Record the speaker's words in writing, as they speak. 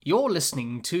You're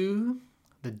listening to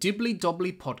the Dibbly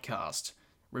Dobbly podcast.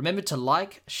 Remember to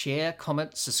like, share,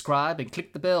 comment, subscribe, and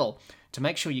click the bell to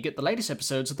make sure you get the latest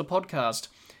episodes of the podcast.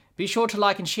 Be sure to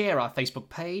like and share our Facebook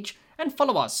page and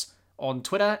follow us on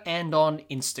Twitter and on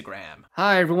Instagram.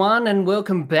 Hi, everyone, and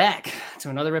welcome back to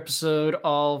another episode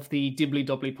of the Dibbly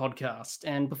Dobbly podcast.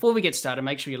 And before we get started,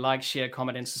 make sure you like, share,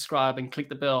 comment, and subscribe, and click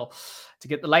the bell to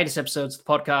get the latest episodes of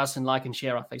the podcast, and like and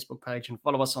share our Facebook page and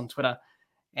follow us on Twitter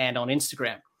and on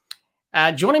Instagram.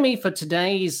 Joining me for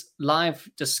today's live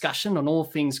discussion on all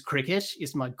things cricket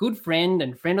is my good friend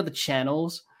and friend of the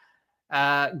channels,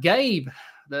 Gabe,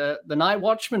 the night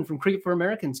watchman from Cricket for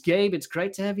Americans. Gabe, it's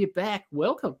great to have you back.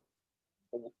 Welcome.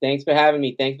 Thanks for having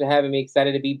me.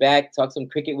 Excited to be back, talk some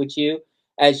cricket with you.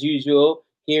 As usual,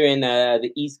 here in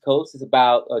the East Coast, it's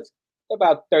about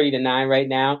 30 to 9 right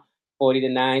now, 40 to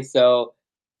 9. So,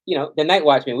 the night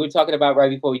watchman, we were talking about right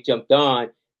before we jumped on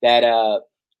that,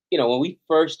 when we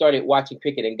first started watching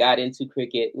cricket and got into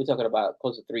cricket, we're talking about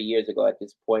close to 3 years ago at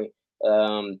this point.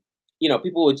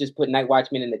 People would just put night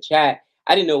watchman in the chat.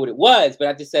 I didn't know what it was, but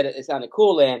I just said it sounded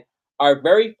cool. And our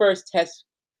very first test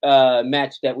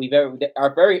match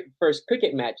our very first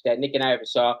cricket match that Nick and I ever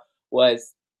saw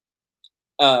was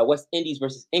West Indies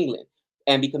versus England.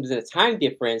 And because of the time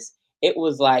difference, it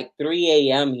was like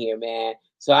 3 a.m. here, man.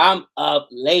 So I'm up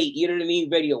late, you know what I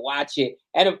mean, ready to watch it.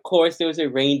 And of course, there was a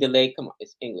rain delay. Come on,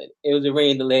 it's England. It was a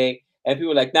rain delay. And people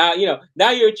were like, now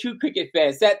you're a true cricket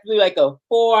fan. Sat through like a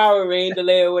 4-hour rain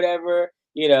delay or whatever,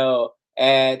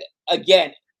 And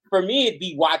again, for me, it'd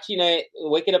be watching it,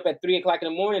 waking up at 3 o'clock in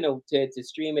the morning to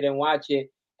stream it and watch it.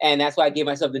 And that's why I gave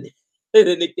myself the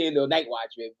nickname, the night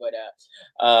watchman. But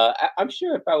I'm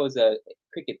sure if I was a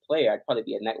cricket player, I'd probably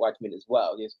be a night watchman as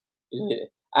well. Just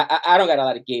I don't got a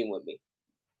lot of game with me.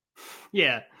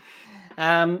 Yeah.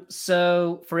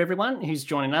 So for everyone who's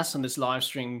joining us on this live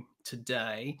stream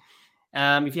today,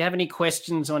 if you have any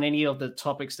questions on any of the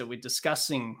topics that we're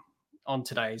discussing on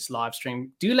today's live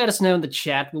stream, do let us know in the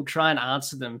chat. We'll try and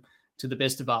answer them to the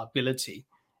best of our ability,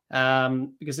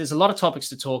 because there's a lot of topics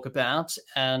to talk about,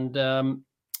 and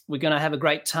we're going to have a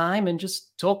great time and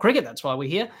just talk cricket. That's why we're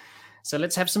here. So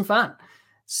let's have some fun.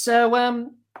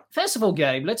 So first of all,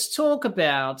 Gabe, let's talk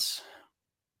about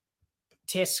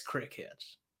Test cricket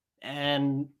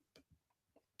and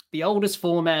the oldest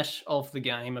format of the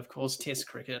game, of course, Test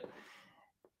cricket.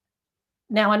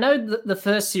 Now, I know that the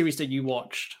first series that you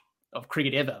watched of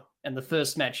cricket ever, and the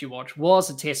first match you watched was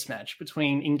a Test match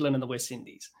between England and the West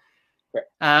Indies. Right.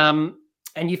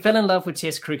 And you fell in love with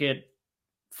Test cricket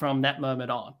from that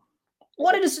moment on.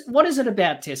 What is it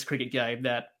about Test cricket, Gabe,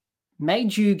 that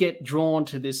made you get drawn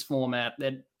to this format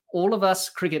that all of us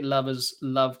cricket lovers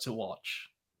love to watch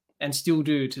and still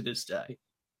do to this day?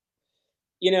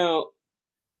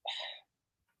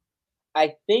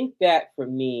 I think that for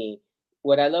me,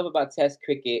 what I love about Test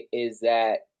cricket is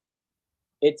that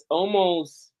it's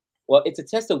it's a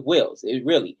test of wills. It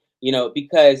really,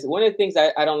 because one of the things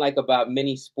I don't like about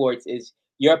many sports is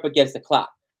you're up against the clock.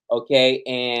 Okay.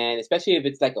 And especially if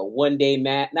it's like a one-day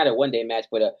match, not a one-day match,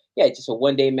 but just a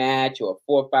one-day match or a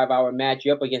 4 or 5 hour match,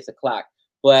 you're up against the clock.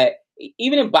 But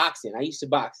even in boxing, I used to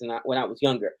box when I was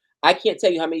younger. I can't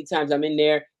tell you how many times I'm in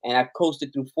there and I've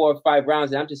coasted through 4 or 5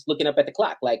 rounds and I'm just looking up at the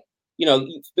clock. Like,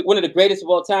 one of the greatest of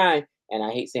all time. And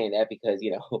I hate saying that because,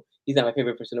 he's not my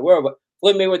favorite person in the world, but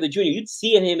Floyd Mayweather Jr., you'd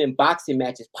see him in boxing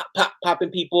matches,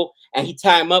 popping people, and he'd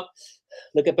tie him up,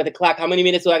 look up at the clock, how many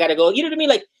minutes do I got to go? You know what I mean?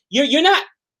 Like, you're not,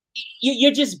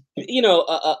 you're just,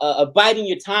 abiding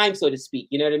your time, so to speak.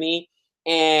 You know what I mean?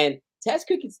 And Test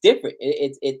cricket's different.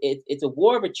 It's a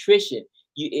war of attrition.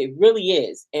 It really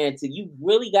is. And so you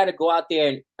really got to go out there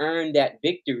and earn that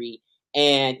victory.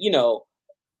 And,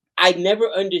 I never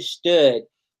understood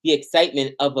the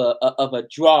excitement of a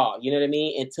draw, you know what I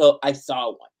mean, until I saw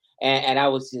one. And I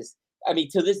was just,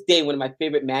 to this day, one of my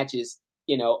favorite matches,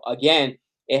 again,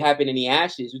 it happened in the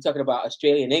Ashes. We're talking about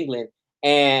Australia and England.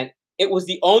 And it was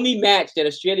the only match that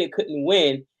Australia couldn't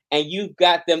win. And you've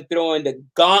got them throwing the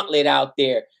gauntlet out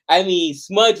there.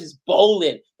 Smudge is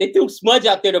bowling. They threw Smudge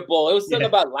out there to bowl. It was something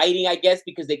about lighting, I guess,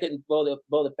 because they couldn't bowl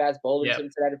the fast bowlers, something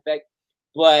to that effect.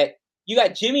 But you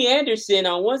got Jimmy Anderson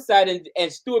on one side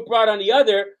and Stuart Broad on the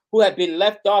other, who had been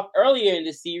left off earlier in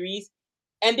the series.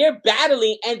 And they're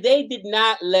battling, and they did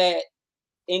not let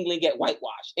England get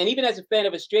whitewashed. And even as a fan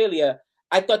of Australia,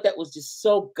 I thought that was just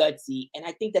so gutsy. And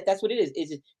I think that that's what it is.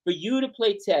 Is for you to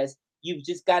play Test, you've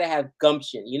just got to have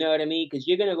gumption. You know what I mean? Because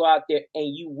you're going to go out there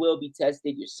and you will be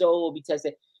tested. Your soul will be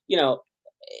tested.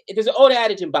 There's an old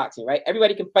adage in boxing, right?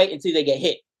 Everybody can fight until they get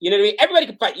hit. You know what I mean? Everybody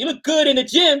can fight. You look good in the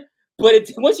gym, but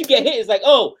once you get hit, it's like,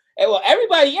 oh, well,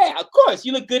 everybody, yeah, of course,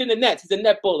 you look good in the nets. He's a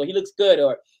net bowler. He looks good,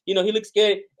 or he looks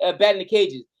good batting the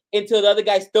cages. Until the other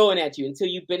guy's throwing at you, until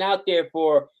you've been out there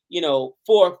for 4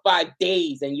 or 5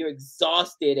 days and you're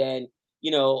exhausted. And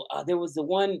there was the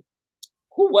one.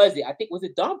 Who was it? I think was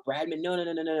it Don Bradman? No, no,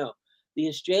 no, no, no, no. The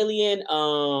Australian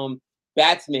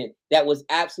batsman that was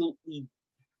absolutely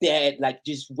dead, like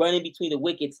just running between the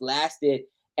wickets, lasted,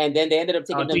 and then they ended up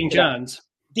taking them Dean to Jones.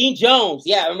 Dean Jones.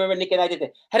 Yeah, I remember Nick and I did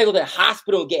that. Had to go to the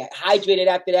hospital and get hydrated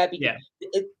after that because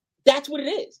that's what it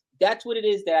is. That's what it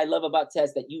is that I love about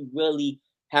Test, that you really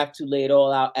have to lay it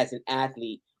all out as an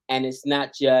athlete. And it's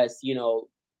not just,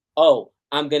 oh,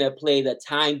 I'm going to play the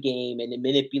time game and then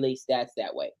manipulate stats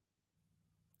that way.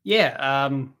 Yeah,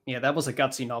 that was a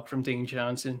gutsy knock from Dean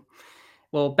Jones. And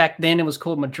well, back then it was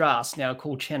called Madras, now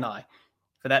called Chennai.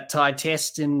 For that tie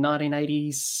test in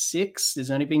 1986, there's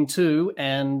only been 2,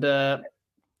 and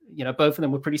both of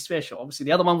them were pretty special. Obviously,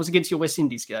 the other one was against your West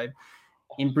Indies, Gabe,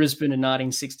 in Brisbane in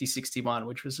 1960-61,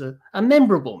 which was a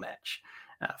memorable match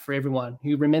for everyone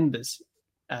who remembers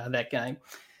that game.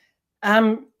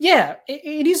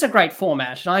 It is a great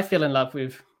format, and I fell in love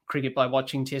with cricket by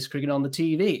watching Test cricket on the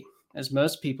TV, as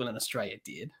most people in Australia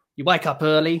did. You wake up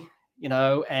early,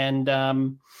 and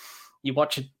you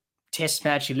watch a Test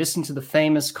match, you listen to the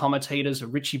famous commentators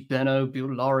of Richie Benaud, Bill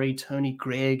Lawry, Tony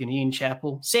Gregg, and Ian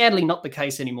Chappell. Sadly, not the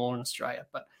case anymore in Australia.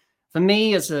 But for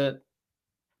me, as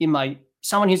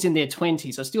someone who's in their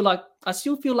 20s, I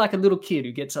still feel like a little kid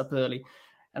who gets up early,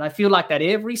 and I feel like that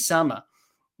every summer.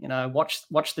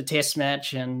 Watch the Test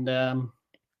match, and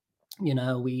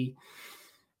we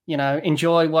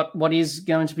enjoy what is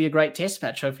going to be a great Test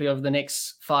match, hopefully over the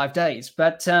next 5 days.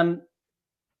 But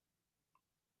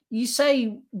you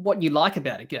say what you like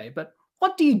about it, Gabe, but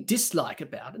what do you dislike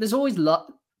about it? There's always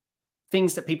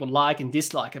things that people like and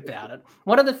dislike about it.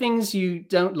 What are the things you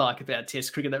don't like about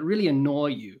Test cricket that really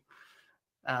annoy you,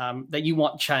 that you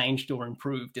want changed or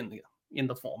improved in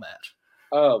the format?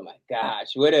 Oh my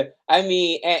gosh, and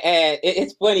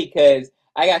it's funny because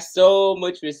I got so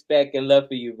much respect and love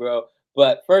for you, bro.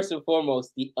 But first and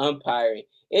foremost, the umpiring.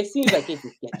 It seems like it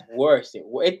just gets worse and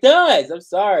worse. It does. I'm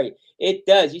sorry. It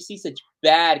does. You see such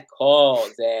bad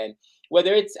calls, and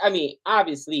whether it's,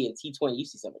 obviously in T20 you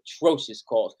see some atrocious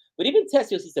calls, but even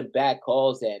Test you'll see some bad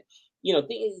calls, and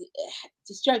things it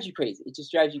just drives you crazy. It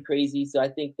just drives you crazy. So I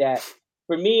think that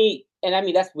for me,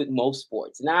 and that's with most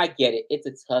sports. Now I get it. It's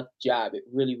a tough job. It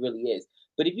really, really is.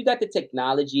 But if you got the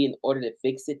technology in order to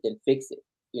fix it, then fix it.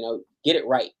 Get it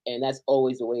right. And that's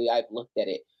always the way I've looked at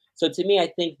it. So to me, I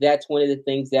think that's one of the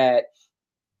things that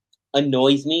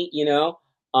annoys me,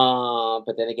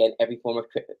 but then again, every format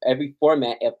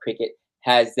of cricket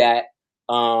has that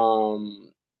a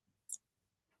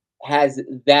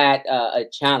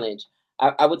challenge.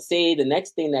 I would say the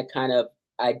next thing that kind of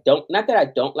not that I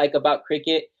don't like about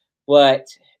cricket, but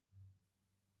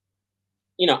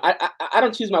I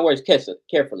don't choose my words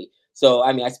carefully. So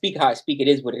I speak how I speak. It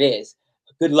is what it is.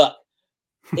 Good luck.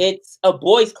 It's a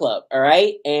boys' club, all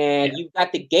right? And you've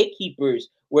got the gatekeepers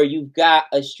where you've got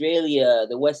Australia,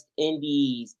 the West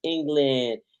Indies,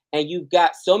 England, and you've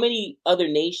got so many other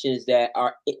nations that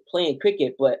are playing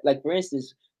cricket. But like, for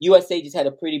instance, USA just had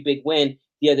a pretty big win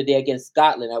the other day against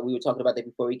Scotland. We were talking about that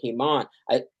before we came on.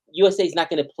 USA is not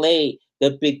going to play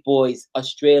the big boys,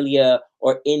 Australia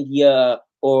or India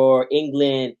or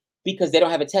England, because they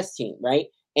don't have a test team, right?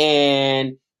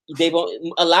 And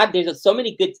there's so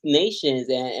many good nations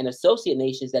and associate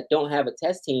nations that don't have a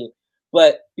test team,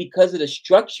 but because of the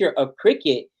structure of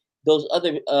cricket, those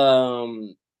other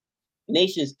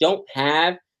nations don't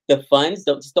have the funds,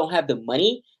 don't have the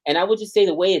money. And I would just say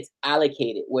the way it's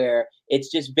allocated, where it's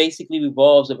just basically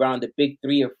revolves around the big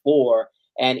 3 or 4,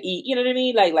 and you know what I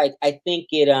mean? Like I think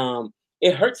it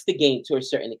hurts the game to a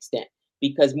certain extent,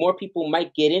 because more people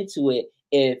might get into it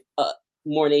if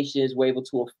more nations were able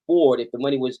to afford, if the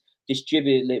money was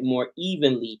distributed more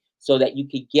evenly, so that you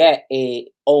could get a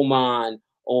Oman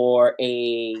or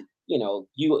a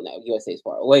USA is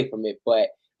far away from it, but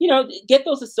get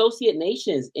those associate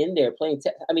nations in there playing.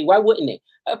 Why wouldn't they?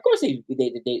 Of course they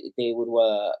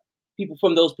would. People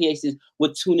from those places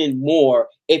would tune in more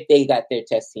if they got their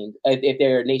test teams, if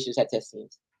their nations had test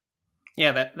teams.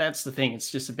 Yeah, that's the thing.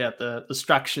 It's just about the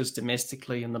structures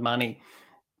domestically and the money,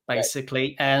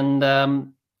 basically. Right.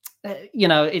 And,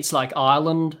 it's like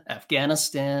Ireland,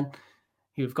 Afghanistan,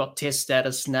 who've got test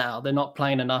status now. They're not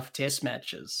playing enough test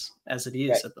matches as it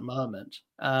is at the moment.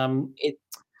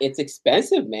 It's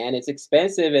expensive, man. It's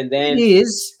expensive. And then it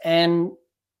is. And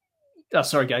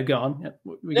sorry, go on.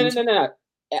 No.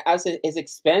 I said it's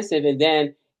expensive. And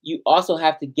then you also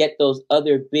have to get those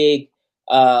other big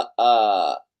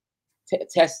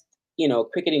test,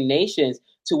 cricketing nations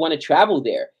to want to travel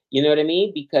there. You know what I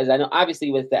mean? Because I know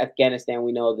obviously with Afghanistan,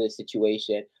 we know the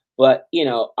situation, but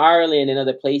Ireland and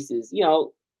other places,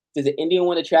 does an Indian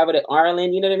want to travel to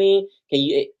Ireland? You know what I mean? Can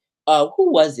you?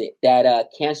 Who was it that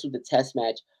canceled the test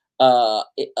match?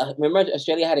 Remember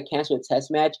Australia had to cancel a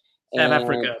test match, South and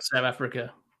Africa. South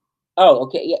Africa. oh,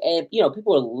 okay, yeah, and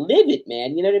people are livid,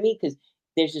 man. You know what I mean? Because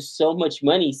there's just so much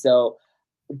money so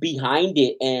behind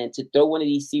it, and to throw one of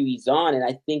these series on, and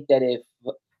I think that if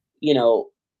you know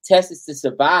Test is to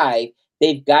survive,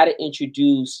 they've got to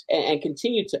introduce and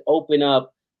continue to open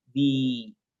up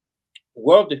the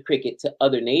world of cricket to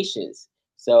other nations.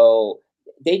 So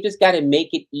they just got to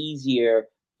make it easier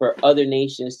for other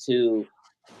nations to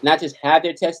not just have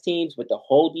their test teams, but to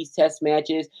hold these test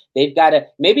matches. They've got to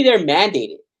maybe they're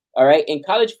mandated. All right, in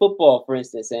college football, for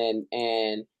instance, and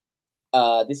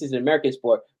this is an American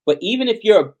sport, but even if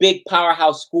you're a big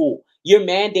powerhouse school, you're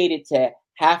mandated to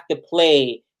have to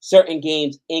play certain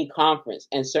games in conference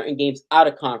and certain games out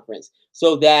of conference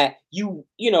so that you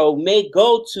may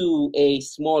go to a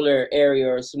smaller area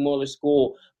or a smaller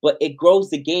school, but it grows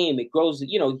the game. It grows,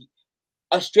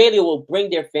 Australia will bring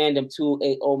their fandom to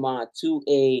a Oman, to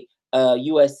a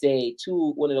USA,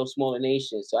 to one of those smaller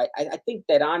nations. So I think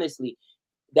that honestly,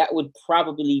 that would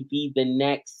probably be the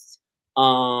next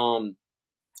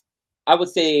I would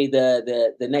say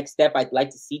the next step I'd like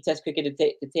to see Test cricket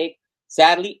to take.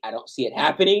 Sadly, I don't see it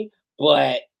happening.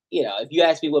 But if you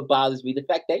ask me what bothers me, the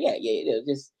fact that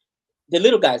just the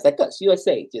little guys like us,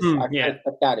 USA, just are kind of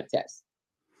left out of Test.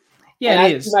 Yeah, and it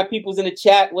I is. see my people's in the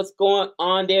chat. What's going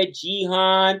on there,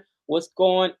 Jihan? What's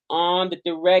going on? The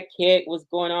direct hit. What's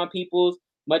going on, peoples?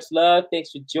 Much love.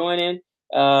 Thanks for joining.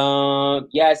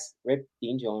 Yes, Rip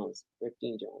Dean Jones. Rip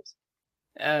Dean Jones.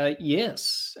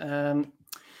 Yes.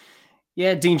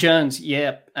 Yeah, Dean Jones.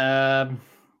 Yeah.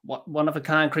 One of a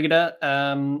kind cricketer.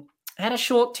 Had a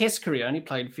short Test career. Only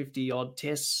played 50 odd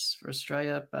tests for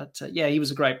Australia, but yeah, he was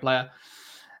a great player.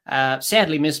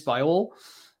 Sadly missed by all.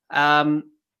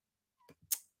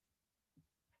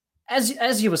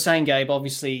 As you were saying, Gabe,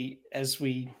 obviously, as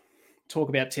we talk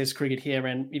about Test cricket here,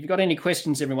 and if you've got any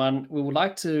questions, everyone, we would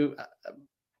like to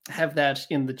have that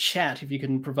in the chat. If you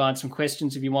can provide some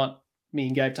questions, if you want me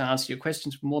and Gabe to answer your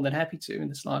questions, we're more than happy to in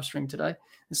this live stream today,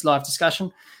 this live discussion.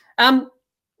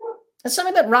 It's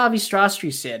something that Ravi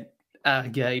Shastri said,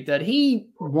 Gabe, that he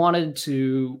wanted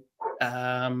to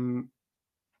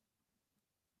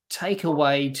take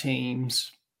away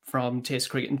teams from Test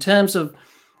cricket in terms of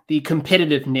the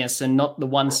competitiveness and not the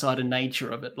one-sided nature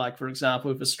of it. Like, for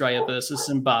example, if Australia versus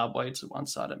Zimbabwe, it's a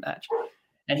one-sided match.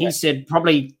 And he said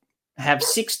probably have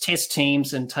 6 Test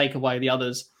teams and take away the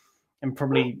others and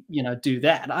probably, do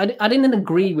that. I didn't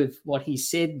agree with what he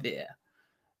said there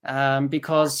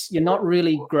because you're not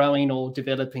really growing or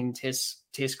developing Test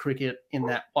cricket in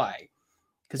that way.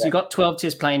 Because you've got 12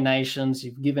 Test playing nations,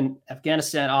 you've given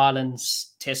Afghanistan,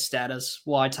 Ireland's Test status.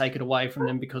 Why take it away from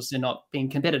them because they're not being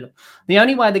competitive? The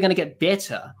only way they're going to get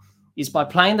better is by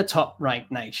playing the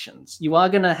top-ranked nations. You are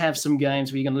going to have some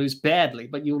games where you're going to lose badly,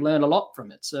 but you'll learn a lot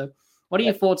from it. So what are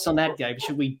your thoughts on that, Gabe?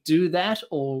 Should we do that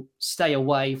or stay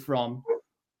away from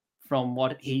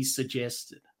what he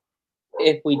suggested?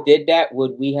 If we did that,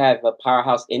 would we have a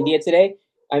powerhouse India today?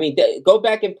 I mean, go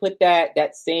back and put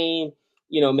that same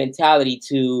mentality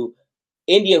to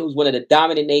India, who's one of the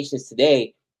dominant nations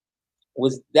today.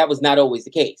 That was not always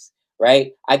the case,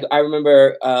 right? I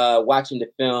remember watching the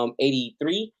film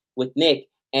 '83 with Nick,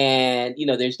 and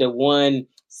there's the one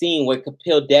scene where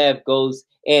Kapil Dev goes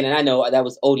in, and I know that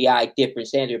was ODI different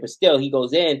standard, but still he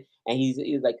goes in and he's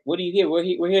like, "What are you here? We're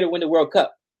here to win the World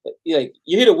Cup." You're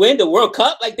here to win the World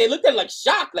Cup? Like, they looked at it like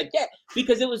shocked, like that,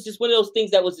 because it was just one of those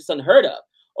things that was just unheard of.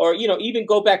 Or even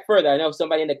go back further. I know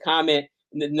somebody in the comment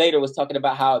later was talking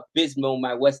about how abysmal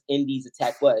my West Indies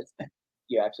attack was.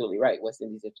 You're absolutely right, West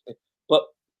Indies. But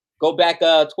go back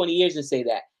 20 years and say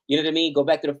that. You know what I mean? Go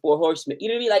back to the Four Horsemen. You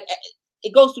know what I mean? Like,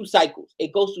 it goes through cycles.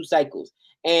 It goes through cycles,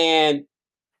 and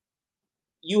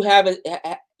you have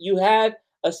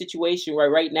a situation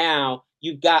where right now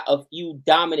you've got a few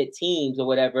dominant teams or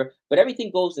whatever, but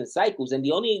everything goes in cycles. And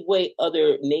the only way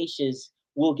other nations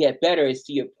will get better is,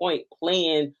 to your point,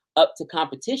 playing up to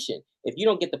competition. If you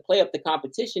don't get to play up to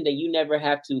competition, then you never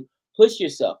have to push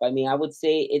yourself. I mean, I would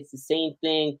say it's the same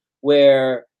thing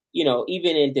where,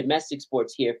 even in domestic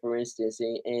sports here, for instance,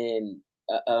 in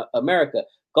America,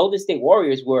 Golden State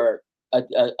Warriors were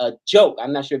a joke.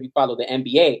 I'm not sure if you follow the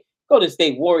NBA. Golden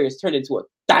State Warriors turned into a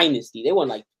dynasty. They won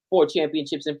like 4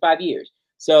 championships in 5 years.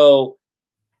 So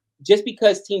just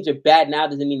because teams are bad now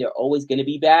doesn't mean they're always going to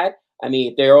be bad. I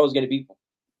mean, if they're always going to be,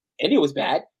 India was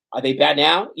bad. Are they bad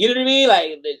now? You know what I mean?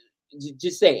 Like,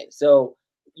 Just saying. So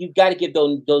you've got to give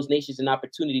those nations an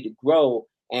opportunity to grow.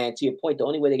 And to your point, the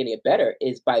only way they're going to get better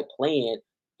is by playing,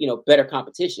 better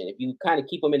competition. If you kind of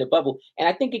keep them in the bubble, and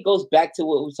I think it goes back to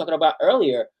what we were talking about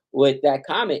earlier with that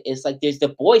comment. It's like there's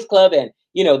the boys club, and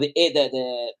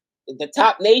the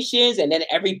top nations, and then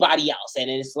everybody else, and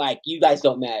it's like you guys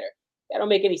don't matter. That don't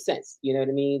make any sense. You know what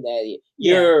I mean? That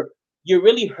Yeah. you're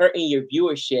really hurting your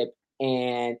viewership,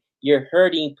 and you're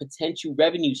hurting potential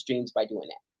revenue streams by doing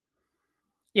that.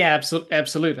 Yeah, absolutely.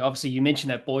 Absolutely. Obviously, you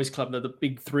mentioned that boys' club, the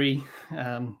big three: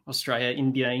 Australia,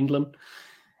 India, England,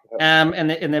 and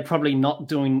they're probably not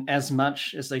doing as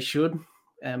much as they should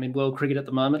in world cricket at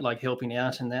the moment, like helping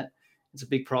out, and that it's a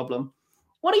big problem.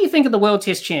 What do you think of the World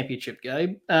Test Championship,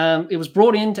 Gabe? It was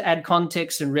brought in to add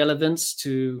context and relevance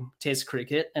to Test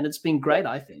cricket, and it's been great,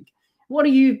 I think. What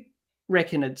do you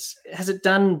reckon? Has it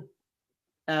done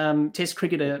Test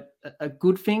cricket a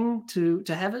good thing to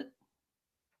have it?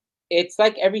 It's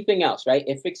like everything else, right?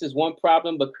 It fixes one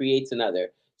problem but creates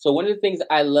another. So one of the things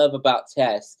I love about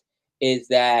test is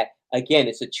that again,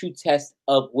 it's a true test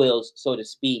of wills, so to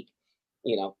speak.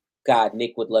 God,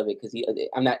 Nick would love it because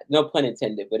I'm not, no pun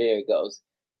intended, but there it goes.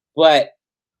 But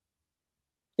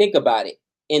think about it.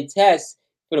 In tests,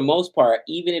 for the most part,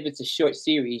 even if it's a short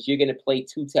series, you're going to play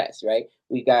two tests, right?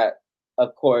 We got,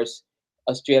 of course,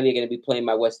 Australia going to be playing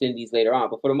my West Indies later on.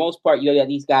 But for the most part, you at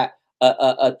least got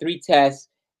a three tests,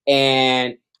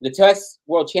 and the Test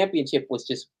World Championship was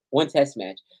just one test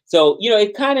match. So,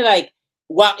 it kind of like,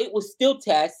 while it was still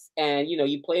tests and,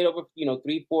 you played over,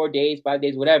 3, 4 days, 5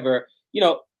 days, whatever,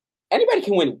 anybody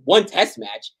can win one test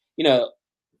match.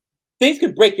 Things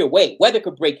could break your way. Weather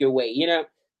could break your way,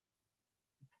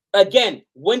 again,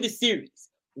 win the series.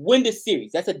 Win the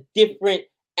series. That's a different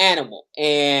animal.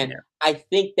 And I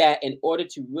think that in order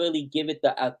to really give it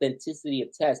the authenticity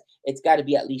of test, it's got to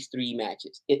be at least 3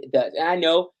 matches. It does. And I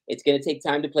know it's going to take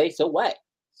time to play. So what?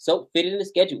 So fit it in the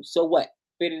schedule. So what?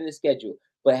 Fit it in the schedule.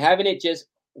 But having it just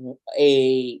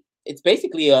it's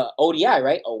basically a ODI,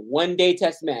 right? A 1-day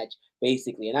test match,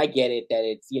 basically. And I get it that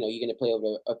it's, you're going to play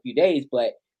over a few days,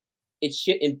 but it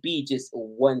shouldn't be just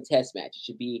one test match. It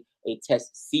should be a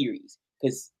test series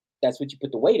because that's what you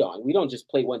put the weight on. We don't just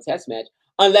play one test match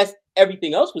unless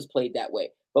everything else was played that way,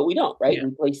 but we don't, right? Yeah.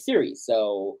 We play series.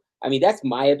 So, I mean, that's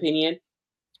my opinion.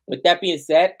 With that being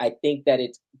said, I think that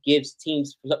it gives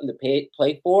teams something to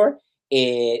play for.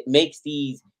 It makes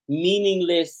these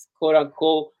meaningless, quote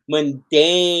unquote,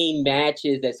 mundane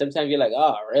matches that sometimes you're like,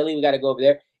 oh, really? We got to go over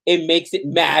there. It makes it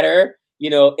matter.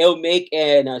 It'll make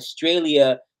an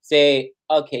Australia say,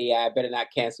 okay, yeah, I better not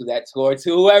cancel that score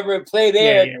to whoever play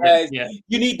there because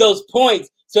you need those points.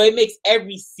 So it makes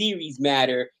every series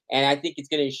matter. And I think it's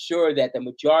going to ensure that the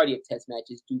majority of test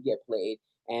matches do get played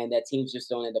and that teams just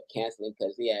don't end up canceling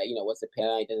because, what's the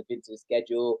penalty? Doesn't fit into the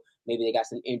schedule. Maybe they got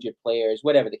some injured players,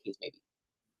 whatever the case may be.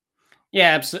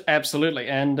 Yeah, absolutely.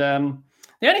 And the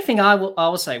only thing I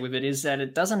will say with it is that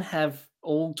it doesn't have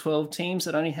all 12 teams.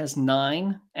 It only has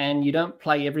 9, and you don't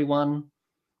play everyone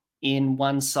in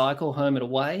one cycle, home and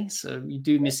away. So you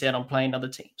do miss out on playing other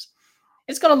teams.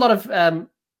 It's got a lot of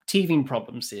teething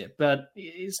problems there, but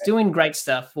it's doing great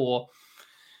stuff for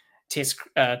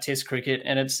test cricket,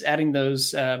 and it's adding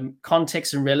those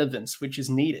context and relevance, which is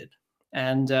needed.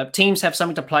 And teams have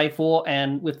something to play for.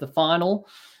 And with the final,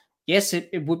 yes,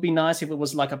 it would be nice if it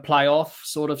was like a playoff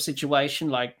sort of situation,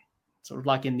 like sort of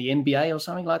like in the NBA or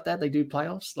something like that. They do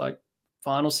playoffs, like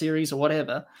final series or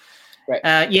whatever.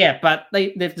 Right. But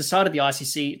they've decided the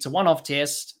ICC, it's a one-off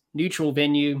test, neutral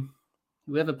venue,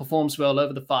 whoever performs well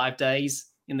over the 5 days.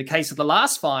 In the case of the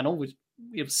last final, which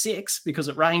we have 6 because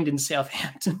it rained in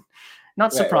Southampton.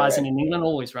 Not surprising in England,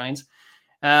 always rains.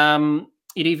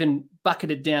 It even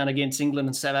bucketed down against England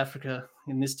and South Africa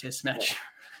in this test match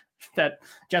that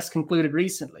just concluded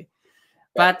recently.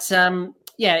 But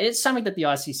it's something that the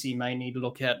ICC may need to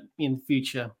look at in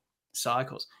future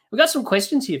cycles. We've got some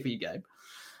questions here for you, Gabe.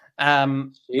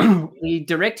 The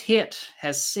direct hit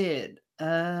has said,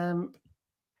 hi,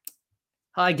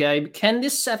 Gabe. Can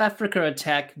this South Africa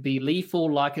attack be lethal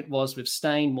like it was with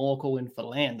Steyn, Morkel, and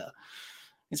Philander?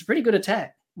 It's a pretty good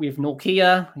attack with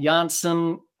Nortje,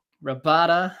 Janssen,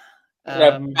 Rabada.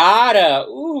 Rabada.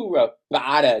 Ooh,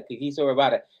 Rabada. Kagiso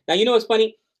Rabada. Now, you know what's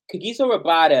funny? Kagiso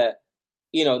Rabada,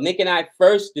 Nick and I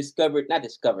first not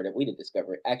discovered it. We didn't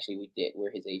discover it. Actually, we did.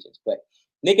 We're his agents. But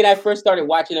Nick and I first started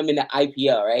watching him in the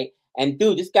IPL, right? And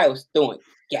dude, this guy was throwing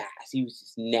gas. He was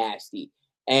just nasty.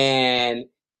 And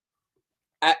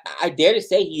I dare to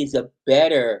say he is a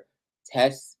better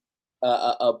test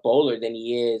bowler than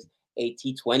he is a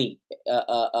T20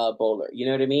 bowler. You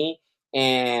know what I mean?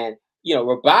 And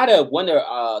Rabada won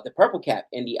the purple cap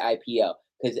in the IPL.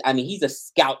 because I mean he's a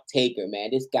scout taker,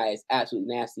 man. This guy is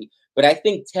absolutely nasty. But I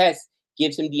think Tess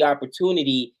gives him the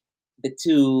opportunity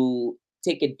to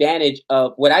take advantage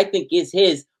of what I think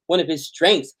is one of his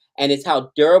strengths, and it's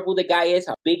how durable the guy is,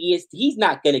 how big he is. He's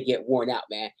not gonna get worn out,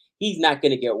 man. He's not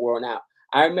gonna get worn out.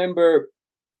 I remember,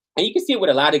 and you can see it with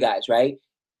a lot of guys, right?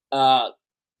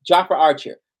 Jofra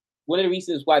Archer. One of the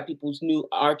reasons why people knew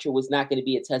Archer was not going to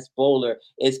be a Test bowler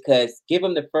is because give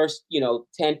him the first,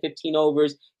 10, 15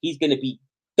 overs, he's going to be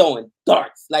throwing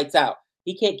darts, lights out.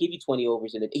 He can't give you 20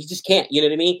 overs in it. He just can't. You know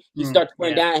what I mean? He starts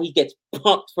wearing down and he gets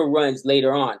pumped for runs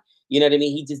later on. You know what I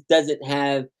mean? He just doesn't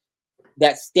have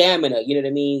that stamina. You know what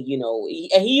I mean?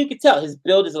 You can tell his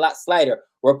build is a lot slighter.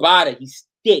 Rabada, he's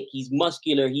thick, he's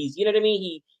muscular, he's, you know what I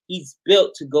mean? He's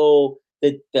built to go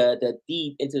the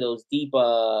deep into those deep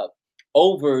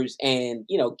overs and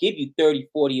give you 30,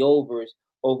 40 overs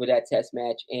over that Test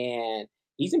match. And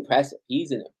he's impressive.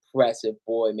 He's an impressive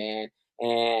boy, man.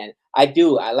 And I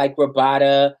like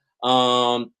Rabada,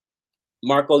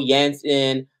 Marco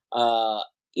Jansen.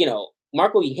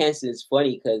 Marco Jansen is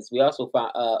funny because we also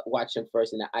watched him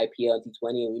first in the IPL and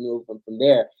T20, and we knew him from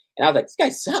there. And I was like, this guy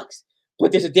sucks.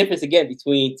 But there's a difference again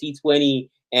between T20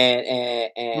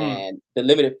 and the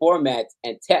limited formats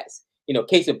and Test.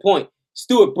 Case in point,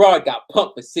 Stuart Broad got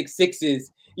pumped for 6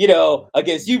 sixes,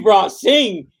 against Yuvraj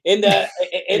Singh in the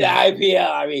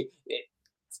IPL. I mean,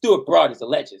 Stuart Broad is a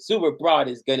legend. Stuart Broad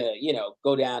is gonna,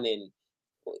 go down in.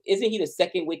 Isn't he the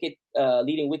second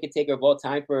leading wicket taker of all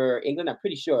time for England? I'm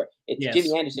pretty sure it's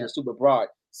Jimmy Anderson and Stuart Broad.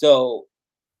 So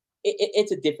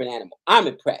it's a different animal. I'm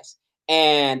impressed.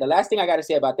 And the last thing I got to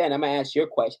say about that, and I'm gonna ask your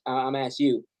question. I'm gonna ask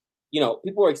you.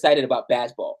 People were excited about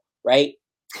baseball, right?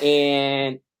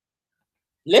 And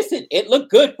listen, it looked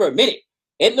good for a minute.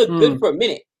 They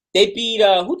beat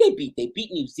who they beat? They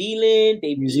beat New Zealand.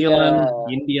 They beat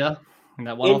India in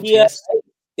that one-off test.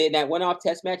 That one-off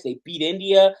test match, they beat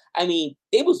India. I mean,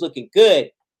 they was looking good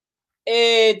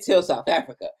until South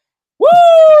Africa.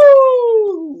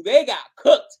 Woo! They got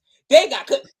cooked. They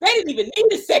didn't even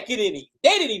need a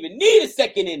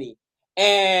second inning.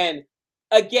 And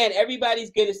again, everybody's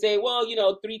gonna say, well,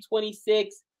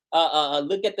 326.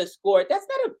 Look at the score. That's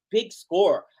not a big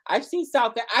score. I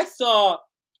saw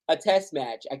a test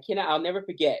match. I'll never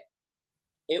forget.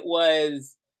 It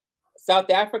was South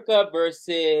Africa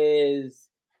versus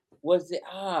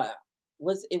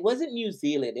it wasn't New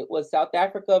Zealand. It was South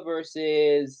Africa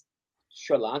versus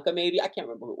Sri Lanka, maybe. I can't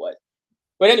remember who it was.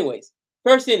 But anyways,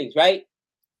 first innings, right?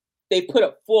 They put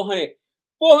up 400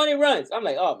 runs. I'm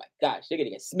like, oh my gosh, they're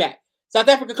gonna get smacked. South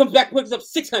Africa comes back, puts up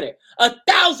 600,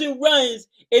 1,000 runs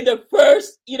in the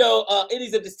first,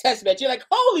 innings of this test match. You're like,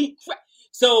 holy crap!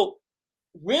 So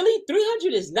really,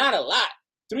 300 is not a lot.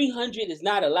 300 is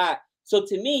not a lot. So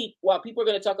to me, while people are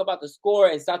going to talk about the score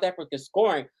and South Africa's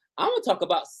scoring, I'm going to talk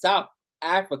about South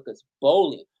Africa's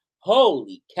bowling.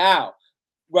 Holy cow!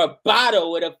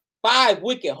 Rabada with a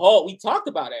 5-wicket haul. We talked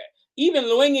about it. Even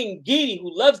Luengen Gidi,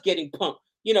 who loves getting pumped,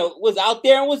 was out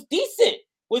there and was decent.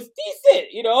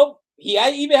 He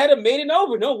even had a maiden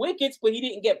over, no wickets, but he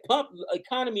didn't get pumped.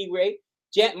 Economy rate.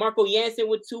 Marco Jansen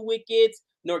with 2 wickets.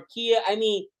 Norkia. I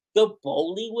mean, the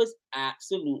bowling was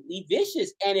absolutely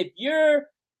vicious. And if you're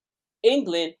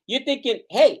England, you're thinking,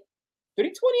 hey,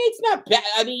 328's not bad.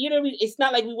 I mean, it's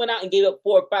not like we went out and gave up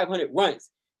 400 or 500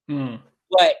 runs.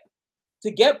 But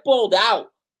to get bowled out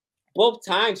both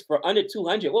times for under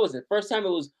 200, what was it? First time it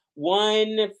was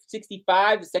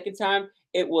 165. The second time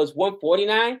it was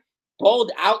 149.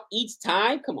 Bowled out each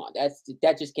time. Come on,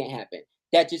 that just can't happen.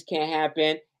 That just can't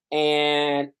happen.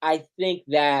 And I think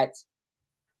that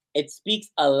it speaks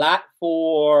a lot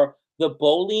for the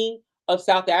bowling of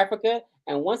South Africa.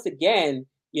 And once again,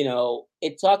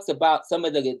 it talks about some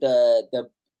of the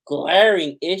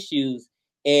glaring issues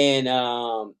in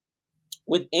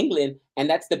with England, and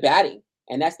that's the batting.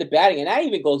 And that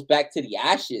even goes back to the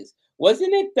Ashes. Wasn't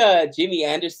it Jimmy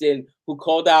Anderson who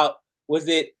called out? Was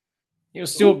it? It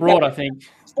was Stuart Broad, I think.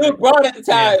 Stuart Broad at the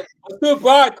time. Yeah. Stuart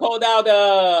Broad called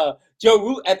out Joe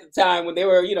Root at the time when they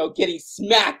were, getting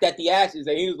smacked at the Ashes,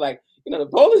 and he was like, the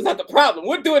bowling's not the problem.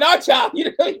 We're doing our job.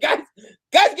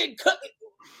 Guys getting cooked.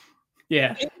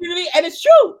 Yeah. And it's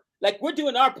true. Like, we're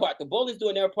doing our part. The bowling's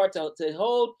doing their part to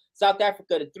hold South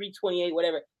Africa to 328,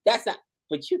 whatever. That's not.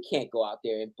 But you can't go out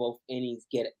there in both innings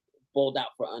get bowled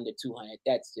out for under 200.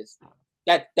 That's just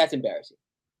that's embarrassing.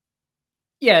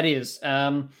 Yeah, it is.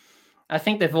 I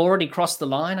think they've already crossed the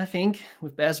line, I think,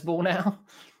 with baseball now.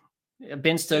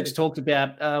 Ben Stokes talked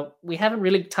about, we haven't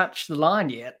really touched the line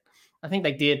yet. I think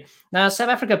they did. Now, South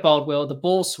Africa bowled well. The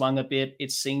ball swung a bit.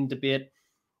 It seemed a bit.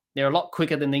 They're a lot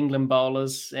quicker than England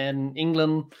bowlers. And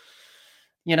England,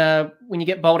 when you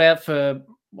get bowled out for,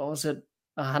 what was it,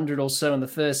 100 or so in the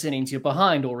first innings, you're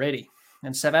behind already.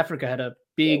 And South Africa had a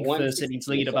big first innings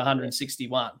lead of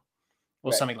 161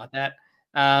 or something like that.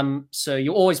 So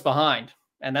you're always behind.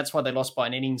 And that's why they lost by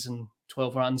an innings and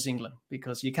 12 runs, England,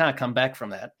 because you can't come back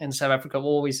from that. And South Africa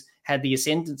always had the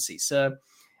ascendancy. So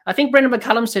I think Brendan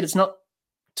McCullum said it's not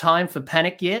time for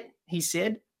panic yet, he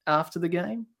said after the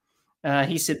game.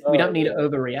 He said, we don't need to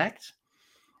overreact.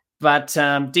 But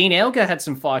Dean Elgar had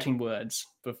some fighting words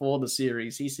before the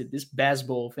series. He said, this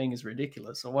Bazball thing is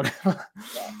ridiculous or whatever.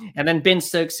 Yeah. And then Ben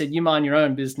Stokes said, you mind your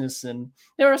own business. And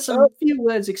there are some few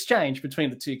words exchanged between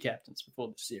the two captains before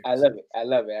the series. I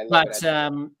love it. But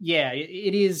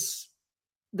it is.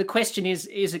 The question is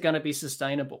it going to be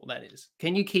sustainable? That is,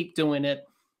 can you keep doing it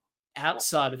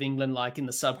outside of England, like in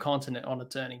the subcontinent on a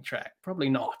turning track? Probably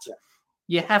not. Yeah.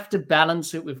 You have to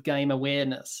balance it with game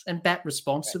awareness and bat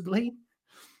responsibly.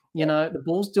 Right. The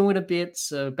ball's doing a bit,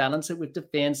 so balance it with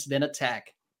defense, then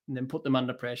attack, and then put them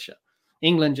under pressure.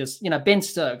 England just, Ben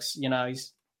Stokes,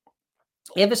 he's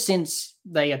ever since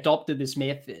they adopted this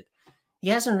method, he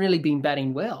hasn't really been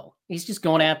batting well. He's just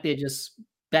gone out there just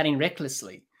batting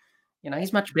recklessly.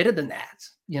 He's much better than that,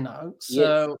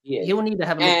 so he'll need to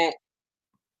have a look. And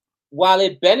while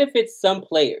it benefits some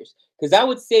players, because I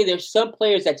would say there's some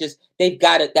players that just, they've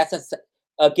got it. That's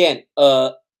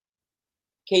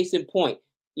case in point.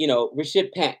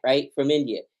 Rishabh Pant, right, from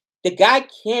India. The guy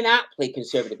cannot play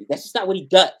conservatively. That's just not what he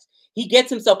does. He gets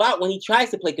himself out when he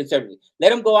tries to play conservatively.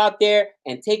 Let him go out there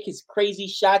and take his crazy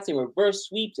shots and reverse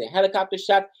sweeps and helicopter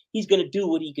shots. He's going to do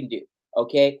what he can do,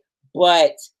 okay?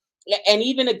 And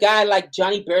even a guy like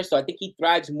Johnny Bairstow, I think he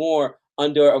thrives more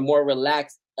under a more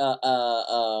relaxed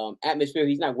atmosphere.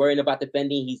 He's not worrying about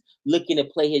defending. He's looking to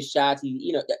play his shots.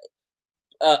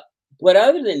 But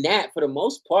other than that, for the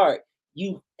most part,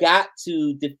 you've got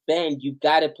to defend. You've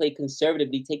got to play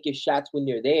conservatively, take your shots when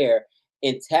they're there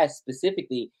in tests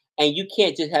specifically. And you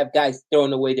can't just have guys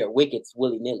throwing away their wickets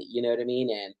willy-nilly. You know what I mean?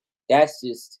 And that's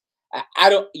just,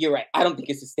 you're right. I don't think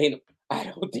it's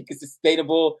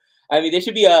sustainable. I mean, there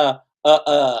should be a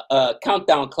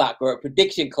countdown clock or a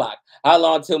prediction clock. How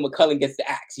long until McCullum gets the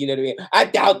axe? You know what I mean? I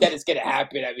doubt that it's going to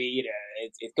happen. I mean,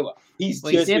 it's come on. He's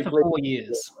there for 4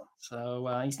 years.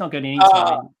 So he's not going any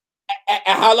time.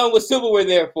 And how long was Silverwood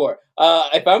there for?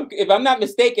 If I'm not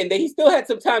mistaken, he still had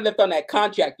some time left on that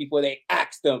contract before they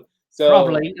axed him. So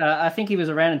probably, I think he was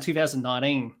around in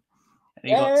 2019, and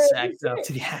he got sacked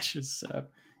after the Ashes. So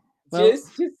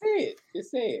just say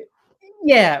it.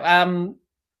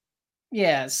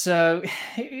 Yeah. So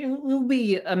it will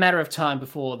be a matter of time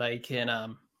before they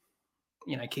can,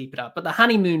 keep it up. But the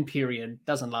honeymoon period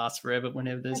doesn't last forever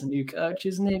whenever there's a new coach,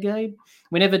 isn't there, Gabe?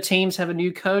 Whenever teams have a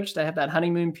new coach, they have that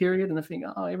honeymoon period and they think,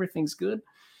 oh, everything's good.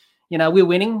 We're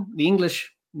winning. The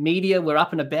English media were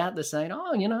up and about. They're saying,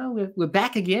 oh, we're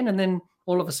back again. And then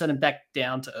all of a sudden back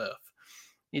down to earth.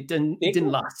 It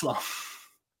didn't last long.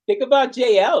 Think about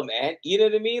JL, man. You know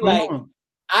what I mean? Like,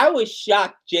 I was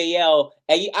shocked, JL.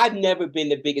 And I've never been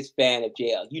the biggest fan of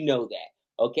JL. You know that.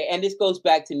 Okay, and this goes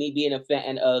back to me being a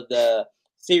fan of the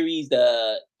series,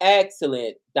 the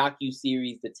excellent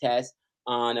docu-series, The Test,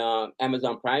 on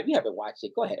Amazon Prime. If you haven't watched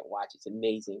it, go ahead and watch it. It's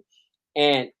amazing.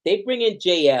 And they bring in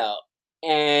JL,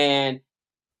 and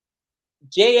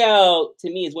JL,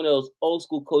 to me, is one of those old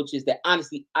school coaches that,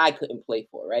 honestly, I couldn't play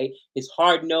for, right? His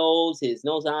hard nose, his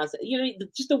nose on,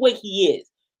 just the way he is.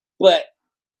 But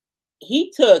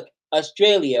he took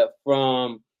Australia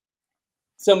from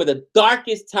some of the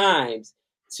darkest times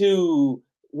to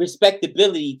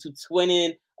respectability, to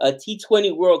winning a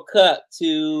T20 World Cup,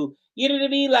 to, you know what I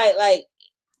mean? Like,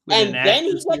 and then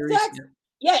he got sacked.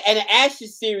 Yeah, and an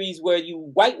Ashes series where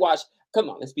you whitewash. Come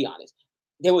on, let's be honest.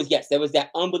 There was that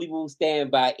unbelievable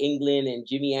stand by England and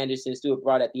Jimmy Anderson, Stuart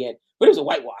Broad at the end, but it was a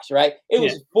whitewash, right? It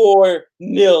was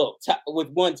 4-0 with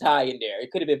one tie in there. It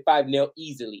could have been 5-0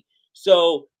 easily.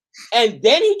 So, and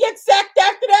then he gets sacked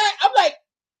after that. I'm like,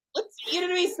 you know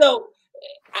what I mean? So,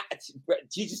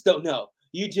 you just don't know.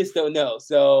 You just don't know.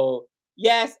 So,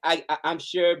 yes, I'm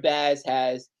sure Baz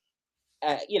has,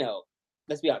 let's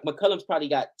be honest, McCullum's probably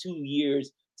got 2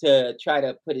 years to try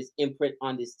to put his imprint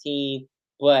on this team,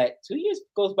 but 2 years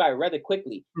goes by rather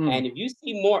quickly. And if you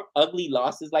see more ugly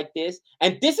losses like this,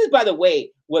 and this is, by the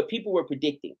way, what people were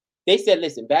predicting. They said,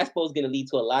 listen, basketball is going to lead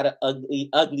to a lot of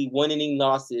ugly one-inning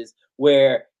losses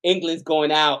where England's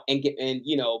going out and getting,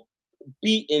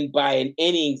 beaten by an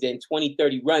innings and 20,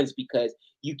 30 runs because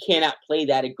you cannot play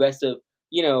that aggressive,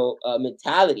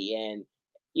 mentality. And,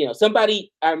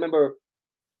 somebody, I remember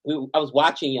I was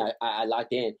watching, I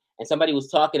logged in, and somebody was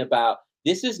talking about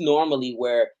this is normally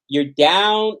where you're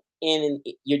down and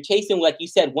you're chasing, like you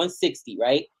said, 160,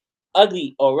 right?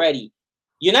 Ugly already.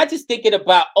 You're not just thinking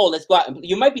about, oh, let's go out.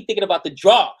 You might be thinking about the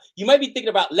draw. You might be thinking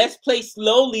about, let's play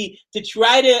slowly to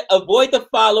try to avoid the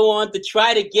follow-on, to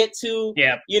try to get to,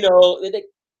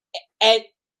 and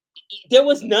there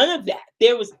was none of that.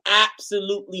 There was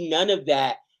absolutely none of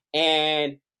that.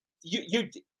 And you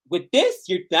with this,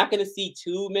 you're not going to see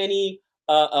too many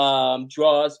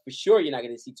draws for sure. You're not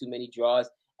going to see too many draws,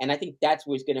 and I think that's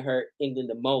where it's going to hurt England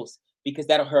the most, because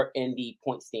that'll hurt in the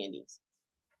point standings.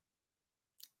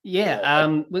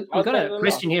 Yeah, we've got a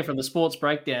question here from the Sports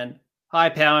Breakdown. Hi,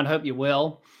 Powen, hope you're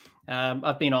well.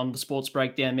 I've been on the Sports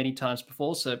Breakdown many times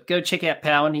before, so go check out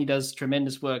Powen. He does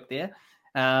tremendous work there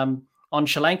on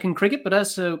Sri Lankan cricket, but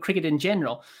also cricket in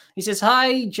general. He says,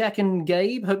 hi, Jack and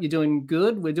Gabe. Hope you're doing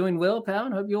good. We're doing well,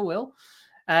 Powen. Hope you're well.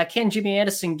 Can Jimmy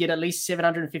Anderson get at least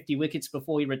 750 wickets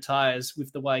before he retires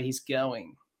with the way he's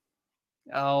going?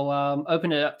 I'll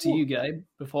open it up to you, Gabe,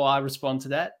 before I respond to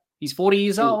that. He's 40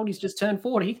 years old. He's just turned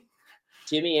 40.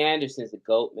 Jimmy Anderson's the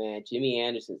GOAT, man. Jimmy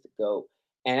Anderson's the GOAT.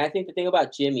 And I think the thing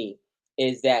about Jimmy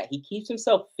is that he keeps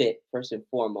himself fit, first and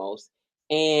foremost.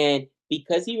 And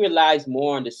because he relies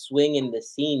more on the swing and the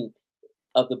seam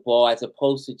of the ball as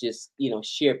opposed to just,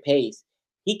 sheer pace,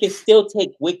 he can still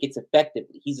take wickets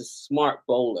effectively. He's a smart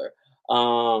bowler.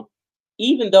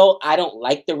 Even though I don't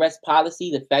like the rest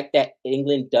policy, the fact that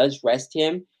England does rest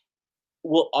him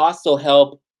will also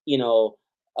help,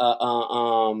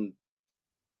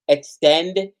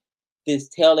 extend this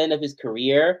tail end of his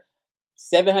career.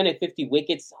 750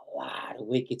 wickets, a lot of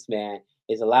wickets, man.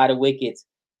 It's a lot of wickets.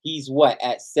 He's what,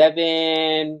 at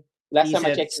 7? Last time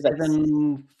I checked, he's like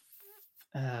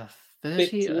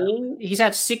 30. He's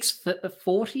at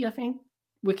 640, I think,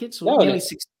 wickets. Or nearly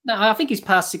 6. No, I think he's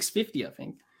past 650, I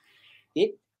think.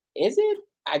 Is it?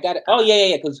 I got it. Oh,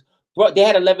 yeah. Because they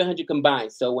had 1,100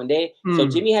 combined. So so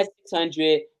Jimmy had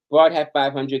 600, Broad had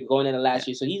 500 going into last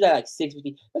year. So he's at like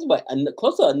 650. That's what,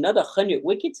 close to another 100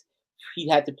 wickets. He'd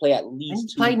have to play at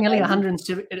least. He played nearly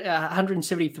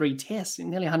 173 tests,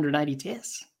 nearly 180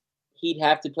 tests. He'd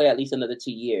have to play at least another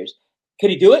 2 years. Could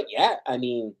he do it? Yeah. I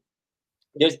mean,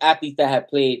 there's athletes that have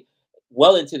played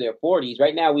well into their 40s.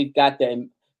 Right now, we've got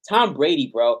them. Tom Brady,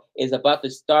 bro, is about to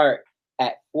start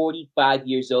at 45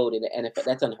 years old in the NFL.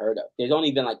 That's unheard of. There's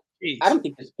only been I don't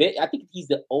think I think he's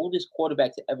the oldest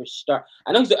quarterback to ever start.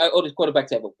 I know he's the oldest quarterback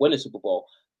to ever win a Super Bowl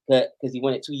because he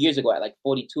won it 2 years ago at like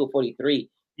 42 or 43.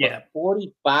 Yeah. But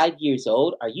 45 years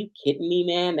old? Are you kidding me,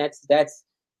 man? That's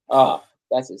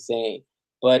insane.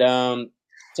 But to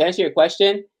answer your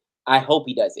question, I hope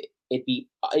he does it. It'd be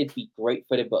great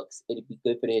for the books. It'd be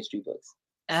good for the history books.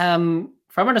 From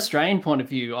an Australian point of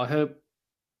view, I hope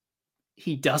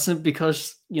he doesn't,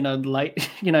 because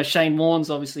Shane Warne's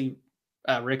obviously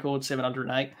record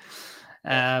 708.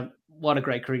 What a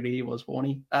great cricketer he was,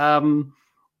 Warney.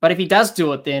 But if he does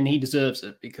do it, then he deserves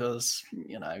it, because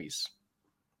he's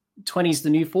 20's the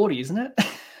new 40, isn't it?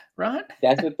 Right?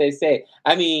 That's what they say.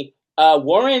 I mean,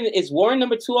 Warren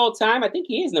number 2 all time? I think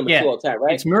he is number 2 all time,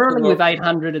 right? It's Murali with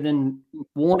 800 and then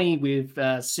Warney with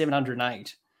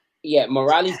 708. Yeah,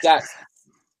 Morali's got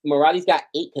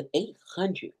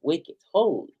 800 wickets.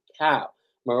 Holy cow.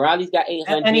 Morali's got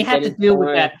 800. And he had to deal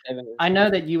with that. I know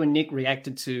that you and Nick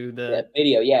reacted to that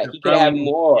video. Yeah, he could have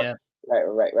more. Yeah.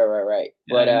 Right.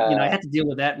 But I had to deal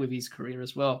with that with his career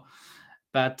as well.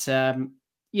 But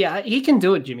he can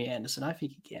do it, Jimmy Anderson. I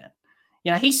think he can.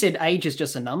 He said age is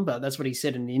just a number. That's what he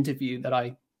said in the interview that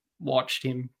I watched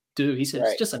him do. He said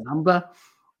it's just a number.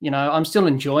 I'm still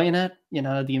enjoying it.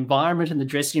 The environment in the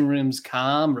dressing room's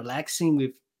calm, relaxing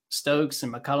with Stokes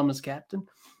and McCullum as captain.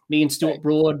 Me and Stuart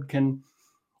Broad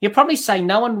he'll probably say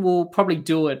no one will probably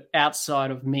do it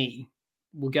outside of me.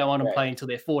 We'll go on and play until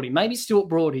they're 40. Maybe Stuart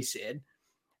Broad, he said.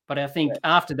 But I think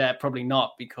after that, probably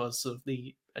not, because of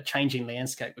the changing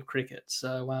landscape of cricket.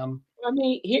 So, I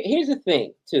mean, here's the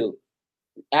thing, too.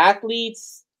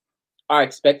 Athletes are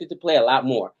expected to play a lot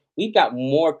more. We've got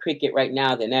more cricket right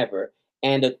now than ever.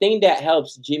 And the thing that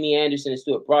helps Jimmy Anderson and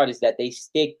Stuart Broad is that they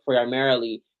stick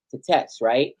primarily to tests,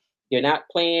 right? They're not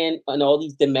playing on all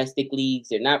these domestic leagues.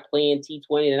 They're not playing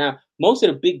T20. Most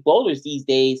of the big bowlers these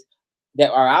days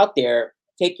that are out there,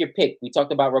 take your pick. We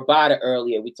talked about Rabada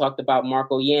earlier. We talked about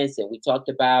Marco Jansen. We talked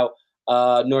about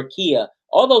Norkia.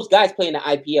 All those guys play in the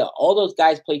IPL. All those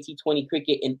guys play T20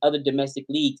 cricket in other domestic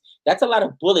leagues. That's a lot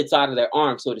of bullets out of their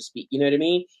arms, so to speak. You know what I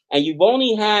mean? And you've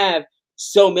only have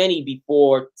so many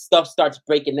before stuff starts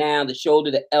breaking down, the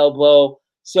shoulder, the elbow.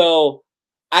 So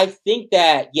I think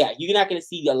that, you're not going to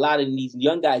see a lot of these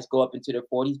young guys go up into their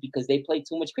 40s because they play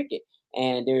too much cricket.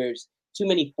 And there's too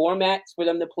many formats for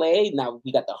them to play. Now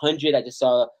we got the 100. I just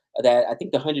saw that I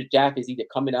think the 100th draft is either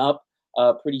coming up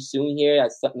pretty soon here.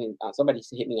 That's something somebody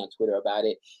hit me on Twitter about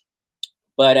it.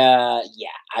 But yeah,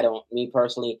 I don't. Me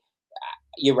personally,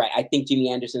 you're right. I think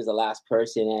Jimmy Anderson's the last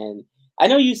person, and I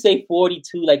know you say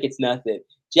 42 like it's nothing.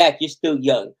 Jack, you're still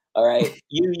young. All right,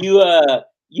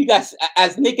 you got,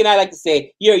 as Nick and I like to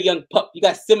say, you're a young pup. You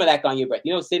got Similac on your breath.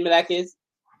 You know what Similac is?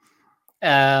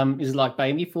 Is it like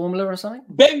baby formula or something?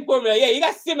 Baby formula, yeah. You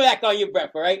got Similac on your breath,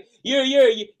 all right? You're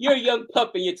a young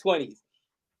pup in your 20s,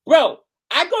 bro.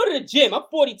 I go to the gym. I'm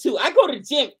 42. I go to the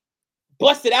gym,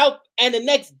 bust it out, and the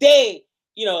next day,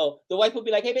 the wife will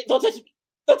be like, "Hey, man, don't touch me.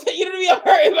 Don't touch you. Don't be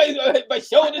hurt. My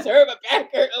shoulders hurt, my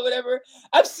back hurt, or whatever."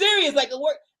 I'm serious. Like,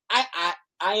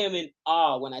 I am in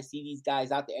awe when I see these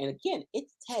guys out there. And again,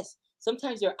 it's tests.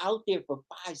 Sometimes they're out there for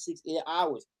 5, 6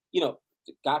 hours.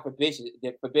 God forbid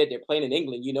they're playing in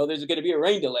England. There's going to be a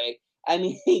rain delay. I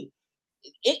mean,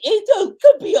 it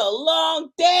could be a long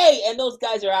day, and those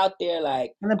guys are out there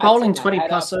like. And they're bowling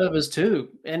 20+ overs too.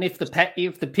 And if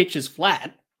the pitch is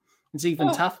flat, it's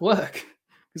even tough work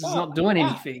because it's not doing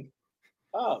anything.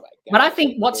 Oh my God! But I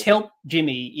think what's helped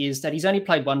Jimmy is that he's only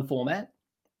played one format.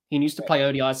 He used to play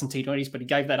ODIs and T20s, but he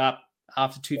gave that up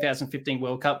after 2015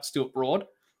 World Cup, still abroad,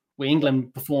 where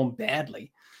England performed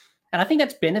badly. And I think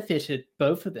that's benefited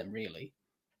both of them, really.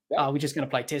 We're just going to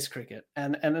play Test cricket.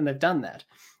 And then they've done that.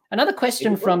 Another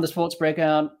question from the Sports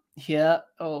Breakout here.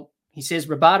 He says,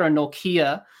 Rabada and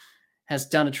Norkia has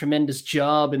done a tremendous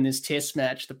job in this Test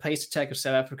match. The pace attack of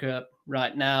South Africa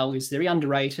right now is very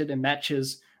underrated and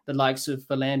matches the likes of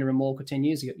Verlander and Walker 10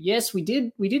 years ago. Yes, we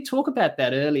did talk about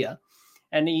that earlier.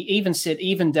 And he even said,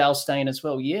 even Dale Steyn as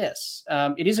well. Yes,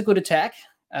 it is a good attack.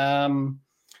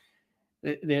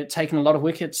 They're taking a lot of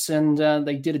wickets, and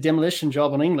they did a demolition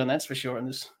job on England, that's for sure, in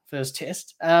this first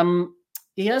test.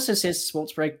 He also says,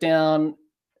 Sports Breakdown,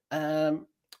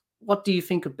 what do you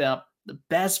think about the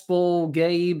baseball,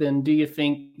 Gabe, and do you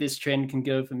think this trend can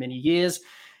go for many years?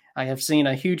 I have seen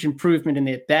a huge improvement in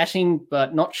their batting,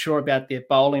 but not sure about their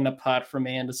bowling apart from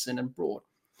Anderson and Broad.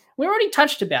 We already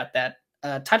touched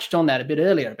on that a bit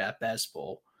earlier about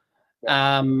baseball.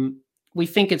 We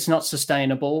think it's not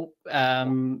sustainable.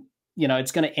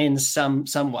 It's going to end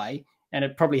some way, and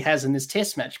it probably has in this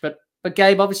test match. But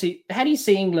Gabe, obviously, how do you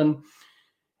see England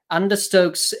under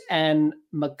Stokes and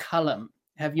McCullum?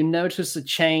 Have you noticed a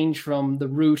change from the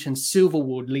Root and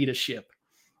Silverwood leadership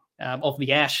of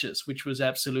the Ashes, which was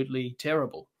absolutely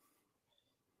terrible?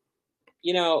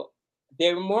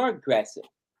 They're more aggressive,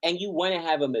 and you want to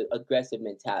have an aggressive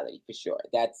mentality for sure.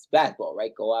 That's basketball,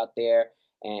 right? Go out there,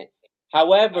 and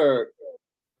however,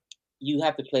 you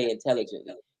have to play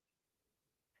intelligently.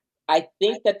 I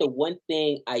think that the one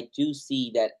thing I do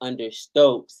see that under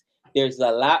Stokes, there's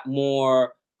a lot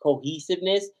more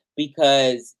cohesiveness,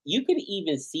 because you could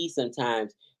even see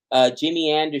sometimes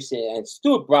Jimmy Anderson and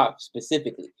Stuart Broad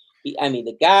specifically.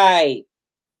 The guy,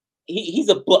 he's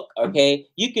a book, okay?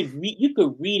 You could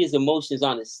read his emotions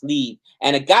on his sleeve,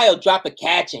 and a guy will drop a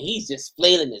catch and he's just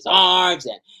flailing his arms,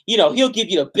 and he'll give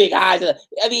you the big eyes.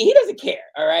 He doesn't care,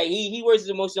 all right? He wears his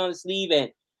emotions on his sleeve, and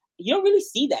you don't really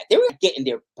see that. They were getting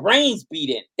their brains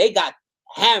beaten. They got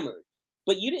hammered,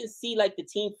 but you didn't see like the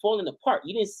team falling apart.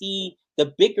 You didn't see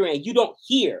the bickering. You don't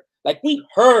hear, like we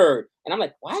heard, and I'm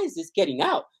like, why is this getting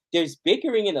out? There's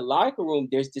bickering in the locker room.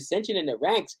 There's dissension in the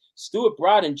ranks. Stuart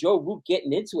Broad and Joe Root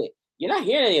getting into it. You're not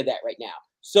hearing any of that right now.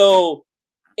 So,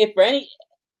 if for any,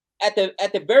 at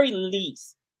the very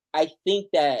least, I think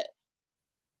that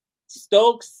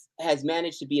Stokes has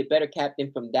managed to be a better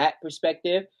captain from that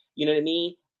perspective. You know what I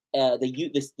mean?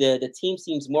 The team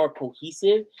seems more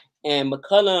cohesive, and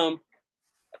McCullum,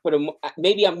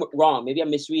 maybe I'm wrong, maybe I'm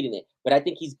misreading it, but I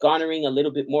think he's garnering a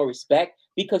little bit more respect,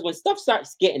 because when stuff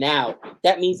starts getting out,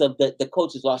 that means the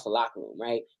coach has lost the locker room,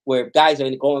 right? Where guys are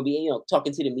going to be,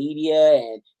 talking to the media,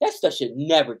 and that stuff should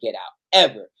never get out,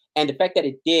 ever. And the fact that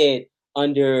it did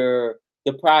under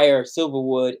the prior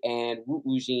Silverwood and Root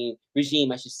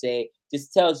regime, I should say,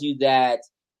 just tells you that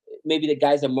maybe the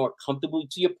guys are more comfortable.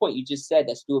 To your point, you just said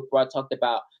that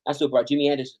Jimmy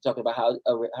Anderson talked about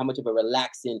how much of a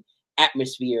relaxing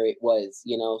atmosphere it was,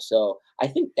 So I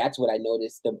think that's what I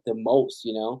noticed the most,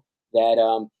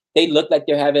 that they look like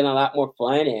they're having a lot more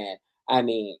fun. And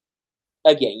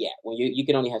again, yeah, when you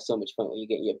can only have so much fun when you're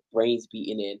getting your brains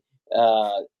beaten in.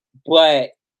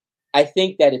 But I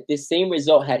think that if this same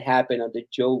result had happened under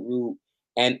Joe Root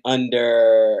and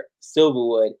under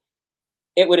Silverwood,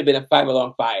 it would have been a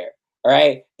 5-alarm fire. All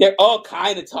right. All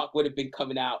kind of talk would have been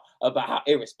coming out about how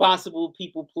irresponsible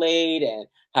people played, and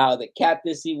how the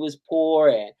captaincy was poor,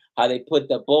 and how they put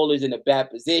the bowlers in a bad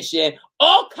position.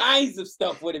 All kinds of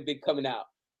stuff would have been coming out.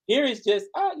 Here is just,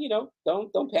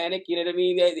 don't panic. You know what I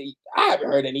mean? I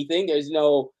haven't heard anything. There's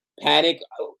no panic.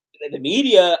 The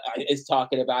media is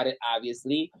talking about it,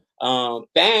 obviously.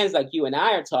 Fans like you and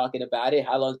I are talking about it.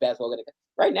 How long is basketball going to?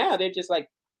 Right now, they're just like,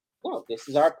 no, this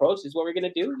is our approach. This is what we're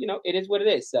going to do. It is what it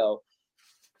is. So,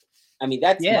 I mean,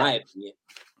 that's Yeah, my opinion.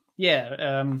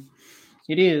 yeah,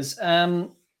 it is. Where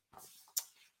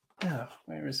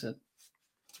is it?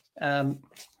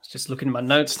 Just looking at my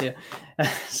notes there.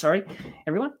 Sorry,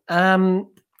 everyone.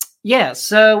 Yeah,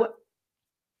 so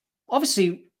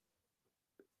obviously,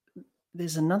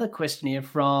 there's another question here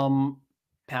from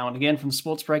Pound again from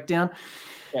Sports Breakdown.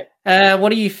 Okay. What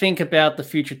do you think about the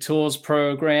Future Tours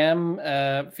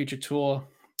program, Future Tour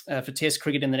for Test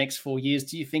cricket in the next 4 years?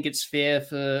 Do you think it's fair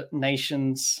for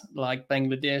nations like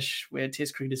Bangladesh, where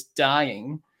Test cricket is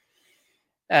dying,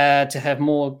 to have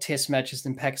more Test matches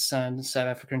than Pakistan, South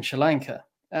Africa, and Sri Lanka?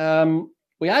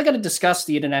 We are going to discuss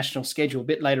the international schedule a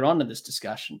bit later on in this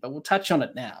discussion, but we'll touch on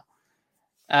it now.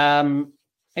 I'm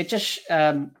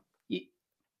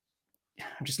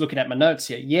just looking at my notes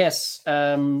here. Yes,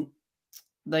 they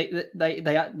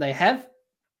have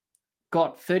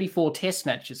got 34 Test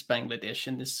matches, Bangladesh,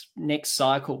 in this next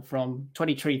cycle from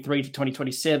 2023 to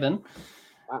 2027.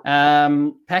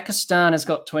 Pakistan has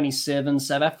got 27,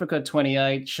 South Africa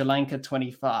 28, Sri Lanka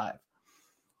 25.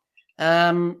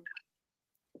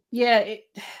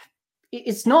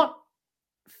 It's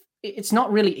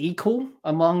not really equal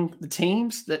among the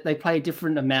teams, that they play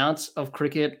different amounts of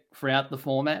cricket throughout the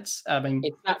formats. I mean,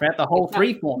 throughout the whole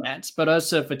three formats, but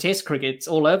also for Test cricket, it's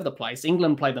all over the place.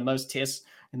 England play the most Tests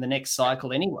in the next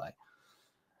cycle anyway.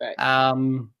 Right.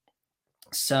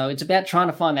 So it's about trying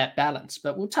to find that balance.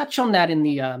 But we'll touch on that in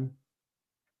the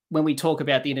when we talk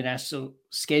about the international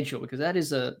schedule, because that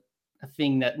is a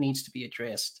thing that needs to be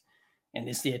addressed. And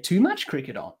is there too much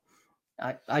cricket on?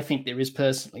 I think there is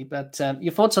personally, but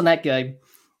your thoughts on that, Gabe,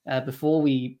 before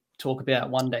we talk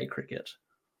about one-day cricket?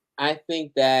 I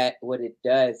think that what it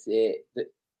does, it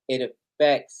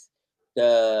affects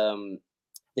the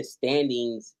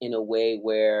standings in a way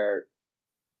where,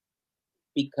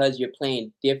 because you're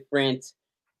playing different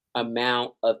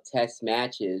amount of test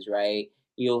matches, right?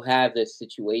 You'll have the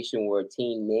situation where a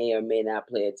team may or may not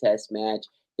play a test match,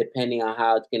 depending on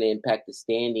how it's going to impact the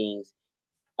standings.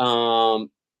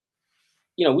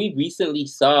 We recently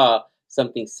saw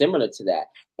something similar to that.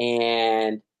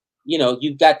 And,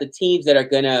 you've got the teams that are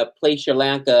going to play Sri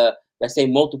Lanka, let's say,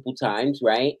 multiple times,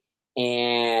 right?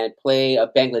 And play a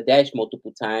Bangladesh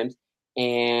multiple times.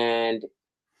 And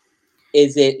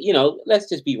is it, let's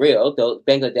just be real, though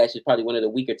Bangladesh is probably one of the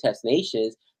weaker test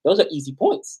nations. Those are easy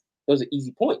points. So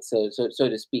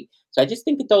to speak. So I just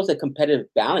think it throws a competitive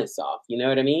balance off, you know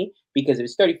what I mean? Because if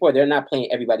it's 34, they're not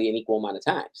playing everybody an equal amount of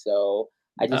time. So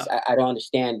I don't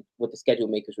understand what the schedule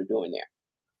makers were doing there.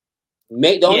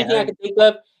 The only thing I can think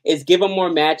of is give them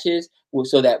more matches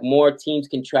so that more teams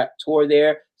can tour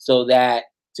there, so that,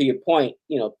 to your point,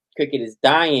 cricket is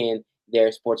dying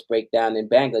their Sports Breakdown in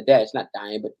Bangladesh. Not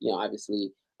dying, but,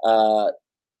 obviously the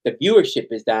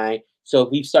viewership is dying. So if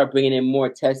we start bringing in more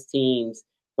test teams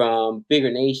from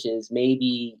bigger nations,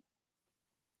 maybe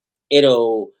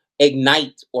it'll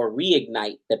ignite or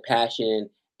reignite the passion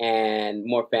and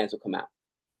more fans will come out.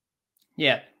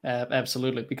 Yeah,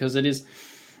 absolutely, because it is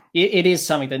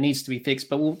something that needs to be fixed,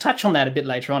 but we'll touch on that a bit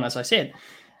later on, as I said.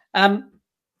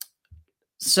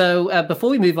 So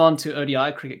before we move on to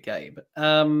ODI cricket, Gabe,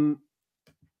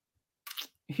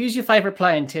 who's your favorite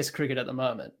player in Test cricket at the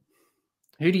moment?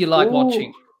 Who do you like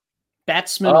watching?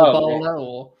 Batsman or bowler? Man.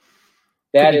 Or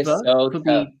that is so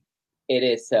tough. It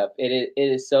is tough. It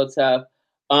is so tough.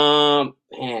 Man,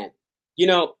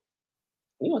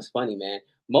 what's funny, man?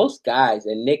 Most guys,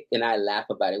 and Nick and I laugh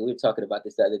about it. We were talking about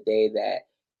this the other day, that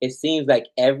it seems like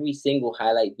every single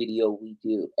highlight video we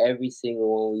do, every single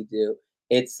one we do,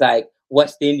 it's like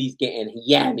West Indies getting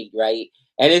yammied, right?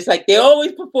 And it's like they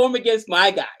always perform against my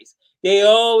guys. They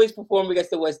always perform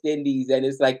against the West Indies, and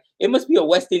it's like it must be a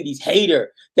West Indies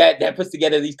hater that puts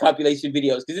together these compilation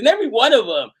videos, because in every one of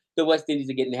them, the West Indies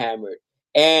are getting hammered.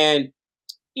 And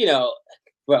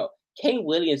bro, Kane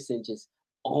Williamson just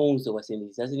owns the West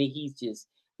Indies, doesn't he?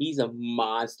 He's a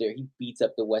monster. He beats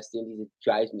up the West Indies. It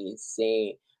drives me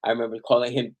insane. I remember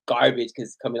calling him garbage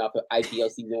because coming off an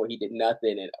IPL season where he did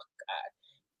nothing, and oh god.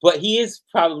 But he is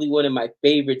probably one of my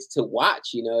favorites to watch.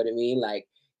 You know what I mean? Like,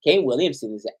 Kane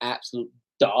Williamson is an absolute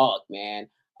dog, man.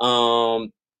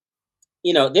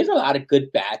 There's a lot of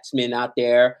good batsmen out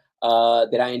there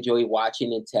that I enjoy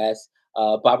watching in tests.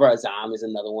 Babar Azam is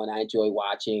another one I enjoy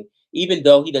watching, even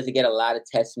though he doesn't get a lot of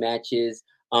test matches.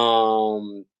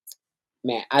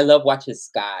 Man, I love watching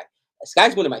Sky.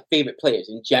 Sky's one of my favorite players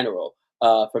in general.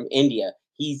 from India.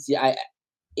 If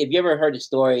you ever heard the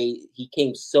story, he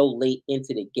came so late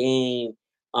into the game.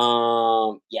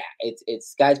 Yeah,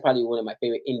 it's Guy's probably one of my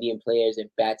favorite Indian players and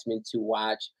batsmen to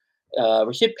watch.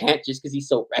 Rashid Pant, just because he's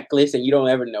so reckless and you don't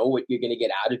ever know what you're gonna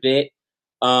get out of it.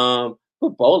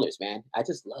 But bowlers, man, I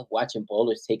just love watching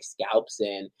bowlers take scalps,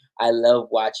 and I love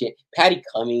watching. Patty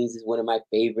Cummings is one of my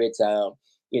favorites.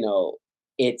 You know,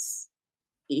 it's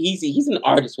he's an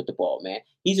artist with the ball, man.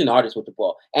 He's an artist with the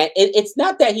ball, and it's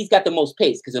not that he's got the most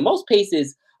pace, because the most pace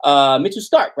is Mitchell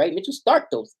Stark, right? Mitchell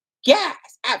Stark, those gas,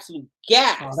 absolute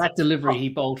gas. Oh, that delivery he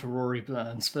bowled to Rory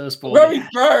Burns first ball. Rory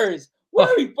Burns.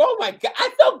 Oh my God. I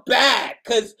felt bad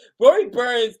because Rory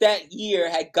Burns that year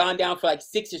had gone down for like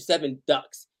 6 or 7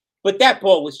 ducks. But that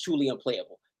ball was truly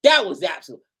unplayable. That was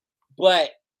absolute.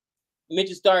 But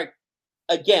Mitchell Stark,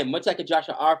 again, much like a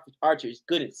Joshua Archer, is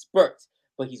good in spurts,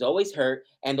 but he's always hurt.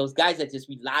 And those guys that just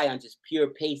rely on just pure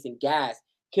pace and gas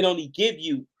can only give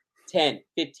you 10,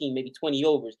 15, maybe 20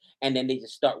 overs, and then they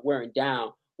just start wearing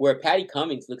down. Where Patty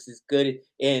Cummings looks as good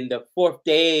in the 4th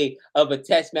day of a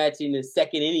test match in the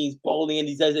 2nd innings bowling and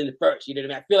he does in the 1st. You know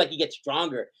what I mean? I feel like he gets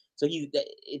stronger. So he's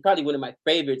probably one of my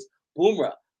favorites.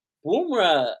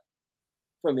 Bumrah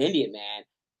from India, man.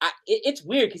 It's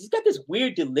weird because he's got this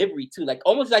weird delivery too, like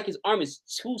almost like his arm is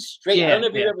too straight. Yeah, I don't know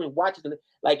if you ever watched it.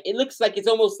 Like it looks like it's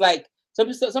almost like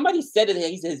somebody said that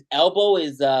his elbow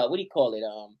is what do you call it?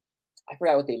 I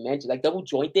forgot what they mentioned, like double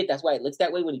jointed. That's why it looks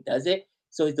that way when he does it.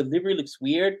 So his delivery looks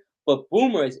weird, but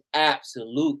Boomer is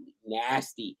absolutely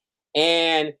nasty.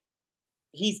 And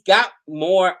he's got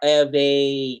more of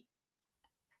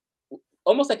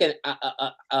almost like an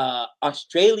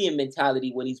Australian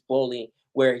mentality when he's bowling,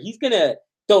 where he's going to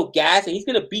throw gas and he's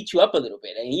going to beat you up a little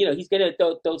bit. And, he's going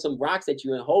to throw some rocks at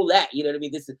you and hold that. You know what I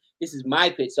mean? This is my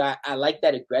pitch. So I like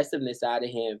that aggressiveness out of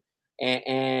him.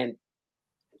 And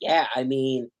yeah, I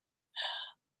mean,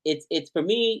 it's for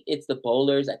me, it's the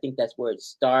bowlers. I think that's where it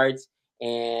starts,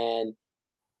 and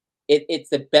it's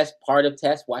the best part of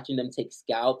Test, watching them take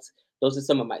scalps. Those are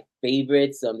some of my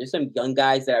favorites. There's some young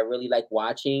guys that I really like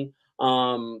watching.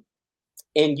 And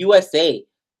USA,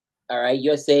 all right,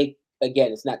 USA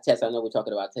again. It's not Test. I know we're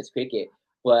talking about Test cricket,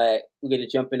 but we're gonna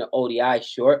jump into ODI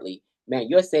shortly. Man,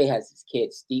 USA has his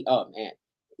kid Steve. Oh man,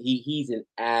 he's an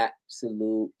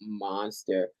absolute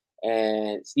monster.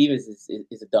 And Stevens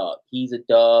is a dog. He's a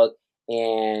dog.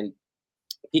 And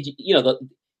the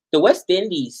West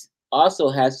Indies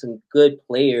also has some good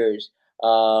players.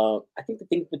 I think the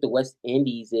thing with the West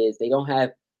Indies is they don't have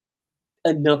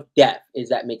enough depth. Does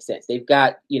that make sense? They've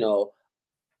got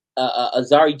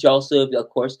Azari Joseph, of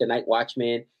course, the night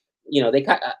watchman. They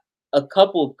got a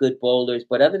couple of good bowlers,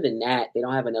 but other than that, they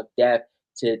don't have enough depth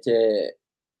to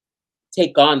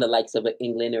take on the likes of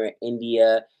England or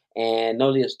India. And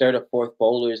only the 3rd or 4th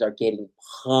bowlers are getting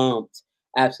pumped,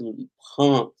 absolutely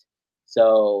pumped.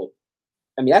 So,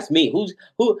 I mean, that's me. Who's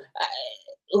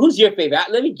your favorite?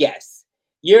 Let me guess.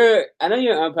 I know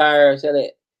you're an umpire, so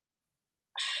that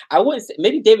I wouldn't say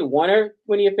maybe David Warner.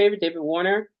 One of your favorite, David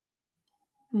Warner.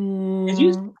 Because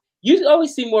you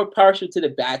always seem more partial to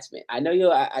the batsman. I know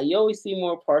you always seem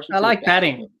more partial. I like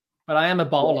batting, but I am a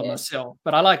bowler myself.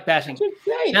 But I like batting.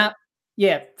 Now,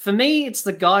 yeah, for me, it's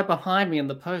the guy behind me in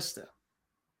the poster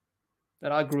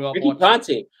that I grew up Ricky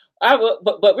watching. Ponting.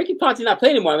 But Ricky Ponting not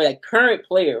playing anymore. I mean, like current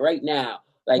player right now.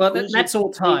 Like, well, that's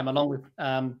all time, along with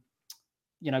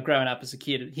growing up as a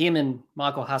kid. Him and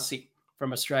Michael Hussey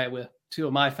from Australia were 2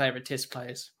 of my favorite Test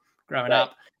players growing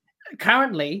up.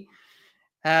 Currently,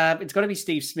 it's got to be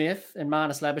Steve Smith and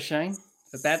Marnus Labuschagne,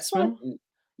 the batsman.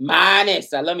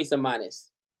 Marnus, I love me some Marnus.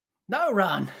 No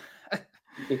run.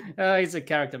 He's a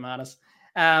character, Marnus.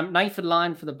 Nathan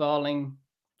Lyon for the bowling.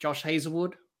 Josh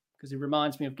Hazelwood, because he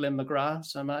reminds me of Glenn McGrath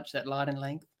so much, that line and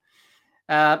length.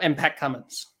 And Pat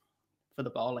Cummins for the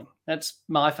bowling. That's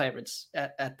my favourites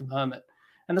at the moment.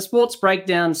 And the sports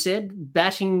breakdown said,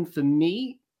 batting for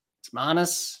me, it's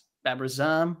Marnus, Babar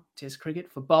Azam, Test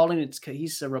cricket. For bowling, it's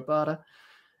Kahisa Rabada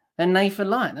and Nathan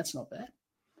Lyon. That's not bad.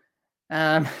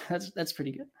 That's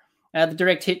pretty good. The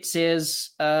direct hit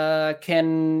says,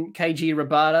 can KG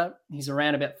Rabada, he's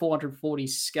around about 440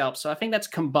 scalps. So I think that's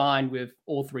combined with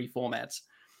all 3 formats.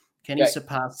 Can he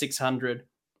surpass 600?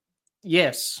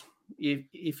 Yes.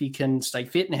 If he can stay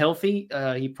fit and healthy,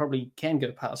 he probably can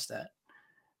go past that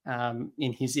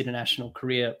in his international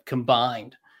career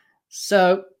combined.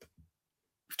 So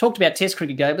we've talked about Test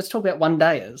cricket, Gabe. Let's talk about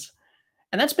one-dayers.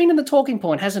 And that's been in the talking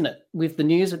point, hasn't it, with the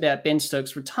news about Ben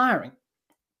Stokes retiring.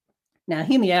 Now,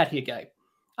 hear me out here, Gabe.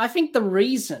 I think the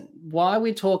reason why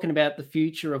we're talking about the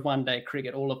future of one-day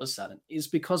cricket all of a sudden is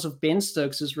because of Ben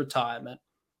Stokes' retirement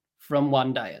from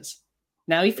one-dayers.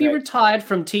 Now, if he Right. retired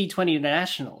from T20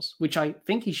 internationals, which I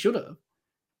think he should have,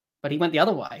 but he went the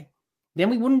other way, then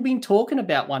we wouldn't be talking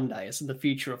about one day as the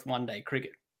future of one day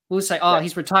cricket. We'll say, oh, Right.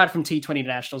 he's retired from T20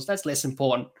 internationals. That's less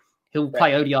important. He'll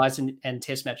play ODIs and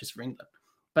test matches for England.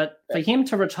 But for him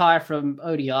to retire from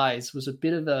ODIs was a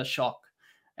bit of a shock.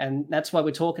 And that's why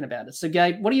we're talking about it. So,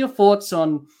 Gabe, what are your thoughts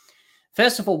on,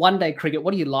 first of all, one day cricket?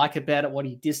 What do you like about it? What do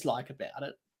you dislike about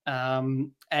it?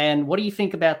 And what do you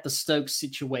think about the Stokes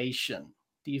situation?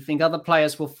 Do you think other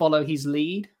players will follow his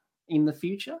lead in the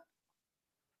future?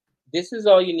 This is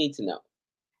all you need to know.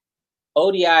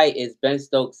 ODI is Ben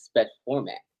Stokes' best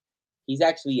format. He's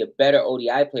actually a better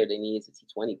ODI player than he is a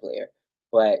T20 player.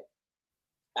 But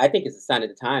I think it's a sign of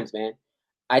the times, man.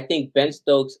 I think Ben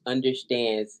Stokes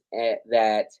understands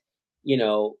that, you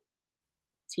know,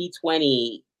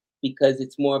 T20, because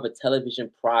it's more of a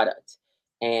television product.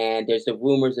 And there's the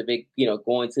rumors of it,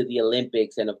 going to the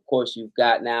Olympics. And of course, you've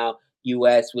got now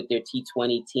US with their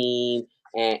T20 team.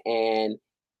 And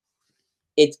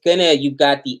you've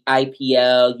got the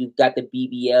IPL, you've got the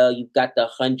BBL, you've got the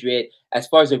 100. As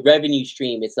far as a revenue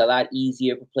stream, it's a lot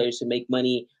easier for players to make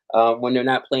money when they're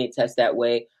not playing tests that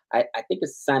way. I think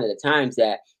it's a sign of the times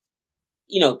that,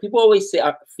 people always say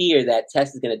fear that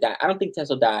test is going to die. I don't think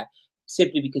test will die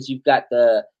simply because you've got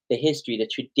the history, the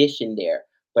tradition there.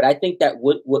 But I think that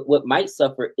what might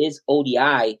suffer is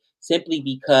ODI, simply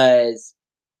because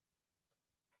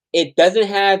it doesn't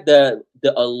have the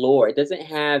allure. It doesn't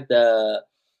have the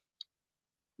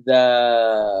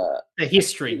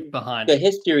history behind the it.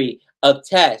 history of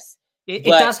tests. It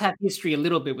does have history a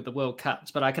little bit with the World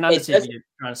Cups, but I can understand what you're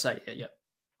trying to say.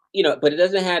 Yeah. But it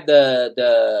doesn't have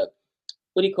the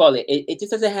what do you call it? It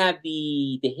just doesn't have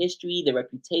the history, the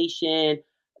reputation,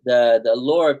 the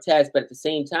allure of tests. But at the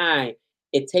same time,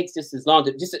 it takes just as long,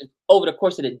 just over the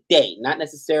course of the day, not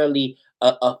necessarily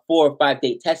a 4 or 5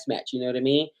 day test match. You know what I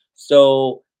mean?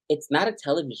 So it's not a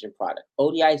television product.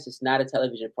 ODI is just not a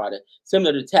television product,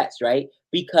 similar to test, right?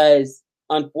 Because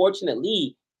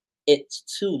unfortunately, it's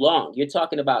too long. You're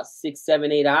talking about 6, 7,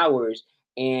 8 hours,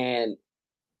 and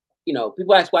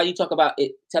people ask why you talk about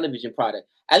it television product.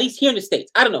 At least here in the States,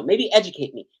 I don't know. Maybe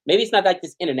educate me. Maybe it's not like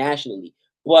this internationally,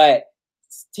 but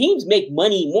teams make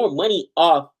more money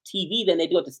off TV than they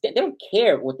do at the stand. They don't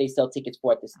care what they sell tickets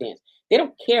for at the stands. They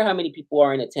don't care how many people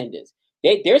are in attendance.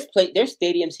 There's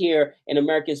stadiums here in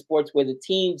American sports where the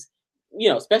teams,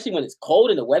 especially when it's cold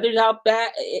and the weather's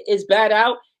is bad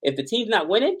out. If the team's not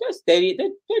winning, their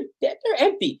stadium they're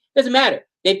empty. Doesn't matter.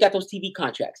 They've got those TV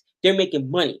contracts. They're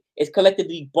making money. It's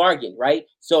collectively bargained, right?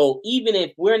 So even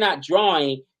if we're not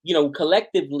drawing,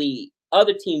 collectively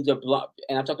other teams are blocked.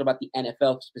 And I'm talking about the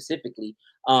NFL specifically.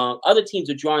 Other teams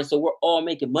are drawing, so we're all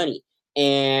making money.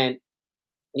 And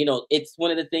it's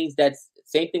one of the things that's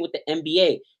same thing with the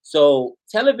NBA. So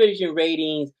television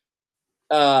ratings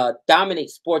dominate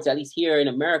sports, at least here in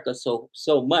America, so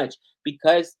much,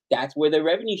 because that's where the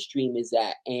revenue stream is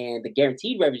at, and the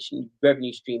guaranteed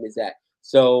revenue stream is at.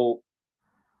 So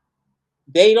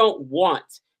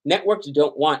networks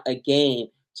don't want a game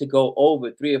to go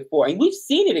over 3 or 4, and we've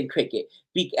seen it in cricket.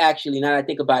 Actually, now that I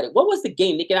think about it, what was the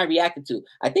game Nick and I reacted to?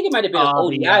 I think it might have been an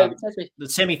ODI. The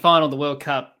semi-final of the World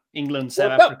Cup, England,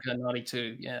 South Africa,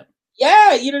 92. Yeah.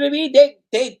 Yeah, you know what I mean?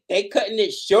 They cutting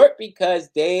it short because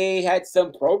they had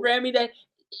some programming that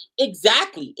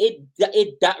exactly it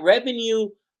revenue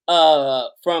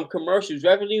from commercials,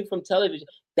 revenue from television.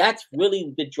 That's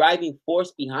really the driving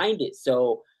force behind it.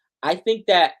 So I think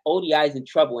that ODI is in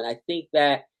trouble, and I think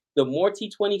that the more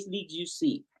T20 leagues you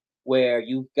see, where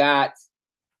you've got,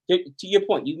 to your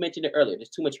point, you mentioned it earlier, there's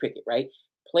too much cricket, right?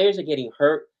 Players are getting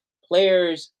hurt.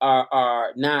 Players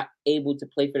are not able to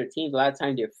play for their teams. A lot of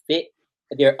times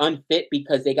they're unfit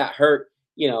because they got hurt,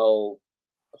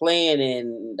 playing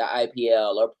in the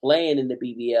IPL or playing in the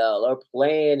BBL or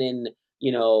playing in,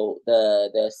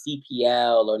 the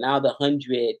CPL or now the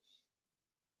 100.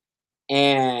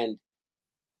 And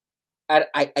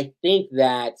I think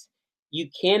that you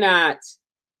cannot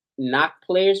knock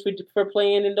players for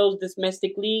playing in those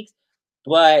domestic leagues,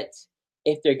 but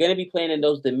if they're going to be playing in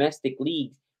those domestic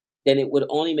leagues, then it would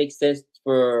only make sense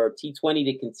for T20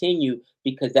 to continue,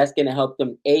 because that's going to help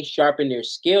them sharpen their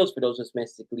skills for those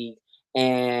domestic leagues,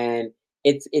 and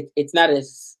it's not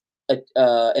as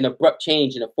an abrupt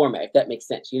change in the format, if that makes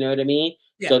sense. You know what I mean?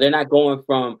 Yeah. So they're not going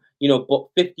from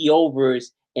 50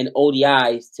 overs in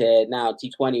ODIs to now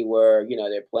T20, where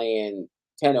they're playing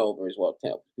 10 overs. Well,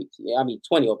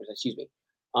 20 overs. Excuse me.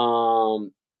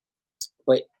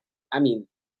 But I mean,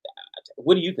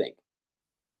 what do you think?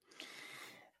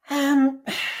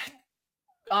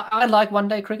 I like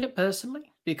one-day cricket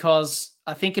personally, because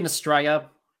I think in Australia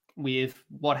with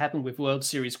what happened with World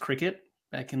Series cricket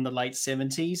back in the late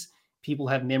 70s. People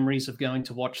have memories of going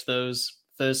to watch those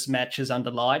first matches under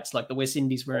lights, like the West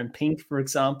Indies were in pink, for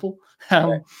example,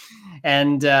 Right.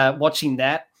 and watching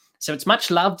that. So it's much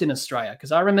loved in Australia,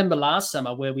 because I remember last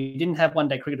summer where we didn't have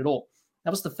one-day cricket at all.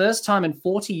 That was the first time in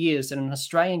 40 years that an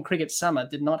Australian cricket summer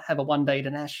did not have a one-day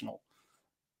international,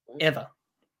 ever,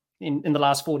 in the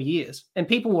last 40 years. And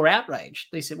people were outraged.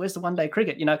 They said, where's the one-day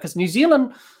cricket? Because New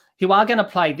Zealand, who are going to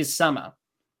play this summer,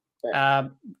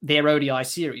 their ODI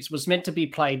series was meant to be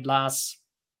played last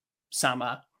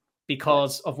summer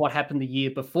because of what happened the year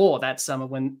before that summer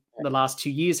when the last 2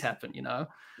 years happened,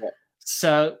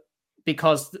 So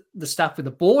because the stuff with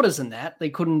the borders and that,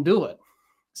 they couldn't do it.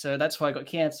 So that's why I got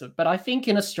cancelled. But I think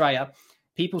in Australia,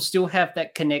 people still have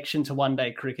that connection to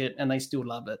one-day cricket and they still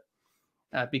love it.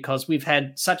 Because we've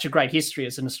had such a great history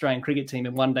as an Australian cricket team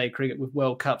in one-day cricket with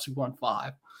World Cups. We've won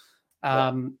 5.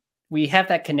 We have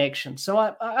that connection.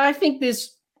 So I think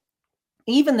there's,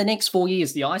 even the next 4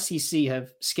 years, the ICC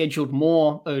have scheduled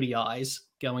more ODIs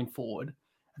going forward.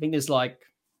 I think there's I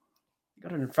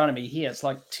got it in front of me here. It's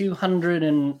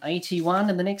 281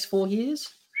 in the next 4 years.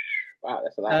 Wow,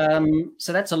 that's a lot.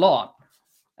 So that's a lot.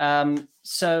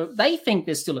 So they think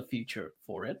there's still a future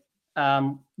for it.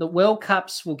 The World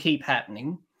Cups will keep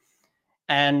happening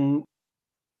and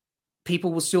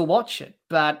people will still watch it,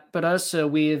 but also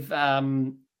with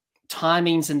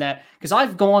timings and that, because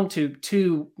I've gone to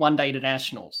 2 one-day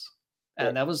internationals,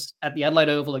 and that was at the Adelaide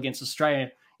Oval against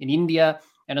Australia in India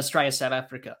and Australia South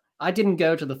Africa. I didn't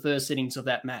go to the first innings of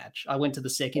that match. I went to the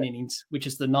second innings, which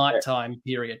is the nighttime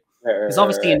period. Because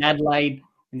obviously in Adelaide,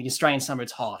 in the Australian summer,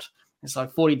 it's hot. It's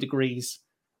 40 degrees.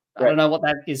 I don't know what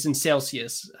that is in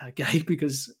Celsius, Gabe,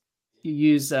 because you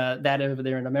use that over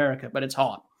there in America, but it's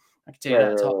hot. I can tell you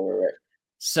that it's hot.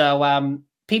 So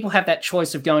people have that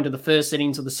choice of going to the first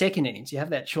innings or the second innings. You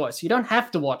have that choice. You don't have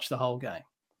to watch the whole game.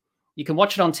 You can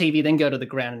watch it on TV, then go to the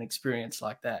ground and experience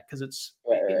like that, because it's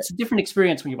a different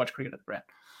experience when you watch cricket at the ground.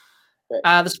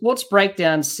 The Sports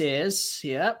Breakdown says,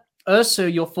 also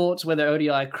your thoughts whether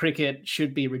ODI cricket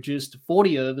should be reduced to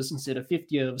 40 overs instead of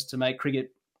 50 overs to make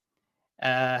cricket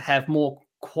have more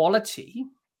quality,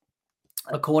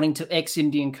 according to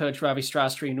ex-Indian coach Ravi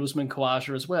Shastri and Usman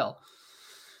Khawaja as well.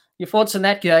 Your thoughts on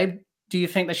that, Gabe? Do you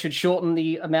think they should shorten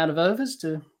the amount of overs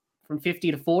from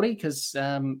 50 to 40? Because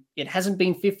it hasn't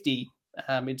been 50.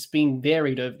 It's been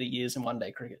varied over the years in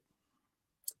one-day cricket.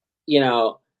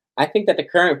 I think that the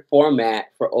current format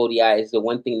for ODI is the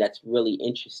one thing that's really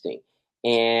interesting.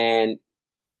 And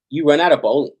you run out of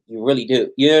bowling. You really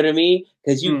do. You know what I mean?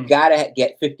 Because you got to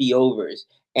get 50 overs.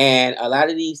 And a lot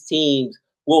of these teams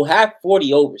will have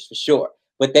 40 overs for sure.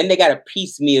 But then they got to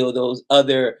piecemeal those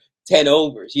other 10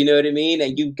 overs. You know what I mean?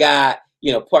 And you've got,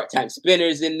 part-time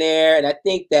spinners in there. And I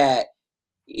think that,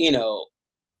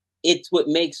 it's what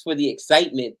makes for the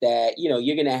excitement that,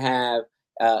 you're going to have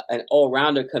an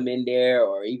all-rounder come in there,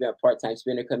 or even a part-time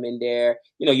spinner come in there.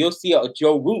 You'll see a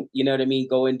Joe Root,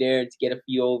 go in there to get a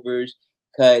few overs,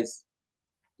 because,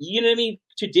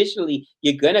 traditionally,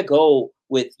 you're going to go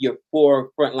with your 4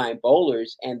 frontline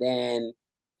bowlers. And then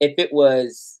if it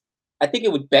was, I think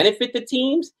it would benefit the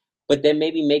teams, but then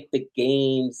maybe make the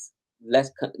games less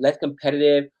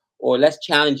competitive or less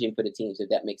challenging for the teams, if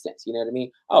that makes sense. You know what I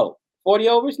mean? Oh, 40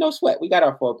 overs, no sweat. We got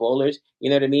our 4 bowlers. You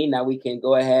know what I mean? Now we can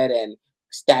go ahead and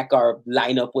stack our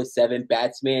lineup with 7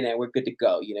 batsmen and we're good to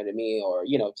go. You know what I mean? Or,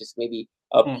 just maybe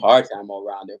a part-time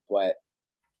all-rounder. But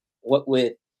what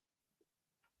with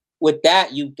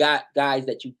that, you've got guys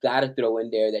that you got to throw in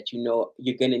there that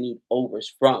you're going to need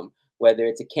overs from, whether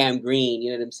it's a Cam Green, you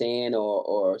know what I'm saying,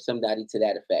 or somebody to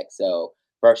that effect. So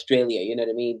for Australia, you know what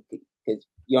I mean? Because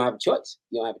you don't have a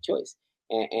choice.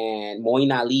 And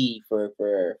Moeen Ali for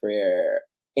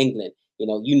England, you're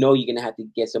going to have to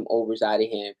get some overs out of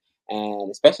him. And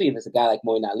especially if it's a guy like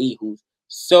Moeen Ali, who's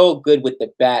so good with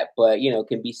the bat, but,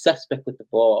 can be suspect with the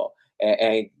ball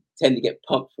and tend to get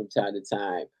pumped from time to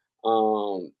time.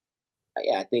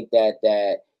 I think that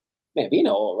man, being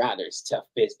an all-rounder is tough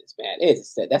business, man.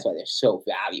 That's why they're so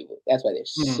valuable.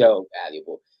 So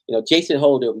valuable. Jason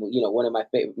Holder, one of my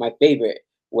favorite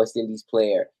West Indies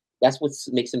player. That's what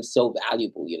makes him so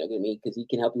valuable. You know what I mean? Because he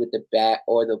can help you with the bat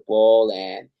or the ball,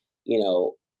 and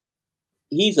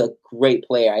he's a great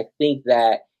player. I think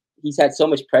that he's had so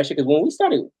much pressure because when we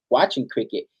started watching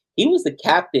cricket, he was the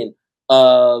captain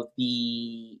of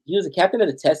the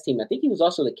Test team. I think he was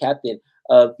also the captain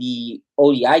of the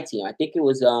ODI team. I think it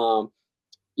was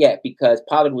because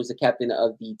Pollard was the captain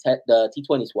of the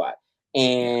T20 squad,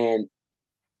 and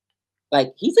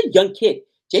he's a young kid.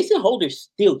 Jason Holder's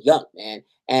still young, man.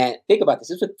 And think about this.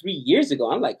 This was 3 years ago.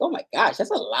 I'm like, oh my gosh,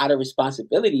 that's a lot of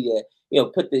responsibility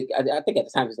to, put the. I think at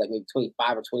the time it was like maybe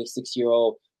 25 or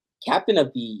 26-year-old captain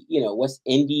of the, West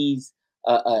Indies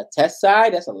test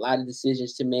side. That's a lot of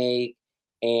decisions to make,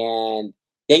 and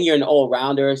then you're an all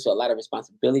rounder, so a lot of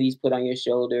responsibilities put on your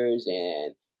shoulders.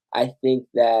 And I think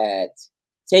that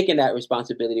taking that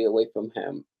responsibility away from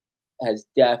him has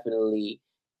definitely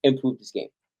improved this game.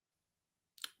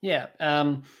 Yeah.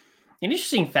 An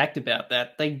interesting fact about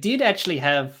that, they did actually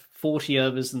have 40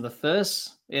 overs in the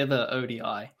first ever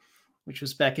ODI, which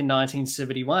was back in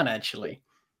 1971, actually,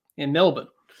 in Melbourne,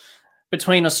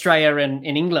 between Australia and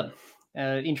England.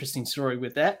 Interesting story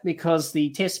with that, because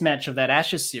the test match of that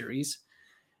Ashes series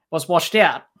was washed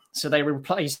out. So they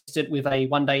replaced it with a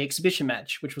one-day exhibition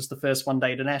match, which was the first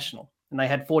one-day international. And they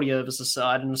had 40 overs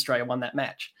aside, and Australia won that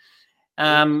match.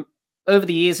 Over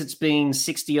the years, it's been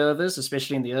 60 overs,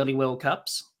 especially in the early World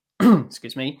Cups.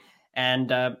 Excuse me.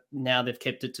 And now they've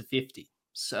kept it to 50.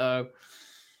 So,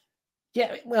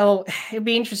 yeah, well, it'll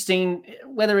be interesting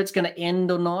whether it's going to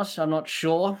end or not. I'm not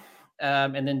sure.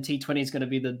 And then T20 is going to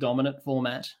be the dominant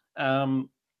format.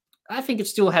 I think it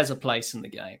still has a place in the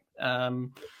game.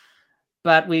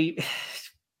 But we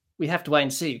have to wait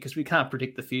and see, because we can't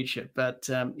predict the future. But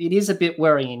it is a bit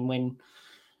worrying when,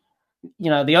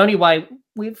 the only way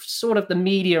we've sort of, the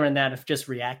media and that have just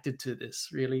reacted to this,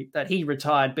 really, that he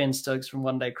retired Ben Stokes from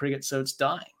one-day cricket, so it's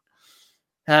dying.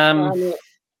 I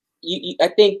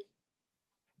think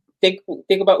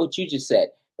about what you just said,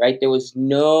 right? There was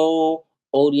no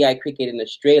ODI cricket in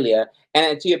Australia.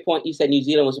 And to your point, you said New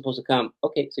Zealand was supposed to come.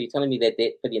 Okay, so you're telling me that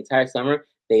for the entire summer,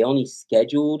 they only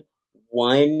scheduled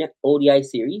one ODI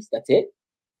series? That's it?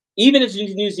 Even if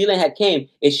New Zealand had came,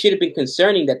 it should have been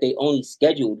concerning that they only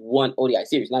scheduled one ODI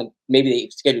series. Now, maybe they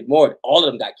scheduled more. All of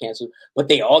them got canceled, but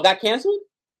they all got canceled?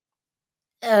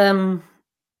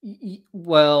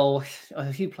 Well,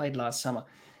 who played last summer?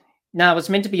 No, it was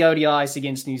meant to be ODIs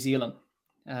against New Zealand,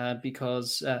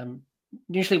 because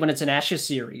usually when it's an Ashes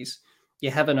series,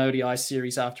 you have an ODI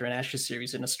series after an Ashes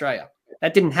series in Australia.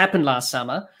 That didn't happen last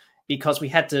summer because we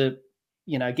had to,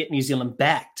 get New Zealand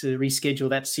back to reschedule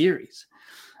that series.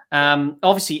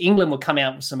 Obviously, England will come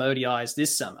out with some ODIs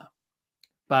this summer,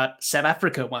 but South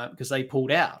Africa won't, because they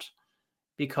pulled out.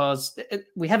 Because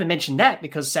we haven't mentioned that,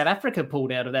 because South Africa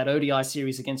pulled out of that ODI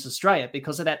series against Australia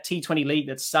because of that T20 league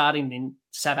that's starting in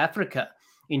South Africa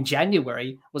in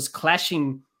January was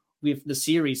clashing with the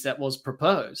series that was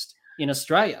proposed in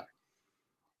Australia.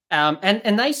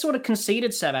 And they sort of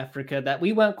conceded, South Africa, that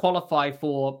we won't qualify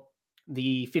for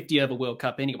the 50-over World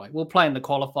Cup anyway. We'll play in the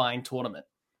qualifying tournament,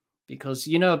 because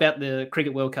you know about the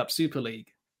Cricket World Cup Super League,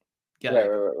 Gabe,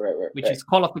 which is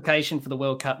qualification for the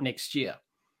World Cup next year.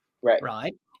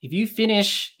 Right. If you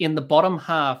finish in the bottom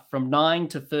half from 9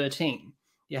 to 13,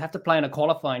 you have to play in a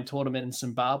qualifying tournament in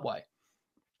Zimbabwe.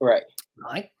 Right.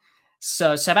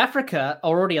 So South Africa are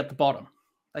already at the bottom.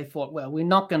 They thought, well, we're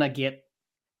not going to get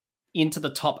into the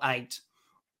top 8.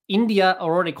 India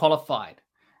are already qualified,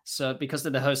 so because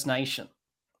they're the host nation,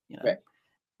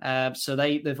 so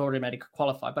they've already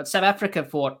qualified. But South Africa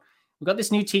thought, we've got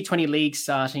this new T20 league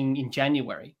starting in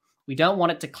January. We don't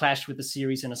want it to clash with the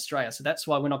series in Australia, so that's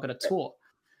why we're not going to tour.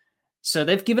 So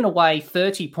they've given away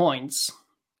 30 points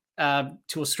to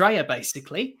Australia,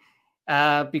 basically,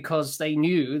 because they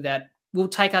knew that we'll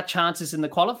take our chances in the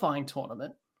qualifying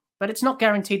tournament, but it's not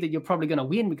guaranteed that you're probably going to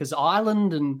win, because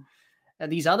Ireland and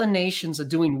these other nations are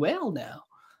doing well now.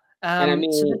 So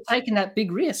they're taking that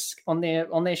big risk on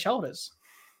their shoulders.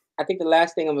 I think the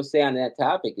last thing I'm going to say on that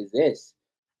topic is this.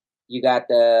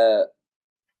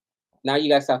 Now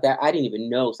you got South Africa. I didn't even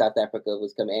know South Africa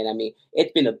was coming in.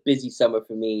 It's been a busy summer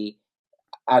for me.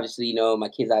 Obviously, my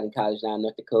kids out in college now in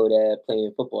North Dakota,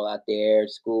 playing football out there,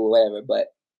 school, whatever.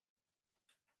 But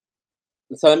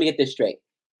so let me get this straight.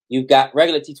 You've got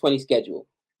regular T20 schedule.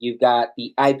 You've got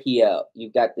the IPL.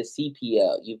 You've got the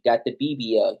CPL. You've got the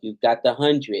BBL. You've got the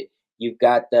 100. You've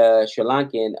got the Sri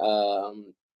Lankan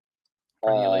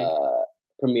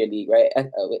Premier League, right?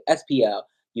 SPL.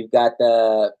 You've got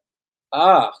the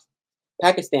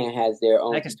Pakistan has their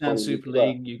own Pakistan Super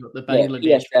League. You've got the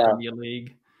Bangladesh Premier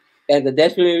League. And the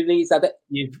Dutch Premier League.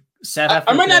 South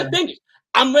Africa. I'm running out of fingers.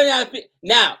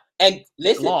 Now. And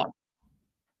listen.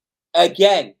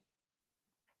 Again.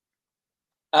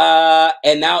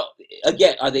 And now,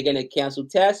 again, are they going to cancel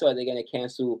tests, or are they going to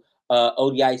cancel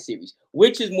ODI series?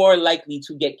 Which is more likely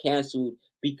to get canceled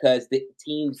because the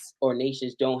teams or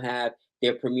nations don't have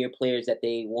their premier players that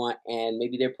they want, and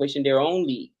maybe they're pushing their own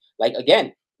league. Like,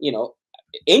 again,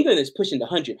 England is pushing the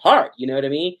 100 hard. You know what I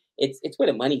mean? It's where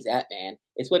the money's at, man.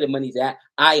 It's where the money's at.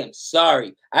 I am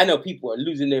sorry. I know people are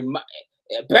losing their mind.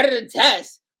 Better than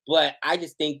Test, but I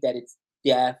just think that it's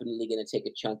definitely going to take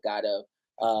a chunk out of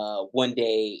one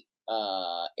day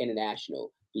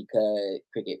international because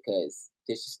cricket, because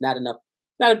there's just not enough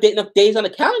days on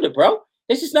the calendar, bro.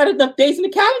 There's just not enough days in the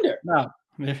calendar. No,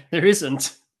 there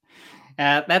isn't.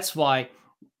 That's why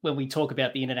when we talk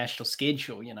about the international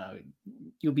schedule,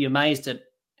 you'll be amazed at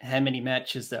how many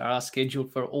matches there are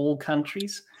scheduled for all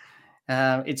countries.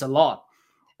 It's a lot.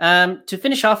 To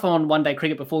finish off on one-day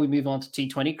cricket before we move on to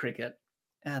T20 cricket,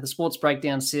 the Sports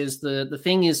Breakdown says the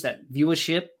thing is that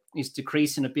viewership is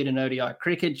decreasing a bit in ODI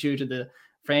cricket due to the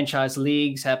franchise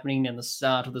leagues happening in the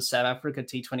start of the South Africa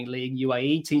T20 League,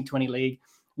 UAE T20 League,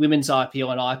 Women's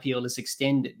IPL, and IPL is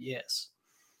extended, yes.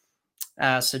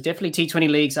 So definitely T20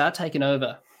 leagues are taking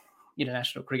over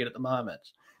international cricket at the moment,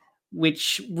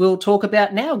 which we'll talk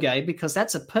about now, Gabe, because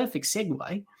that's a perfect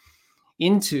segue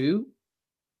into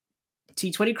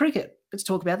T20 cricket. Let's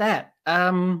talk about that.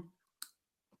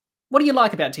 What do you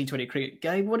like about T20 cricket,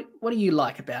 Gabe? What do you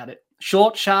like about it?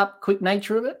 Short, sharp, quick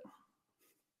nature of it?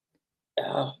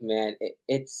 Oh, man.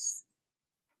 It's...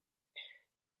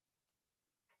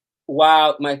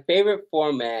 While my favorite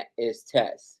format is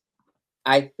Test,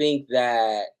 I think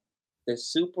that the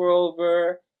Super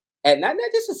Over, and not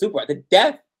just the Super, the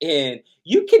death in,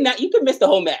 you can miss the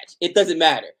whole match. It doesn't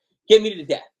matter. Get me to the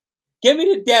death. Give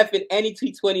me the death in any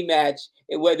T20 match,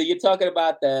 whether you're talking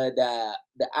about the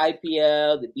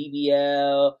IPL, the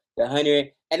BBL, the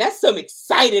 100, and that's some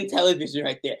exciting television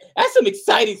right there. That's some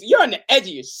exciting. You're on the edge of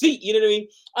your seat, you know what I mean?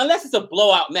 Unless it's a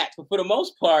blowout match, but for the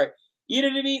most part, you know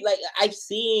what I mean? Like, I've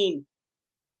seen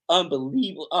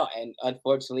unbelievable. Oh, and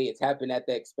unfortunately, it's happened at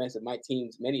the expense of my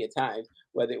teams many a times.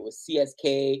 Whether it was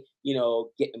CSK,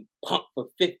 getting pumped for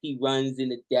 50 runs in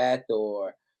the death,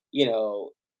 or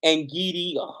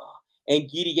Ngidi,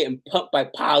 Ngidi getting pumped by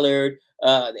Pollard.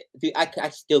 Dude, I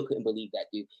still couldn't believe that,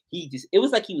 dude. It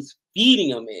was like he was feeding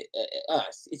them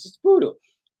us. It's just brutal,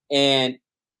 and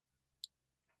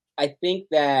I think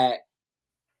that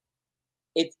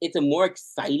it's a more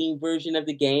exciting version of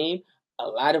the game. A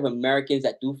lot of Americans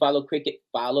that do follow cricket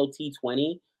follow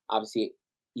T20. Obviously,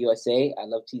 USA. I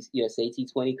love USA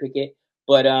T20 cricket.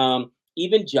 But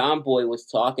even John Boy was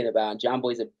talking about. John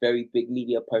Boy's a very big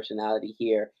media personality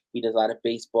here. He does a lot of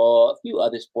baseball, a few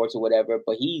other sports or whatever.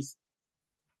 But he's,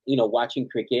 watching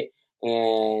cricket,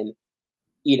 and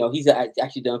he's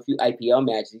actually done a few IPL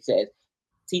matches. He says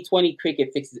T20 cricket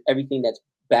fixes everything that's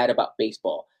bad about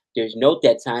baseball. There's no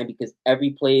dead time because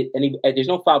there's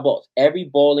no foul balls. Every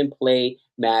ball in play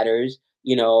matters.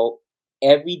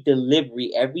 Every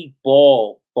delivery, every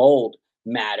ball bowled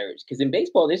matters. Because in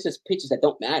baseball, there's just pitches that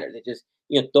don't matter. They're just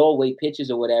throwaway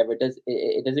pitches or whatever.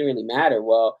 It doesn't really matter.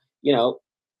 Well,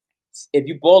 if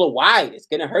you bowl a wide, it's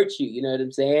gonna hurt you. You know what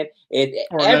I'm saying?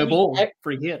 Or no ball,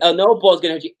 free hit. A no ball is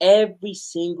gonna hurt you. Every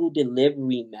single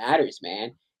delivery matters,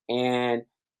 man. And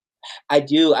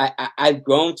I've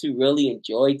grown to really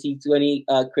enjoy T20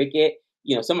 cricket.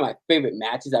 Some of my favorite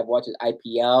matches I've watched at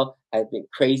IPL have been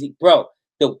crazy, bro.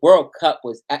 The World Cup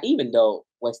was, even though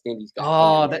West Indies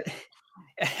got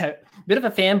bit of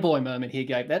a fanboy moment here,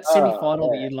 Gabe. That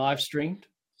semi-final that you live streamed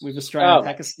with Australia and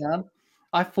Pakistan,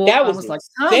 I was like,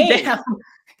 calm down.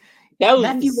 That was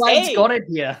Matthew Wade's got it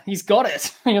here. He's got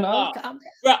it. Bro,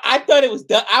 I thought it was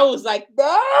done. I was like,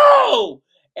 no,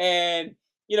 and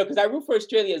because I root for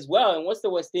Australia as well. And once the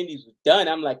West Indies was done,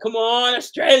 I'm like, come on,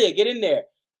 Australia, get in there.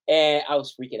 And I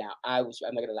was freaking out. I'm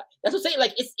not gonna lie. That's what I'm saying.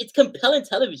 Like, it's compelling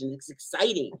television. It's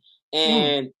exciting.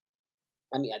 And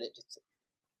I mean,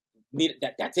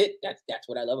 that's it. That's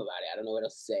what I love about it. I don't know what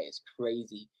else to say. It's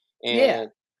crazy. And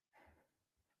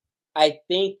I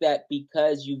think that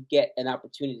because you get an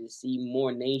opportunity to see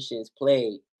more nations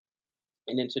play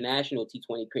in international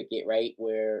T20 cricket, right,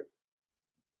 where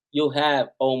you'll have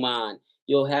Oman,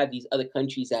 you'll have these other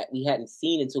countries that we hadn't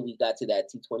seen until we got to that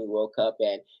T20 World Cup,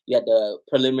 and you had the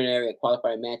preliminary and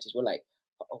qualifying matches. We're like,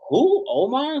 who?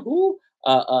 Oman? Who?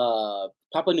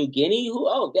 Papua New Guinea? Who?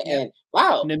 Oh, and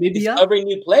wow, Namibia, discovering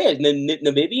new players.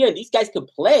 Namibia, these guys could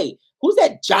play. Who's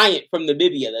that giant from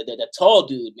Namibia? The tall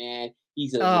dude, man.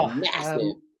 He's massive.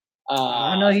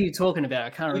 I know who you're talking about. I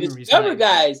can't remember his name.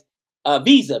 Guys.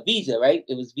 Visa, right?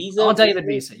 It was Visa. Oh, David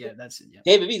Visa. Yeah, that's it. Yeah.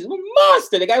 David Visa was a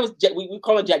monster. The guy was, we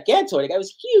call him Gigantor. The guy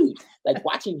was huge. Like,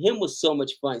 watching him was so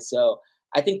much fun. So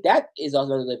I think that is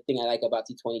also another thing I like about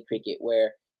T20 cricket,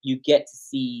 where you get to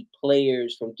see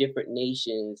players from different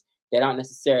nations that aren't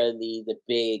necessarily the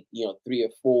big, 3 or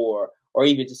 4, or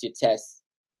even just your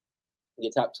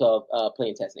top 12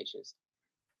 playing test nations.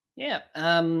 Yeah.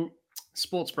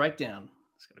 Sports Breakdown.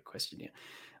 Let's got a question here.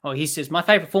 Oh, he says, my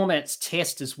favorite format's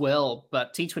Test as well,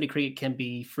 but T20 cricket can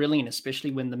be thrilling,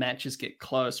 especially when the matches get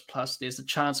close. Plus, there's a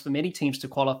chance for many teams to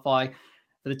qualify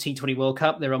for the T20 World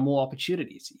Cup. There are more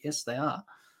opportunities. Yes, they are.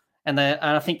 And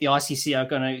I think the ICC are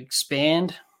going to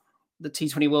expand the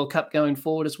T20 World Cup going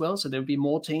forward as well. So there'll be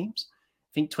more teams.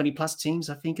 I think 20 plus teams,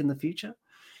 I think, in the future.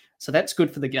 So that's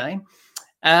good for the game.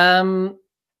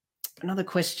 Another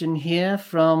question here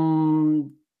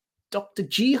from Dr.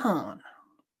 Jihan.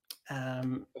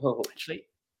 Actually,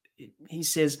 he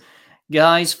says,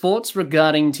 guys, thoughts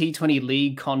regarding T20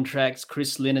 league contracts,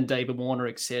 Chris Lynn and David Warner,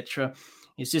 etc.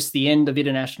 Is this the end of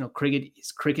international cricket?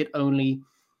 Is cricket only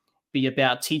be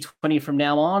about T20 from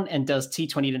now on? And does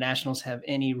T20 internationals have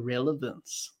any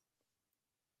relevance?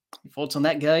 Your thoughts on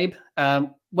that, Gabe?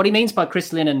 What he means by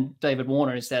Chris Lynn and David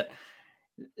Warner is that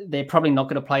they're probably not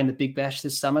going to play in the Big Bash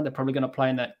this summer. They're probably going to play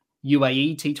in that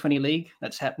UAE T20 league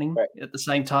that's happening at the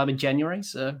same time in January.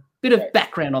 So a bit of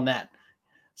background on that.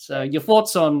 So your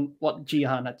thoughts on what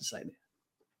Jihan had to say there?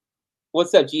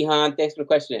 What's up, Jihan? Thanks for the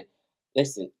question.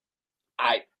 Listen,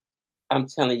 I'm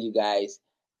telling you guys,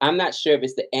 I'm not sure if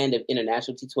it's the end of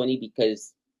international T20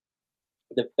 because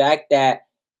the fact that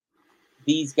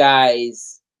these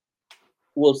guys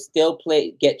will still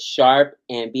get sharp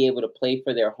and be able to play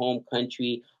for their home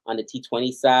country on the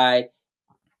T20 side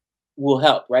will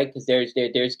help, right? Because there's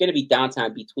going to be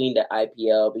downtime between the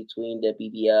IPL, between the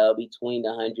BBL, between the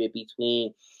 100,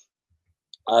 between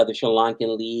the Sri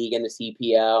Lankan League and the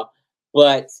CPL.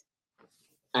 But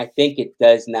I think it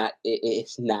does not.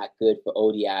 It's not good for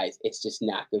ODIs. It's just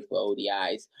not good for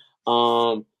ODIs.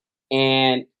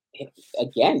 And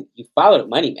again, you follow the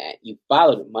money, man. You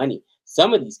follow the money.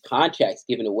 Some of these contracts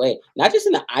given away, not just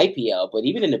in the IPL, but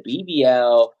even in the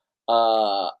BBL.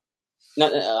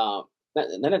 None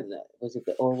of that. Was it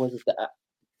the? Or was it the?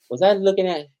 Was I looking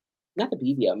at not the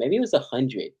BBL? Maybe it was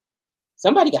 100.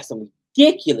 Somebody got some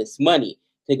ridiculous money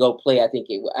to go play. I think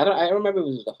it. I don't remember if it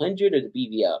was the 100 or the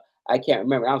BBL. I can't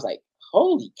remember. I was like,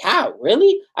 holy cow,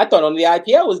 really? I thought only the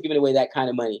IPL was giving away that kind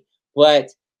of money.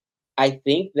 But I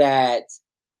think that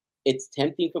it's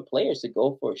tempting for players to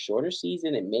go for a shorter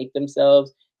season and make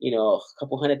themselves, a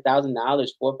couple $100,000, $400,000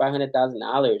 or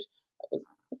 $500,000,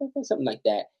 something like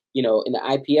that. In the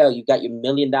IPL, you've got your $1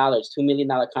 million, $2 million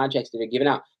contracts that are given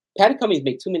out. Paddy Cummings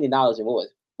made $2 million in what was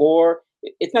it, 4?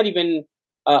 It's not even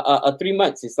 3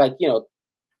 months. It's like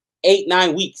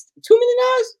 8-9 weeks. $2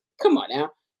 million? Come on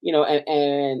now.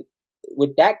 And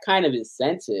with that kind of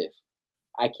incentive,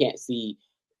 I can't see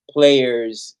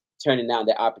players turning down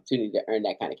the opportunity to earn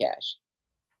that kind of cash.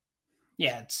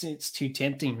 Yeah, it's too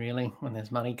tempting, really, when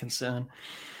there's money concerned.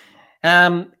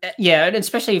 Yeah, and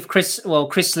especially if Chris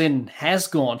Lynn has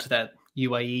gone to that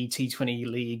UAE T20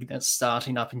 league that's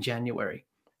starting up in January,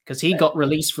 because he got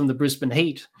released from the Brisbane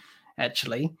Heat,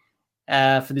 actually,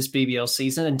 for this BBL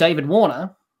season. And David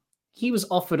Warner, he was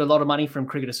offered a lot of money from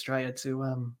Cricket Australia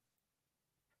to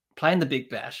play in the Big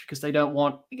Bash because they don't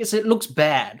want, because it looks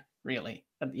bad, really,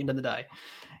 at the end of the day,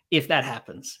 if that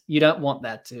happens. You don't want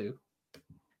that to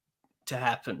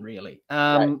happen, really.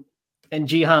 And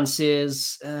Jihan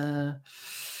says,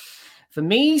 for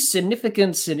me,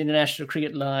 significance in international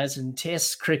cricket lies in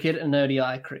Test cricket and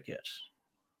ODI cricket,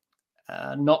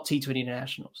 not T20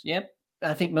 internationals. Yep,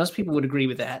 I think most people would agree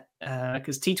with that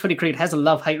because T20 cricket has a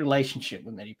love-hate relationship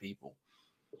with many people.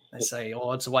 They say,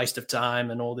 oh, it's a waste of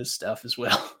time and all this stuff as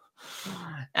well.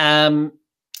 And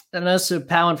also,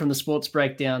 Powan from the Sports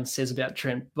Breakdown says about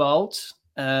Trent Bolt.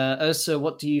 Also,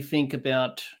 what do you think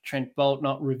about Trent Bolt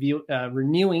not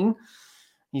renewing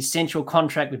his central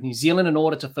contract with New Zealand in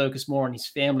order to focus more on his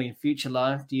family and future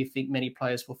life? Do you think many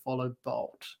players will follow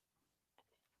Bolt?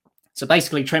 So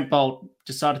basically, Trent Bolt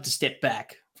decided to step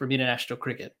back from international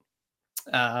cricket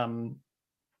and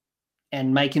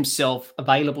make himself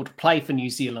available to play for New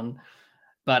Zealand,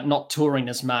 but not touring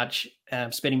as much,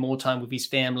 spending more time with his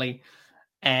family,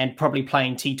 and probably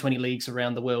playing T20 leagues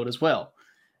around the world as well.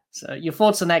 So your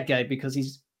thoughts on that, Gabe? Because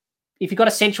if you've got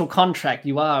a central contract,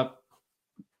 you are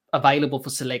available for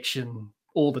selection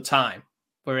all the time,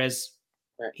 whereas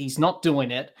he's not doing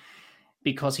it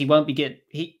because he won't be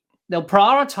they'll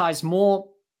prioritize more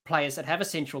players that have a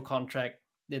central contract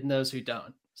than those who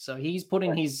don't. So he's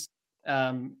putting his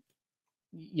faith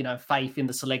in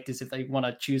the selectors if they want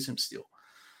to choose him still.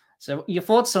 So your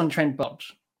thoughts on Trent Bolt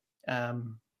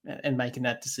and making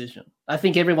that decision? I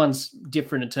think everyone's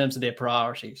different in terms of their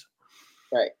priorities.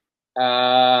 Right.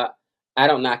 I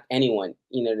don't knock anyone,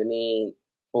 you know what I mean,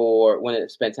 for wanting to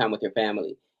spend time with your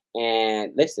family.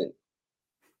 And listen,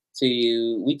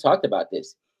 we talked about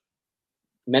this.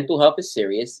 Mental health is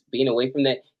serious. Being away from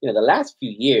that, the last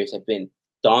few years have been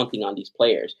daunting on these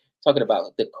players. talking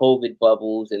about the COVID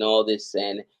bubbles and all this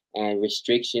and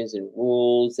restrictions and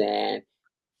rules, and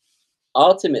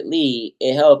ultimately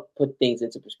it helped put things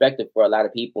into perspective for a lot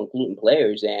of people, including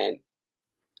players. And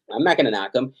I'm not gonna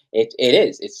knock him.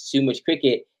 It's too much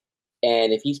cricket.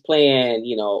 And if he's playing,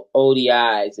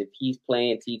 ODIs, if he's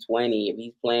playing T20, if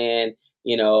he's playing,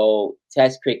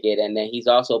 Test cricket, and then he's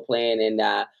also playing in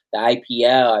the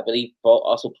IPL, I believe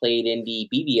also played in the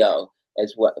BBO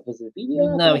as well. Was it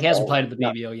BBO? No, he hasn't Sorry. played at the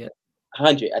No, BBL yet.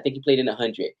 100. I think he played in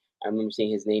 100. I remember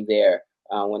seeing his name there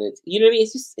when it's, you know what I mean?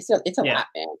 It's just, it's a Yeah. lot,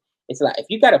 man. It's a lot. If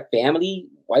you got a family,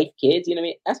 wife, kids, you know what I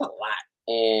mean? That's a lot.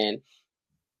 And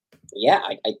yeah,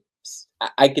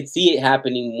 I could see it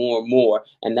happening more and more,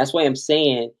 and that's why I'm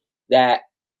saying that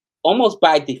almost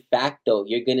by de facto,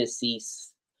 you're gonna see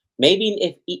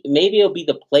maybe it'll be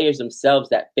the players themselves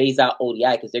that phase out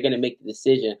ODI because they're gonna make the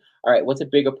decision. All right, what's a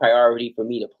bigger priority for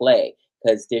me to play?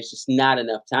 Because there's just not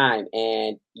enough time,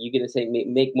 and you're gonna say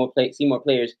make more play, see more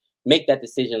players make that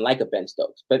decision like a Ben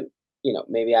Stokes. But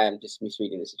maybe I am just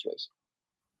misreading the situation.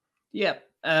 Yeah.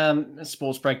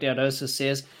 Sports Breakdown also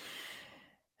says,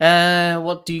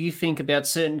 what do you think about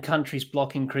certain countries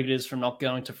blocking cricketers from not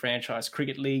going to franchise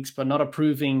cricket leagues but not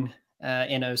approving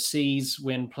NOCs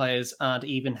when players aren't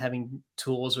even having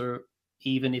tours or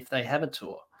even if they have a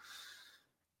tour?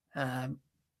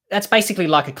 That's basically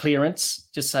like a clearance.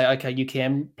 Just say, okay, you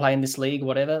can play in this league,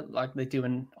 whatever, like they do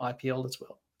in IPL as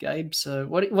well. Gabe, so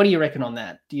what do you reckon on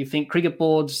that? Do you think cricket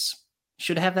boards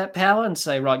should have that power and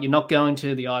say, right, you're not going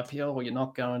to the IPL or you're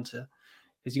not going to,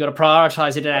 because you got to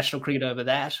prioritize international cricket over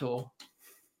that, or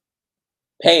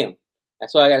Pay him.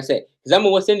 That's all I gotta say. Because I'm a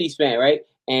West Indies fan, right?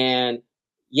 And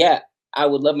yeah, I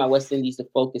would love my West Indies to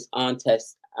focus on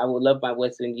tests. I would love my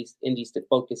West Indies to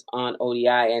focus on ODI,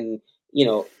 and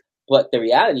but the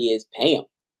reality is, pay them.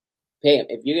 Pay them.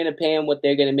 If you're gonna pay them what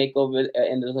they're gonna make over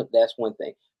end of the, that's one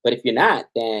thing. But if you're not,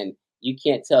 then you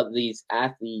can't tell these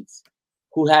athletes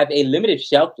who have a limited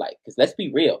shelf life. Because let's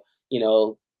be real,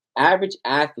 average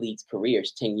athlete's career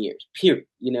is 10 years. Period.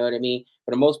 You know what I mean?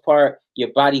 For the most part, your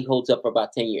body holds up for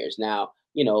about 10 years. Now,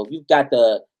 you've got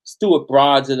the Stuart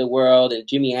Broads of the world and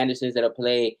Jimmy Andersons that'll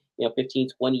play, 15,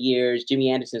 20 years. Jimmy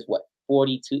Anderson's what,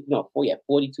 42? No,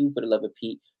 42 for the love of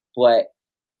Pete. But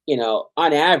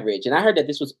on average, and I heard that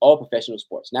this was all professional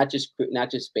sports, not just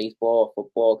baseball,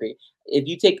 football, cricket. If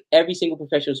you take every single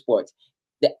professional sports,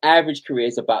 the average career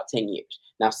is about 10 years.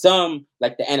 Now, some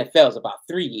like the NFL is about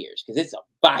 3 years because it's a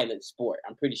violent sport.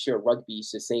 I'm pretty sure rugby is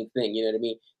the same thing. You know what I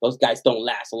mean? Those guys don't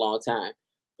last a long time.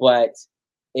 But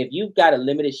if you've got a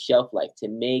limited shelf life to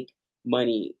make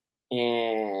money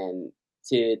and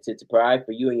to provide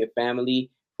for you and your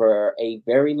family for a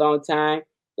very long time,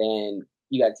 then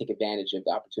you got to take advantage of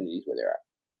the opportunities where they're at.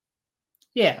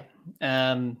 yeah.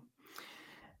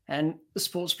 And the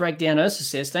Sports Breakdown also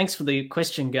says, thanks for the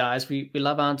question, guys. We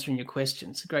love answering your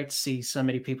questions. Great to see so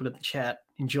many people in the chat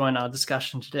enjoying our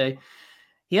discussion today.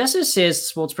 He also says,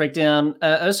 Sports Breakdown,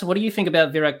 also, what do you think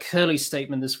about Virat Kohli's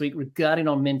statement this week regarding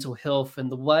on mental health and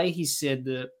the way he said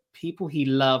that people he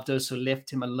loved also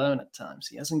left him alone at times?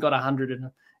 He hasn't got 100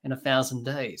 in 1,000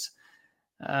 days.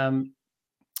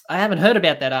 I haven't heard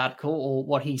about that article or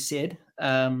what he said,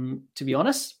 to be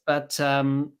honest, but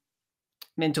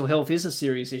mental health is a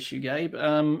serious issue, Gabe,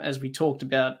 as we talked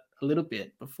about a little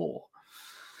bit before.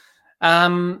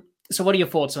 So what are your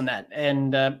thoughts on that?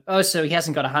 And also, he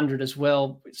hasn't got 100 as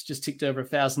well. It's just ticked over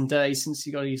 1,000 days since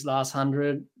he got his last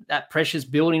 100. That pressure's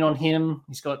building on him.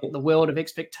 He's got the world of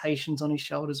expectations on his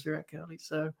shoulders, Virat Kohli.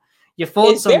 So your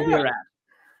thoughts on Virat?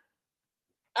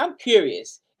 I'm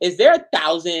curious. Is there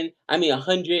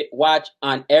 100 watch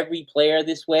on every player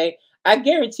this way? I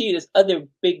guarantee you there's other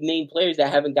big name players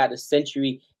that haven't got a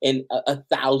century in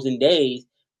 1,000 days.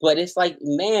 But it's like,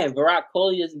 man, Virat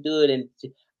Kohli doesn't do it. And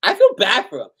I feel bad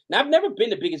for him. Now, I've never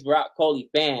been the biggest Virat Kohli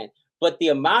fan, but the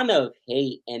amount of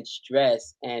hate and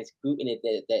stress and scrutiny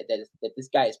that this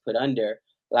guy is put under,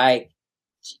 like,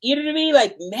 you know what I mean?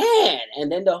 Like, man.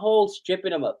 And then the whole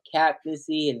stripping him of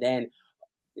captaincy, and then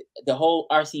the whole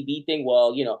RCB thing.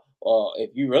 Well, if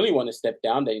you really want to step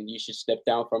down, then you should step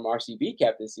down from RCB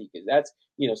captaincy because that's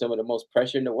some of the most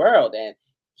pressure in the world. And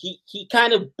he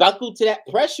kind of buckled to that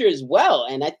pressure as well.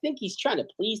 And I think he's trying to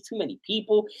please too many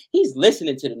people. He's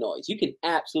listening to the noise. You can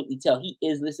absolutely tell he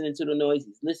is listening to the noise.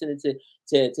 He's listening to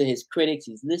his critics.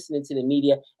 He's listening to the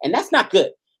media, and that's not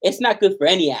good. It's not good for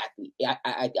any athlete.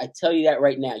 I tell you that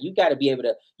right now. You got to be able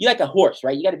to. You like a horse,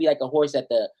 right? You got to be like a horse at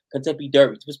the Kentucky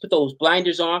Derby. Just put those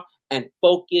blinders on and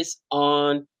focus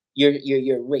on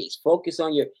your race. Focus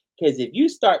on because if you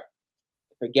start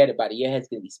forget about it, your head's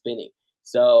gonna be spinning.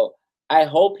 So I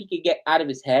hope he can get out of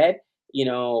his head.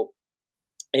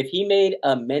 if he made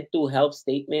a mental health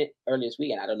statement earlier this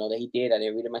week, and I don't know that he did, I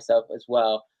didn't read it myself as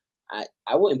well.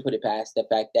 I wouldn't put it past the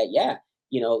fact that, yeah,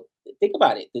 think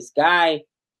about it. This guy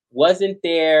wasn't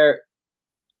there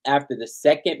after the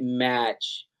second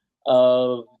match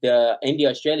of the India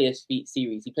Australia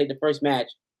series. He played the first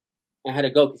match and had to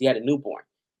go because he had a newborn.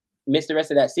 Missed the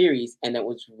rest of that series and then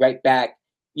was right back,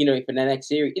 for the next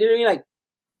series. You know what I mean? Like,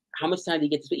 how much time did he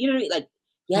get to spend? You know what I mean? Like,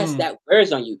 yes, Hmm. that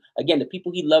wears on you. Again, the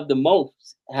people he loved the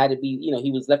most had to be,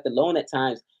 he was left alone at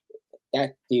times.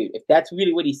 That dude, if that's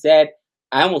really what he said,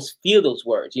 I almost feel those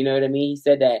words. You know what I mean? He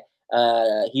said that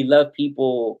he loved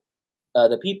people,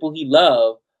 the people he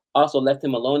loved also left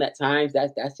him alone at times.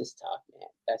 That's just tough, man.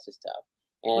 That's just tough.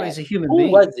 Well, And he's a human who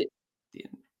being. was it?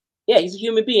 Yeah, he's a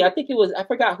human being. I think it was, I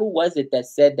forgot who was it that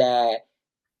said that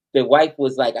the wife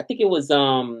was like, I think it was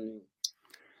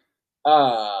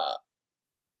uh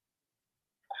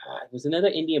it was another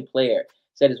Indian player.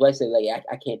 Said his wife said like,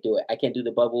 I can't do it. I can't do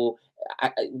the bubble.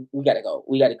 We gotta go.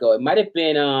 We gotta go. It might have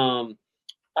been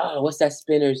what's that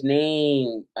spinner's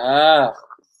name?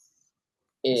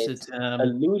 Is It's it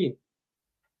eluding.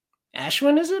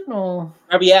 Ashwin? Is it or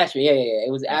Probably Ashwin. Yeah.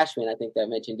 It was Ashwin, I think, that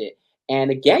mentioned it. And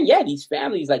again, yeah, these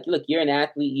families, like, look, you're an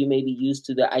athlete. You may be used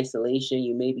to the isolation.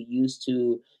 You may be used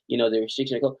to, the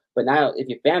restriction. But now, if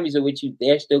your families are with you,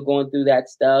 they're still going through that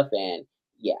stuff. And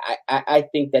yeah, I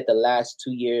think that the last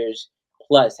 2 years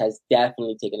plus has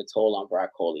definitely taken a toll on Brock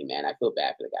Kohli, man. I feel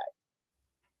bad for the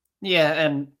guy. yeah,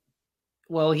 and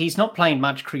well, he's not playing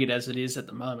much cricket as it is at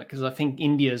the moment because I think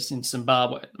India's in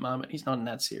Zimbabwe at the moment. He's not in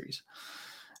that series.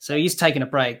 So he's taking a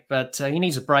break, but he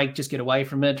needs a break, just get away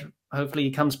from it. Hopefully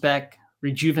he comes back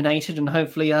rejuvenated and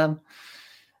hopefully,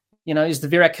 is the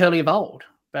Virat Kohli of old.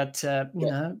 But,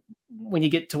 Yeah, when you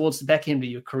get towards the back end of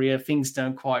your career, things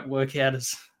don't quite work out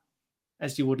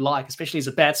as you would like, especially as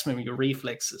a batsman with your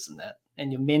reflexes and that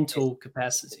and your it's, mental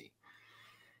capacity.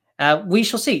 We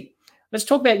shall see. Let's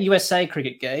talk about USA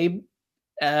cricket, Gabe.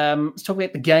 Let's talk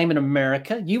about the game in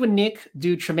America. You and Nick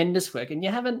do tremendous work, and you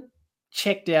haven't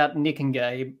checked out Nick and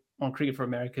Gabe on Cricket for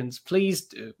Americans. Please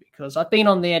do, because I've been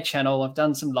on their channel. I've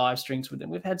done some live streams with them.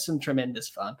 We've had some tremendous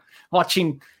fun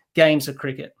watching games of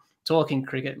cricket, talking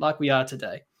cricket like we are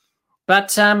today.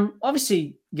 But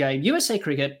obviously, Gabe, USA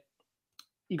cricket,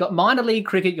 you got minor league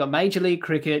cricket, you got major league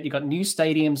cricket, you got new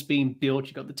stadiums being built,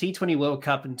 you got the T20 World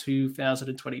Cup in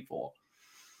 2024.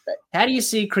 right. How do you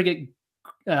see cricket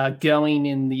going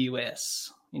in the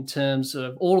US in terms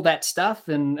of all that stuff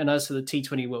and also the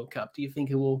T20 World Cup? Do you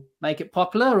think it will make it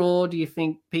popular or do you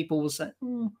think people will say,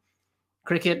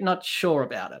 cricket, not sure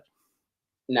about it?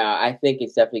 No, I think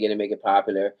it's definitely going to make it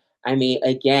popular. I mean,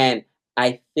 again,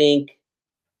 I think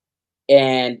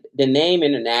and the name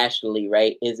internationally,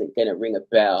 right, isn't going to ring a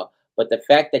bell. But the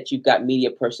fact that you've got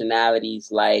media personalities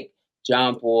like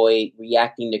John Boyd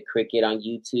reacting to cricket on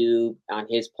YouTube on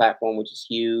his platform, which is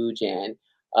huge, and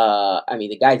I mean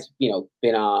the guy's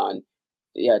been on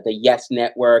the Yes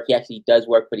Network. He actually does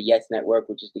work for the Yes Network,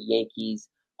 which is the Yankees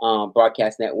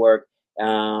broadcast network.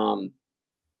 Um,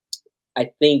 I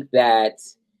think that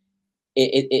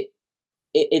it, it,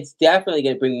 it's definitely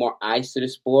going to bring more eyes to the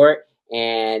sport.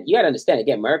 And you got to understand,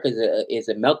 again, America is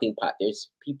a melting pot. There's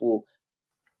people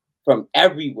from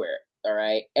everywhere, all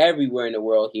right, everywhere in the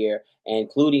world here,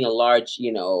 including a large,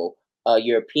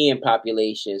 European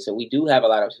population. So we do have a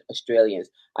lot of Australians.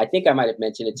 I think I might have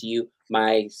mentioned it to you.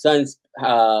 My son's,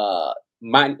 not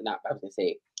I was gonna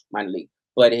say minor league,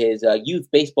 but his youth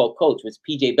baseball coach was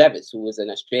PJ Bevis, who was an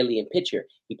Australian pitcher.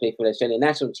 He played for the Australian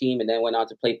national team and then went on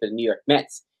to play for the New York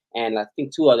Mets and I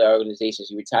think two other organizations.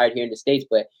 He retired here in the States,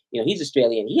 but he's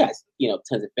Australian. He has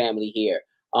tons of family here.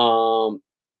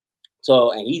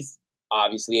 So, and he's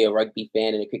obviously a rugby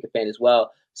fan and a cricket fan as well.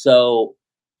 So,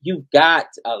 you've got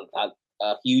a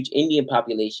huge Indian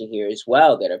population here as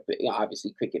well that are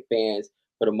obviously cricket fans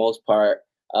for the most part.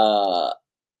 Uh,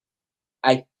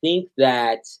 I think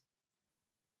that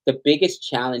the biggest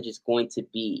challenge is going to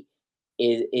be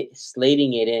is it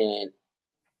slating it in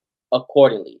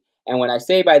accordingly. And what I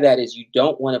say by that is you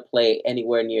don't want to play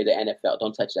anywhere near the NFL.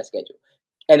 Don't touch that schedule.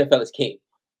 NFL is king.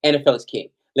 NFL is king.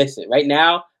 Listen, right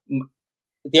now,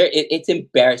 it's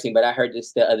embarrassing, but I heard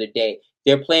this the other day.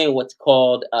 They're playing what's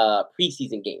called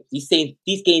preseason games.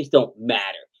 These games don't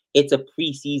matter. It's a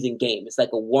preseason game. It's like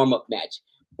a warm up match,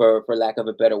 for lack of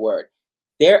a better word.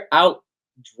 They're out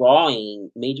drawing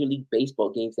Major League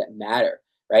Baseball games that matter,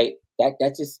 right?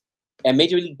 That's just and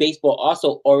Major League Baseball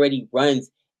also already runs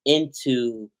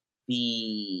into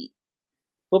the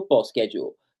football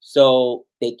schedule. So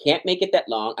they can't make it that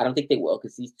long. I don't think they will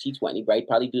because he's T20, right?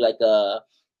 Probably do like a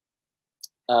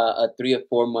 3 or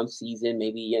 4 month season,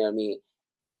 maybe, you know what I mean?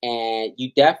 And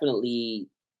you definitely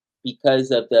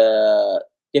because of the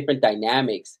different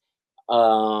dynamics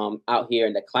out here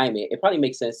in the climate, it probably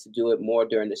makes sense to do it more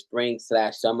during the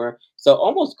spring/summer. So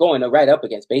almost going right up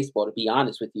against baseball, to be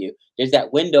honest with you. There's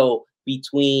that window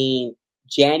between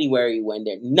January when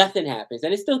there nothing happens,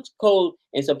 and it's still cold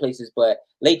in some places, but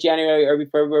late January, early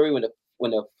February,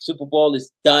 when the Super Bowl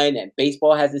is done and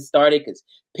baseball hasn't started because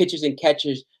pitchers and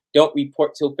catchers don't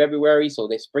report till February, so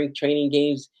their spring training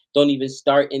games don't even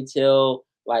start until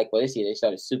this year they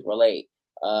started super late,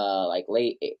 like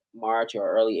March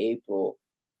or early April.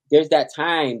 There's that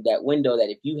time, that window that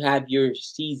if you have your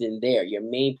season there, your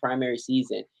main primary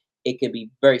season, it can be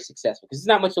very successful because there's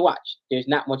not much to watch. There's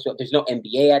not much. There's no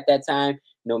NBA at that time,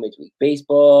 no Major League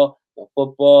Baseball, no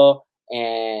football,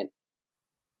 and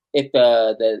if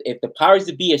the powers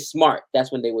to be is smart,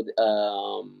 that's when they would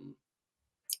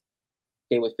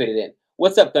fit it in.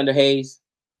 What's up, Thunder Hayes?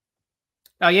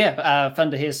 Oh yeah,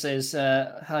 Thunder here says,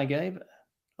 "Hi Gabe,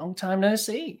 long time no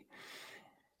see."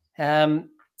 Powered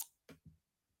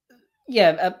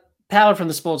from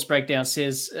the Sports Breakdown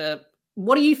says,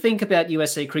 "What do you think about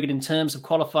USA Cricket in terms of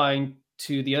qualifying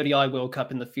to the ODI World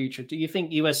Cup in the future? Do you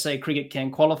think USA Cricket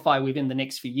can qualify within the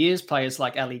next few years? Players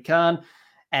like Ali Khan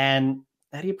and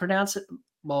how do you pronounce it?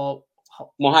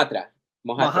 Mohatra.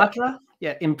 Mohatra?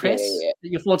 Yeah, impress. Yeah.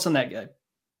 Your thoughts on that, Gabe?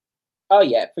 Oh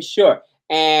yeah, for sure.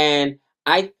 And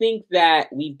I think that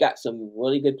we've got some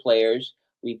really good players.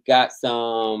 We've got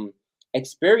some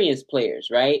experienced players,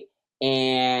 right?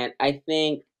 And I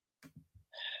think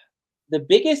the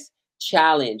biggest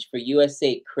challenge for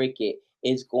USA Cricket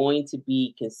is going to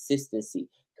be consistency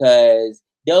because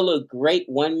they'll look great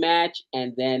one match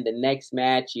and then the next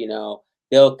match,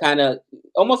 they'll kind of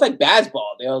almost like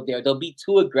baseball. They'll be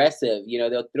too aggressive.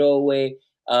 They'll throw away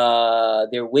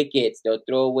their wickets. They'll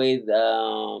throw away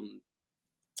the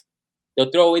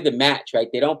match. Right?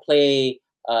 They don't play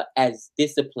as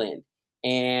disciplined,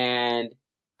 and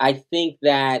I think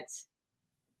that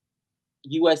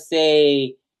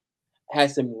USA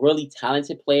has some really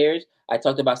talented players. I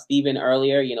talked about Steven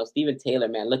earlier. Steven Taylor,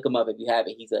 man, look him up if you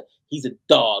haven't. He's a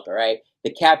dog, all right?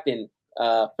 The captain,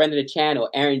 friend of the channel,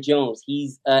 Aaron Jones,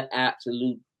 he's an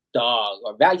absolute dog,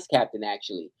 or vice captain,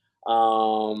 actually.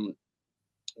 The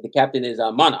captain is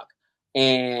Monarch.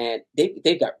 And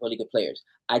they've got really good players.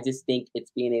 I just think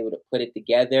it's being able to put it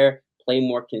together, play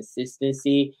more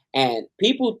consistency. And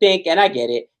people think, and I get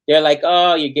it, they're like,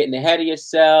 oh, you're getting ahead of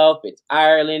yourself. It's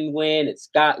Ireland win. It's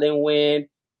Scotland win.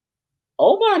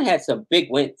 Oman had some big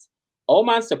wins.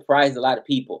 Oman surprised a lot of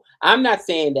people. I'm not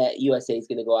saying that USA is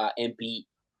going to go out and beat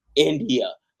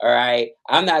India. All right.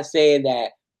 I'm not saying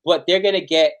that, but they're going to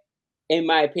get, in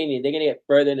my opinion, they're going to get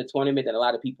further in the tournament than a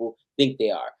lot of people think they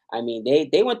are. I mean,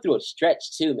 they went through a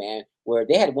stretch too, man, where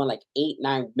they had won like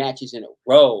 8-9 matches in a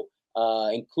row,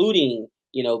 including,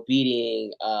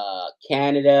 beating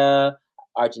Canada,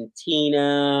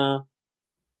 Argentina,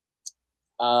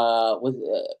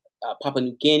 Papua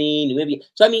New Guinea, Namibia.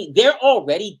 So, I mean, they're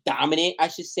already dominant, I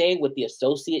should say, with the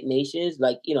associate nations.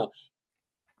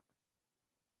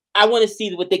 I want to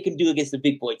see what they can do against the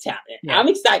big boy talent. Yeah. I'm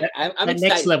excited. I'm excited.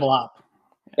 Next level up.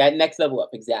 That next level up,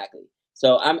 exactly.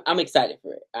 So I'm excited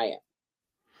for it. I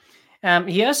am.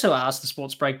 He also asked the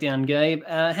Sports Breakdown, Gabe,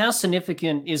 how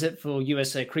significant is it for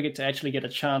USA Cricket to actually get a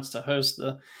chance to host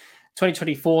the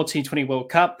 2024 T20 World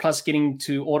Cup, plus getting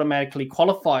to automatically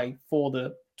qualify for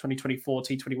the 2024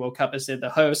 T20 World Cup as they're the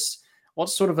hosts? What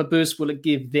sort of a boost will it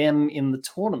give them in the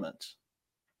tournament?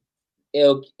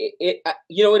 You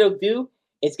know what it'll do?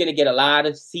 It's going to get a lot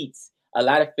of seats, a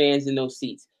lot of fans in those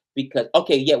seats. Because,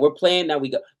 okay, yeah, we're playing, now we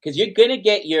go. Because you're going to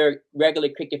get your regular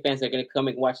cricket fans that are going to come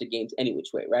and watch the games any which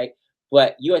way, right?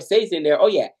 But USA's in there, oh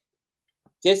yeah,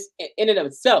 just in and of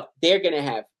itself, they're going to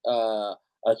have a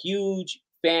huge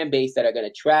fan base that are going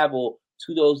to travel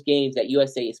to those games that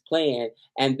USA is playing.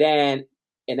 And then,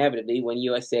 inevitably, when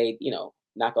USA,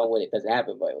 knock on wood, it doesn't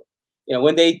happen, but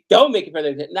when they don't make it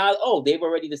further, now, they've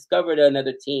already discovered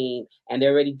another team and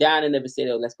they're already down in the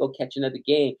vicinity. Let's go catch another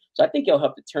game. So I think it'll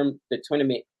help the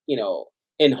tournament,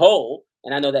 in whole.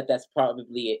 And I know that that's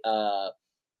probably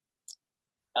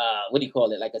what do you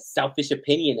call it? Like a selfish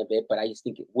opinion of it, but I just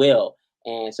think it will.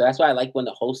 And so that's why I like when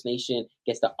the host nation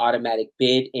gets the automatic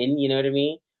bid in. You know what I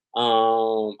mean?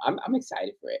 I'm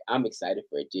excited for it. I'm excited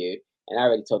for it, dude. And I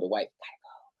already told the wife,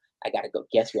 I gotta go.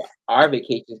 Guess what? Our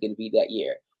vacation is gonna be that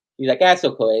year. He's like, that's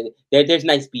so cool. There's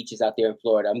nice beaches out there in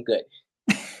Florida. I'm good.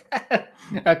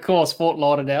 Of course, Fort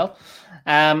Lauderdale.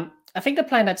 I think they're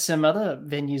playing at some other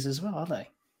venues as well, aren't they?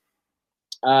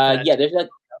 Yeah,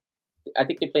 I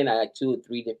think they're playing at like 2 or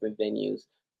 3 different venues.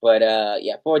 But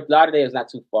yeah, Fort Lauderdale is not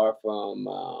too far from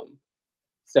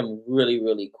some really,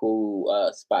 really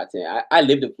cool spots. And I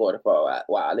lived in Florida for a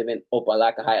while. I live in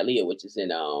Opalaka, Hialeah, which is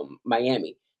in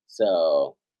Miami.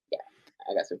 So yeah,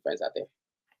 I got some friends out there.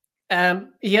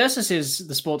 He also says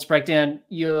the sports breakdown.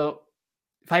 Your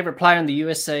favorite player in the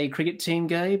USA cricket team,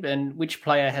 Gabe, and which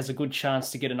player has a good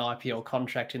chance to get an IPL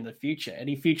contract in the future?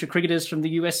 Any future cricketers from the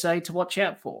USA to watch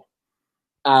out for?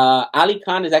 Ali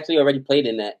Khan has actually already played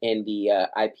in the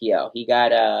IPL. He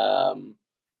got a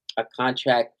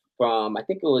contract from, I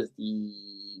think it was the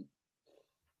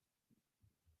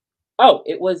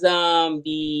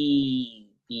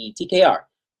TKR.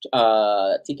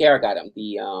 TKR got him.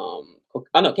 No,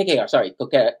 KKR. Sorry,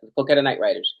 Kolkata Knight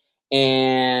Riders.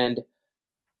 And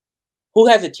who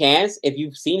has a chance? If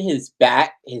you've seen his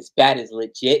bat is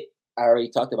legit. I already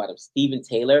talked about him. Steven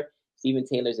Taylor. Steven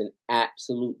Taylor's an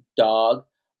absolute dog.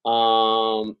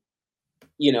 Um,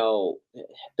 you know,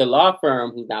 the law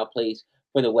firm who now plays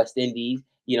for the West Indies,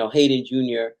 Hayden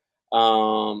Jr.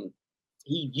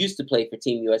 He used to play for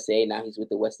Team USA. Now he's with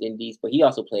the West Indies, but he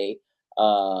also played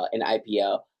in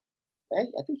IPL. Right?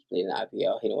 I think he played in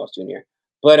IPL, Hayden Walsh Jr.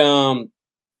 But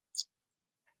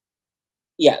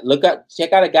yeah,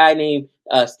 check out a guy named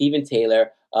Steven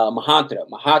Taylor.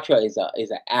 Mahatra is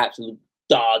an absolute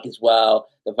dog as well.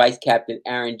 The vice captain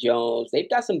Aaron Jones. They've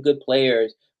got some good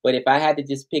players, but if I had to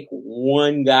just pick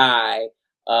one guy,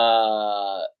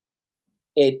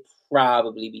 it'd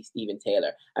probably be Steven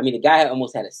Taylor. I mean, the guy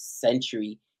almost had a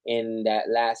century in that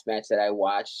last match that I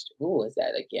watched. Who was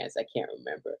that against? I can't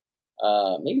remember.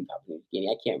 Maybe Papua New Guinea.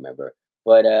 I can't remember.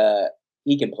 But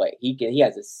he can play. He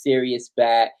has a serious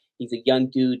bat. He's a young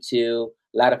dude too.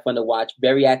 A lot of fun to watch.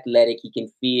 Very athletic. He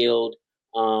can field.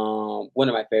 One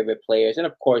of my favorite players, and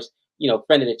of course,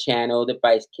 friend of the channel, the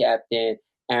vice captain,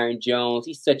 Aaron Jones.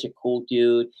 He's such a cool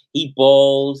dude. He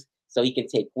bowls, so he can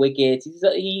take wickets.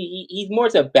 He's more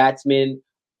as a batsman,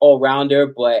 all rounder,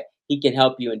 but he can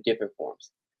help you in different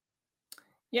forms.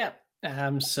 Yeah.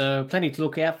 So plenty to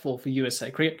look out for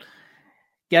USA cricket.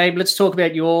 Gabe, let's talk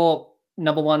about your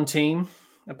number one team,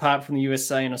 apart from the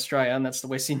USA and Australia, and that's the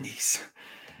West Indies.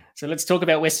 So let's talk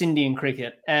about West Indian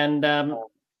cricket. And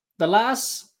the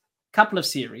last couple of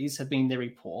series have been very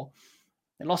poor.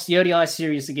 They lost the ODI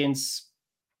series against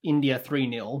India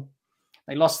 3-0.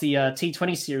 They lost the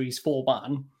T20 series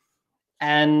 4-1.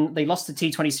 And they lost the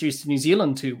T20 series to New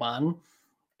Zealand 2-1.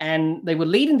 And they were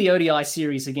leading the ODI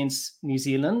series against New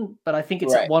Zealand, but I think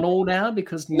it's Right. at 1-1 now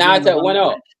because now it's at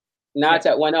 1-0. Now it's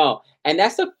at 1-0. And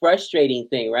that's a frustrating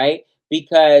thing, right?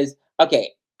 Because,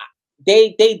 okay,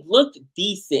 they looked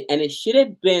decent, and it should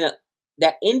have been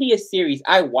that India series.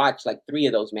 I watched like 3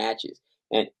 of those matches.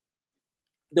 And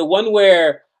the one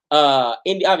where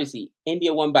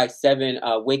India won by 7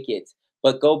 wickets,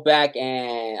 but go back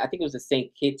and I think it was the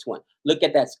St. Kitts one. Look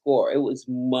at that score. It was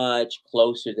much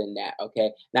closer than that,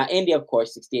 okay? Now, India, of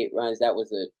course, 68 runs. That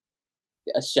was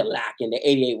a shellac, and the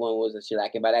 88 one was a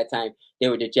shellac. And by that time, they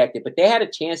were dejected. But they had a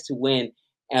chance to win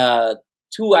 2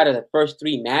 out of the first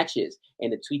 3 matches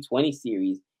in the T20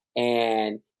 series,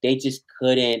 and they just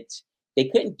couldn't. They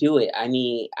couldn't do it. I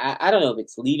mean, I don't know if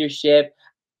it's leadership.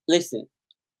 Listen,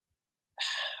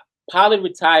 Pollard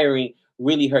retiring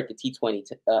really hurt the T20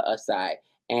 side,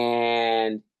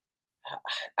 and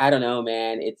I don't know,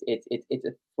 man. It's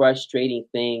a frustrating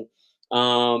thing.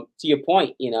 To your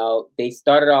point, they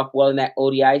started off well in that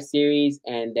ODI series,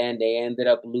 and then they ended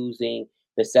up losing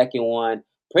the second one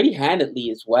pretty handedly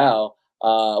as well.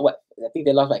 I think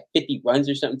they lost like 50 runs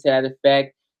or something to that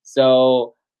effect.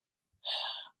 So,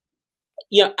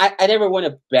 I never want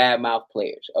to badmouth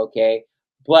players, okay,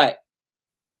 but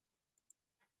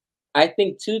I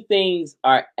think 2 things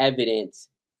are evident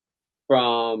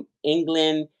from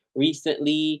England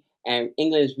recently and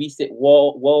England's recent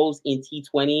woes in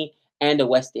T20 and the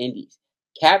West Indies.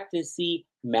 Captaincy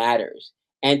matters.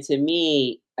 And to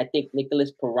me, I think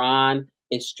Nicholas Perron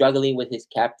is struggling with his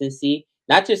captaincy,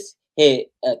 not just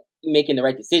making the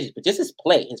right decisions, but just his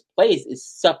play. His play is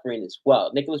suffering as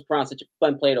well. Nicholas Perron, such a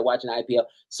fun player to watch in IPL,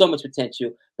 so much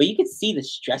potential, but you can see the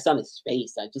stress on his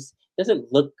face. It just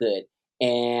doesn't look good.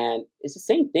 And it's the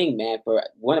same thing, man, for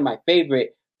one of my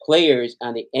favorite players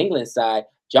on the England side,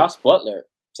 Josh Butler.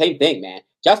 Same thing, man.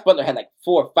 Josh Butler had like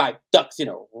 4 or 5 ducks in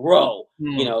a row,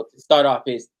 to start off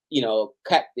his,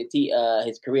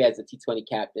 his career as a T20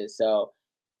 captain. So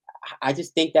I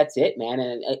just think that's it, man.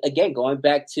 And again, going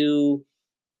back to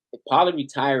Pollard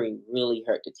retiring really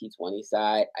hurt the T20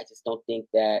 side. I just don't think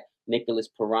that Nicholas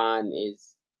Perron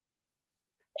is.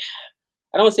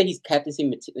 I don't want to say he's captaincy.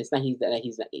 It's not.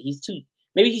 He's too.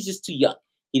 Maybe he's just too young.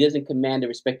 He doesn't command the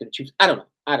respect of the troops. I don't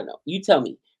know. You tell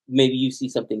me. Maybe you see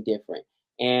something different.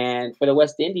 And for the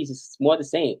West Indies, it's more the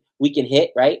same. We can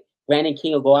hit, right? Brandon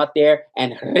King will go out there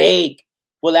and rake,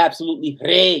 will absolutely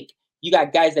rake. You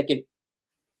got guys that can,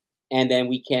 and then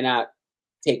we cannot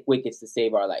take wickets to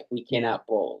save our life. We cannot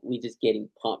bowl. We just getting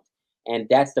pumped, and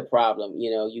that's the problem.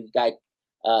 You got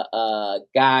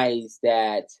guys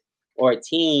that, or a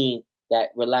team that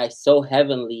relies so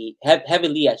heavily,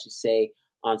 I should say,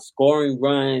 on scoring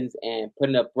runs and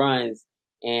putting up runs,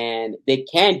 and they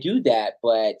can do that,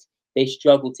 but they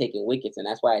struggle taking wickets, and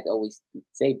that's why I always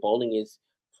say bowling is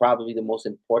probably the most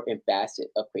important facet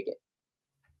of cricket.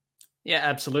 Yeah,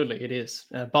 absolutely, it is.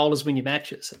 Bowlers win your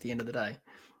matches at the end of the day.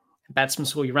 Batsmen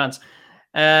score your runs.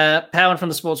 Powan from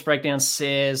the Sports Breakdown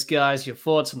says, guys, your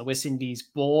thoughts on the West Indies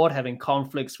board having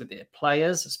conflicts with their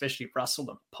players, especially Russell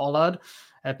and Pollard,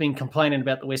 have been complaining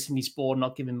about the West Indies board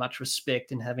not giving much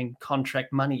respect and having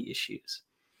contract money issues.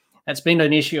 That's been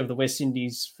an issue of the West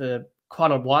Indies for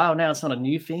quite a while now. It's not a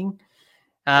new thing.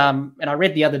 And I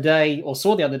read the other day, or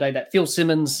saw the other day, that Phil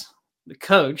Simmons, the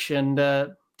coach, and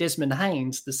Desmond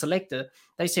Haynes, the selector,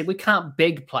 they said we can't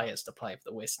beg players to play for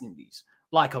the West Indies,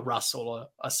 like a Russell or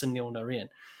a Sunil Narine.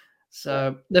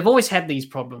 So they've always had these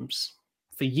problems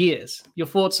for years. Your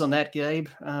thoughts on that, Gabe?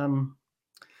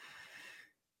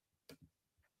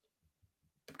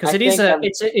 Because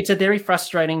it's a very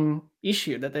frustrating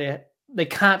issue that they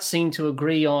can't seem to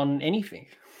agree on anything.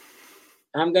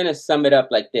 I'm gonna sum it up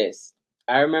like this.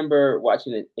 I remember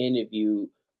watching an interview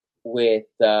with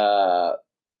Dwayne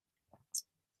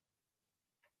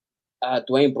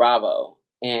Bravo.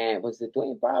 And was it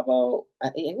Dwayne Bravo?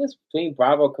 It was Dwayne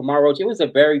Bravo, Kamar Roach. It was a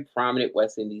very prominent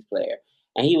West Indies player.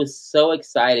 And he was so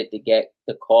excited to get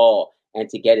the call and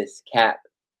to get his cap.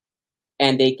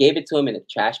 And they gave it to him in a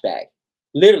trash bag.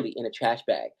 Literally in a trash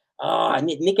bag. Oh,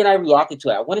 Nick and I reacted to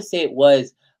it. I want to say it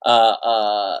was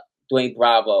Dwayne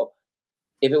Bravo.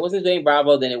 If it wasn't Dwayne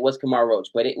Bravo, then it was Kamar Roach.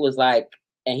 But it was like,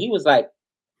 and he was like,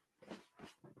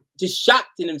 just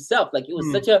shocked in himself. Like it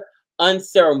was such a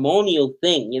unceremonial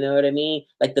thing, you know what I mean?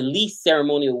 Like the least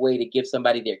ceremonial way to give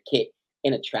somebody their kit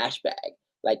in a trash bag.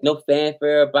 Like no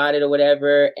fanfare about it or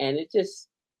whatever. And it just,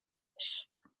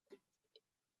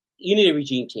 you need a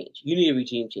regime change. You need a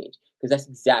regime change because that's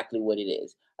exactly what it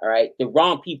is. All right. The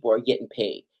wrong people are getting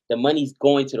paid. The money's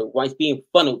going to it's being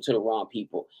funneled to the wrong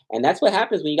people. And that's what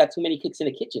happens when you got too many cooks in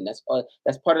the kitchen. That's part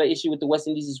of the issue with the West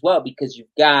Indies as well, because you've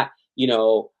got,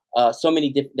 so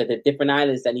many the different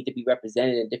islands that need to be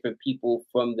represented and different people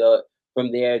from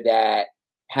there that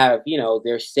have,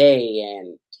 their say.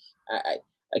 And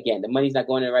again, the money's not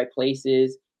going to the right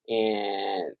places.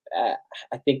 And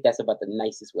I think that's about the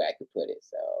nicest way I could put it.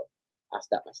 So I'll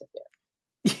stop myself there.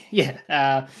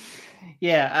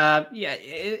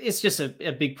 It's just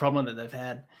a big problem that they've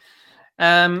had.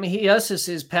 He also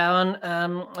says, Powan,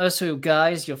 also,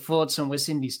 guys, your thoughts on West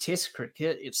Indies Test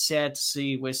cricket. It's sad to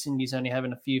see West Indies only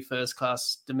having a few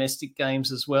first-class domestic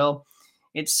games as well.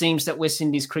 It seems that West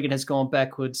Indies cricket has gone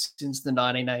backwards since the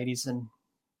 1980s and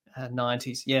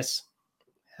 90s. Yes,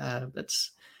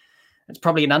 that's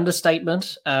probably an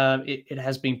understatement. It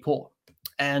has been poor.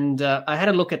 And I had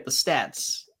a look at the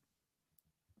stats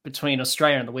between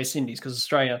Australia and the West Indies, because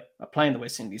Australia are playing the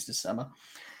West Indies this summer.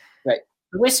 Right.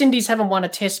 The West Indies haven't won a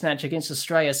test match against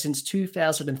Australia since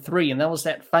 2003, and that was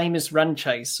that famous run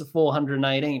chase of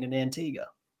 418 in Antigua.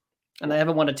 And they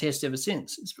haven't won a test ever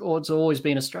since. It's always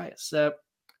been Australia. So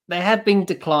they have been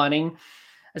declining,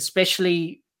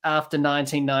 especially after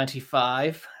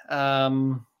 1995,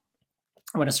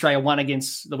 when Australia won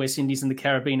against the West Indies in the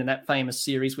Caribbean in that famous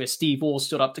series where Steve Waugh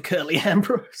stood up to Curly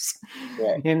Ambrose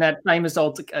in that famous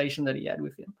altercation that he had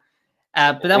with him.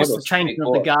 But that was the changing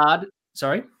of the guard.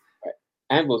 Sorry? Right.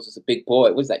 Ambrose was a big boy.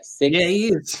 It was like 6. Yeah, he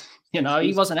is.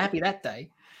 He wasn't happy that day.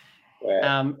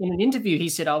 Right. In an interview, he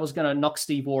said, I was going to knock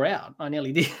Steve Waugh out. I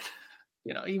nearly did.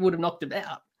 He would have knocked him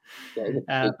out.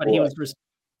 But he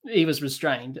was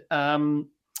restrained.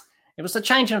 It was the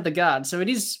changing of the guard. So it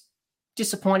is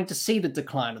disappointing to see the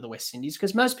decline of the West Indies,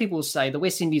 because most people will say the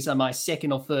West Indies are my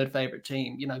second or third favorite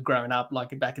team, growing up,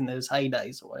 like back in those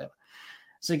heydays or whatever.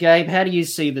 So, Gabe, how do you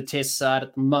see the test side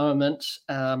at the moment?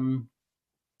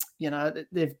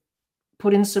 They've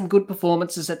put in some good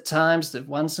performances at times. They've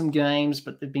won some games,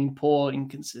 but they've been poor,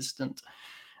 inconsistent.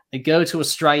 They go to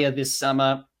Australia this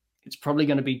summer. It's probably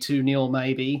going to be 2-0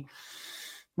 maybe.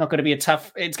 It's going to be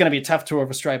a tough tour of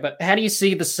Australia. But how do you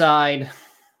see the side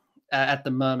at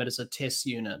the moment as a test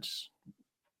unit?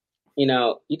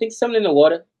 You think something in the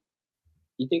water?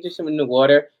 You think there's something in the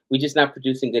water? We're just not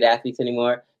producing good athletes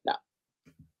anymore? No.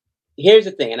 Here's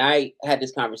the thing, and I had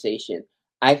this conversation.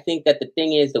 I think that the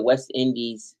thing is the West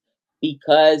Indies,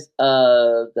 because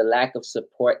of the lack of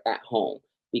support at home,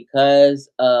 because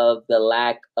of the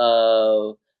lack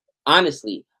of,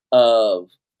 honestly, of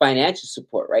financial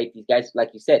support, right? These guys, like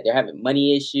you said, they're having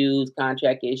money issues,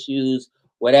 contract issues,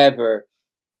 whatever.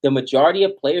 The majority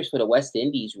of players for the West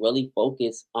Indies really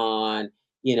focus on,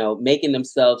 making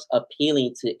themselves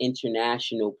appealing to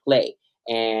international play.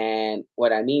 And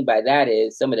what I mean by that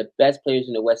is some of the best players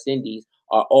in the West Indies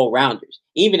are all rounders.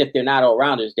 Even if they're not all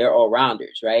rounders, they're all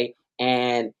rounders, right?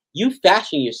 And you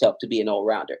fashion yourself to be an all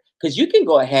rounder because you can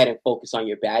go ahead and focus on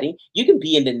your batting. You can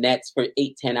be in the nets for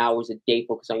 8, 10 hours a day,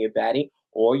 focus on your batting,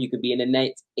 or you could be in the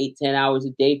nets 8, 10 hours a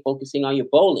day, focusing on your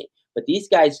bowling. But these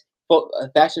guys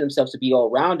fashion themselves to be all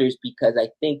rounders because I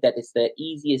think that it's the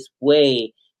easiest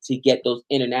way to get those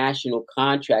international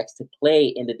contracts to play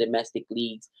in the domestic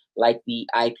leagues like the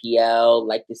IPL,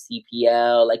 like the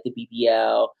CPL, like the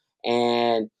BBL.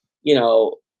 And, you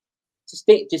know, just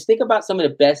think about some of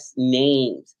the best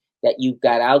names that you've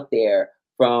got out there,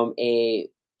 from a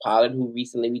Pollard who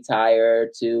recently retired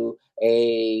to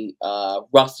a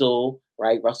Russell,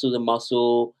 right? Russell the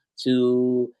Muscle.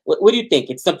 To what do you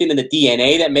think? It's something in the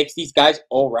DNA that makes these guys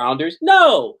all rounders?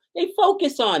 No, they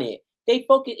focus on it. They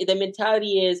focus. The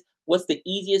mentality is, what's the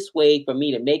easiest way for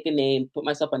me to make a name, put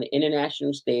myself on the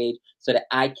international stage, so that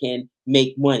I can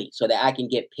make money, so that I can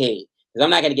get paid. Because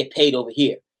I'm not going to get paid over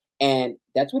here. And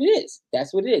that's what it is.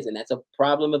 That's what it is. And that's a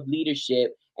problem of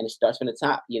leadership. And it starts from the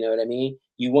top. You know what I mean?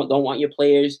 Don't want your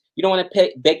players. You don't want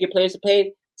to beg your players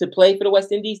to play for the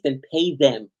West Indies. Then pay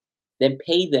them. Then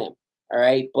pay them. All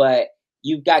right. But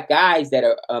you've got guys that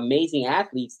are amazing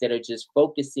athletes that are just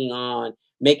focusing on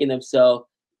making themselves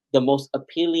the most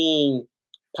appealing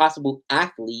possible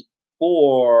athlete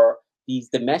for these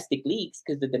domestic leagues,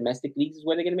 because the domestic leagues is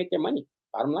where they're going to make their money.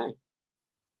 Bottom line.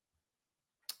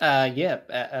 Yeah,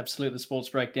 absolutely. The Sports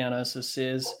Breakdown also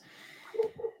says,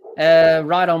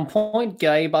 right on point,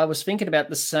 Gabe. I was thinking about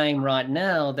the same right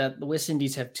now, that the West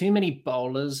Indies have too many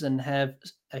bowlers and have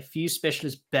a few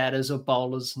specialist batters or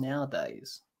bowlers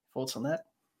nowadays. Thoughts on that?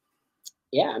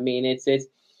 Yeah, I mean, it's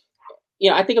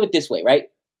I think of it this way, right?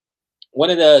 One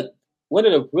of the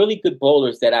really good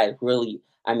bowlers that I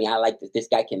like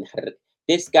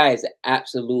this guy is an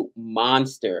absolute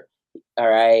monster. All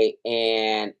right.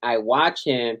 And I watch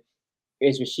him,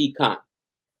 is Rashid Khan.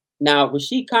 Now,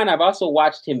 Rashid Khan, I've also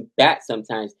watched him bat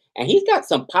sometimes, and he's got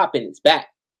some pop in his bat.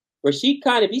 Rashid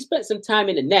Khan, if he spent some time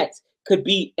in the nets, could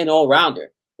be an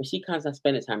all-rounder. Rashid Khan's not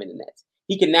spending time in the nets.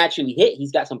 He can naturally hit.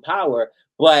 He's got some power.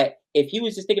 But if he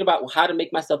was just thinking about how to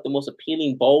make myself the most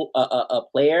appealing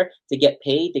player to get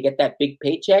paid, to get that big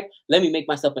paycheck, let me make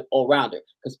myself an all-rounder.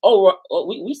 Because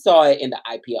we saw it in the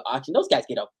IPL auction. Those guys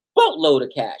get a boatload of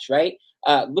cash, right?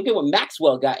 Look at what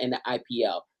Maxwell got in the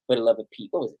IPL, for the love of Pete.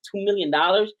 What was it, $2 million?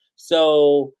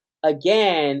 So,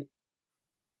 again,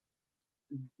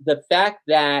 the fact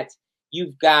that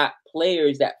you've got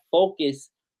players that focus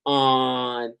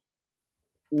on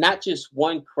not just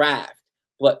one craft,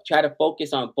 but try to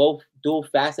focus on both dual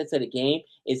facets of the game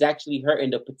is actually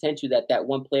hurting the potential that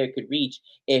one player could reach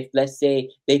if, let's say,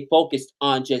 they focused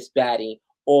on just batting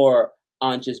or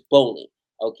on just bowling.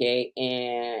 Okay.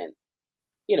 And,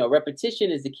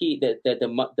 repetition is the key,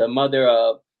 the mother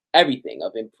of everything,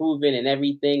 of improving and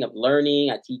everything, of learning.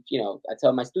 I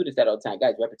tell my students that all the time,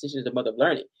 guys, repetition is the mother of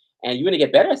learning. And you're going to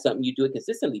get better at something, you do it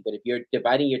consistently. But if you're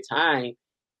dividing your time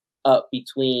up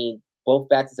between both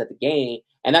facets of the game,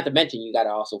 and not to mention, you got to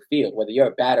also field, whether you're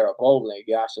a batter or bowler,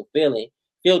 you're also fielding,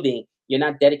 you're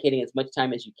not dedicating as much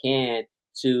time as you can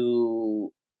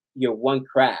to your one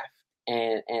craft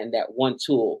and that one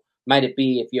tool. Might it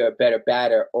be if you're a better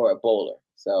batter or a bowler?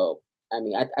 So, I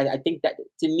mean, I think that,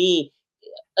 to me,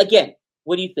 again,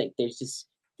 what do you think?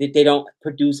 They don't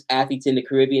produce athletes in the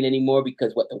Caribbean anymore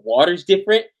because the water's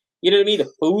different. You know what I mean?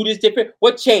 The food is different.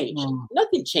 What changed?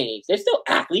 Nothing changed. They're still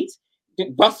athletes.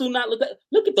 Did Russell not look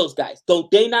at those guys? Don't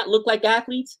they not look like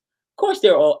athletes? Of course,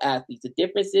 they're all athletes. The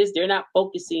difference is they're not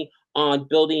focusing on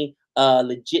building a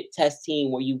legit test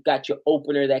team where you've got your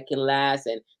opener that can last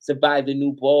and survive the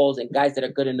new balls, and guys that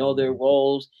are going to know their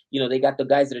roles. They got the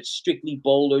guys that are strictly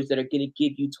bowlers that are going to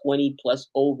give you 20 plus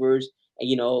overs,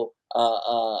 in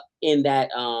that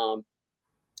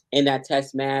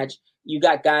test match. You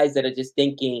got guys that are just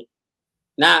thinking,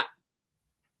 nah,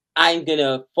 I'm going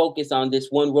to focus on this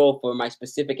one role for my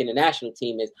specific international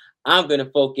team. Is I'm going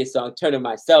to focus on turning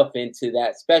myself into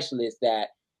that specialist that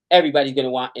everybody's going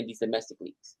to want in these domestic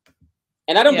leagues.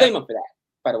 And I don't blame them for that,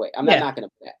 by the way. I'm not knocking them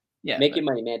for that. Yeah, make your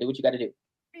money, man. Do what you got to do.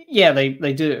 Yeah,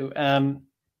 they do.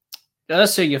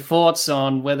 Also, your thoughts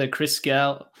on whether Chris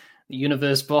Gale, the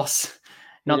universe boss,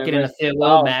 not getting a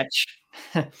farewell match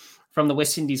from the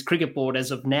West Indies Cricket Board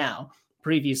as of now.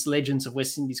 Previous legends of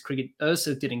West Indies cricket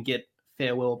also didn't get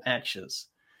farewell matches.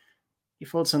 Your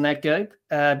thoughts on that, Gabe?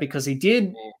 Because he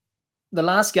did the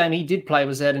last game he did play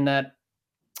was out in that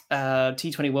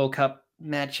T20 World Cup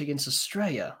match against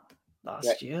Australia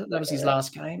last year. That was his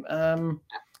last game.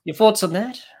 Your thoughts on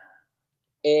that?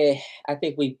 I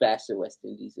think we bashed the West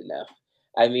Indies enough.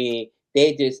 I mean,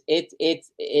 they just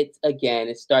it's again.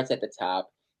 It starts at the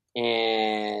top,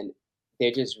 and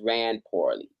they just ran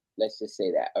poorly. Let's just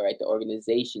say that. All right, the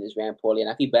organization is ran poorly, and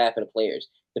I feel bad for the players.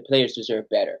 The players deserve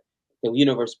better. The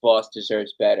universe boss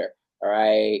deserves better. All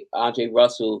right, Andre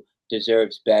Russell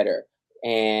deserves better,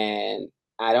 and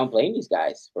I don't blame these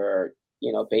guys for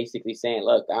basically saying,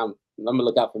 "Look, I'm gonna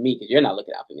look out for me because you're not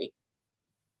looking out for me."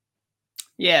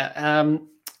 Yeah.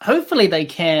 Hopefully they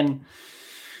can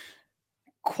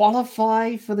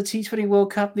qualify for the T20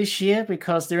 World Cup this year,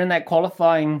 because they're in that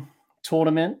qualifying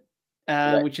tournament,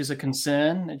 Right. which is a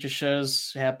concern. It just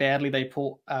shows how badly they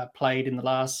played in the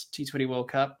last T20 World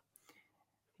Cup.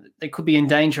 They could be in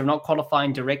danger of not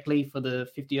qualifying directly for the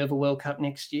 50-over World Cup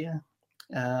next year.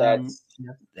 That's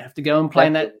They have to go and play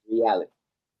in that. reality.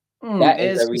 That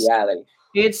is a reality.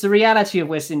 It's the reality of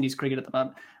West Indies cricket at the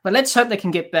moment. But let's hope they can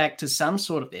get back to some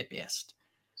sort of their best.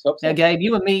 Now, Gabe,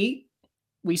 you and me,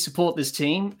 we support this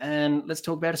team, and let's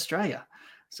talk about Australia.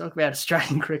 Let's talk about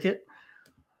Australian cricket.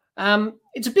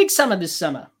 It's a big summer this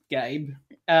summer, Gabe.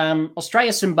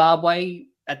 Australia-Zimbabwe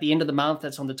at the end of the month.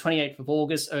 That's on the 28th of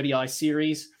August, ODI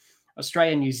series.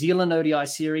 Australia-New Zealand ODI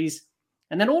series.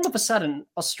 And then all of a sudden,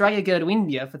 Australia go to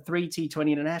India for 3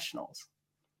 T20 internationals.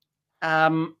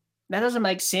 That doesn't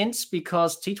make sense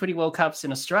because T20 World Cup's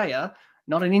in Australia,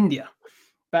 not in India.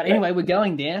 But anyway, we're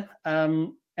going there.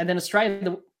 And then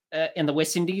Australia and the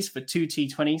West Indies for 2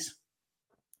 T20s.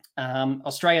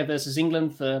 Australia versus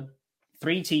England for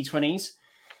 3 T20s.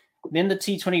 Then the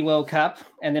T20 World Cup,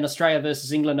 and then Australia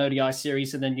versus England ODI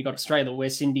series. And then you've got Australia, the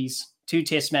West Indies, 2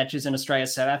 test matches, and Australia,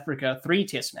 South Africa, 3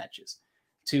 test matches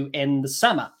to end the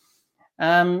summer.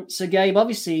 So, Gabe,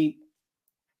 obviously,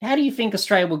 how do you think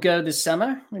Australia will go this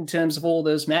summer in terms of all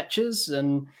those matches?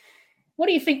 And what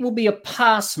do you think will be a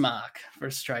pass mark for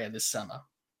Australia this summer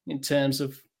in terms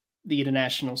of the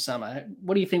international summer?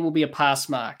 What do you think will be a pass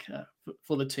mark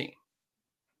for the team?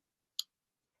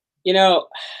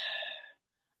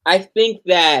 I think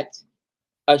that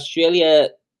Australia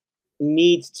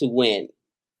needs to win.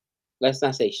 Let's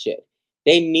not say should.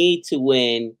 They need to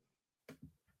win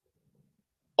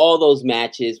all those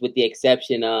matches with the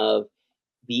exception of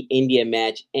the India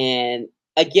match. And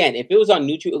again, if it was on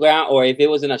neutral ground or if it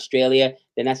was in Australia,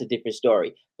 then that's a different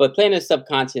story. But playing a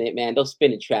subcontinent, man, those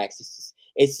spinning tracks,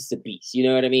 it's just a beast. You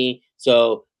know what I mean?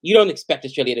 So you don't expect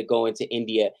Australia to go into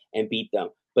India and beat them,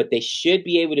 but they should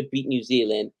be able to beat New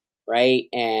Zealand, right?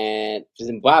 And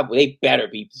Zimbabwe, they better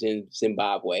beat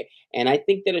Zimbabwe. And I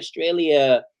think that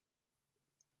Australia,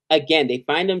 again, they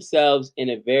find themselves in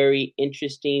a very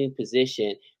interesting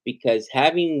position because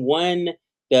having won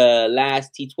the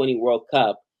last T20 World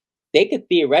Cup, they could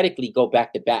theoretically go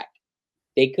back to back.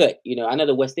 They could. I know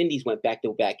the West Indies went back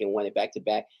to back and won it back to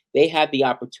back. They have the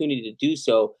opportunity to do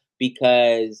so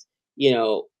because,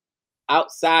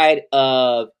 outside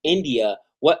of India,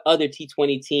 what other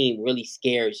T20 team really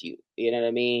scares you? You know what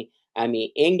I mean? I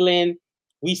mean, England,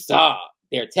 we saw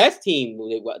their test team,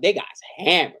 they got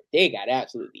hammered. They got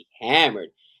absolutely hammered.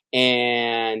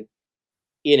 And,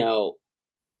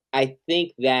 I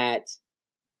think that,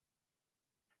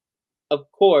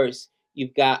 of course,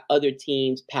 you've got other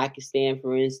teams, Pakistan,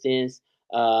 for instance,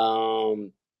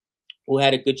 who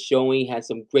had a good showing, had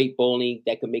some great bowling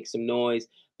that could make some noise,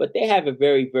 but they have a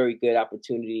very, very good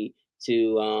opportunity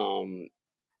to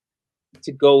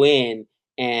go in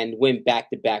and win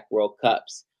back-to-back World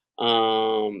Cups.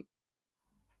 I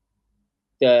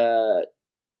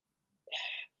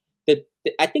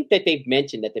think that they've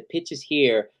mentioned that the pitches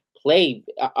here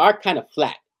are kind of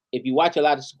flat. If you watch a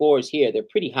lot of scores here, they're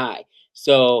pretty high.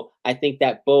 So I think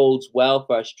that bodes well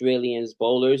for Australians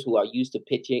bowlers who are used to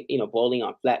pitching, bowling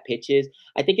on flat pitches.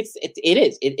 I think it's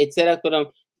set up for them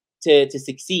to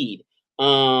succeed.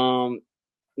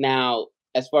 Now,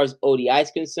 as far as ODI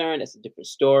is concerned, that's a different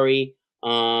story. A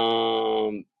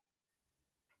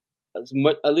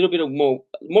little bit of more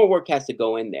work has to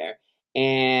go in there.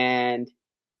 And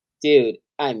dude,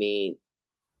 I mean,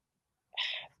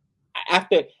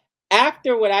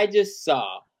 after what I just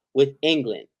saw with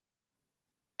England,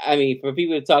 I mean, for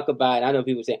people to talk about, I know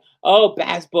people saying, "Oh,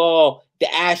 basketball,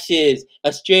 the Ashes,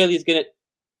 Australia's gonna."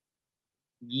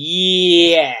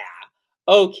 Yeah,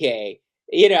 okay.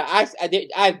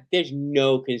 There's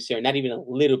no concern, not even a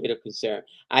little bit of concern.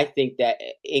 I think that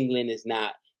England is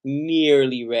not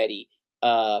nearly ready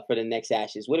for the next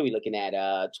Ashes. What are we looking at?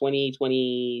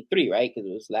 2023, right? Because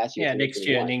it was last year. Yeah, next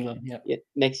year in 2021. England. Yeah. Yeah,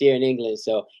 next year in England.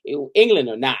 So England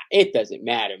or not, it doesn't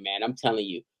matter, man. I'm telling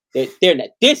you, they're not.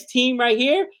 This team right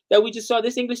here that we just saw,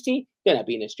 this English team, they're not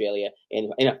beating Australia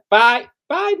in a five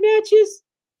matches.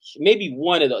 Maybe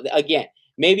one of those. Again,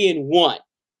 maybe in one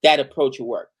that approach will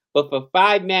work. But for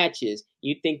 5 matches,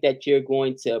 you think that you're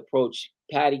going to approach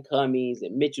Patty Cummings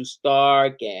and Mitchell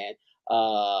Stark and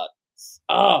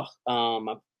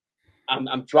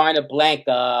I'm drawing a blank.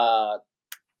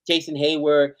 Jason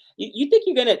Hayward. You think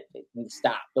you're gonna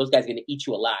stop? Those guys are gonna eat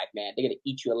you alive, man. They're gonna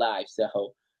eat you alive.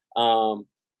 So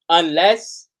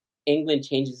unless England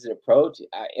changes their approach,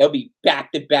 it'll be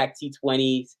back-to-back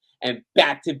T20s and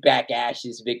back-to-back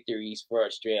Ashes victories for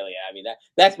Australia. I mean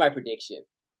that's my prediction.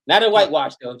 Not a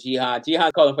whitewash though, Jihan.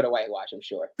 Jihan's calling for the whitewash, I'm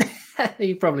sure.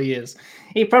 He probably is.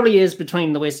 He probably is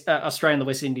between the Australia and the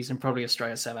West Indies, and probably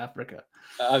Australia, South Africa.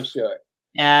 I'm sure.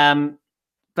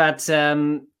 But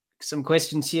some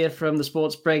questions here from the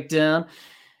Sports Breakdown.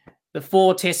 The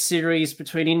 4 test series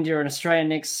between India and Australia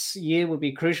next year will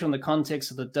be crucial in the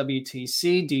context of the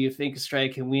WTC. Do you think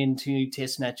Australia can win 2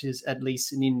 test matches, at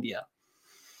least in India?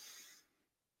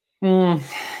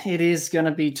 It is going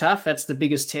to be tough. That's the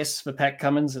biggest test for Pat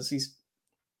Cummins as his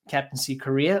captaincy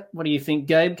career. What do you think,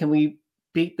 Gabe? Can we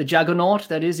beat the juggernaut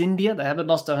that is India? They haven't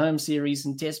lost a home series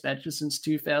in test matches since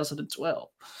 2012.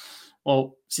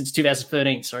 Well, since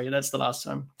 2013, sorry. That's the last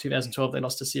time. 2012, they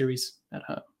lost a series at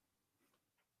home.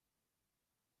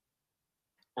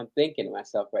 I'm thinking to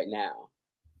myself right now,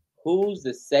 who's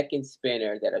the second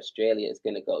spinner that Australia is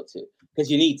going to go to? Because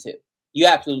you need to. You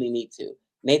absolutely need to.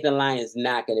 Nathan Lyon is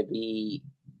not going to be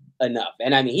enough.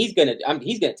 And I mean, he's going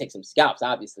to take some scalps,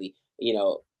 obviously,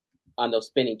 on those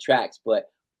spinning tracks.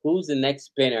 But who's the next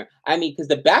spinner? I mean, because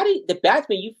the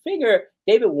batsman, you figure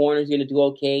David Warner's going to do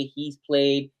okay. He's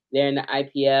played there in the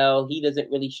IPL. He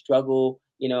doesn't really struggle,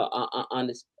 on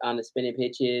the spinning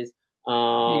pitches. You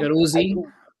got Uzi.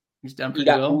 He's done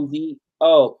pretty well. Uzi.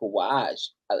 Oh, Kawaj.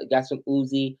 I got some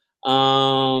Uzi.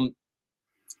 I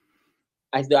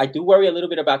do worry a little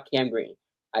bit about Cam Green.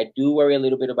 He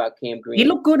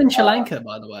looked good in Sri Lanka,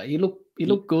 by the way. He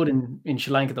looked good in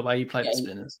Sri Lanka, the way he played the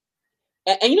spinners.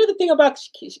 And the thing about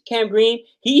Cam Green,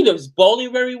 he either is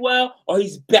bowling very well or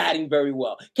he's batting very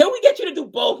well. Can we get you to do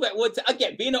both at once?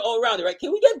 Again, being an all-rounder, right?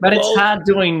 Can we get But both? It's hard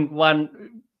doing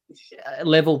one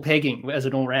level pegging as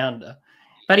an all-rounder.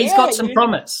 But he's got some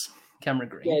promise, Cameron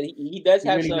Green. Yeah, he does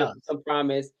have some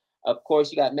promise. Of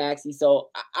course, you got Maxey. So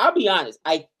I'll be honest.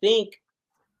 I think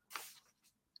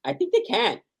they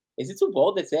can. Is it too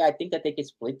bold to say I think that they can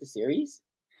split the series?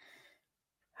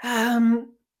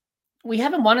 We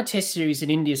haven't won a test series in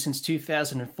India since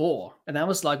 2004. And that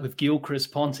was like with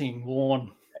Gilchrist, Ponting,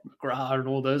 Warne, McGrath, and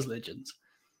all those legends.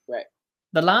 Right.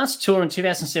 The last tour in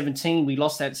 2017, we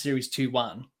lost that series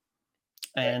 2-1.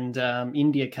 And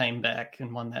India came back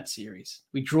and won that series.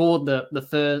 We drawed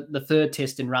the third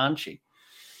test in Ranchi.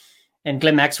 And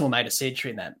Glenn Maxwell made a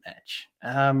century in that match.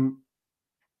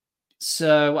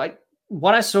 So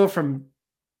what I saw from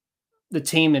the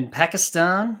team in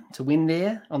Pakistan to win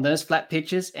there on those flat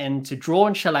pitches and to draw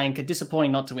in Sri Lanka,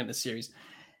 disappointing not to win the series.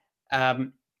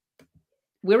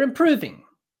 We're improving.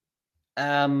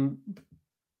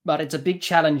 But it's a big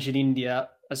challenge in India,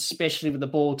 especially with the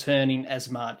ball turning as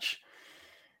much.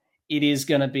 It is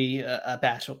going to be a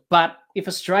battle. But if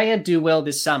Australia do well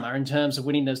this summer in terms of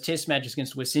winning those test matches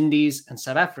against West Indies and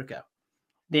South Africa,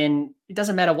 then it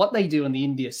doesn't matter what they do in the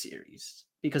India series,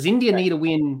 because India need to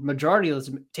win majority of those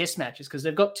test matches because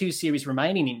they've got 2 series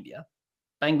remaining in India,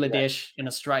 Bangladesh and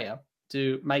Australia,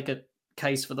 to make a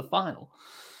case for the final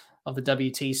of the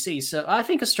WTC. So I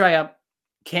think Australia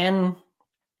can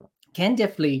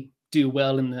definitely do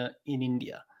well in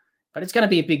India, but it's going to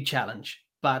be a big challenge.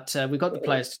 But we've got the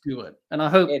players to do it, and I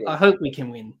hope we can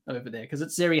win over there because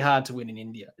it's very hard to win in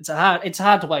India. It's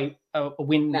hard to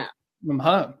win from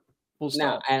home.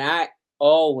 And I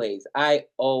always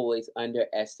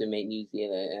underestimate New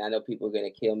Zealand, and I know people are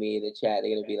gonna kill me in the chat.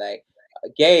 They're gonna be like,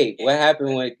 Gabe, what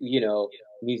happened with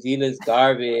New Zealand's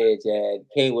garbage and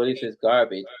Kane Williamson's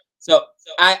garbage? So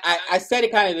I said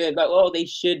it kind of like, they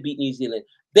should beat New Zealand.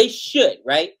 They should,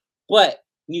 right? But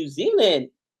New Zealand,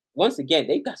 once again,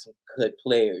 they've got some good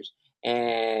players.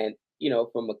 And,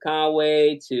 from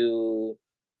McConway to,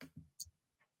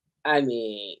 I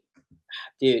mean,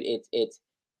 dude,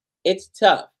 it's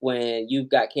tough when you've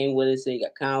got Kane Williamson, you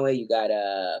got Conway, you got,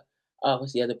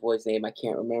 what's the other boy's name? I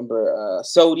can't remember.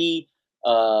 Sodi.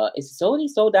 Is it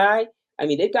Sodi? I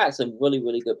mean, they've got some really,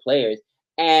 really good players.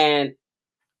 And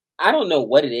I don't know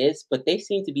what it is, but they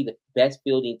seem to be the best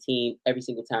fielding team every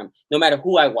single time, no matter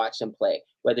who I watch them play.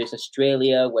 whether it's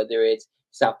Australia, whether it's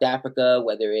South Africa,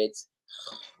 whether it's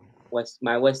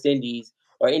West Indies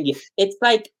or India. It's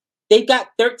like they've got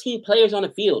 13 players on the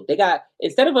field. They got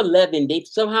instead of 11,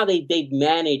 they've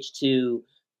managed to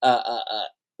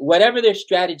whatever their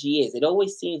strategy is. It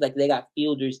always seems like they got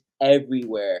fielders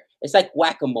everywhere. It's like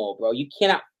whack-a-mole, bro. You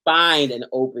cannot find an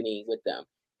opening with them.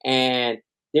 And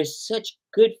they're such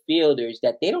good fielders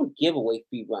that they don't give away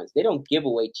free runs. They don't give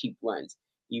away cheap runs.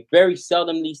 You very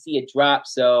seldomly see a drop.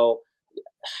 So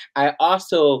I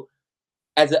also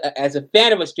as a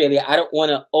fan of Australia, I don't want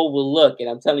to overlook, and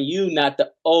I'm telling you not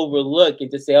to overlook and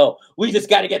to say, "Oh, we just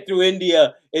got to get through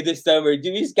India in this summer. We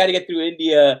just got to get through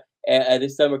India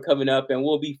this summer coming up, and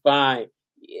we'll be fine."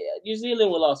 Yeah, New Zealand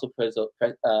will also pose a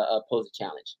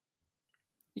challenge.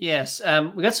 Yes,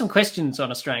 we got some questions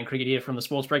on Australian cricket here from the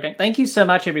Sports Breakdown. Thank you so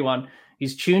much, everyone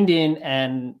who's tuned in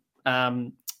and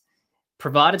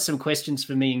provided some questions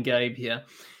for me and Gabe here.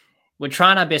 We're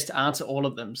trying our best to answer all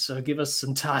of them, so give us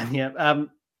some time here.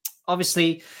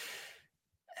 Obviously,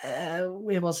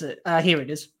 where was it? Here it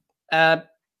is.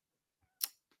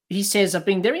 He says, I've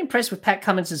been very impressed with Pat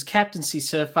Cummins' captaincy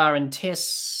so far in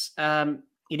tests. It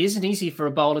isn't easy for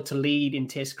a bowler to lead in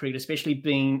test cricket, especially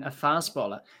being a fast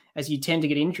bowler, as you tend to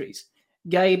get injuries.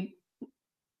 Gabe,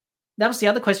 that was the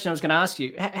other question I was going to ask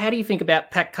you. How do you think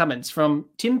about Pat Cummins? From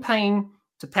Tim Payne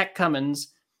to Pat Cummins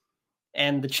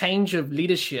and the change of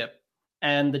leadership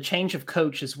and the change of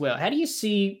coach as well. How do you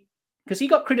see, because he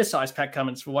got criticized, Pat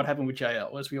Cummins, for what happened with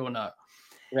JL, as we all know.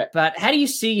 Right. But how do you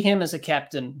see him as a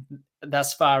captain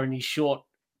thus far in his short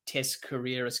test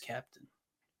career as captain?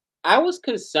 I was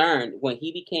concerned when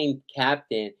he became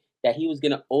captain that he was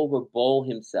going to overbowl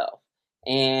himself.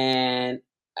 And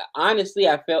honestly,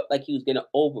 I felt like he was going to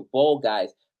overbowl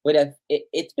guys. But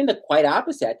it's been the quite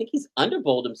opposite. I think he's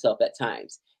underbowled himself at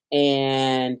times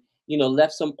and,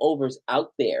 left some overs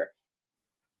out there.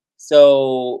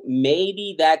 So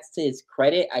maybe that's to his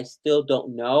credit. I still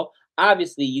don't know.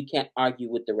 Obviously, you can't argue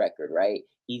with the record, right?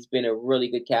 He's been a really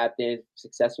good captain,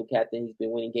 successful captain. He's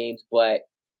been winning games. But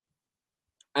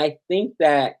I think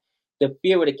that the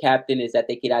fear with a captain is that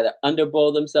they could either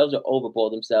underbowl themselves or overbowl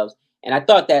themselves. And I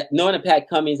thought that knowing that Pat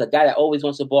Cummins, a guy that always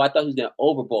wants to bowl, I thought he was going to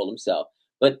overbowl himself.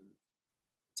 But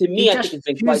to me, I think it's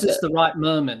been quite the right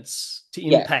moments to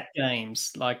impact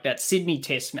games, like that Sydney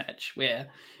Test match where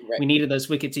we needed those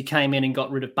wickets. He came in and got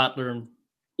rid of Butler and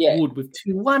Wood with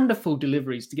two wonderful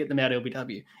deliveries to get them out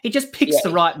LBW. He just picks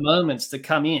the right moments to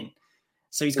come in.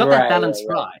 So he's got that balance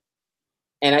right.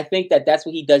 And I think that that's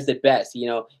what he does the best.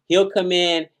 He'll come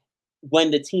in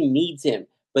when the team needs him,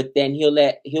 but then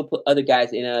he'll put other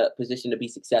guys in a position to be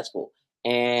successful.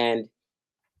 And,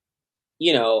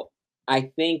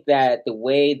 I think that the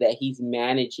way that he's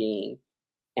managing,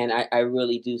 and I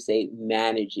really do say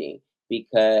managing,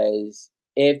 because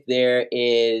if there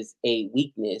is a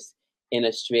weakness in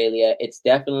Australia, it's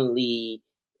definitely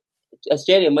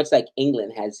Australia, much like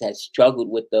England, has struggled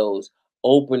with those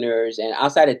openers. And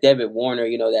outside of David Warner,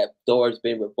 that door's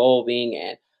been revolving,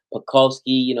 and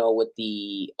Pucovski, with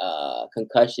the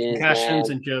concussions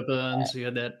and Joe Burns, who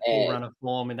had that poor run of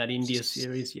form in that India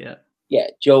series. Yeah,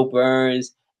 Joe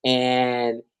Burns.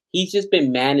 And he's just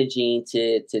been managing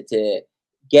to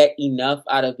get enough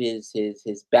out of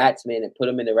his batsmen and put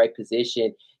him in the right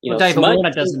position. David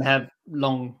Warner doesn't have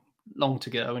long to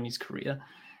go in his career.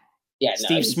 Yeah,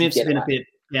 Steve Smith's been a bit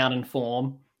down in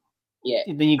form. Yeah.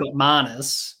 And then you got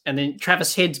Marnus, and then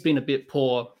Travis Head's been a bit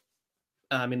poor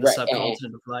in the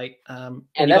subcontinent of late. And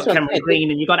that's got Cameron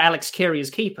Green, and you got Alex Carey as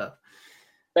keeper.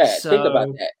 Think about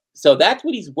that. So that's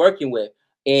what he's working with.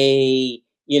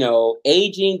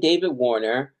 Aging David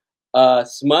Warner,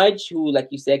 Smudge, who, like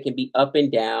you said, can be up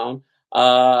and down.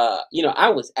 I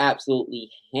was absolutely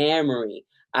hammering.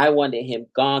 I wanted him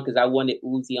gone because I wanted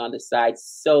Uzi on the side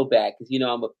so bad because,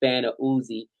 I'm a fan of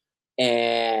Uzi.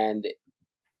 And,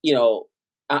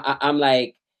 I'm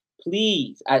like,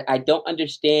 please, I don't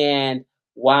understand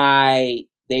why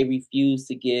they refuse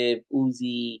to give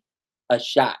Uzi a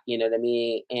shot. You know what I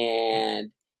mean?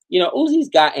 And, Uzi's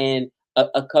gotten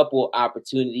a couple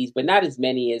opportunities, but not as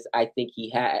many as I think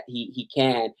he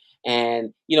can.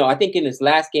 And, I think in his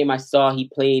last game I saw he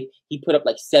put up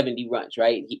like 70 runs,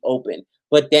 right? He opened.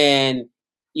 But then,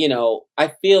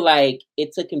 I feel like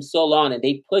it took him so long and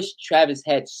they pushed Travis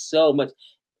Head so much.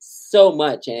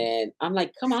 And I'm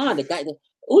like, come on, the guy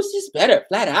was just better,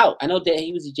 flat out. I know that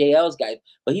he was a JL's guy,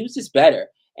 but he was just better.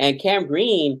 And Cam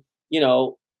Green,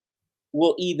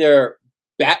 will either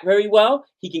bat very well.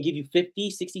 He can give you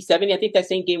 50, 60, 70. I think that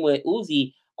same game with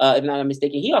Uzi, if I'm not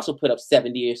mistaken, he also put up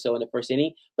 70 or so in the first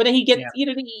inning. But then he gets,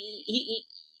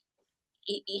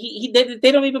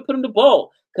 they don't even put him to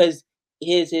bowl because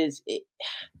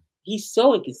he's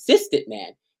so inconsistent,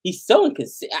 man. He's so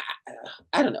inconsistent.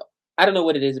 I don't know. I don't know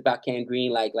what it is about Cam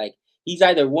Green. Like he's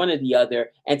either one or the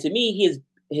other. And to me,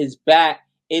 his bat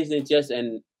isn't just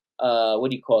an what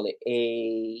do you call it?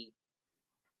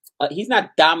 He's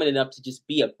not dominant enough to just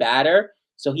be a batter.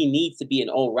 So he needs to be an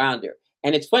all rounder.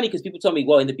 And it's funny because people told me,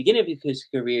 well, in the beginning of his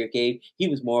career, Gabe, he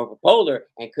was more of a bowler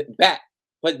and couldn't bat.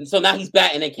 But so now he's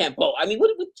batting and can't bowl. I mean,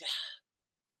 what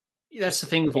That's the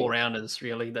thing with all rounders,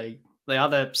 really. They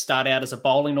either start out as a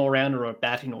bowling all rounder or a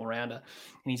batting all rounder,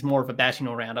 and he's more of a batting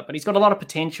all rounder. But he's got a lot of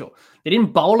potential. They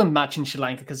didn't bowl him much in Sri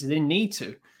Lanka because they didn't need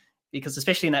to, because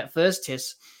especially in that first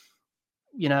test,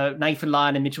 Nathan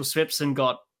Lyon and Mitchell Swepson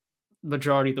got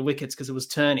majority of the wickets because it was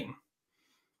turning.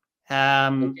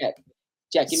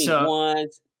 Jack, give me one.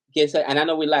 And I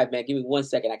know we're live, man. Give me 1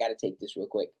 second. I got to take this real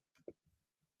quick.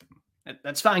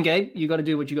 That's fine, Gabe. You got to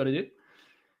do what you got to do.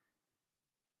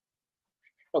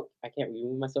 Oh, I can't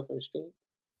remove myself from the screen.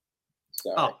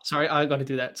 Sorry. Oh, sorry. I got to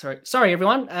do that. Sorry,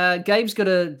 everyone. Gabe's got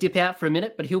to dip out for a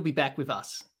minute, but he'll be back with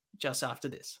us just after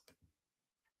this.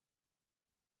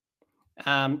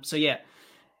 So yeah.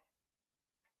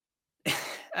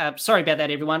 Sorry about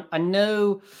that, everyone. I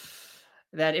know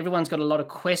that everyone's got a lot of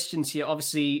questions here.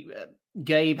 Obviously,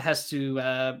 Gabe has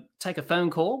to take a phone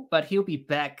call, but he'll be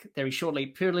back very shortly.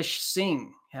 Purlish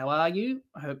Singh, how are you?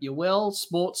 I hope you're well.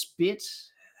 Sports Bit,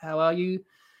 how are you?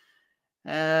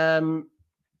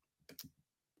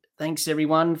 Thanks,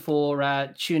 everyone, for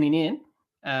tuning in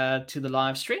to the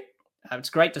live stream. It's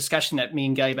a great discussion that me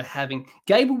and Gabe are having.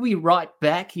 Gabe will be right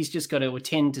back. He's just got to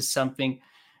attend to something,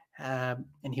 and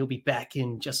he'll be back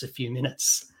in just a few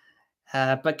minutes.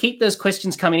 But keep those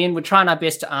questions coming in. We're trying our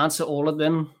best to answer all of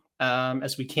them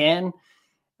as we can.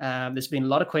 There's been a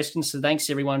lot of questions, so thanks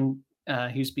everyone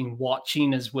who's been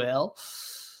watching as well.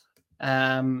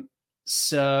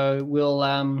 So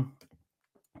we'll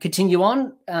continue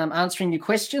on answering your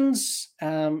questions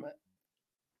on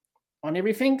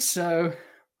everything. So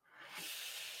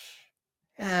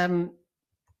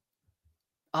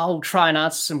I'll try and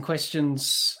answer some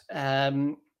questions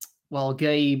while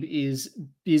Gabe is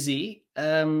busy.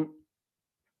 No,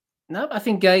 I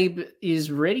think Gabe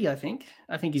is ready. I think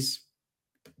he's.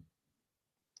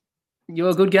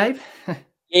 You're good, Gabe?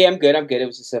 Yeah, I'm good. It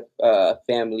was just a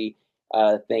family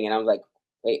thing, and I was like,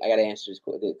 wait, I gotta answer this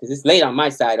because it's late on my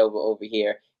side over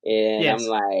here, and yes. I'm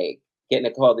like getting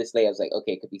a call this late. I was like,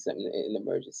 okay, it could be something in an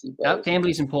emergency. But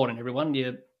family's important, everyone.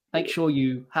 You make sure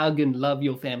you hug and love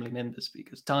your family members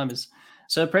because time is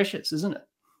so precious, isn't it?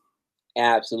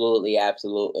 Absolutely.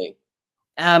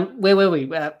 Where were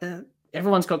we?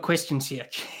 Everyone's got questions here.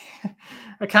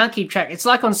 I can't keep track. It's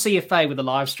like on CFA with the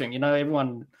live stream,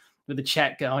 everyone with the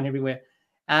chat going everywhere.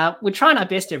 We're trying our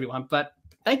best, everyone, but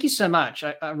thank you so much.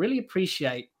 I really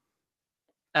appreciate.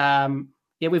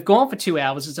 We've gone for 2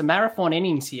 hours. It's a marathon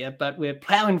innings here, but we're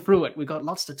plowing through it. We've got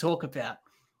lots to talk about,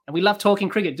 and we love talking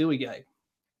cricket, do we, Gabe?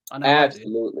 I know.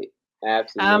 Absolutely.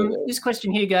 This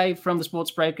question here, Gabe, from the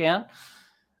Sports Breakdown.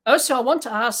 Also, I want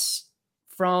to ask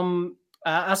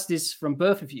this from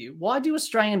both of you. Why do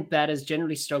Australian batters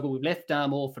generally struggle with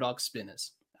left-arm orthodox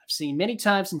spinners? I've seen many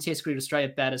times in Test cricket,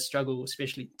 Australian batters struggle,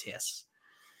 especially in Tests.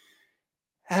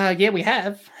 Yeah, we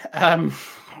have,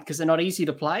 because they're not easy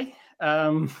to play.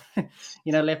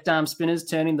 Left-arm spinners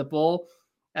turning the ball,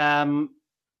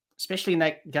 especially in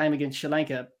that game against Sri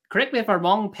Lanka. Correct me if I'm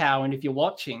wrong, Power, and if you're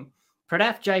watching,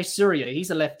 Pradap J. Surya,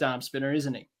 he's a left-arm spinner,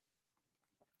 isn't he?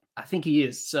 I think he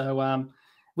is. So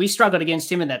we struggled against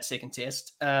him in that second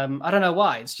test. I don't know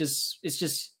why. It's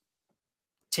just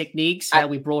techniques, how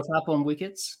we brought up on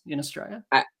wickets in Australia.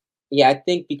 I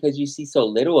think because you see so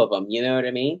little of them, you know what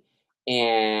I mean?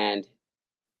 And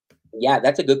yeah,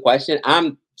 that's a good question.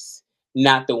 I'm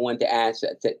not the one to ask.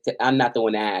 I'm not the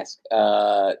one to ask.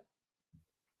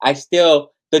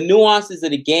 The nuances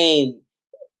of the game.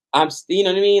 You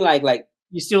know what I mean? Like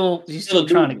you're still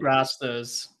trying to grasp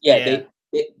those. Yeah.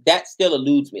 That still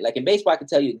eludes me. Like in baseball, I can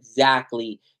tell you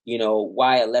exactly,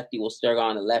 why a lefty will stir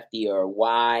on a lefty, or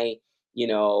why, you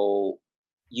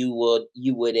would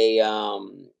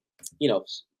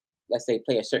let's say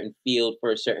play a certain field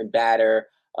for a certain batter,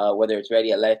 whether it's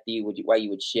ready a lefty, why you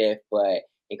would shift. But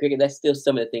in cricket, that's still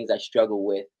some of the things I struggle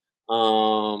with.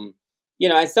 And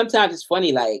sometimes it's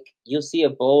funny, like you'll see a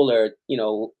bowler,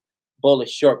 bowl a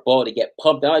short ball to get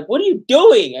pumped. I'm like, what are you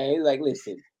doing? And he's like,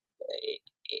 listen,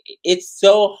 it's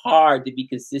so hard to be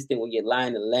consistent when you're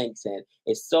line the lengths, and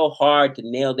it's so hard to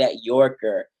nail that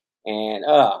Yorker. And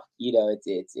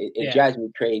it drives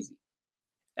me crazy.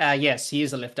 Yes, he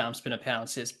is a left arm spinner, Pound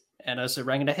says, and also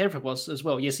Rangana Hever was as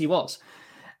well. Yes, he was.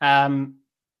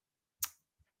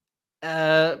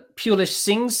 Pulish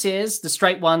Singh says the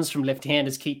straight ones from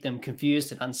left-handers keep them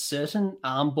confused and uncertain.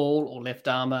 Arm ball or left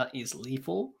armor is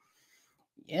lethal.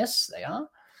 Yes, they are.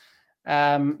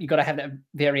 You got to have that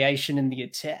variation in the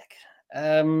attack.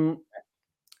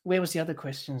 Where was the other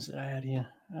questions that I had here?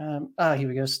 Here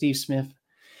we go. Steve Smith.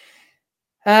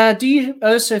 Do you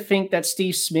also think that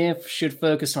Steve Smith should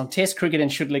focus on Test cricket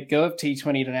and should let go of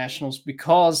T20 internationals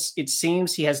because it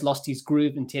seems he has lost his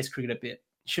groove in Test cricket a bit?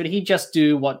 Should he just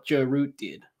do what Joe Root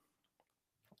did?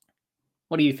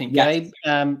 What do you think, Yes.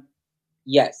 Gabe?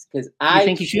 Yes, because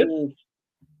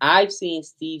I've seen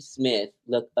Steve Smith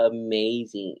look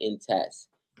amazing in Tests,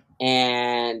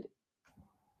 and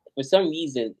for some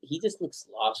reason he just looks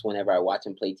lost whenever I watch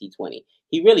him play T20.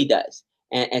 He really does,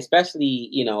 and especially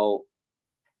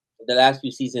the last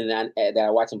few seasons that I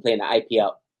watched him play in the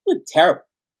IPL, look terrible,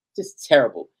 just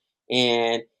terrible.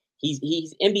 And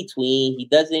he's in between. He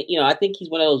doesn't, I think he's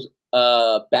one of those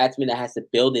batsmen that has to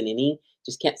build an inning,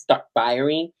 just can't start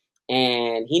firing.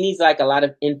 And he needs like a lot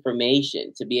of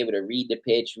information to be able to read the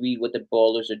pitch, read what the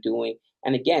bowlers are doing.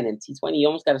 And again, in T20, you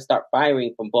almost got to start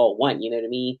firing from ball one. You know what I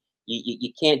mean?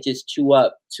 You can't just chew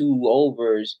up 2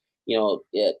 overs,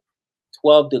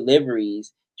 12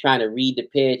 deliveries trying to read the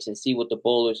pitch and see what the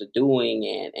bowlers are doing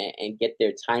and get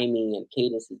their timing and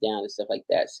cadences down and stuff like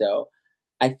that. So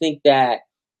I think that,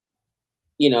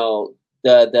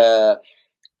 the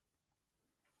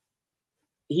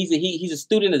he's a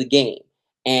student of the game,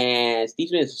 and Steve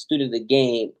Smith is a student of the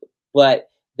game, but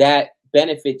that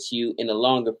benefits you in the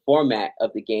longer format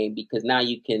of the game because now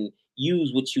you can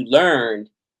use what you learned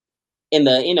in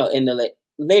the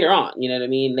later on, you know what I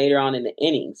mean, later on in the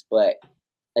innings. But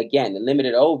again, the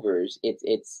limited overs,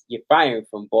 it's you're firing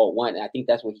from ball one. And I think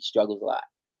that's where he struggles a lot.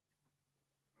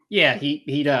 Yeah,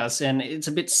 he does, and it's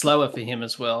a bit slower for him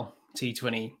as well.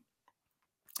 T20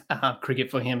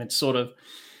 cricket for him, it's sort of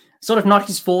not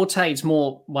his forte. It's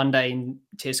more one day in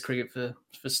Test cricket for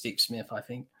Steve Smith, I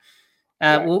think.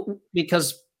 Right. Well,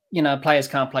 because players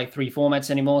can't play 3 formats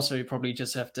anymore, so he probably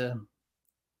just have to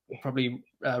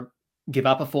give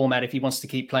up a format if he wants to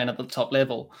keep playing at the top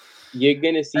level. You're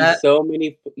gonna see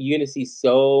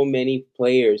so many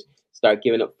players start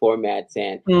giving up formats,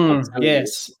 and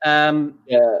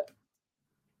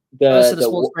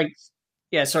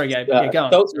yes, sorry, Gabe. Go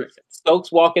on.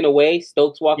 Stokes walking away.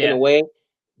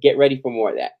 Get ready for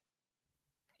more of that.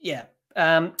 Yeah.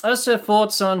 Also,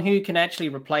 thoughts on who can actually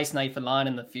replace Nathan Lyon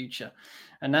in the future.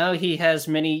 I know he has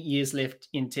many years left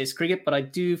in Test cricket, but I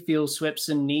do feel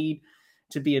Swepson need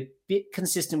to be a bit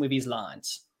consistent with his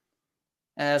lines.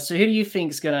 So who do you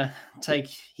think is going to take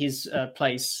his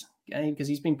place? Because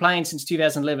he's been playing since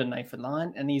 2011, Nathan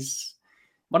Lyon, and he's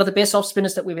one of the best off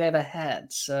spinners that we've ever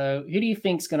had. So who do you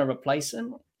think is going to replace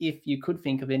him, if you could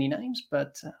think of any names?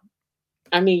 But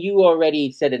I mean, you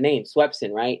already said the name,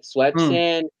 Swepson, right?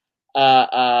 Swepson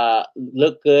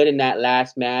looked good in that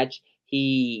last match.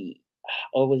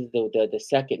 Was the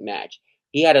second match?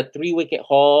 He had a 3-wicket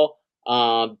haul,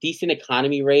 decent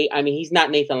economy rate. I mean, he's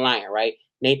not Nathan Lyon, right?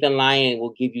 Nathan Lyon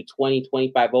will give you 20,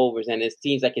 25 overs, and it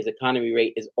seems like his economy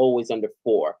rate is always under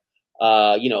 4.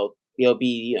 He'll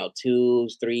be,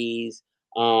 2s, 3s.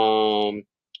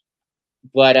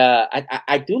 But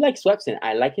I do like Swepson.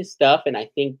 I like his stuff, and I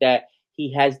think that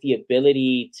he has the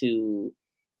ability to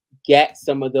get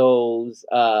some of those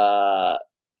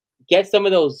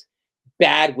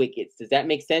bad wickets. Does that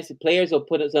make sense? Players will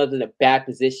put themselves in a bad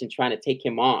position trying to take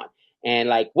him on, and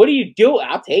like, what do you do?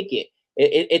 I'll take it.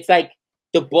 It's like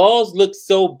the balls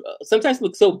sometimes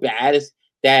look so bad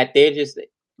that they're just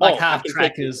like half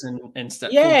trackers and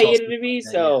stuff. Yeah, you know what I mean.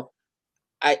 So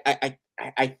yeah.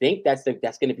 I think that's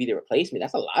going to be the replacement.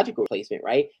 That's a logical replacement,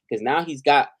 right? Because now he's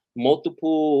got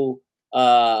multiple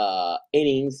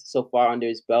innings so far under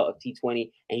his belt of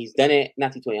T20, and he's done it.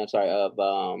 Not T20. I'm sorry,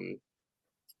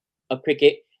 of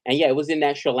cricket. And yeah, it was in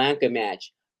that Sri Lanka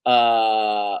match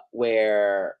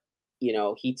where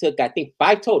he took, I think,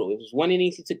 5 total. It was 1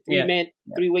 innings. He took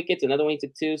 3 wickets. Another one he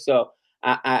took 2. So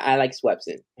I like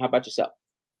Swepson. How about yourself?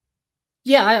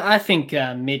 Yeah, I think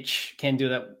Mitch can do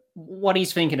that. What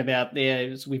he's thinking about there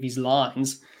is with his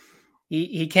lines,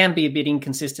 he can be a bit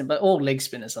inconsistent, but all leg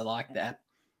spinners are like that.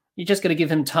 You just got to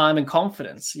give him time and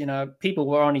confidence. People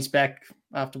were on his back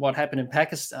after what happened in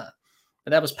Pakistan,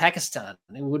 but that was Pakistan.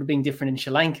 It would have been different in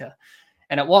Sri Lanka.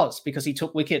 And it was because he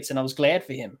took wickets, and I was glad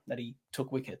for him that he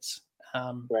took wickets.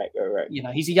 Right.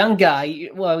 He's a young guy.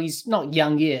 Well, he's not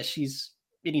young-ish. He's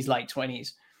in his late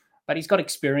 20s, but he's got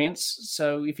experience.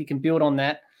 So if he can build on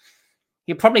that,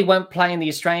 he probably won't play in the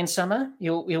Australian summer.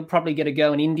 He'll probably get a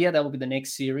go in India. That will be the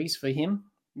next series for him.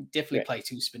 He'll definitely play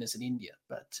 2 spinners in India.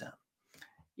 But,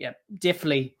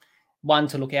 definitely one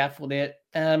to look out for there.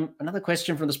 Another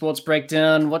question from the Sports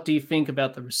Breakdown. What do you think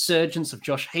about the resurgence of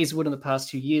Josh Hazlewood in the past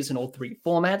 2 years in all three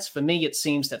formats? For me, it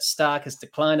seems that Stark has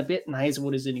declined a bit and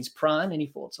Hazlewood is in his prime. Any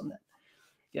thoughts on that,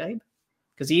 Gabe?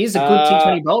 Because he is a good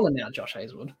T20 bowler now, Josh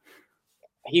Hazlewood.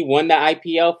 He won the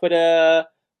IPL for the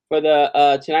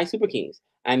Chennai Super Kings.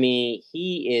 I mean,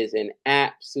 he is an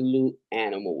absolute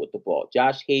animal with the ball.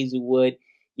 Josh Hazlewood,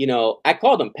 I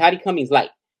called him Patty Cummings light.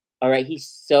 All right, he's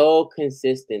so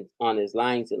consistent on his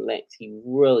lines and lengths. He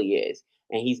really is.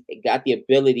 And he's got the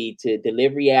ability to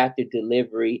delivery after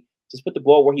delivery, just put the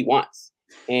ball where he wants.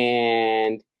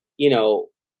 And,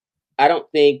 I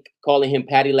don't think calling him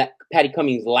Patty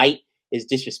Cummings light is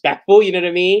disrespectful. You know what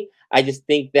I mean? I just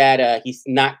think that he's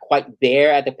not quite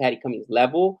there at the Patty Cummings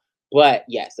level. But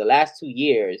yes, the last 2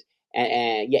 years,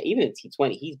 and yeah, even in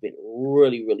T20, he's been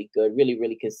really, really good, really,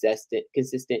 really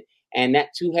consistent. And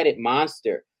that two-headed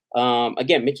monster,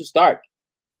 again, Mitchell Stark,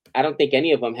 I don't think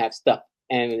any of them have stuff.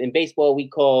 And in baseball, we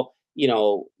call,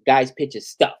 guys pitches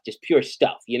stuff, just pure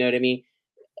stuff. You know what I mean?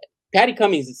 Patty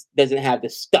Cummings doesn't have the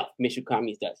stuff Mitchell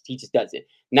Cummings does. He just doesn't.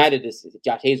 Neither does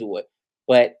Josh Hazlewood.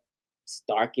 But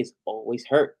Stark is always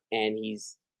hurt, and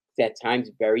he's at times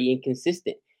very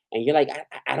inconsistent. And you're like,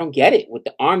 I don't get it. With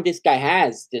the arm this guy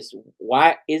has,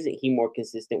 why isn't he more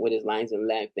consistent with his lines and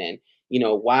length? And,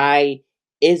 why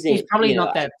isn't he's probably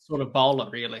not that sort of bowler,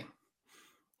 really.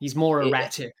 He's more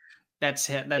erratic. That's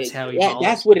how he bowls.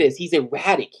 That's what it is. He's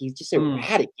erratic. He's just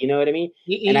erratic. You know what I mean?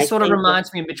 He sort of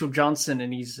reminds me of Mitchell Johnson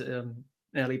in his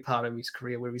early part of his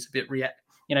career, where he's a bit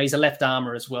he's a left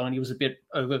armer as well, and he was a bit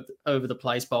over the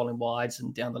place bowling wides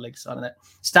and down the leg side of that.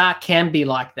 Stark can be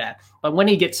like that, but when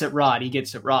he gets it right, he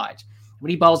gets it right. When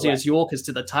he bowls those Yorkers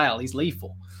to the tail, he's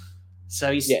lethal.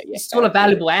 So he's still a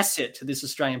valuable asset to this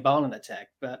Australian bowling attack.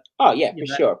 But for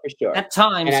sure. At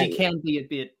times, he can be a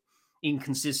bit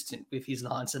inconsistent with his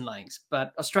lines and lengths,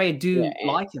 but Australia do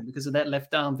like him because of that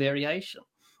left arm variation,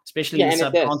 especially in the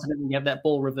subcontinent when you have that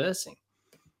ball reversing.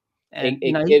 And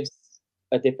it gives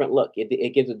a different look.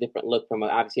 It gives a different look from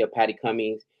obviously a Patty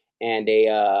Cummings and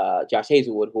a Josh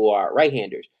Hazlewood, who are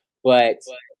right-handers. But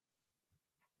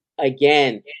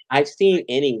again, I've seen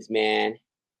innings, man.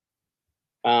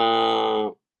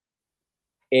 I've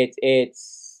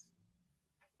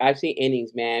seen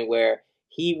innings, man, where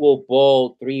he will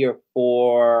bowl 3 or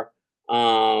 4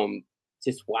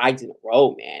 just wides in a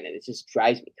row, man, and it just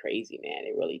drives me crazy, man.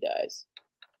 It really does.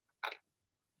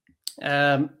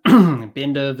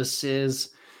 Bendover says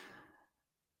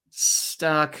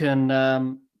Stark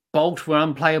and Bolt were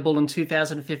unplayable in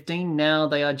 2015. Now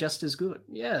they are just as good.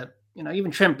 Yeah,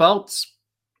 even Trent Bolt's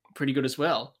pretty good as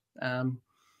well.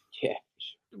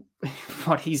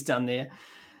 What he's done there.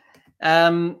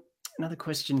 Another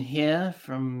question here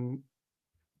from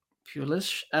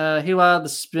Pulish. Who are the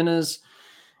spinners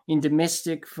in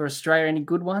domestic for Australia? Any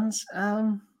good ones?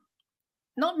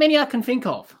 Not many I can think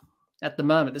of at the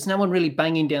moment. There's no one really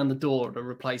banging down the door to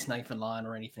replace Nathan Lyon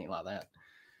or anything like that.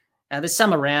 There's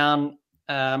some around.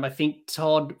 I think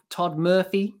Todd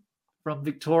Murphy from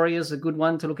Victoria is a good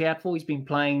one to look out for. He's been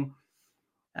playing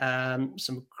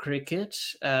some cricket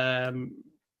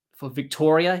for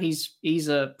Victoria. He's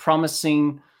a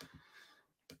promising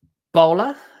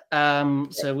bowler.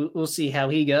 So we'll see how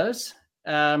he goes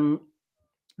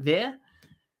there.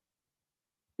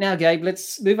 Now, Gabe,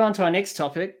 let's move on to our next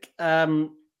topic.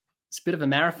 It's a bit of a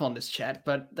marathon, this chat,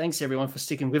 but thanks everyone for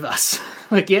sticking with us.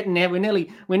 We're getting there. We're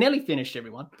nearly finished,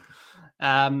 everyone.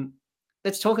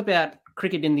 Let's talk about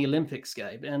cricket in the Olympics,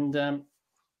 Gabe. And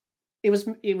it was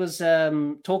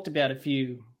talked about a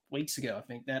few weeks ago, I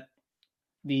think, that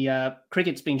the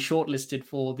cricket's been shortlisted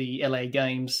for the LA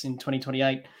Games in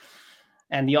 2028,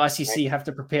 and the ICC have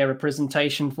to prepare a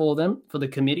presentation for them, for the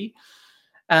committee.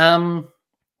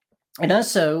 And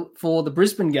also for the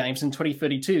Brisbane Games in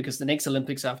 2032, because the next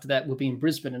Olympics after that will be in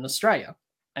Brisbane in Australia.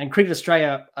 And Cricket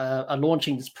Australia are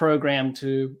launching this program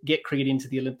to get cricket into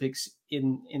the Olympics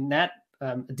in that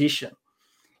edition.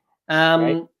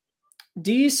 Do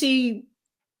you see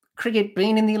cricket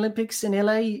being in the Olympics in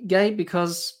LA, Gabe?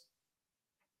 Because,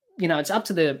 it's up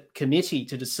to the committee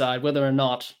to decide whether or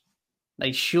not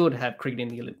they should have cricket in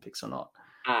the Olympics or not.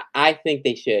 I think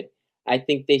they should.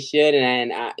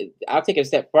 And I'll take it a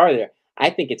step farther. I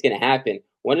think it's going to happen.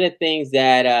 One of the things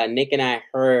that Nick and I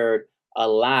heard a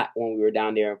lot when we were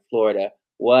down there in Florida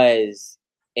was,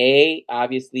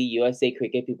 obviously USA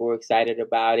Cricket, people were excited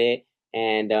about it.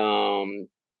 And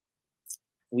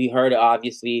we heard,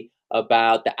 obviously,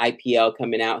 about the IPL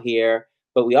coming out here.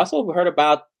 But we also heard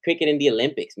about cricket in the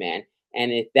Olympics, man.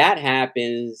 And if that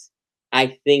happens,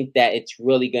 I think that it's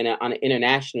really going to, on an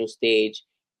international stage,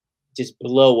 just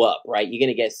blow up, right? You're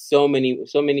gonna get so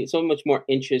much more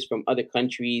interest from other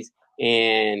countries,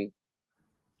 and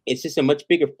it's just a much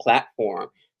bigger platform.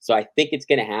 So I think it's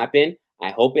gonna happen. I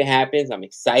hope it happens. I'm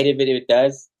excited if it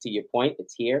does. To your point,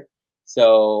 it's here.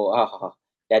 So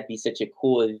that'd be such a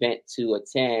cool event to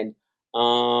attend.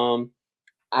 Um,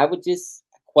 I would just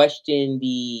question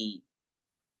the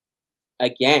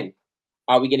again,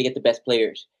 are we going to get the best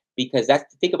players? Because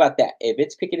that's think about that. If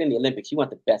it's cricket in the Olympics, you want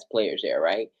the best players there,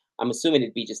 right? I'm assuming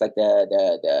it'd be just like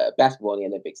the basketball in the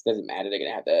Olympics. Doesn't matter. They're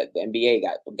gonna have the NBA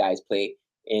guys play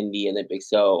in the Olympics.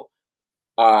 So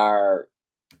are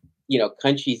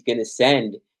countries gonna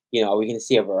send? Are we gonna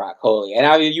see a Virat Kohli? And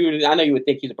I know you would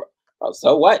think he's a pro. Oh,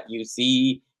 so what? You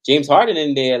see James Harden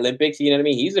in the Olympics. You know what I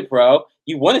mean? He's a pro.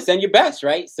 You want to send your best,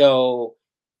 right? So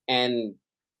and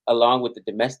along with the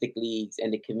domestic leagues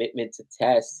and the commitment to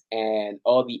tests and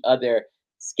all the other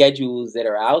schedules that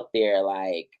are out there,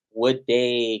 like would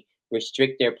they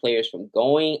restrict their players from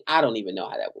going? I don't even know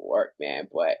how that would work, man.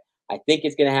 But I think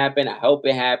it's gonna happen. I hope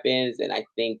it happens, and I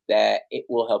think that it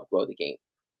will help grow the game.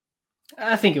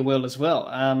 I think it will as well.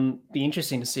 Be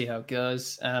interesting to see how it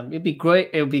goes. It'd be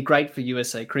great. It would be great for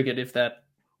USA Cricket if that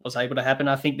was able to happen.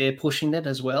 I think they're pushing that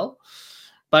as well,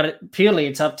 but purely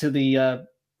it's up to the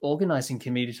organising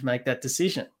committee to make that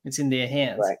decision. It's in their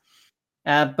hands.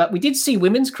 Right. But we did see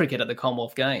women's cricket at the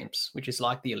Commonwealth Games, which is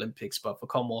like the Olympics, but for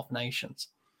Commonwealth nations.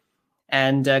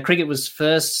 And cricket was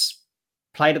first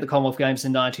played at the Commonwealth Games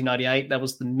in 1998. That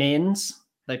was the men's.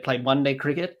 They played one-day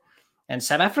cricket. And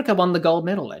South Africa won the gold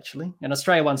medal, actually. And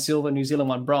Australia won silver, New Zealand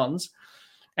won bronze.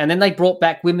 And then they brought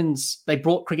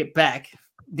cricket back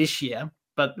this year,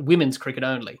 but women's cricket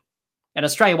only. And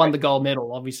Australia won the gold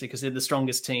medal, obviously, because they're the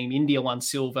strongest team. India won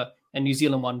silver and New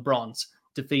Zealand won bronze,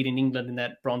 defeating England in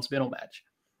that bronze medal match.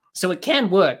 So it can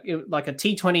work, like a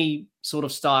T20 sort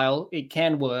of style. It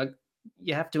can work.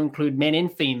 You have to include men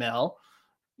and female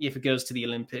if it goes to the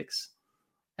Olympics.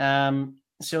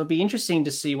 So it'll be interesting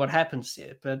to see what happens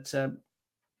here. But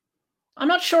I'm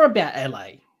not sure about LA,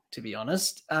 to be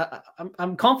honest.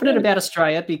 I'm confident about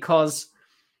Australia because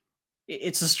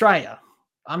it's Australia.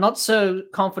 I'm not so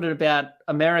confident about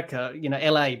America,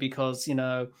 LA, because,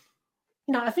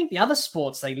 I think the other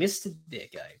sports they listed there,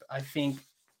 Gabe, I think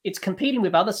it's competing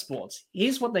with other sports.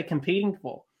 Here's what they're competing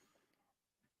for: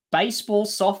 baseball,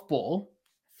 softball,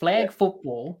 flag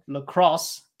football,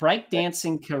 lacrosse,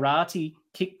 breakdancing, karate,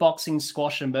 kickboxing,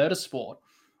 squash, and motorsport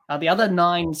are the other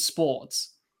 9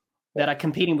 sports that are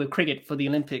competing with cricket for the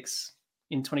Olympics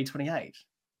in 2028.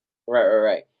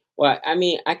 Right. Well, I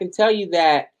mean, I can tell you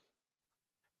that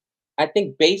I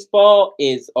think baseball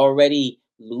is already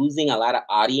losing a lot of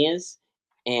audience,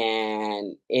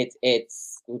 and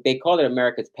it's they call it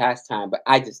America's pastime, but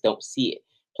I just don't see it.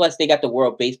 Plus, they got the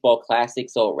World Baseball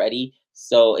Classics already,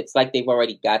 so it's like they've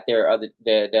already got the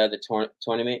other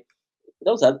tournament.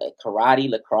 Those other karate,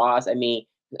 lacrosse. I mean,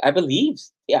 I believe,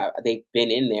 they've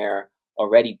been in there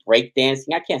already.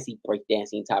 Breakdancing, I can't see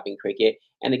breakdancing topping cricket.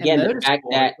 And And again, the fact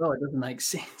motorsport that as well, it doesn't make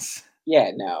sense.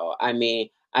 yeah, no, I mean,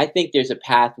 I think there's a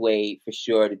pathway for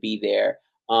sure to be there.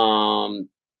 And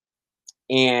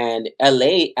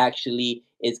LA actually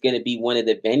is going to be one of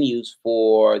the venues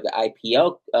for the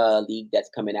IPL league that's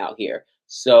coming out here.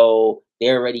 So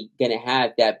they're already going to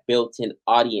have that built-in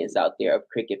audience out there of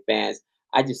cricket fans.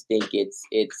 I just think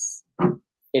it's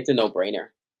a no-brainer.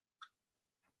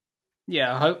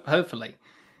 Yeah, hopefully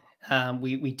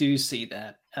we do see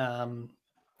that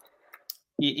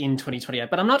in 2028.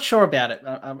 But I'm not sure about it.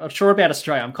 I'm sure about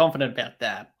Australia. I'm confident about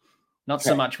that. Not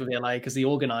so much with LA, because the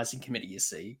organising committee, you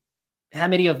see. How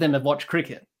many of them have watched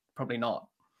cricket? Probably not.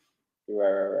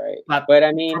 Right. But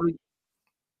I mean,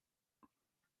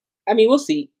 we'll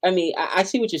see. I mean, I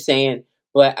see what you're saying,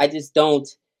 but I just don't.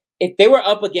 If they were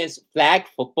up against flag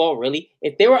football, really,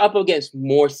 if they were up against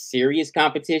more serious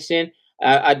competition,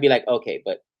 I'd be like, okay,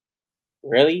 but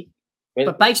really?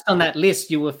 But based on that list,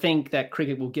 you will think that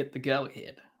cricket will get the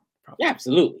go-ahead. Yeah,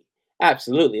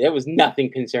 absolutely. There was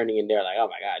nothing concerning in there. Like, oh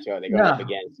my gosh, they're going up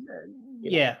against.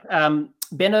 Yeah.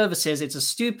 Ben Over says it's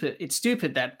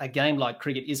stupid that a game like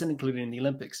cricket isn't included in the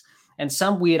Olympics, and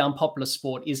some weird unpopular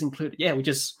sport is included. Yeah, we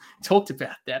just talked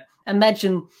about that.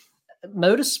 Imagine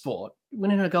motorsport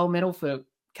winning a gold medal for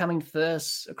coming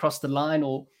first across the line,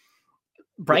 or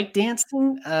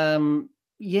breakdancing.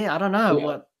 I don't know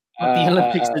what the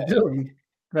Olympics are doing,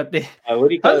 but they what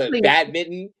do you call it?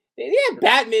 Badminton. Yeah,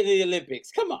 badminton in the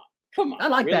Olympics. Come on. I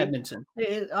like badminton.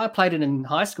 I played it in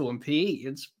high school in PE.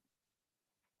 It's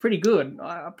pretty good.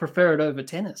 I prefer it over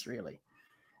tennis, really.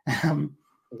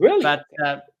 Really? But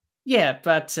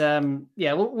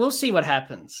we'll see what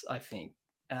happens, I think.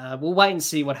 We'll wait and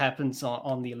see what happens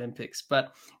on the Olympics.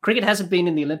 But cricket hasn't been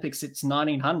in the Olympics since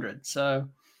 1900, so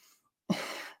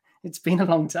it's been a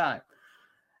long time.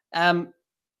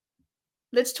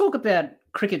 Let's talk about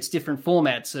cricket's different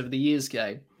formats over the years,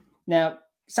 Gabe. Now,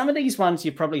 some of these ones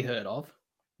you've probably heard of,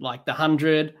 like the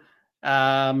 100,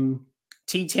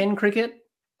 T10 cricket.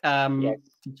 Yes.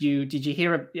 Did you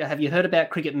hear? Have you heard about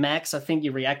Cricket Max? I think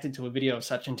you reacted to a video of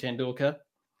Sachin Tendulkar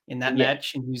in that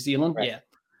match in New Zealand. Right. Yeah.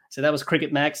 So that was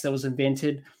Cricket Max. That was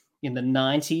invented in the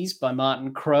 90s by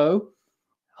Martin Crowe.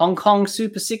 Hong Kong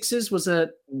Super Sixes was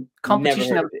a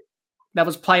competition that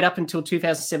was played up until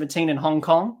 2017 in Hong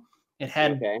Kong. It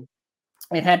had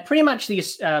pretty much the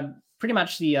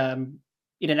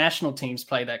international teams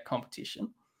play that competition,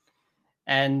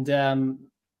 and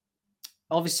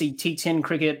obviously T10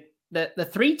 cricket, the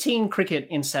 3-team cricket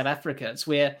in South Africa. It's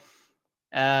where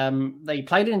they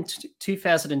played it in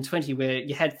 2020, where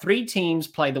you had 3 teams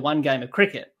play the one game of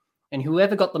cricket, and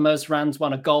whoever got the most runs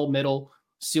won a gold medal,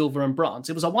 silver and bronze.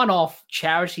 It was a one-off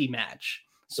charity match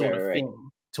sort of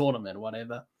thing, tournament,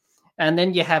 whatever. And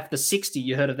then you have the 60.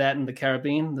 You heard of that in the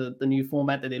Caribbean, the new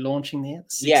format that they're launching there?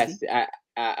 The 60. Yes.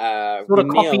 Sort of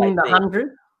copying the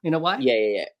 100 in a way.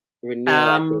 Yeah. Renee,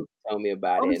 I think, told me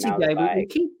about it. And I was Gabe, we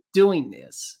keep doing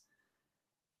this.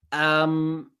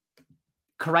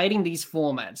 Creating these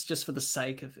formats just for the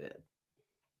sake of it.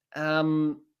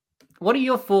 What are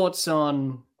your thoughts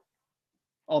on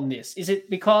this? Is it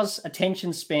because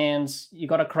attention spans, you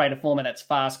got to create a format that's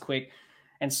fast, quick,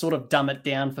 and sort of dumb it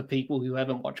down for people who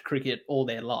haven't watched cricket all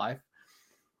their life?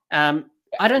 I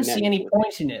don't see any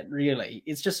point in it, really.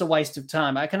 It's just a waste of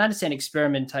time. I can understand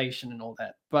experimentation and all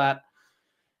that, but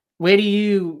where do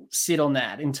you sit on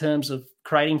that in terms of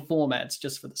creating formats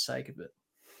just for the sake of it?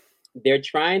 They're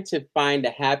trying to find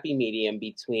a happy medium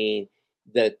between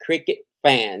the cricket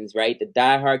fans, right? The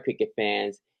diehard cricket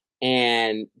fans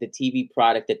and the TV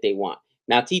product that they want.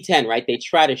 Now, T10, right? They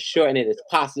try to shorten it as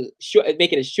possible,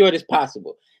 make it as short as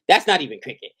possible. That's not even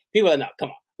cricket. People are come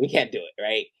on, we can't do it,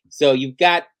 right? So you've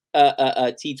got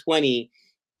a T20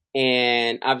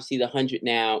 and obviously the 100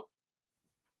 now,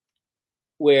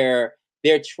 where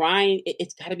they're trying.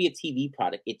 It's got to be a TV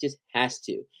product. It just has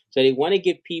to. So they want to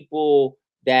give people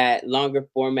that longer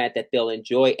format that they'll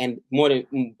enjoy, and more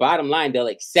than bottom line, they'll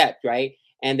accept, right?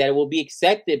 And that it will be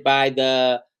accepted by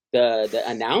the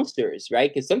announcers,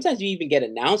 right? Because sometimes you even get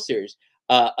announcers.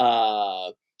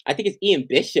 I think it's Ian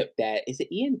Bishop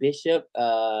Ian Bishop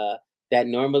that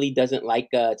normally doesn't like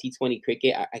T20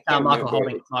 cricket. I can't remember.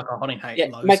 Michael Holding. Yeah,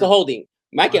 Michael Holding.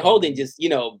 Michael Holding just,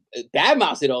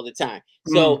 badmouths it all the time.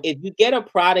 So if you get a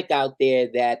product out there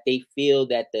that they feel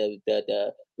that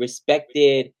the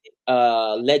respected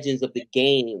legends of the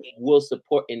game will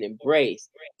support and embrace,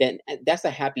 then that's a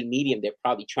happy medium they're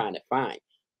probably trying to find.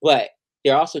 But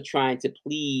they're also trying to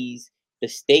please the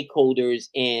stakeholders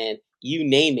and you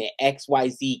name it,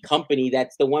 XYZ company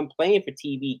that's the one playing for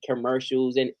TV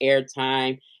commercials and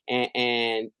airtime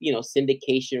and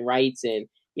syndication rights. And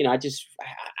I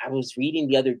was reading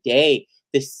the other day,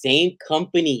 the same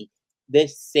company, I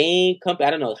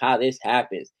don't know how this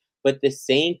happens, but the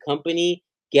same company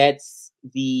gets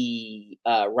the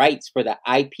rights for the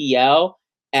IPL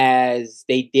as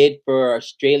they did for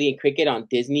Australian cricket on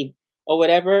Disney or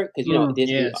whatever, because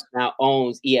Disney now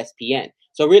owns ESPN.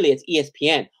 So really it's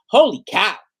ESPN. Holy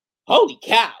cow.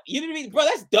 You know what I mean? Bro,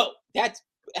 that's dope. That's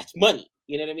money.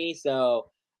 You know what I mean?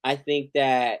 So I think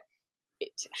that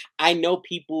I know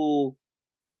people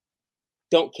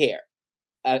don't care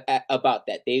about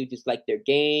that. They just like their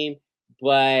game.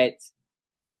 But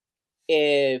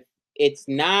if it's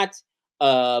not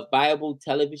a viable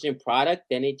television product,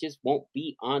 then it just won't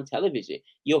be on television.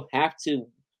 You'll have to,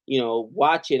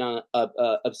 watch it on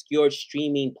obscure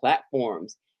streaming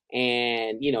platforms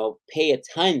and, pay a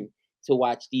ton to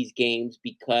watch these games,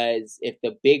 because if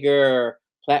the bigger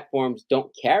platforms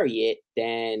don't carry it,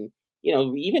 then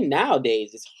even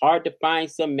nowadays, it's hard to find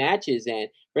some matches. And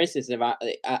for instance,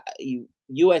 if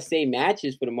USA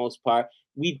matches, for the most part,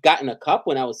 we've gotten a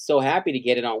couple, and I was so happy to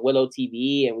get it on Willow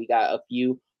TV, and we got a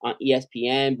few on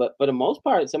ESPN. But for the most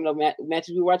part, some of the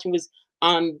matches we were watching was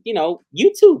on,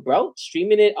 YouTube, bro,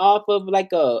 streaming it off of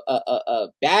like a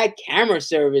bad camera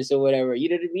service or whatever. You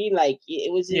know what I mean? Like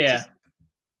it was just,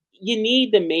 you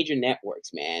need the major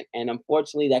networks, man. And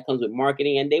unfortunately, that comes with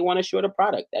marketing, and they want to short a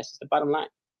product. That's just the bottom line.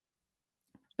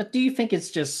 But do you think it's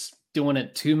just doing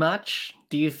it too much?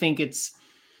 Do you think it's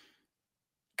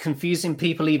confusing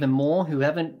people even more who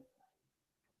haven't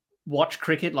watched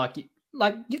cricket, like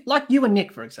you and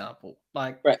Nick, for example?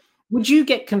 Like, right. Would you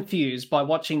get confused by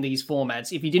watching these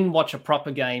formats if you didn't watch a proper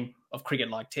game of cricket,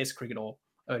 like Test cricket or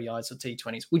ODIs or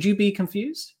T20s? Would you be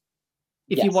confused?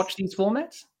 if you watch these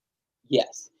formats?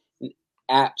 Yes,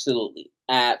 absolutely,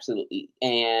 absolutely.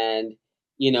 And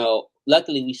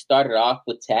luckily we started off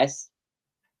with tests,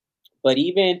 but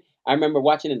even I remember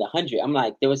watching in the 100. I'm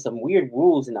like, there was some weird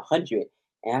rules in the 100,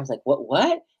 and I was like,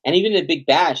 what? And even in the Big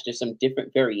Bash, there's some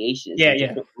different variations Yeah, and yeah.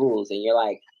 different rules, and you're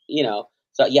like,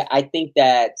 So yeah, I think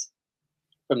that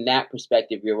from that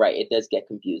perspective, you're right. It does get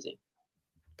confusing.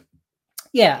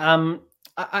 Yeah,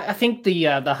 I think the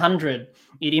 100,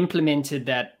 it implemented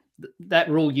that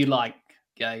rule you like,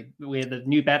 Gabe, where the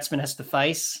new batsman has to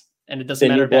face, and it doesn't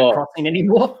The matter new about ball. crossing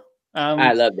anymore.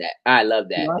 I love that. I love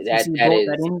that. Since you That brought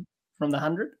that is in from the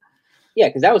 100. Yeah,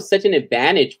 because that was such an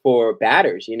advantage for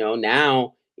batters.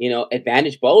 Now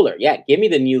advantage bowler. Yeah, give me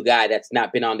the new guy that's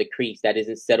not been on the crease, that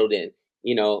isn't settled in.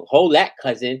 Hold that,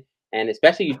 cousin. And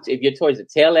especially if you're towards the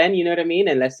tail end, you know what I mean.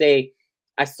 And let's say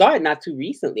I saw it not too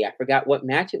recently. I forgot what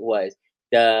match it was.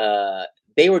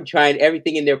 They were trying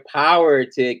everything in their power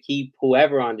to keep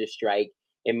whoever on the strike.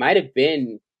 It might have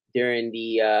been during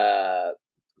the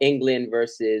England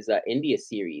versus India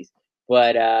series,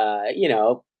 but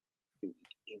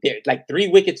there like 3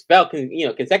 wickets fell,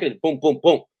 consecutive, boom, boom,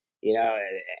 boom,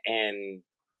 and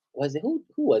was it who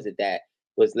was it that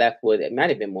was left with? It might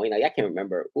have been Moeen. Like, I can't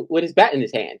remember, with his bat in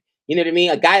his hand. You know what I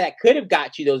mean? A guy that could have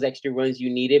got you those extra runs you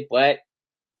needed, but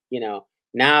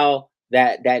now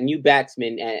that new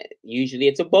batsman, usually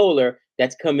it's a bowler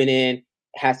that's coming in,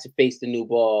 has to face the new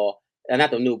ball.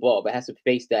 Not the new ball, but has to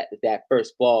face that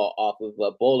first ball off of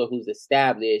a bowler who's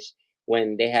established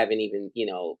when they haven't even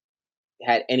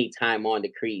had any time on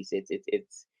the crease.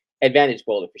 It's advantage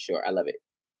bowler for sure. I love it.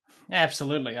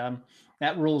 Absolutely.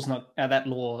 That rule's not that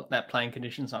law, that playing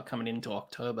condition's not coming into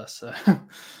October, so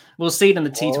we'll see it in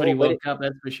the T20 World Cup.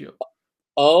 That's for sure.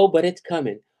 Oh, but it's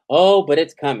coming. Oh, but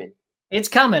it's coming. It's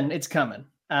coming. It's coming.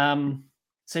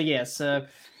 So yeah. So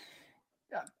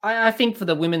I think for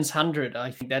the women's 100, I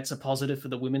think that's a positive for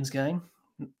the women's game.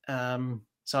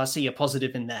 So I see a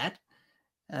positive in that.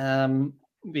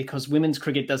 Because women's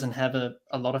cricket doesn't have a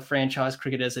lot of franchise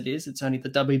cricket as it is. It's only the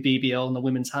WBBL and the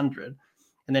women's 100.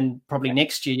 And then probably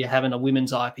next year you're having a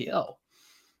women's IPL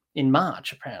in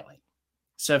March, apparently.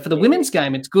 So for the women's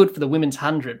game, it's good for the women's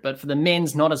 100, but for the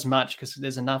men's, not as much because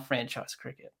there's enough franchise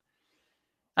cricket.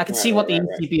 I can see what the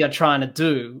ECB are trying to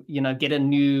do, get a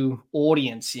new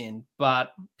audience in,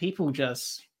 but people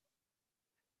just,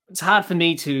 it's hard for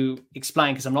me to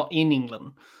explain because I'm not in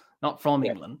England, not from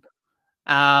England.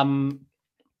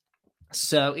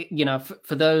 So,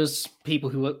 for those people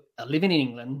who are living in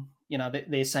England,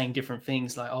 they're saying different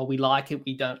things like, oh, we like it,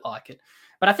 we don't like it.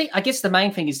 But I guess the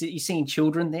main thing is that you're seeing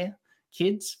children there,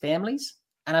 kids, families,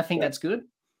 and I think that's good.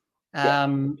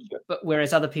 But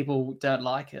whereas other people don't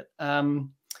like it.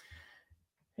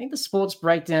 I think the sports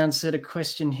breakdown said a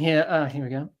question here. Oh, here we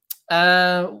go.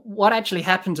 What actually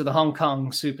happened to the Hong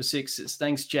Kong Super Sixes?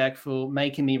 Thanks, Jack, for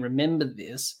making me remember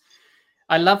this.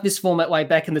 I love this format way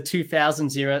back in the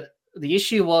 2000s era. The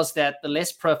issue was that the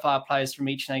less profile players from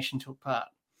each nation took part.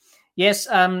 Yes,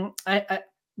 the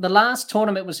last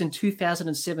tournament was in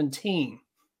 2017.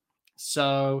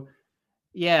 So,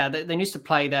 yeah, they used to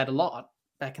play that a lot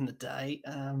back in the day.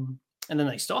 And then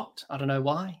they stopped. I don't know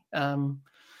why.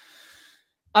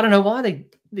 I don't know why they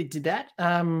did that.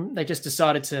 They just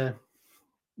decided to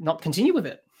not continue with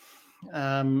it.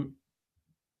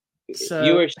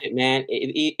 Viewership, man.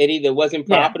 It either wasn't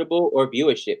profitable or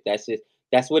viewership.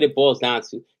 That's what it boils down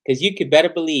to. Because you could better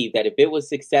believe that if it was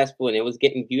successful and it was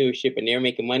getting viewership and they were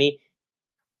making money,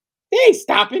 they ain't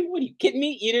stopping. What, are you kidding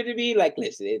me? You know what I mean? Like,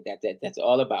 listen, that's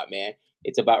all about, man.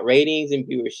 It's about ratings and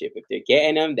viewership. If they're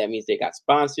getting them, that means they got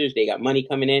sponsors, they got money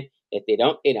coming in. If they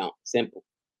don't, they don't. Simple.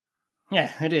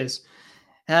 Yeah, it is.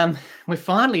 We're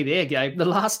finally there, Gabe. The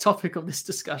last topic of this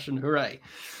discussion. Hooray.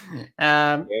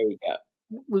 There we go.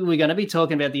 We're going to be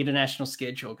talking about the international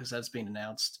schedule because that's been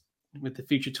announced with the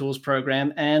Future Tours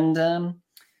program. And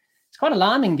it's quite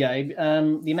alarming, Gabe.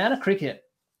 The amount of cricket,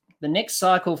 the next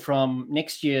cycle from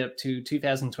next year to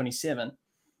 2027,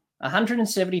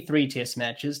 173 test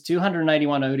matches,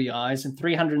 281 ODIs, and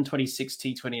 326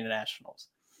 T20 internationals.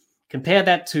 Compare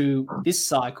that to this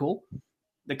cycle,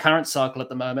 the current cycle at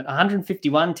the moment,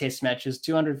 151 test matches,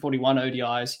 241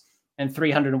 ODIs, and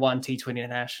 301 T20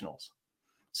 internationals.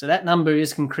 So that number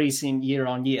is increasing year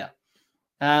on year.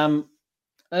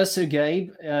 Also,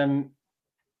 Gabe,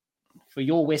 for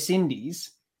your West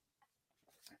Indies,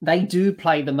 they do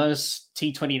play the most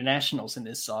T20 internationals in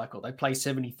this cycle. They play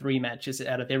 73 matches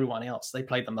out of everyone else. They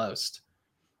play the most.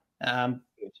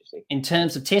 In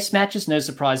terms of test matches, no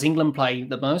surprise, England play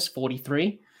the most,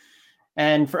 43.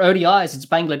 And for ODIs, it's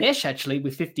Bangladesh, actually,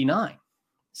 with 59.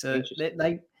 So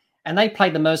And they play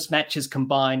the most matches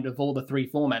combined of all the three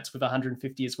formats with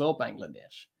 150 as well,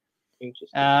 Bangladesh.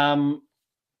 Interesting.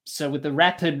 So with the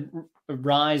rapid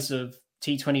rise of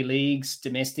T20 leagues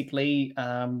domestically,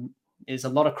 there's a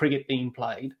lot of cricket being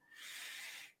played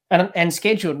and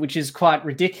scheduled, which is quite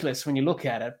ridiculous when you look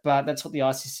at it. But that's what the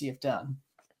ICC have done.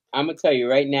 I'm going to tell you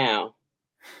right now,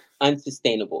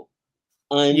 unsustainable.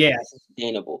 Yes.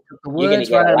 Unsustainable. The You're going to words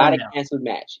get right a out of lot my of mouth. canceled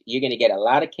match. You're going to get a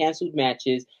lot of canceled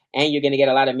matches, and you're going to get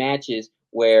a lot of matches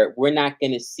where we're not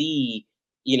going to see,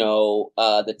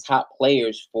 the top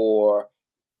players for,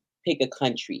 pick a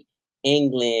country,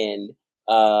 England,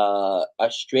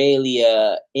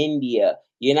 Australia, India.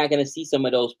 You're not going to see some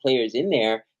of those players in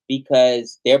there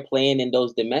because they're playing in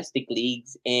those domestic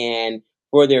leagues and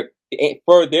for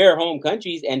their home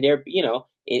countries, and they're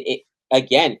it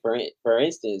again, for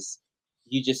instance,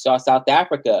 you just saw South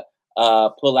Africa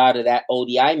pull out of that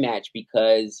ODI match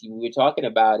because we were talking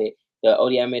about it, the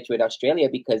ODI match with Australia,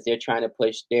 because they're trying to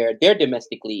push their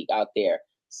domestic league out there.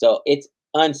 So it's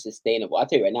unsustainable. I'll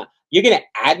tell you right now, you're gonna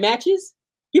add matches.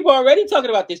 People are already talking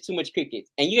about there's too much cricket,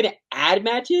 and you're gonna add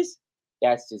matches.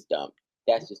 That's just dumb.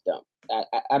 That's just dumb.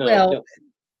 I don't know. Well,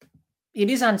 it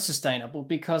is unsustainable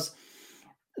because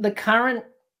the current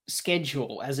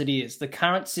schedule as it is, the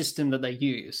current system that they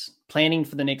use, planning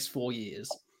for the next 4 years,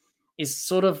 is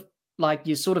sort of like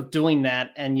you're sort of doing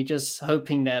that and you're just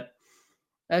hoping that,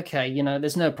 okay,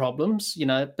 there's no problems,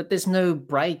 but there's no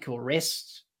break or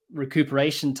rest,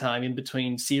 recuperation time in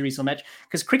between series or match.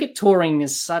 Because cricket touring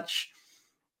is such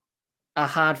a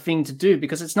hard thing to do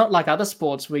because it's not like other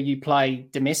sports where you play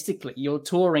domestically. You're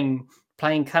touring,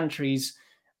 playing countries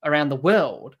around the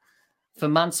world for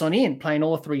months on end, playing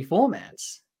all three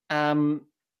formats.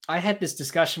 I had this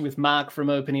discussion with Mark from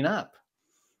Opening Up,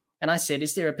 and I said,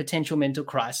 is there a potential mental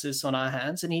crisis on our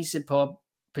hands? And he said,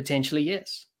 potentially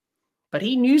yes. But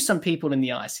he knew some people in the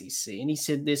ICC, and he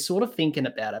said they're sort of thinking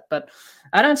about it. But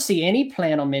I don't see any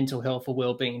plan on mental health or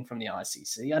well-being from the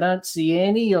ICC. I don't see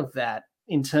any of that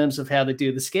in terms of how they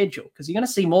do the schedule, because you're going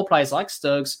to see more players like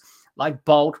Stokes, like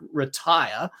Bolt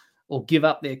retire or give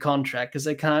up their contract because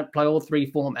they can't play all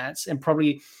three formats, and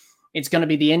probably it's going to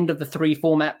be the end of the three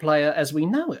format player as we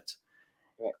know it.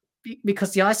 Right.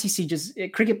 Because the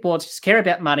ICC cricket boards just care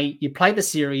about money. You play the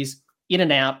series in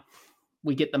and out,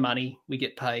 we get the money, we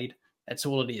get paid. That's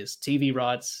all it is. TV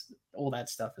rights, all that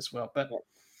stuff as well. But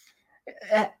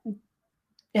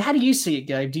how do you see it,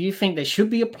 Gabe? Do you think there should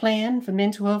be a plan for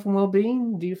mental health and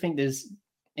well-being? Do you think there's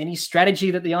any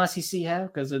strategy that the ICC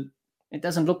have? Because it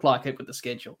doesn't look like it with the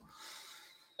schedule.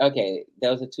 Okay,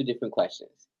 those are two different questions.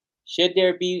 Should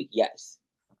there be? Yes.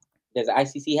 Does the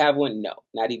ICC have one? No,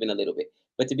 not even a little bit.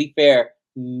 But to be fair,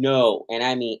 no, and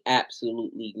I mean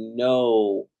absolutely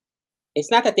no. It's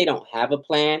not that they don't have a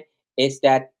plan. It's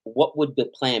that what would the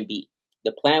plan be?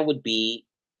 The plan would be,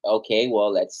 okay,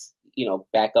 well, let's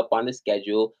back up on the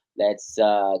schedule. Let's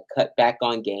cut back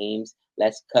on games.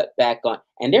 Let's cut back on,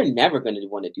 and they're never going to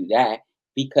want to do that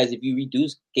because if you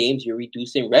reduce games, you're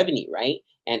reducing revenue, right?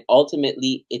 And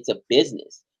ultimately, it's a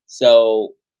business.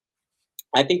 So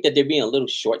I think that they're being a little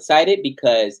short-sighted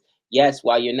because yes,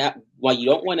 while you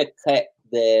don't want to cut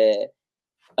the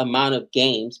amount of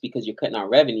games because you're cutting out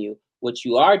revenue, what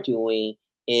you are doing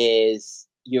is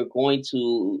you're going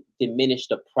to diminish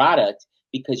the product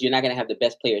because you're not going to have the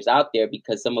best players out there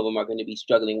because some of them are going to be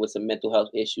struggling with some mental health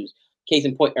issues. Case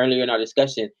in point, earlier in our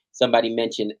discussion, somebody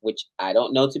mentioned, which I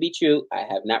don't know to be true, I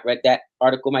have not read that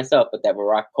article myself, but that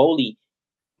Virat Kohli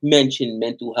mentioned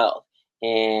mental health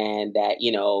and that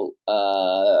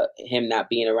him not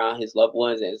being around his loved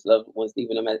ones and his loved ones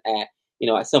leaving him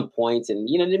at some points, and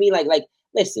you know what I mean, like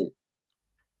listen,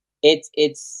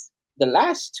 it's the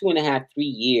last 2.5-3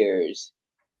 years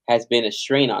has been a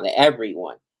strain on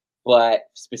everyone, but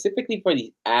specifically for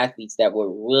these athletes that were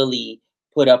really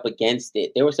put up against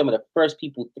it, they were some of the first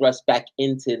people thrust back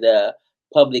into the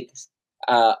public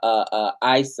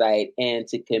eyesight and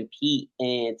to compete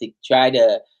and to try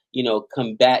to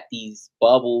combat these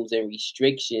bubbles and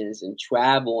restrictions and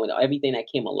travel and everything that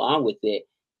came along with it.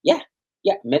 Yeah,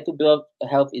 mental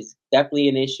health is definitely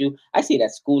an issue. I see it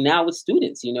at school now with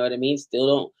students, you know what I mean?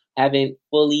 Still haven't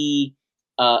fully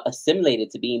assimilated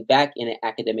to being back in an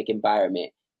academic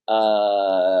environment.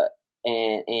 And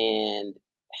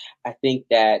I think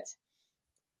that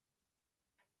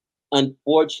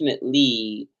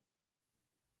unfortunately,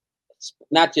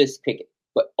 not just cricket,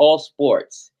 but all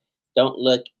sports don't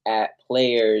look at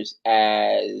players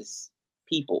as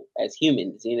people, as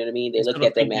humans. You know what I mean? They look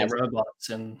at them as robots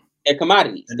and they're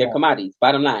commodities. They're commodities.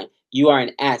 Bottom line, you are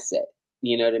an asset.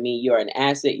 You know what I mean? You are an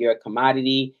asset. You're a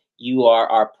commodity. You are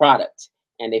our product.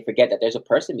 and they forget that there's a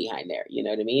person behind there. You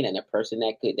know what I mean? And a person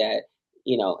that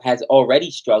has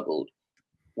already struggled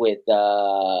with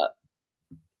all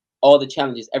the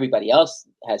challenges everybody else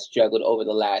has struggled over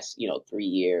the last 3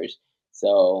 years.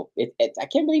 So I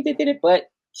can't believe they did it, but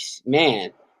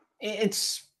man,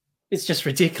 it's just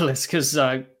ridiculous because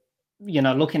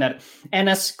looking at it, and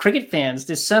as cricket fans,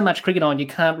 there's so much cricket on, you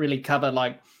can't really cover,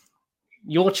 like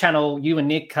your channel. You and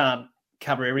Nick can't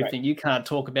cover everything. Right. You can't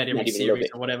talk about every series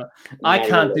or whatever. I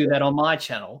can't do that on my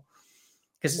channel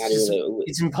because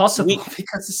it's impossible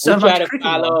because there's so much cricket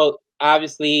on.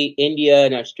 Obviously India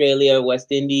and Australia,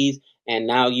 West Indies, and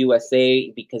now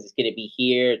USA, because it's going to be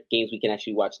here, games we can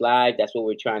actually watch live. That's what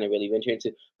we're trying to really venture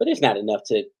into. But there's not enough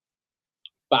to.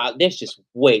 There's just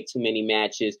way too many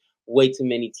matches, way too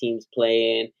many teams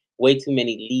playing, way too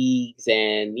many leagues,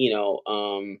 and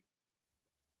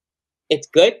it's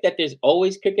good that there's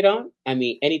always cricket on. I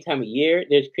mean, any time of year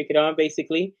there's cricket on,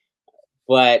 basically.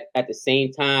 But at the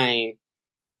same time,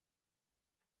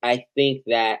 I think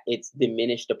that it's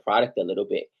diminished the product a little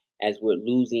bit as we're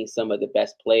losing some of the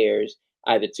best players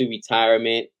either to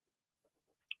retirement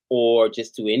or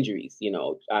just to injuries. It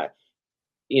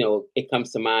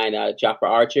comes to mind Jofra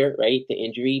Archer, right? The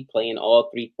injury, playing all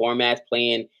three formats,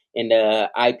 playing in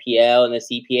the IPL and the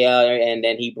CPL, and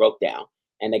then he broke down.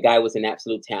 And the guy was an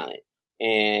absolute talent.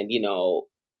 And,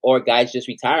 or guys just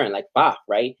retiring like Faf,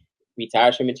 right?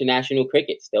 Retires from international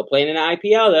cricket. Still playing in the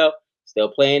IPL, though. Still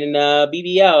playing in the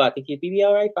BBL. I think he's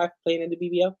BBL, right? Faf playing in the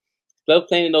BBL. Still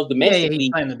playing in those domestic leagues. Yeah, he's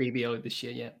playing the BBL this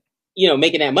year, yeah.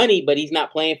 Making that money, but he's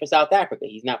not playing for South Africa.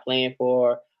 He's not playing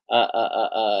for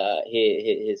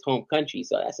his home country.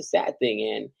 So that's a sad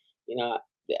thing. And,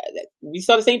 we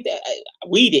saw the same thing.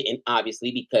 We didn't,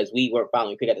 obviously, because we weren't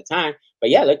following cricket at the time.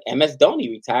 But yeah, look, MS Dhoni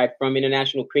retired from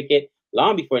international cricket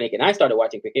long before Nick and I started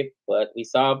watching cricket. But we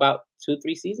saw about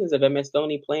 2-3 seasons of MS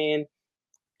Dhoni playing,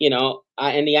 in the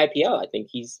IPL. I think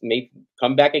he's may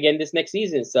come back again this next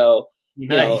season. So,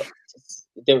 the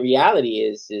reality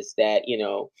is that,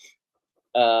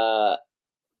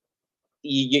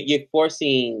 you're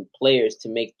forcing players to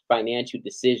make financial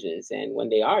decisions, and when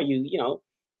they are,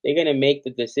 they're going to make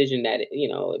the decision that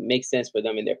it makes sense for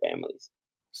them and their families.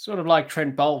 Sort of like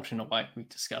Trent Bolt in a way we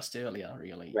discussed earlier,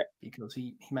 really, right. Because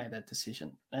he made that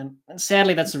decision, and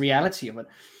sadly that's the reality of it.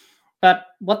 But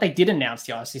what they did announce,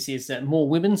 the ICC, is that more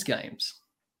women's games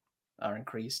are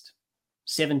increased.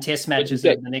 7 test matches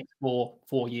over the next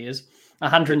four years,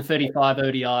 135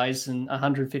 ODIs and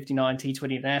 159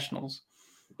 T20 internationals.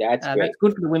 That's great. That's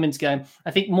good for the women's game.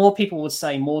 I think more people would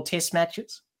say more test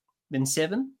matches than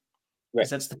 7,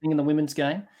 because that's the thing in the women's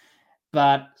game.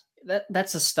 But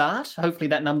that's a start. Hopefully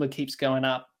that number keeps going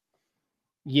up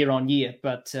year on year.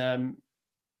 But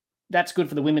that's good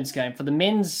for the women's game. For the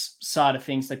men's side of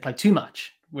things, they play too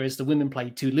much, whereas the women play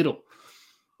too little.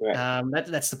 Right.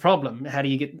 That's the problem. How do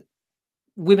you get...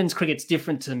 Women's cricket's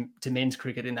different to men's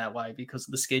cricket in that way because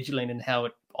of the scheduling and how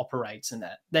it operates, and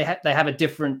that they have a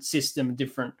different system,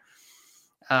 different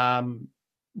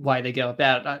way they go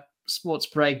about it. Sports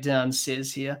Breakdown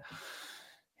says here,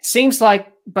 it seems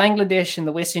like Bangladesh and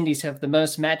the West Indies have the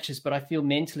most matches, but I feel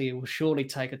mentally it will surely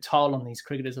take a toll on these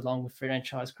cricketers along with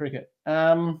franchise cricket.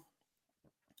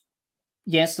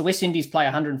 Yes, the West Indies play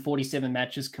 147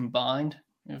 matches combined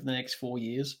over the next 4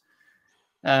 years.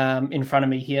 In front of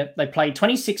me here, they played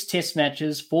 26 test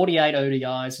matches, 48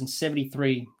 ODIs, and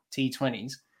 73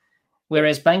 T20s.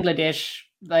 Whereas Bangladesh,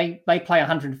 they play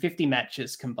 150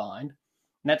 matches combined,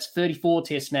 and that's 34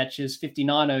 test matches,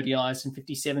 59 ODIs, and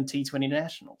 57 T20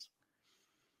 nationals.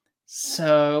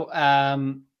 So,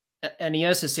 and he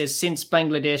also says, since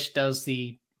Bangladesh does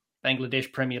the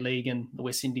Bangladesh Premier League and the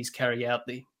West Indies carry out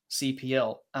the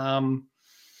CPL,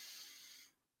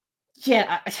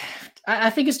 I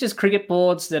think it's just cricket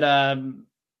boards that are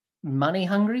money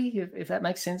hungry, if that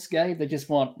makes sense, Gabe. They just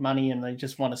want money and they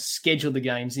just want to schedule the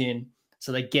games in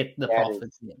so they get the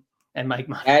profits in and make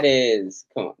money.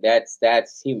 Come on,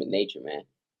 that's human nature, man.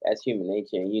 That's human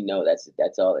nature, and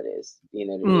that's all it is.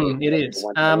 It is.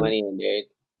 Money in there.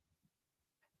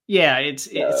 Yeah, it's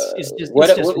just.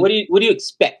 What do you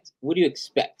expect? What do you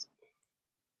expect?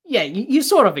 Yeah, you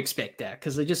sort of expect that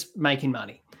because they're just making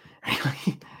money.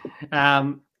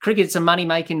 Cricket's a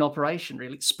money-making operation,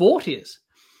 really. Sport is.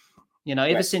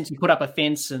 Ever since you put up a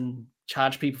fence and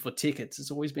charge people for tickets,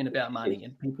 it's always been about money,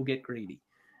 and people get greedy.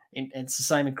 And it's the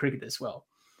same in cricket as well.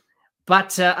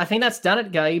 But I think that's done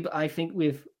it, Gabe. I think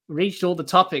we've reached all the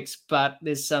topics, but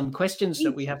there's some questions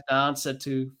that we have to answer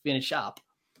to finish up.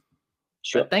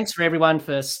 Sure. But thanks for everyone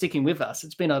for sticking with us.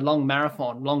 It's been a long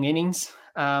marathon, long innings.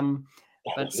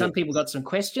 But some people got some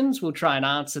questions. We'll try and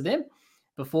answer them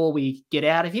before we get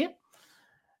out of here.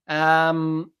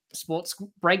 Sports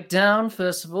Breakdown,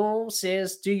 first of all,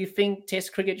 says, do you think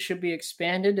Test cricket should be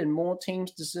expanded and more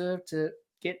teams deserve to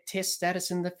get Test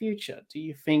status in the future? Do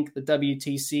you think the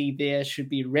WTC there should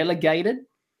be relegated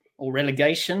or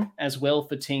relegation as well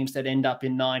for teams that end up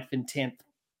in 9th and 10th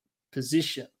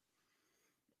position?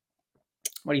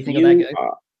 What do you think of that, Gabe?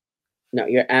 No,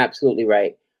 you're absolutely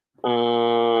right.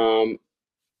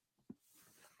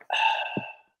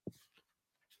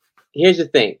 Here's the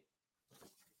thing.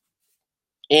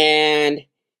 And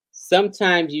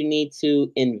sometimes you need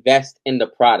to invest in the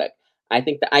product. I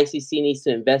think the ICC needs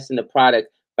to invest in the product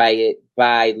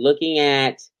by looking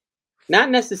at, not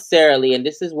necessarily, and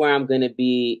this is where I'm going to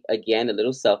be, again, a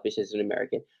little selfish as an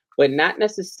American, but not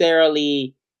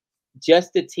necessarily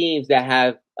just the teams that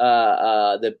have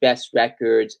the best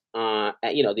records,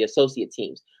 the associate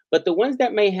teams, but the ones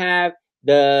that may have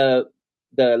the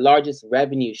largest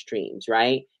revenue streams,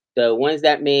 right? The ones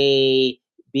that may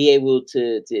be able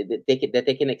to that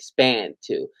they can expand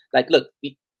to. Like, look,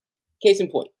 case in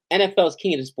point, NFL's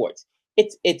king of the sports.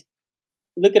 It's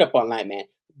look it up online, man.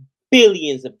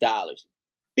 Billions of dollars,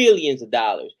 billions of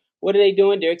dollars. What are they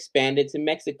doing? They're expanding to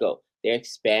Mexico. They're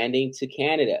expanding to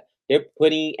Canada. They're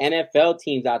putting NFL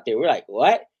teams out there. We're like,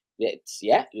 what?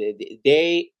 Yeah,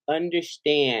 they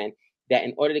understand that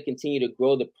in order to continue to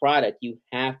grow the product, you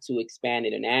have to expand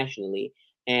internationally.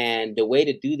 And the way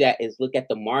to do that is look at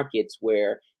the markets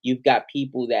where you've got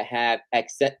people that have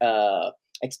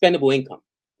expendable income,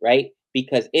 right?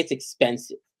 Because it's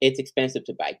expensive. It's expensive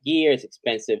to buy gear. It's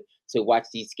expensive to watch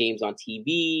these games on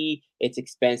TV. It's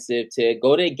expensive to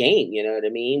go to a game. You know what I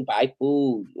mean? Buy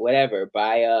food, whatever.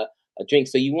 Buy a drink.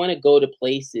 So you want to go to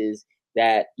places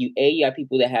that you have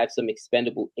people that have some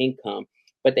expendable income,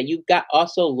 but that you've got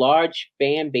also large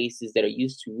fan bases that are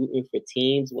used to rooting for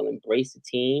teams, will embrace the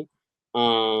team.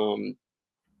 And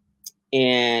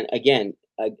again,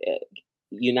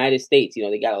 United States,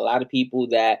 they got a lot of people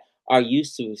that are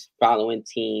used to following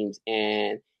teams,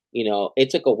 and it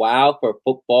took a while for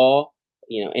football,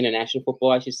 international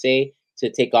football, I should say, to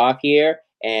take off here.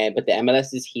 But the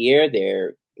MLS is here;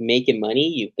 they're making money.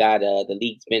 You've got the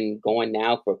league's been going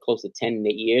now for close to 10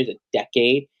 years, a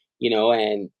decade,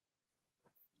 and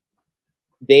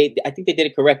I think they did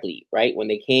it correctly, right? When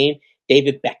they came,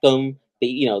 David Beckham,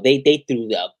 they threw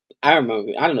the. I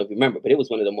remember. I don't know if you remember, but it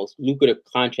was one of the most lucrative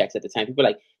contracts at the time. People were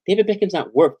like, David Beckham's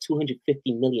not worth $250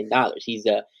 million. He's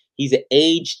an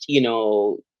aged,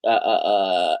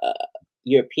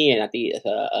 European, I think,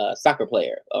 soccer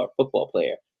player or football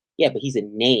player. Yeah, but he's a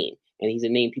name, and he's a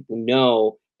name people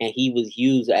know, and he was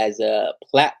used as a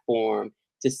platform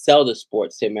to sell the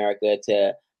sports to America,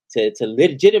 to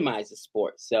legitimize the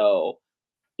sport. So,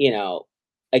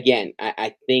 again,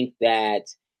 I think that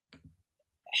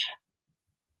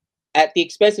at the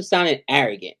expense of sounding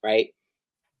arrogant, right?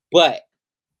 But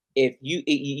if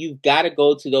you've got to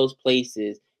go to those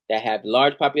places that have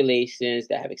large populations,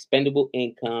 that have expendable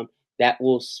income, that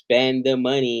will spend the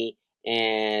money,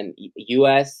 and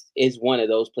U.S. is one of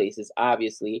those places.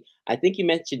 Obviously, I think you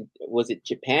mentioned, was it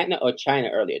Japan or China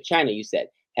earlier? China, you said,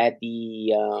 had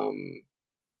the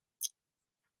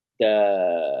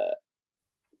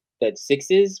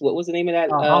Sixes. What was the name of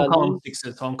that? Hong Kong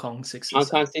Sixers. Hong Kong Sixers. Hong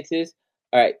Kong Sixes.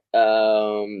 All right.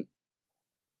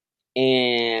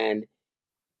 And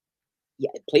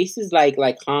yeah, places like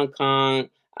Hong Kong,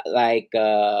 like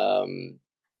I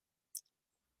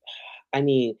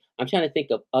mean, I'm trying to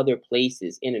think of other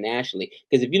places internationally,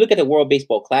 because if you look at the World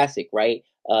Baseball Classic, right?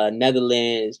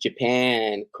 Netherlands,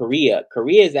 Japan, Korea.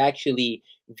 Korea is actually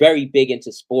very big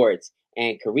into sports,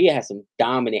 and Korea has some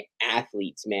dominant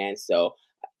athletes, man. So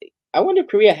I wonder if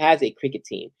Korea has a cricket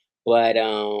team, but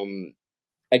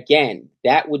again,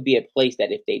 that would be a place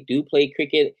that if they do play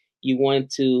cricket, you want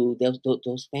to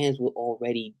those fans will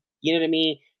already, you know what I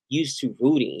mean, used to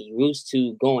rooting, used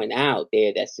to going out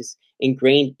there. That's just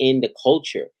ingrained in the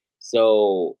culture.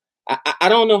 So I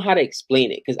don't know how to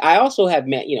explain it, because I also have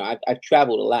met, I've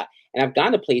traveled a lot, and I've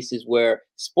gone to places where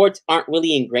sports aren't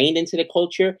really ingrained into the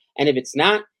culture, and if it's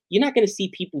not, you're not going to see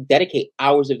people dedicate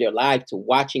hours of their life to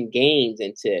watching games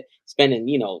and to spending,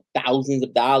 thousands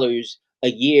of dollars a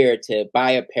year to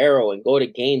buy apparel and go to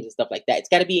games and stuff like that. It's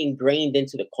got to be ingrained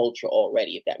into the culture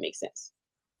already, if that makes sense.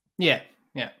 Yeah.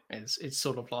 It's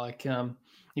sort of like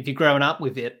if you're growing up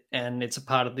with it and it's a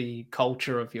part of the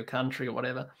culture of your country or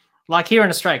whatever. Like here in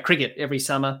Australia, cricket every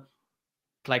summer,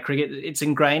 play cricket. It's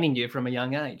ingrained in you from a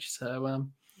young age. So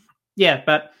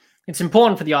but it's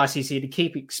important for the ICC to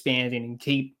keep expanding and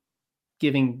keep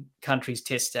giving countries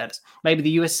test status. Maybe the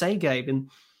USA, Gabe.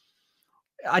 And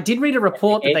I did read a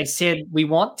report that they said we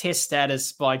want test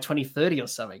status by 2030 or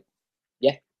something.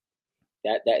 Yeah.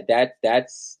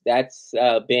 That's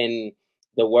been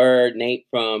the word. Nate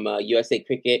from USA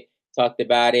Cricket talked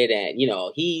about it, and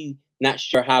he not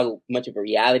sure how much of a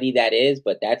reality that is,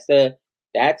 but that's the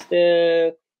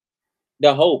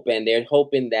hope, and they're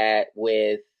hoping that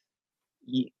with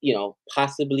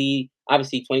possibly,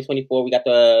 obviously, 2024 we got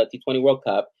the T20 World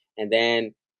Cup, and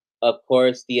then of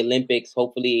course the Olympics.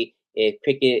 Hopefully, if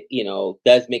cricket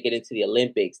does make it into the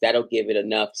Olympics, that'll give it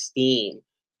enough steam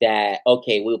that,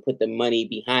 okay, we'll put the money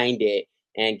behind it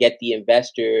and get the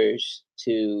investors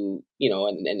to,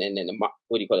 and the,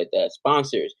 what do you call it, the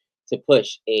sponsors, to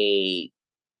push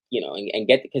and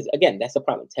get, because again, that's the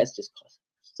problem. Tests just cost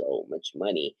so much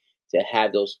money to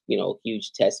have those,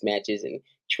 huge test matches and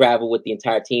travel with the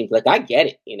entire team. Like, I get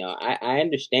it. I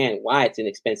understand why it's an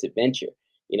expensive venture.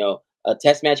 A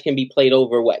test match can be played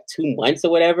over what, 2 months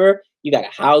or whatever. You got to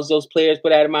house those players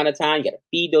for that amount of time. You got to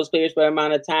feed those players for that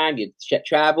amount of time. You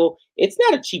travel. It's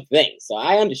not a cheap thing. So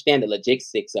I understand the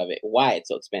logistics of it, why it's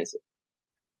so expensive.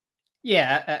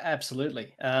 Yeah,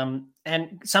 absolutely.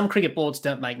 And some cricket boards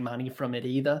don't make money from it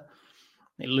either.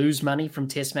 They lose money from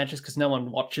test matches because no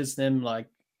one watches them. Like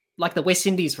the West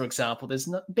Indies, for example, there's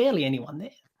barely anyone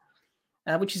there,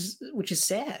 which is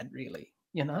sad, really.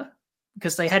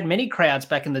 Because they had many crowds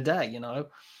back in the day. Because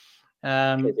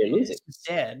they're losing. It's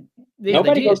sad. Yeah,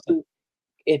 Nobody goes to.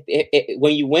 If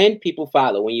when you win, people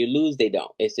follow. When you lose, they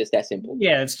don't. It's just that simple.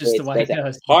 Yeah, it's just the way it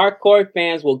goes. Hardcore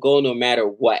fans will go no matter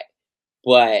what,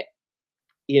 but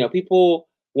people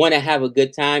want to have a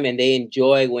good time and they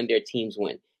enjoy when their teams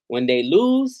win. When they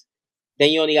lose, then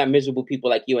you only got miserable people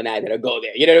like you and I that are go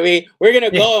there. You know what I mean? We're gonna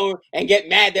go and get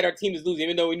mad that our team is losing,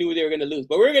 even though we knew they were gonna lose.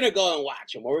 But we're gonna go and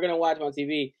watch them, or we're gonna watch them on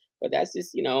TV. But that's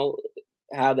just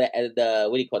how the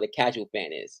what do you call it, the casual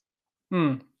fan is.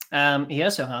 He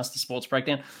also asked the Sports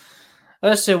Breakdown.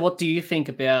 Also, what do you think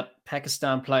about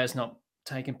Pakistan players not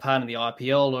taking part in the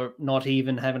IPL or not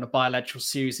even having a bilateral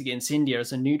series against India?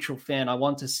 As a neutral fan, I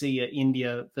want to see an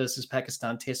India versus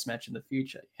Pakistan test match in the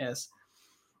future. Yes,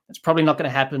 it's probably not going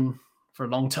to happen for a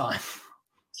long time,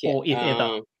 or if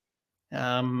ever.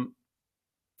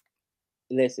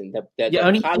 Listen, the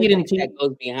only politics that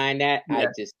goes behind that, yeah. I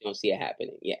just don't see it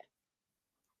happening. Yeah.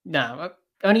 No,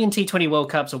 only in T20 World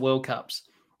Cups or World Cups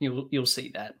you'll see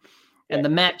that. And the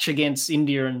match against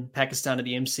India and Pakistan at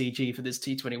the MCG for this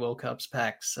T20 World Cup's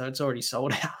packed, so it's already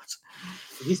sold out.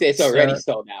 He said it's already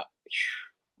sold out.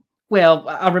 Well,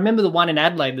 I remember the one in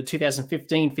Adelaide, the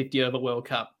 2015 50-over World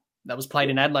Cup that was played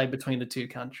in Adelaide between the two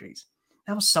countries.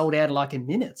 That was sold out like in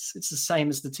minutes. It's the same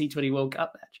as the T20 World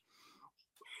Cup match.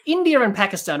 India and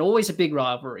Pakistan, always a big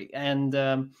rivalry,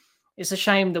 and it's a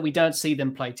shame that we don't see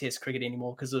them play Test cricket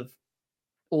anymore because of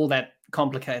all that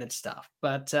complicated stuff.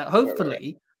 But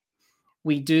hopefully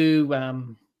we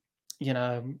do,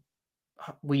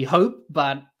 we hope,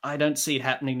 but I don't see it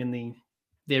happening in the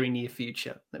very near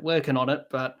future. They're working on it,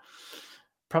 but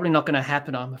probably not going to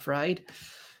happen, I'm afraid.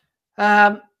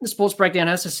 The Sports Breakdown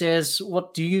also says,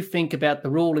 what do you think about the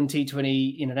rule in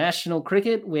T20 international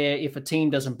cricket where if a team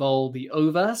doesn't bowl the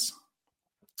overs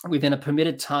within a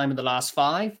permitted time in the last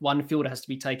 5, one fielder has to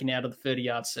be taken out of the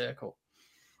 30-yard circle?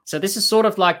 So this is sort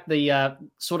of like the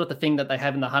thing that they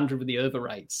have in the 100 with the over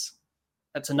rates.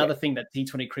 That's another thing that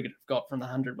T20 cricket have got from the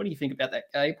 100. What do you think about that,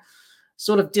 Gabe?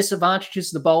 Sort of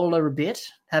disadvantages the bowler a bit,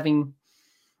 having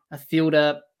a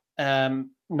fielder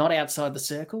not outside the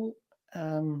circle.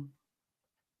 You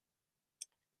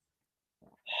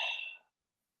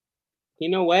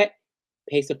know what?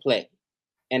 Pace of play.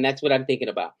 And that's what I'm thinking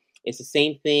about. It's the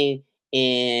same thing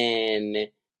in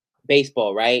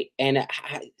baseball, right? And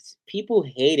people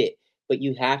hate it, but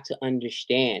you have to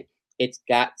understand it's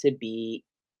got to be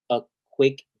a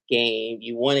quick game.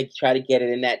 You want to try to get it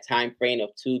in that time frame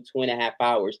of 2.5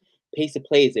 hours. Pace of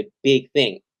play is a big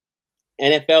thing.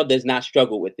 NFL does not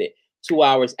struggle with it. 2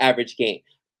 hours average game.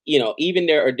 Even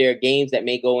there are games that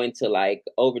may go into like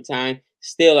overtime,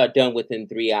 still are done within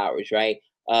 3 hours, right?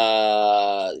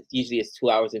 Usually it's 2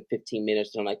 hours and 15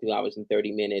 minutes, something like 2 hours and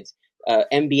 30 minutes.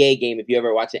 NBA game, if you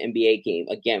ever watch an NBA game,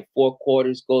 again, 4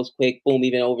 quarters, goes quick, boom,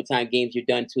 even overtime games, you're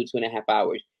done 2.5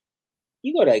 hours.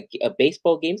 You go to a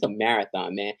baseball game, it's a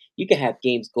marathon, man. You can have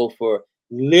games go for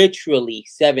literally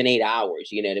 7-8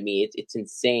 hours. You know what I mean? It's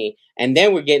insane. And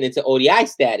then we're getting into ODI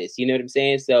status. You know what I'm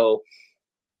saying? So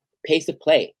pace of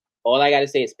play. All I got to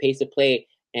say is pace of play.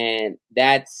 And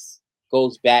that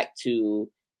goes back to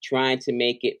trying to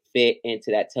make it fit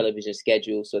into that television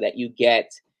schedule so that you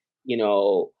get,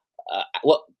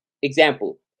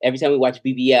 example, every time we watch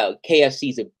BBL, KFC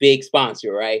is a big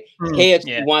sponsor, right?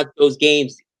 KFC wants those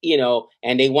games,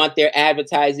 and they want their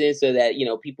advertising so that,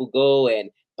 people go and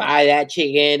buy that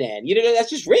chicken, and, that's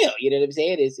just real. You know what I'm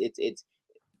saying?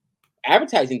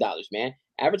 advertising dollars, man.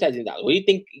 Advertising dollars. What do you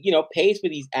think, pays for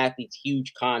these athletes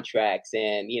huge contracts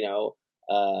and,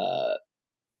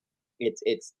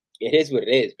 it is what it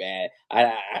is, man.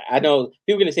 I know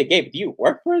people are gonna say, Gabe, do you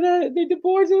work for the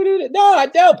boards? No, I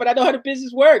don't, but I know how the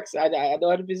business works. I know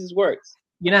how the business works.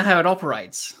 You know how it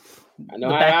operates. I know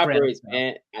how it operates,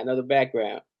 man. I know the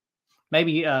background.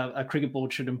 Maybe a cricket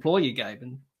board should employ you, Gabe,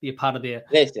 and be a part of their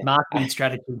marketing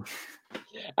strategy.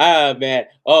 Ah, man.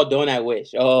 Oh, don't I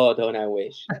wish? Oh, don't I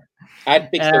wish? I'd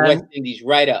fix the West Indies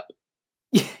right up.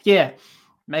 Yeah.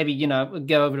 Maybe,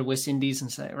 go over to West Indies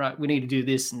and say, right, we need to do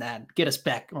this and that. Get us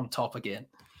back on top again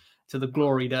to the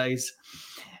glory days.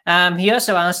 He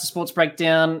also asked the Sports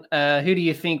Breakdown, who do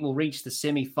you think will reach the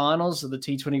semi-finals of the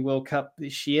T20 World Cup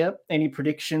this year? Any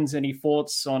predictions, any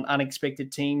thoughts on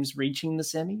unexpected teams reaching the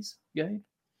semis, Gabe?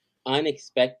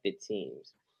 Unexpected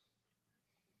teams.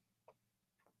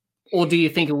 Or do you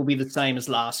think it will be the same as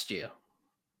last year?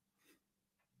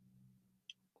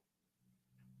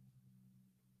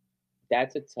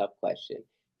 That's a tough question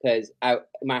because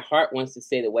my heart wants to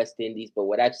say the West Indies, but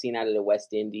what I've seen out of the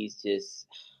West Indies, just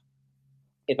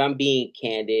if I'm being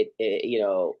candid,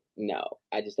 no,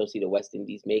 I just don't see the West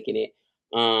Indies making it.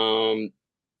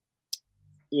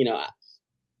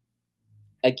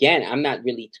 Again, I'm not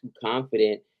really too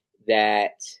confident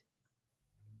that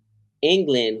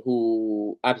England,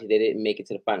 who obviously they didn't make it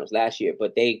to the finals last year,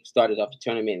 but they started off the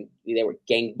tournament, they were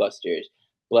gangbusters,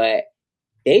 but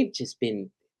they've just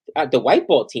been the white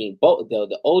ball team, both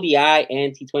the ODI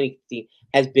and T20 team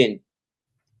has been,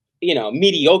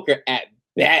 mediocre at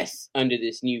best under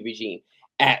this new regime,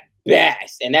 at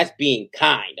best, and that's being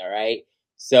kind. All right,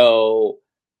 so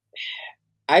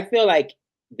I feel like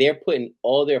they're putting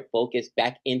all their focus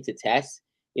back into tests.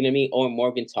 You know what I mean? Owen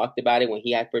Morgan talked about it when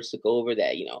he had first took over.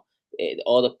 That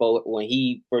when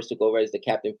he first took over as the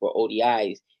captain for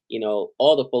ODIs,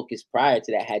 all the focus prior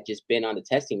to that had just been on the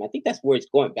test team. I think that's where it's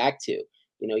going back to.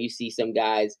 You see some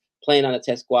guys playing on a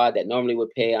test squad that normally would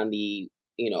play on the,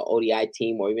 ODI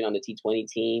team or even on the T20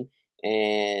 team.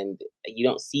 And you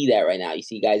don't see that right now. You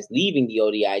see guys leaving the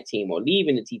ODI team or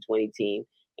leaving the T20 team.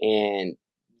 And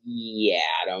yeah,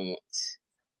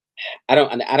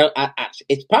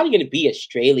 it's probably going to be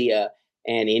Australia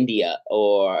and India,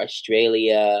 or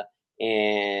Australia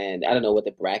and I don't know what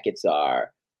the brackets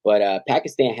are. But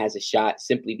Pakistan has a shot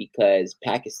simply because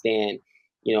Pakistan,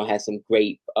 has some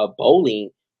great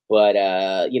bowling, but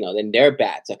then their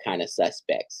bats are kind of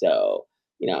suspect. So,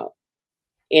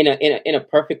 in a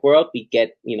perfect world, we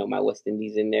get my West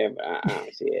Indies in there, but I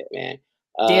don't see it, man.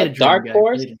 Dark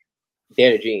horse,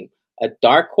 dare to dream. A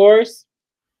dark horse.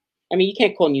 I mean, you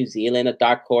can't call New Zealand a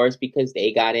dark horse because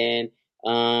they got in.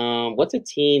 What's a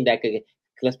team that could?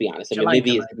 Let's be honest.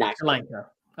 Namibia is not. Sri Lanka.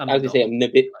 I was gonna say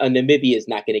Namibia is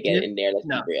not going to get in there. Let's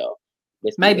be real.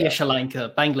 Maybe a Sri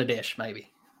Lanka, Bangladesh,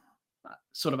 maybe.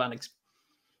 Sort of unexpected.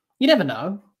 You never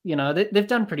know. They've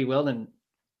done pretty well in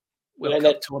World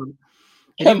Cup tournament.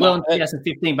 They did well in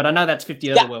 2015, but I know that's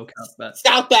 50 other World Cup. But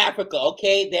South Africa,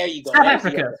 okay, there you go. South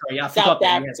Africa, sorry, I forgot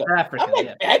that. Yeah, South Africa. I'm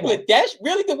like, Bangladesh,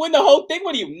 really to win the whole thing?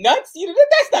 What are you nuts?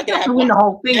 That's not going to happen. To win the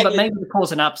whole thing, but maybe to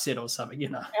cause an upset or something.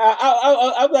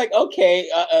 I'm like, okay.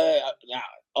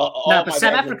 No, but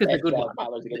South Africa's a good one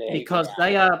because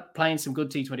they are playing some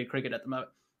good T20 cricket at the moment.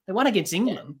 They won against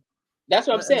England. That's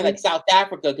what I'm saying. Like South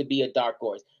Africa could be a dark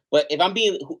horse, but if I'm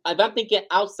thinking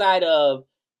outside of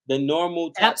the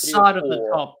normal outside of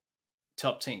the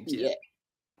top teams, yeah,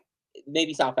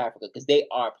 maybe South Africa because they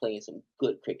are playing some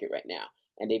good cricket right now,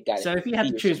 and they've got. So if you had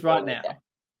to choose right now,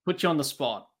 put you on the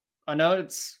spot. I know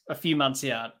it's a few months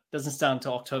out; doesn't start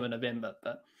until October, November.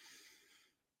 But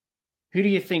who do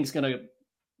you think is going to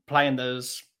play in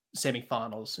those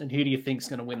semi-finals, and who do you think is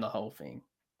going to win the whole thing?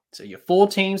 So your 4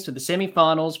 teams to the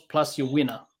semi-finals plus your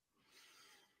winner.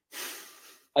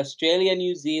 Australia,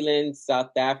 New Zealand,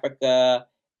 South Africa,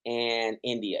 and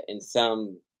India. And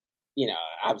some,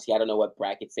 obviously I don't know what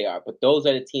brackets they are, but those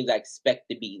are the teams I expect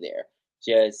to be there.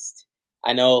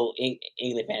 I know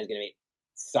England fans are going to be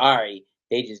sorry.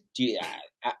 They just do.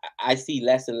 I see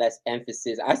less and less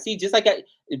emphasis. I see just like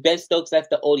Ben Stokes left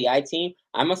the ODI team.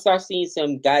 I'm going to start seeing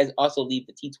some guys also leave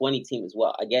the T20 team as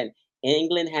well. Again,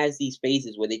 England has these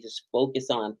phases where they just focus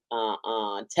on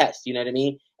tests, you know what I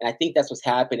mean? And I think that's what's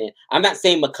happening. I'm not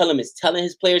saying McCullum is telling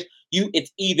his players,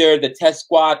 it's either the test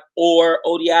squad or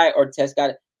ODI or test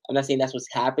squad. I'm not saying that's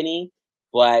what's happening,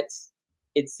 but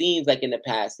it seems like in the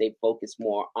past they focus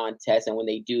more on tests, and when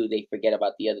they do, they forget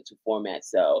about the other 2 formats.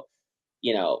 So,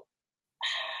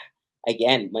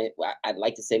 again, I'd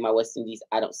like to say my West Indies,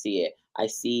 I don't see it. I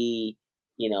see,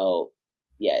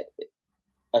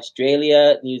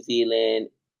 Australia, New Zealand,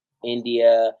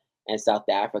 India, and South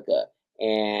Africa.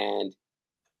 And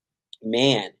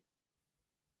man,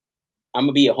 I'm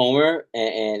gonna be a homer,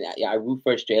 and I root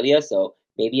for Australia. So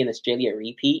maybe an Australia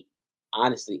repeat,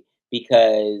 honestly,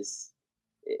 because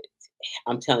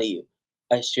I'm telling you,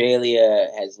 Australia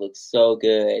has looked so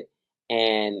good,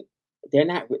 and they're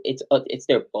not. It's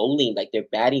their bowling, like their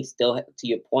batting. Still, to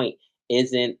your point,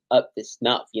 isn't up to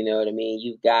snuff. You know what I mean?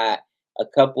 You've got a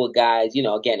couple of guys. You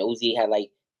know, again, Uzi had like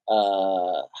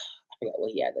I forgot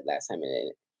what he had the last time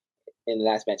in the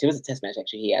last match. It was a test match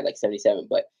actually. He had like 77,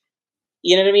 but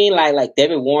you know what I mean? Like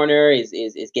David Warner is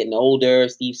getting older.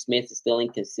 Steve Smith is still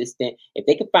inconsistent. If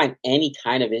they can find any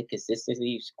kind of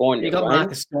inconsistency scoring You the got runs,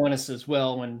 Marcus Stoinis as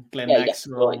well, and Glenn yeah, you got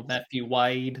Maxwell, Sloan. Matthew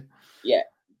Wade. Yeah.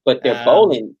 But their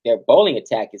bowling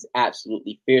attack is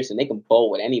absolutely fierce, and they can bowl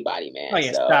with anybody, Oh man.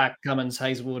 yeah, So Stark, Cummins,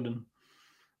 Hazelwood, and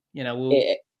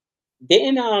we'll.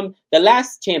 didn't the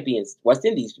last champions West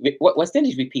Indies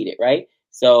repeated, right?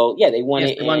 So yeah, they won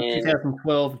Yes, it they won in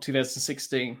 2012 and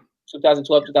 2016.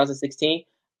 2012, 2016.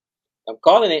 I'm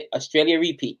calling it Australia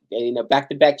repeat. They,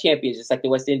 back-to-back champions, just like the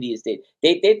West Indies did.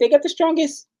 They got the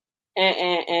strongest,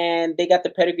 and they got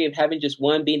the pedigree of having just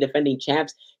one being defending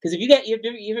champs. Because if you get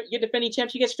you're defending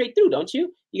champs, you get straight through, don't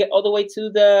you? You get all the way to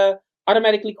the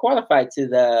automatically qualified to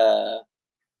The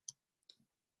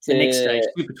next stage,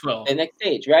 the Super 12. next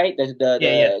stage, right?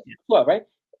 Yeah. 12, right?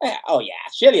 Oh yeah,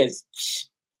 Australia's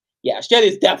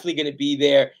definitely going to be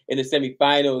there in the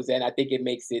semifinals, and I think it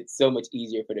makes it so much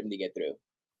easier for them to get through.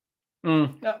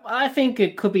 I think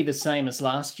it could be the same as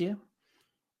last year.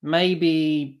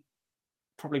 Maybe,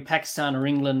 probably Pakistan or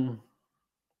England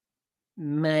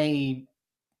may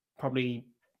probably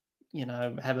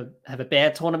have a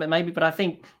bad tournament maybe, but I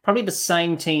think probably the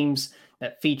same teams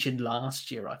that featured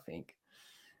last year. I think,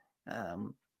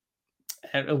 and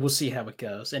we'll see how it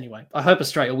goes. Anyway, I hope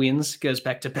Australia wins, goes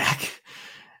back to back.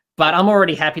 But I'm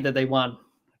already happy that they won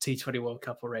T20 World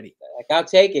Cup already. Like I'll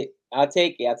take it. I'll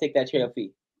take that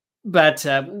trophy. But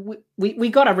we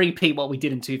got to repeat what we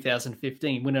did in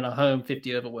 2015, winning a home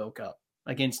 50 over World Cup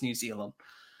against New Zealand,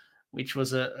 which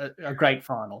was a great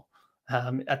final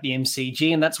at the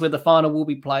MCG, and that's where the final will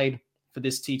be played for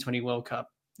this T20 World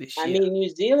Cup this year. I mean, New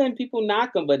Zealand, people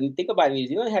knock them, but think about it. New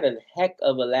Zealand had a heck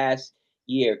of a last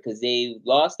year because they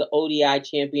lost the ODI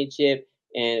championship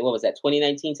and what was that,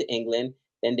 2019 to England.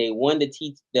 Then they won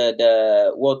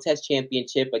the World Test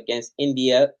Championship against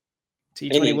India.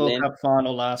 T20 World Cup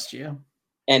final last year.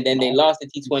 And then they lost the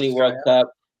T20 World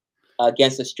Cup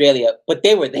against Australia, but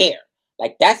they were there.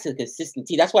 Like, that's a consistent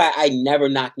team. That's why I never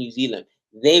knocked New Zealand.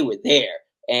 They were there,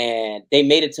 and they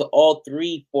made it to all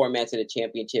three formats of the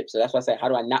championship. So that's why I said, how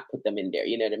do I not put them in there?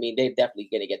 You know what I mean? They're definitely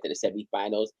going to get to the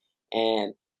semifinals.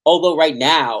 And although right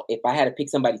now, if I had to pick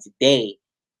somebody today,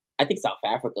 I think South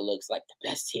Africa looks like the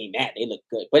best team. Man, they look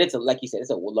good. But it's like you said,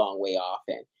 it's a long way off.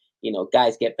 And,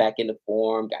 guys get back into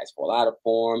form. Guys fall out of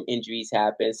form. Injuries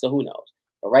happen. So who knows?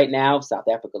 But right now, South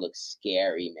Africa looks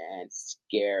scary, man.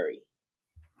 Scary.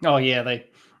 Oh, yeah.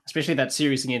 Especially that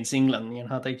series against England,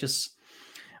 they just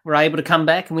were able to come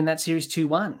back and win that series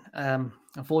 2-1.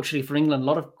 Unfortunately for England, a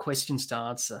lot of questions to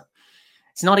answer.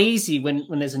 It's not easy when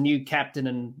there's a new captain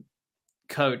and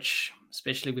coach,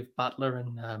 especially with Butler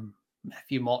and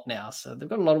Matthew Mott now. So they've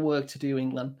got a lot of work to do,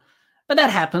 England. But that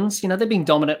happens. They've been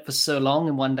dominant for so long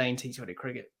in one day in T20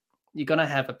 cricket. You're going to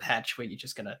have a patch where you're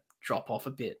just going to drop off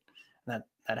a bit. That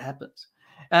happens.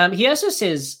 He also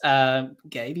says,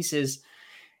 Gabe, he says,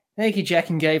 thank you, Jack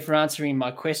and Gabe, for answering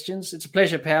my questions. It's a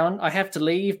pleasure, Powan. I have to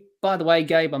leave. By the way,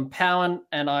 Gabe, I'm Powan,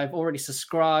 and I've already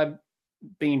subscribed,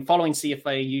 been following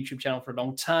CFA YouTube channel for a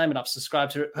long time, and I've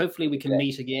subscribed to it. Hopefully we can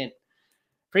meet again.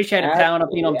 Appreciate it, Powan.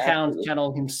 I've been on Powan's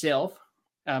channel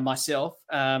myself.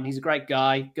 He's a great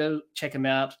guy. Go check him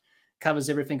out. Covers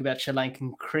everything about Sri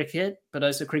Lankan cricket, but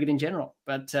also cricket in general.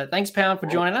 But thanks, Powan, for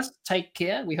joining us. Take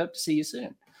care. We hope to see you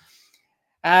soon.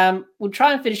 We'll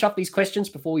try and finish off these questions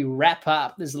before we wrap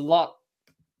up. There's a lot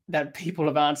that people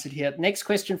have answered here. Next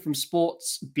question from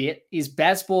Sports Bit is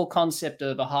baseball concept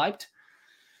overhyped?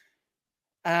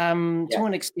 To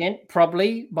an extent,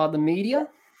 probably by the media.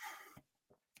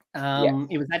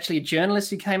 It was actually a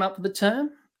journalist who came up with the term.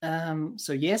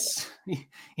 So yes,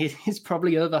 it is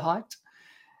probably overhyped.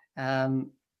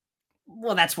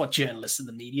 Well, that's what journalists and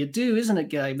the media do, isn't it,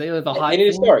 Gabe? They overhype. They need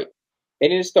a story. They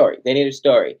need a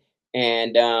story.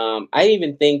 And I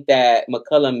even think that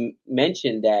McCullum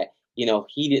mentioned that,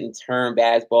 he didn't turn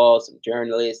baseball. Some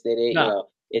journalists did it. No.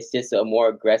 It's just a more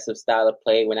aggressive style of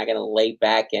play. We're not going to lay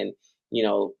back and,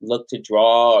 look to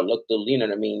draw or look to,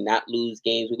 not lose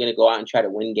games. We're going to go out and try to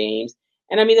win games.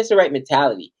 And I mean, that's the right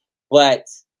mentality. But,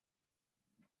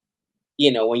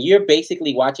 when you're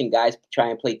basically watching guys try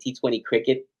and play T20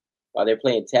 cricket while they're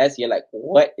playing Test, you're like,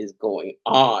 what is going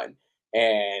on?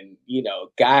 And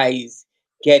guys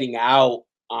getting out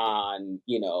on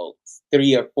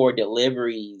 3 or 4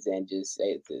 deliveries, and just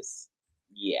it's just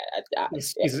yeah,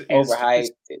 Is overhyped.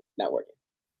 It's not working.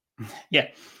 Yeah.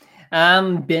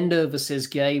 Bendover says,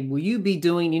 Gabe, will you be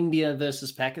doing India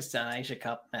versus Pakistan Asia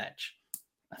Cup match?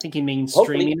 I think he means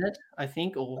Hopefully, streaming it, I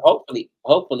think. Or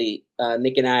hopefully,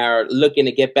 Nick and I are looking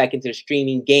to get back into the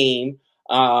streaming game.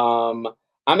 I'm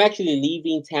actually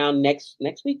leaving town next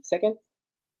week. Second,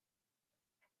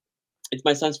 it's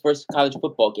my son's first college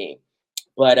football game,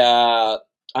 but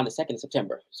on the 2nd of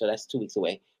September, so that's 2 weeks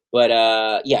away. But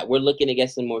yeah, we're looking to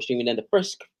get some more streaming. And the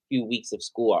first few weeks of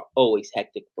school are always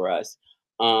hectic for us.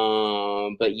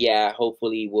 But yeah,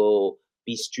 hopefully we'll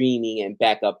be streaming and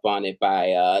back up on it by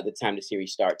the time the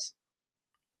series starts.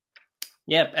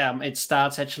 Yeah, it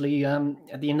starts actually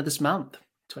at the end of this month,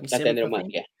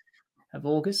 27th, of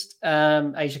August,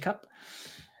 Asia Cup.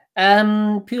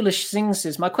 Pulish Singh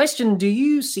says, my question, do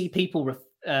you see people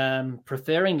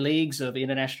preferring leagues of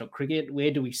international cricket?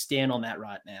 Where do we stand on that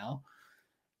right now?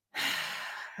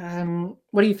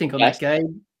 What do you think on that, Gabe?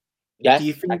 Yes, do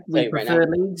you think we prefer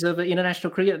leagues of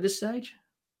international cricket at this stage?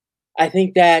 I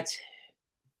think that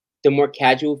the more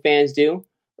casual fans do,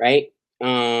 right?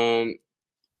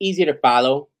 Easier to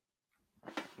follow.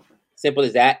 Simple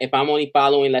as that. If I'm only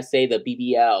following, let's say, the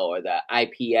BBL or the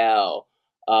IPL,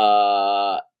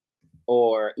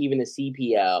 or even the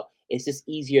CPL, it's just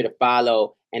easier to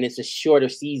follow, and it's a shorter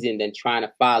season than trying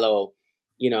to follow.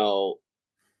 Think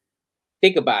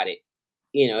about it.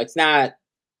 It's not.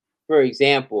 For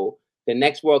example, the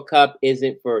next World Cup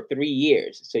isn't for 3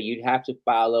 years, so you'd have to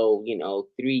follow, 3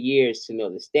 years to know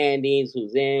the standings,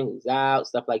 who's in, who's out,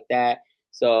 stuff like that.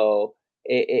 So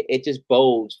it just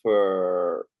bodes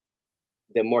for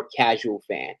the more casual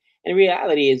fan. And the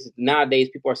reality is, nowadays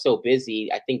people are so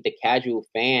busy. I think the casual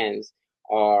fans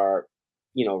are,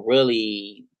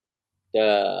 really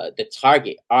the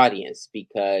target audience,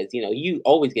 because you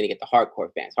always going to get the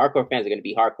hardcore fans. Hardcore fans are going to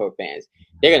be hardcore fans.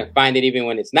 They're going to find it even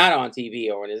when it's not on TV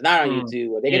or when it's not on YouTube,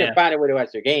 or they're going to find it where to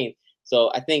watch their game.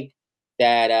 So I think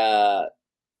that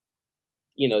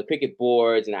cricket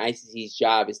boards and the ICC's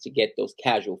job is to get those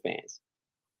casual fans.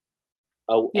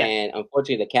 And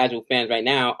unfortunately, the casual fans right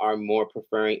now are more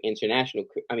preferring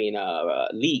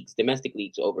leagues, domestic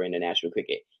leagues over international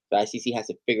cricket. So ICC has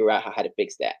to figure out how to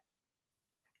fix that.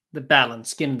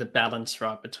 Getting the balance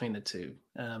right between the two.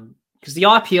 Because the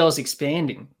IPL is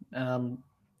expanding,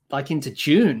 like into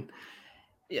June.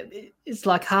 It's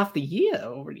like half the year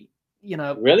already.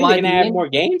 Really? They're going to have more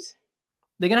games?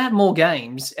 They're going to have more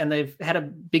games, and they've had a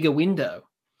bigger window.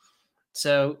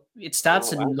 So it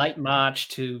starts in late March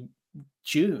to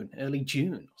June, early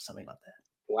June, or something like that.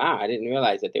 Wow, I didn't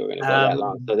realize that they were going to go that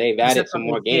long. So they've added some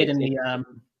more games.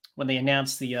 When they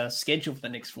announced the schedule for the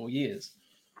next 4 years,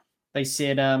 they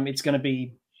said it's going to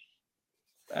be.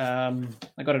 I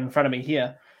got it in front of me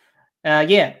here.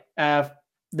 The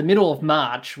middle of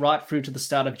March, right through to the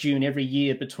start of June every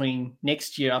year between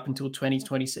next year up until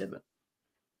 2027.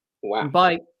 Wow. And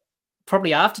by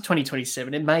probably after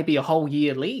 2027, it may be a whole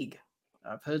year league.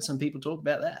 I've heard some people talk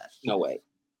about that. No way.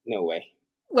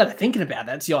 Well, they're thinking about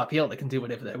that. It's the IPL; they can do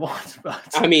whatever they want. But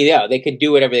I mean, yeah, they could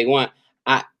do whatever they want.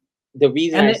 The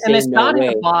reason they're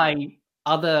starting to buy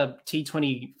other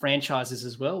T20 franchises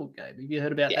as well. Gabe, have you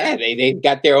heard about that? Yeah, they've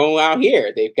got their own out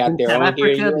here. They've got their own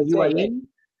here in the UAE.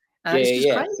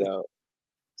 Yeah. So,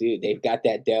 dude, they've got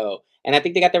that dough, and I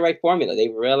think they got the right formula.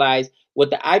 They've realized what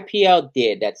the IPL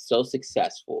did that's so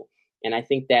successful, and I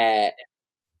think that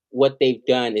what they've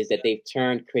done is that they've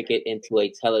turned cricket into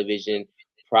a television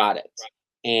product,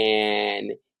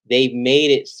 and they've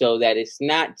made it so that it's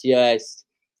not just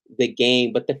the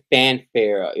game, but the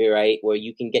fanfare, right? Where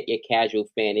you can get your casual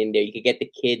fan in there, you can get the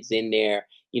kids in there,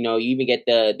 you even get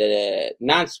the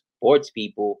non-sports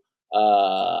people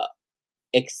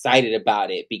excited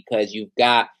about it, because you've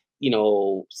got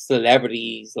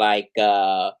celebrities like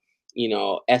SKR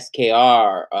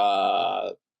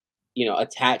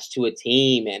attached to a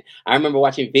team. And I remember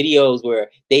watching videos where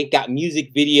they've got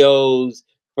music videos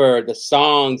for the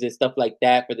songs and stuff like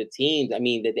that for the teams. I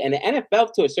mean, and the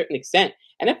NFL, to a certain extent,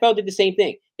 NFL did the same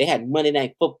thing. They had Monday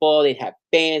Night Football. They'd have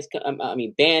bands come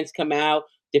out,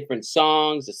 different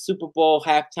songs, the Super Bowl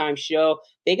halftime show.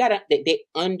 They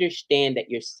understand that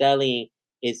you're selling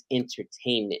is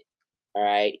entertainment. All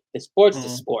right. The sport's the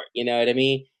sport. You know what I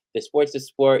mean? The sport's the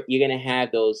sport. You're going to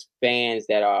have those fans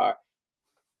that are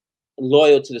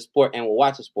loyal to the sport and will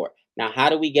watch the sport. Now, how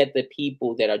do we get the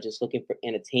people that are just looking for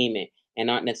entertainment and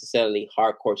not necessarily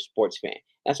hardcore sports fan?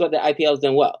 That's what the IPL has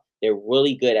done well. They're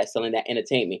really good at selling that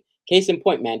entertainment. case in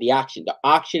point, man, the auction. The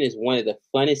auction is one of the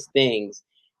funnest things,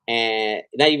 and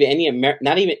not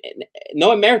even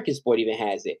no American sport even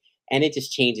has it, and it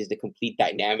just changes the complete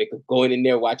dynamic of going in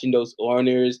there, watching those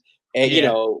owners, and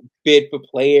Yeah. bid for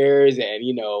players, and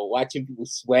watching people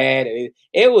sweat, and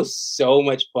it was so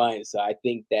much fun. So I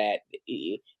think that,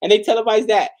 and they televised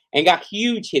that and got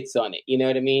huge hits on it. You know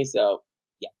what I mean? So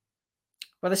yeah,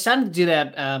 Well, they're starting to do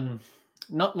that,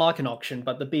 not like an auction,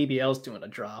 but the BBL's doing a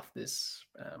draft this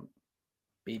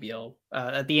BBL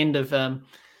at the end of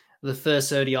the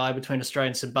first ODI between Australia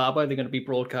and Zimbabwe. They're going to be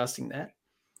broadcasting that.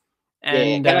 yeah,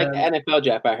 And kind of like the NFL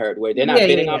draft. I heard where they're yeah, not yeah,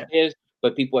 bidding on yeah. players,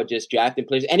 but people are just drafting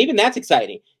players, and even that's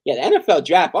exciting. Yeah, the NFL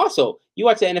draft. Also, you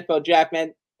watch the NFL draft,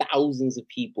 man. Thousands of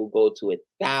people go to it,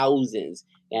 thousands,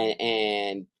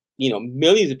 and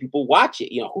millions of people watch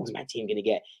it. Who's my team gonna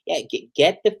get? Yeah,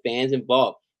 get the fans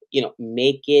involved.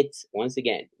 Make it, once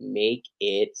again, make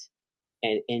it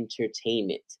an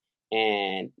entertainment.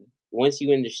 And once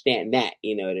you understand that,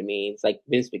 you know what I mean? It's like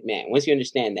Vince McMahon. Once you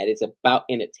understand that it's about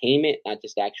entertainment, not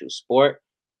just actual sport,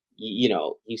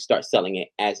 you start selling it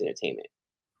as entertainment.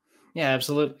 Yeah,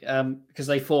 absolutely. Because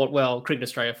they fought well, Cricket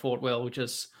Australia fought well,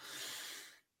 just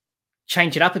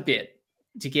change it up a bit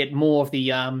to get more of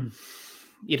the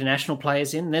international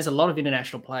players in. And there's a lot of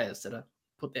international players that have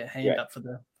put their hand Right. up for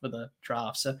the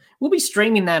draft. So we'll be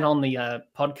streaming that on the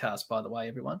podcast, by the way,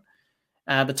 everyone.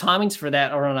 The timings for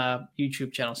that are on our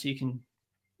YouTube channel, so you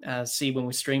can see when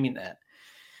we're streaming that.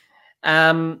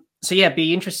 So yeah,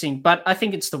 be interesting. But I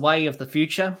think it's the way of the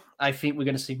future. I think we're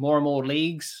going to see more and more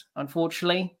leagues,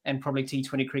 unfortunately, and probably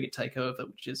T20 cricket take over,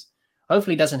 which is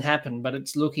hopefully doesn't happen, but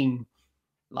it's looking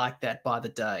like that by the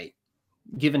day,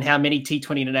 given how many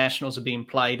T20 internationals are being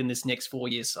played in this next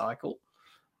 4-year cycle,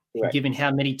 Right. given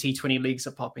how many T20 leagues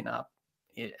are popping up,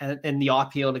 and the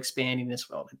IPL expanding as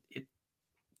well. It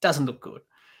doesn't look good.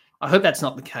 I hope that's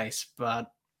not the case,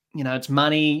 but it's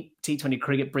money. T20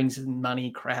 cricket brings in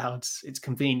money, crowds. It's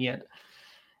convenient.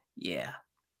 Yeah.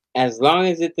 As long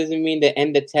as it doesn't mean to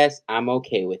end the test, I'm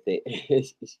okay with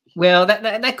it. Well,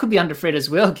 that could be under threat as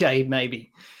well, Gabe,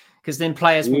 maybe, because then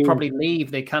players will Mm, probably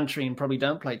leave their country and probably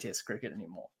don't play Test cricket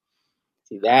anymore.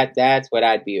 see, that's what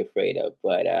I'd be afraid of.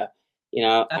 But I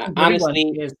think everyone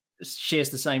honestly, shares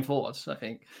the same thoughts, I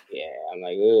think. yeah, I'm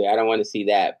like, "Ugh, I don't want to see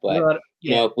that." But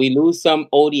Yeah, if we lose some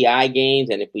ODI games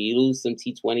and if we lose some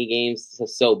T20 games,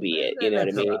 so be it. You know what I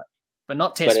that's all mean? right. But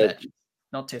not But Test matches,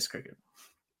 not Test cricket.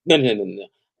 no, no, no, no.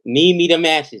 Need me the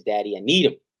matches, Daddy. I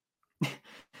need them.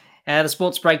 The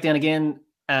sports breakdown again.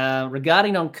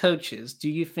 Regarding on coaches, do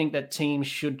you think that teams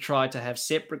should try to have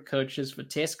separate coaches for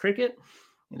Test cricket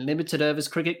and limited overs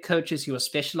cricket, coaches who are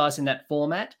specialised in that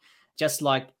format, just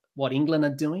like what England are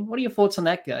doing? What are your thoughts on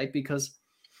that, Gabe? Because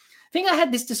I think I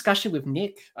had this discussion with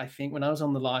Nick, I think, when I was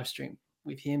on the live stream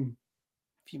with him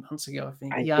a few months ago. I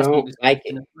think I he asked me don't this like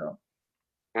question it. as well.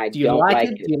 I Do you don't like like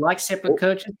it? it. Do you like separate Oh,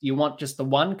 coaches? Do you want just the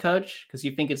one coach because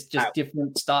you think it's I- just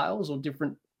different styles or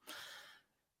different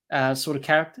sort of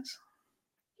characters?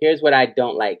 Here's what I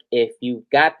don't like. If you've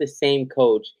got the same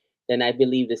coach, then I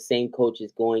believe the same coach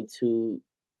is going to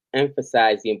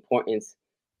emphasize the importance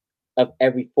of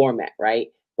every format,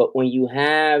 right? But when you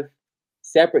have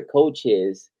separate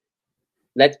coaches,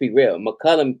 let's be real.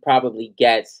 McCullum probably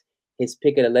gets his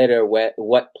pick of the litter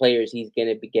what players he's going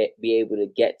to be able to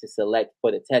get to select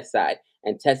for the test side,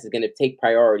 and test is going to take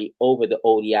priority over the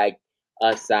ODI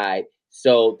side.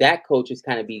 So that coach is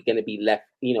kind of going to be left,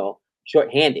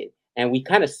 shorthanded, and we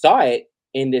kind of saw it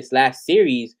in this last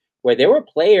series where there were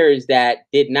players that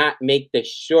did not make the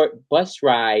short bus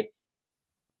ride,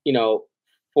 you know,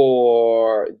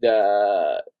 for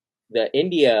the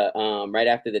India right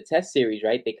after the test series,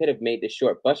 right? They could have made the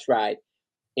short bus ride,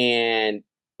 and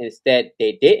instead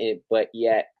they didn't. But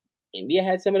yet India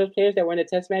had some of those players that were in the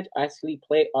test match actually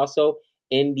play also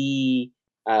in the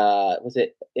was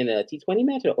it in a T20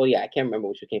 match or yeah, I can't remember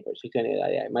which one came first. T20,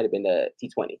 yeah, it might have been the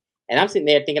T20. And I'm sitting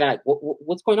there thinking like,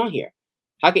 what's going on here?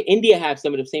 How can India have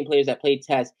some of the same players that played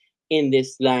test in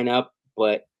this lineup,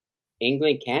 but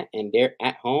England can't, and they're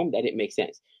at home? That didn't make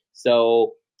sense.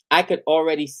 So I could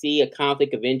already see a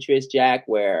conflict of interest, Jack,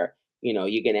 where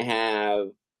you're gonna have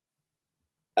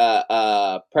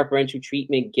preferential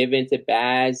treatment given to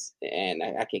Baz, and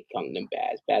I can't call them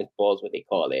Baz balls, what they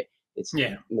call it. It's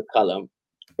Yeah. McCullum,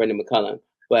 Brendan McCullum.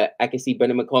 But I can see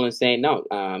Brendan McCullum saying, no,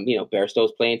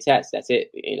 Barristow's playing test. That's it.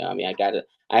 I mean,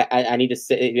 I need to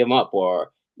set him up,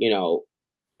 or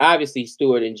obviously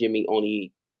Stewart and Jimmy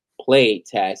only played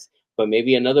test, but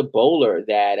maybe another bowler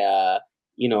that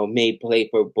may play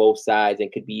for both sides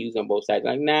and could be used on both sides.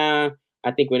 Like, nah,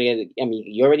 I think I mean,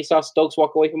 you already saw Stokes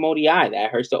walk away from ODI.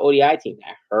 That hurts the ODI team.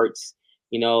 That hurts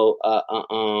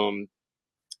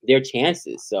their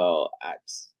chances. So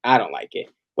I don't like it.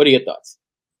 What are your thoughts?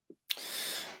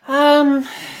 Um,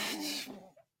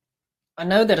 I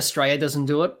know that Australia doesn't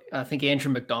do it. I think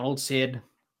Andrew McDonald said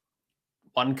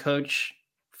one coach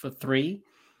for 3,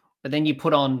 but then you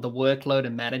put on the workload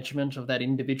and management of that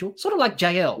individual, sort of like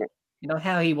JL. You know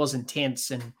how he was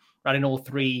intense and running all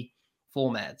 3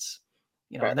 formats.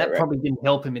 Right, And right, that right. probably didn't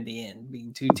help him in the end,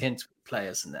 being 2 tense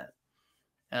players and that.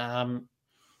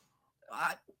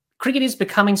 Cricket is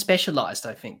becoming specialized,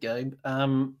 I think, Gabe.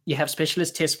 You have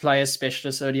specialist test players,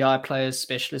 specialist ODI players,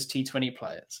 specialist T20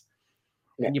 players.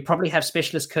 Yeah. And you probably have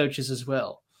specialist coaches as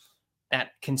well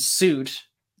that can suit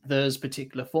those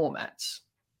particular formats.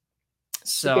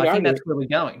 So I think that's where we're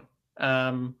going.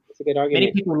 It's a good Many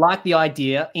argument. people like the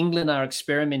idea. England are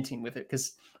experimenting with it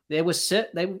because they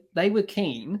were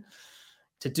keen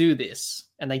to do this,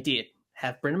 and they did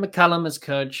have Brendan McCullum as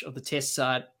coach of the Test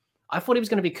side. I thought he was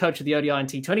going to be coach of the ODI and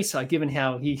T20 side, given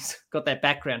how he's got that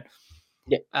background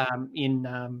in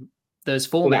those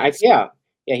formats. Yeah,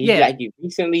 he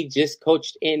recently just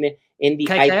coached in the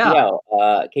KKR.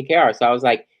 IPL, KKR. So I was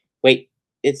like, wait,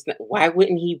 it's not, why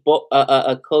wouldn't he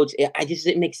coach? I just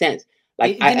didn't make sense.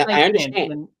 Like It didn't make I sense,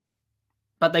 understand,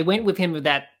 but they went with him with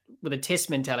a Test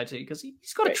mentality because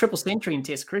he's got a triple century in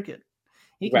Test cricket.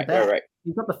 He can bat. Right.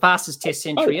 He's got the fastest Test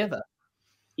century ever.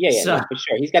 Yeah, no, for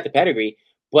sure. He's got the pedigree,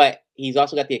 but he's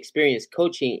also got the experience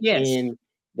coaching in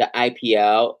the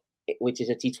IPL, which is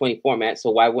a T20 format. So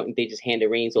why wouldn't they just hand the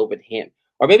reins over to him?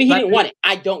 Or maybe he didn't want it.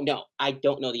 I don't know. I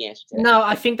don't know the answer to that. No,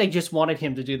 I think they just wanted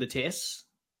him to do the Test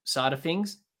side of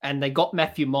things. And they got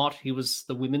Matthew Mott, who was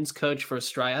the women's coach for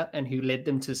Australia and who led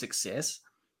them to success.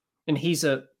 And he's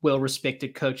a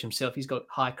well-respected coach himself. He's got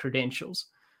high credentials.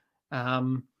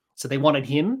 So they wanted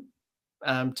him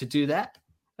to do that.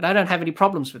 And I don't have any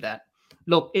problems with that.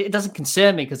 Look, it doesn't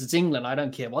concern me because it's England. I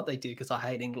don't care what they do because I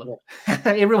hate England. Yeah.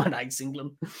 Everyone hates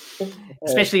England,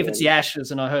 especially if it's the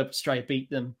Ashes, and I hope Australia beat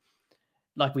them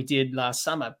like we did last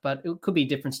summer. But it could be a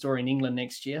different story in England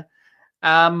next year.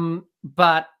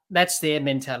 But that's their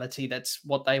mentality. That's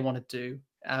what they want to do.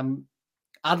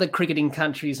 Other cricketing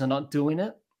countries are not doing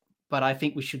it, but I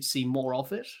think we should see more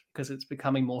of it because it's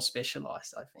becoming more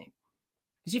specialized, I think.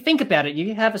 Because you think about it,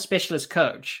 you have a specialist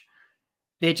coach.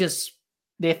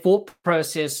 Their thought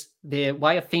process, their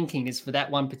way of thinking is for that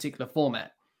one particular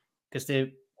format because they're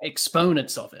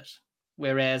exponents of it.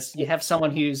 Whereas you have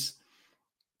someone who's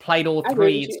played all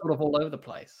 3, it's sort of all over the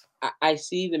place. I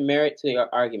see the merit to your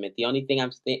argument. The only thing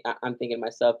I'm thinking to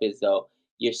myself is, though,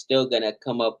 you're still going to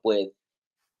come up with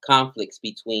conflicts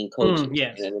between coaches.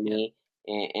 Yes. You know what I mean?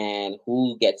 And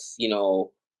who gets,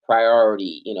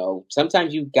 priority.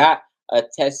 Sometimes you've got a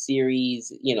test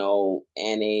series,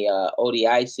 and a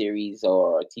ODI series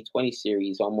or a T20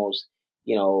 series almost,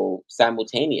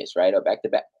 simultaneous, right? Or back to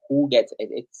back. Who gets it?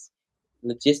 It's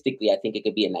logistically, I think it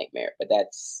could be a nightmare, but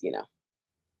that's,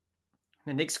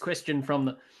 The next question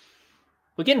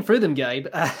we're getting through them, Gabe.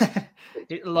 A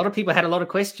lot of people had a lot of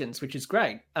questions, which is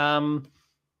great. How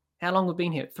long we've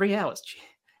been here? 3 hours.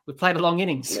 We've played a long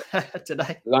innings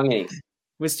today. Long innings.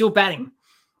 We're still batting.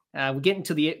 We're getting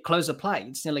to the close of play.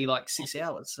 It's nearly like 6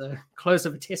 hours. So close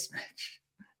of a test match.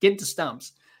 Getting to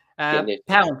stumps.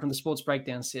 Pound from the Sports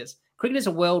Breakdown says, cricket is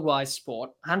a worldwide sport.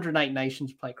 108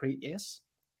 nations play cricket, yes.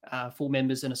 Full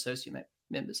members and associate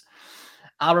members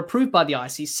are approved by the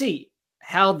ICC.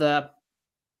 How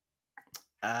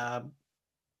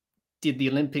did the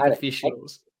Olympic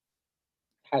officials...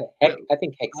 How the heck? I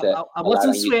think heck's I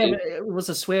wasn't swear. It was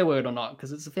a swear word or not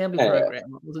because it's a family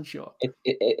program. I wasn't sure.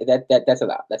 That's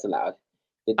allowed. That's allowed.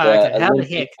 Okay. How the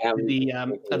heck did the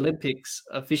Olympics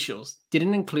officials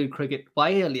didn't include cricket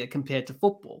way earlier compared to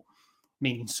football,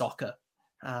 meaning soccer?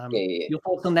 Your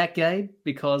thoughts on that, Gabe?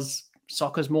 Because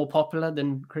soccer is more popular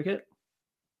than cricket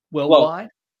worldwide.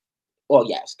 Well,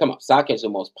 yes. Come on, soccer is the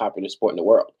most popular sport in the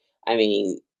world. I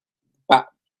mean,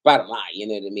 bottom line, you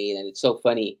know what I mean? And it's so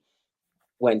funny.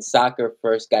 When soccer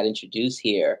first got introduced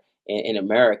here in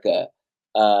America,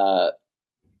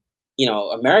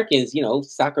 Americans,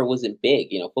 soccer wasn't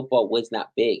big. Football was not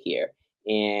big here,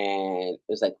 and it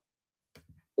was like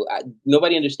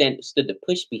nobody understood the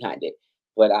push behind it.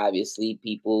 But obviously,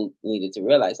 people needed to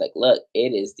realize, like, look,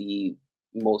 it is the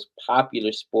most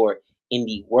popular sport in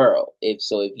the world. If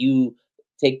you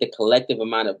take the collective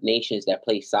amount of nations that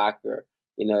play soccer,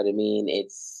 you know what I mean?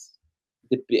 It's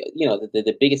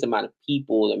the biggest amount of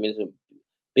people, the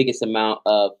biggest amount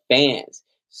of fans.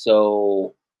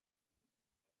 So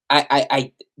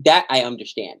I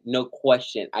understand, no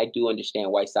question. I do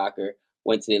understand why soccer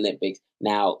went to the Olympics.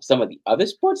 Now, some of the other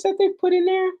sports that they've put in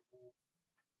there,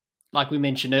 like we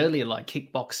mentioned earlier, like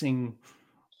kickboxing,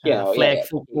 Yeah. Flag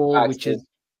football, which is Boxing,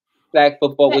 flag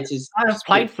football, yeah, which is I've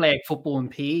played flag football in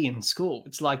PE in school. yeah,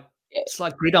 It's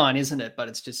like gridiron, isn't it? But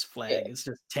it's just yeah, flag. It's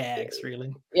just tags,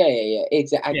 really. yeah.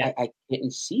 Exactly. Yeah, I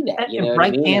didn't see that. You and know what I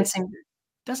break mean? Like, dancing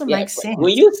doesn't yeah, make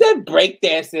when sense. you said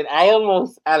breakdancing, I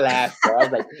laughed, bro. I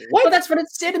was like, Well, what? that's what it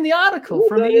said in the article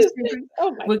from What is ESPN. this?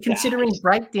 Oh my We're considering gosh.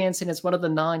 breakdancing as one of the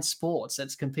 9 sports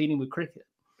that's competing with cricket.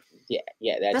 Yeah.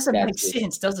 Doesn't That's make just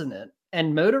sense, doesn't it?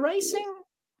 And motor racing,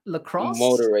 lacrosse.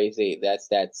 motor racing.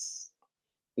 That's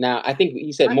now. I think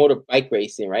you said I, motorbike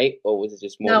racing, right? Or was it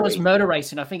just no, motor it was racing? motor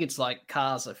racing. I think it's like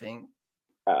cars. I think.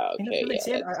 That's Okay, what they yeah,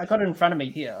 said. I that's got it in front of me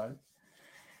here.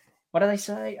 What do they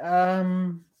say?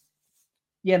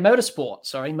 Yeah, motorsport.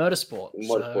 Sorry, motorsport.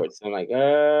 So motorsports. I'm like,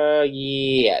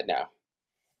 yeah, no,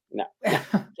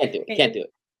 can't do it, it, can't do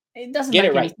it. it doesn't Get it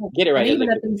make any right, sense. get it And right, even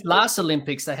at Olympic these officials. last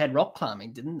Olympics, they had rock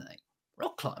climbing, didn't they?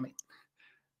 Rock climbing.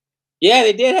 Yeah,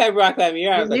 they did have rock climbing.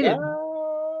 I They was like, did.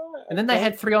 And then they okay.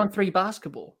 had 3-on-3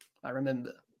 basketball. I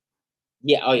remember.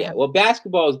 Yeah, oh They yeah. had, Well,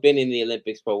 basketball has been in the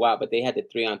Olympics for a while, but they had the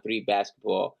 3-on-3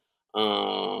 basketball.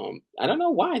 I don't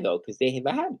know why though, because they have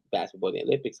had basketball in the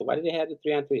Olympics. So why did they have the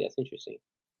 3-on-3? That's interesting.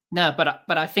 no,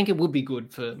 but I think it would be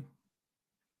good for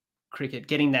cricket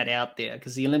getting that out there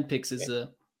because the Olympics is Okay. a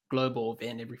global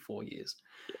event every 4 years,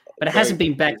 but it Very hasn't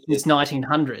been back prestigious. since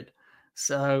 1900.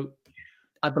 So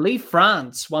I believe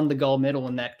France won the gold medal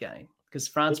in that game because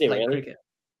France Did they played really? cricket.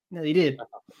 No, they did.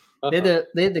 Uh-huh.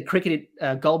 They're the cricket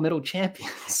gold medal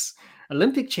champions,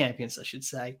 Olympic champions, I should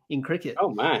say, in cricket. Oh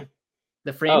my.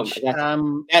 The Oh my. French,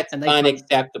 That's and they played.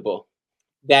 unacceptable.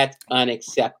 That's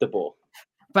unacceptable.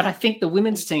 But I think the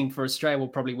women's team for Australia will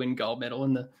probably win gold medal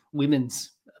in the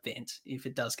women's event if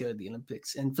it does go to the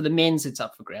Olympics. And for the men's, it's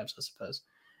up for grabs, I suppose.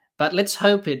 But let's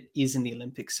hope it is in the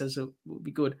Olympics, so it will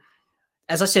be good.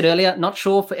 As I said earlier, not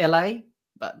sure for LA,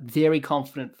 but very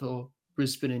confident for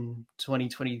Brisbane in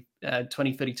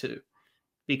 2032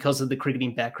 because of the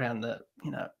cricketing background.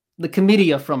 The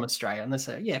committee are from Australia, and they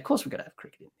say, yeah, of course we're going to have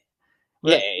cricket in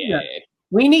there. Yeah, But yeah, yeah.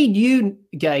 we need you,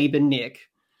 Gabe and Nick,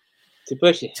 To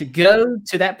push it. to go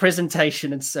to that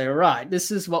presentation and say, all right, this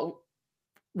is what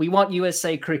we want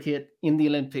USA cricket in the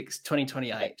Olympics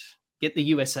 2028. Get the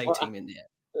USA Well, team in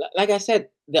there. like I said,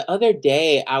 the other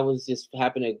day I was just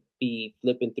happened to be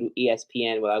flipping through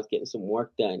ESPN while I was getting some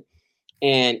work done,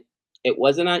 and it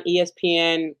wasn't on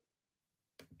ESPN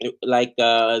like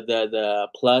the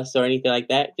plus or anything like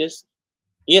that, just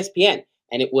ESPN,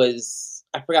 and it was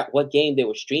I forgot what game they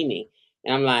were streaming,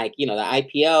 and I'm like, the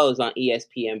IPL is on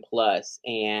ESPN plus,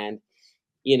 and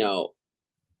you know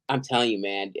I'm telling you,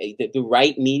 man, the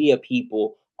right media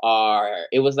people are.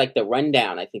 It was like the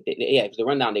rundown. I think yeah, it was the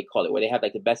rundown they call it, where they have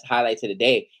like the best highlights of the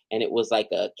day, and it was like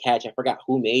a catch. I forgot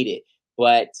who made it,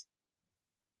 but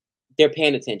they're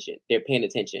paying attention. They're paying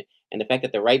attention, and the fact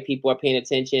that the right people are paying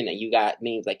attention, and you got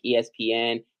names like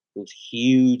ESPN, who's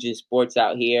huge in sports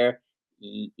out here.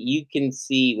 You can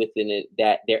see within it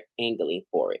that they're angling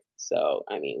for it. So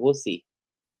I mean, we'll see.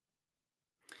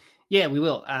 Yeah, we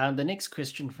will. The next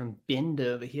question from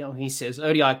Bender over here. He says,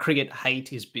 ODI cricket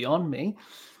hate is beyond me.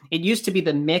 It used to be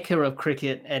the mecca of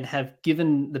cricket and have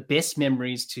given the best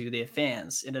memories to their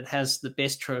fans. And it has the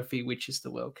best trophy, which is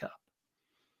the World Cup.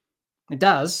 It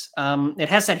does. It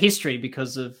has that history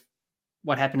because of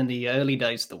what happened in the early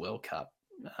days of the World Cup,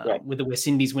 Right, with the West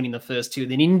Indies winning the first 2,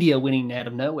 then India winning out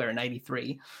of nowhere in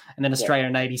 83, and then right, Australia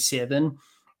in 87.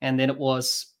 And then it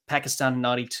was Pakistan in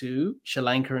 92, Sri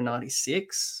Lanka in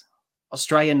 96,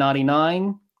 Australia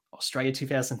 99, Australia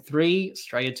 2003,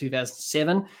 Australia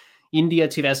 2007, India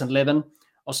 2011,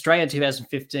 Australia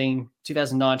 2015,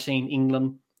 2019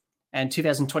 England, and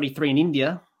 2023 in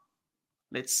India.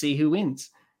 Let's see who wins.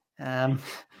 Um,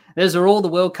 those are all the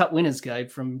World Cup winners, Gabe,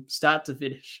 from start to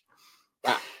finish.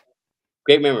 wow,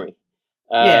 great memory.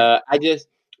 Yeah, I just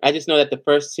know that the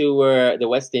first two were the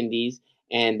West Indies,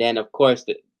 and then of course,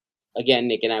 again,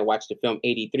 Nick and I watched the film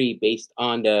 '83 based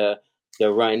on the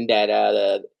run that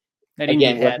that India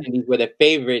again West had. Indies were the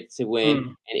favorites to win,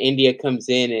 Mm. and India comes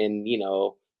in and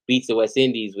beats the West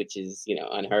Indies, which is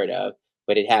unheard of,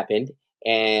 but it happened,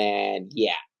 and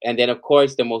yeah, and then of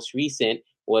course the most recent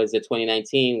was the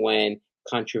 2019 when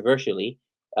controversially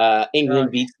Oh,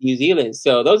 England beats New Zealand.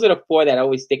 So those are the four that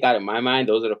always stick out in my mind.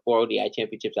 Those are the four ODI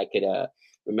championships I could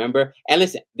remember. And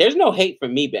listen, there's no hate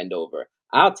from me, bend over.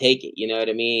 I'll take it. You know what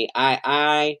I mean?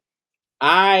 I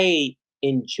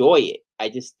enjoy it. I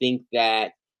just think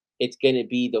that it's going to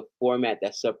be the format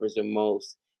that suffers the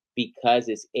most because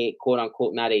it's a quote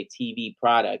unquote not a TV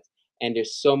product, and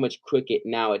there's so much cricket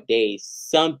nowadays.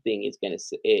 Something is going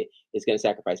to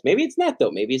sacrifice. Maybe it's not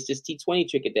though. Maybe it's just T20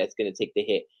 cricket that's going to take the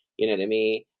hit. You know what I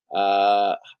mean?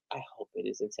 I hope it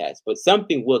is intense, but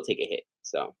something will take a hit.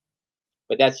 So,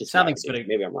 but that's just my Something's got prediction.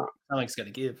 to Maybe I'm wrong. something's got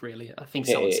to give, really. I think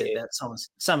someone said Yeah, that.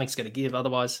 Something's got to give.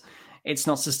 Otherwise, it's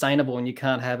not sustainable, and you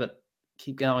can't have it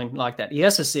keep going like that. He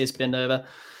also says, bend over.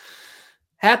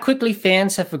 How quickly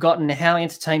fans have forgotten how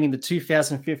entertaining the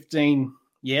 2015.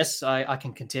 Yes, I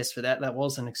can contest for that. That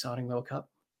was an exciting World Cup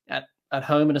at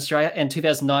home in Australia, and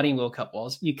 2019 World Cup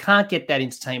was. You can't get that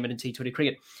entertainment in T20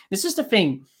 cricket. This is the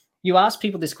thing. You ask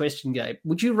people this question, Gabe.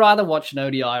 Would you rather watch an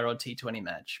ODI or a T20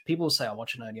 match? People will say, I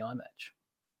watch an ODI match.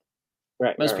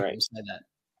 Most people will say that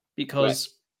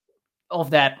because of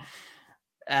that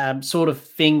sort of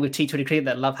thing with T20 cricket,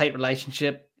 that love-hate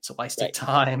relationship. It's a waste of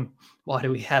time. Why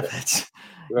do we have it?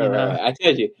 Right. I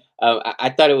told you. I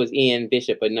thought it was Ian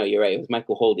Bishop, but no, you're right. It was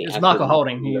Michael Holding. It was Michael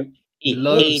Holding. He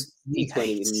hates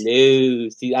T20.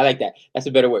 Loves. I like that. That's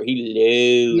a better word.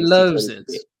 He loves T20 it.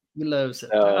 cricket. He loves it.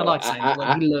 So I like saying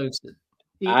that. He loves it.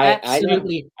 He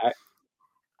absolutely.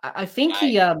 I think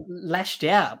he lashed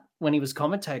out when he was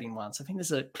commentating once. I think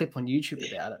there's a clip on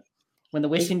YouTube about it. When the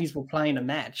West Indies were playing a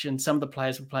match and some of the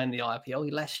players were playing the IPL,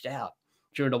 he lashed out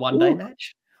during a one-day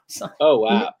match. So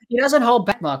wow. He doesn't hold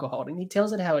back, Michael Holding. He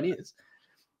tells it how it is.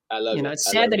 I love it. It's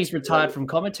sad that he's retired from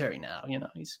commentary now.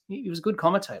 He was a good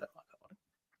commentator.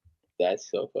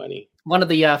 That's so funny. One of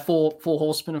the four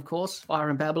horsemen, of course, Fire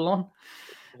in Babylon.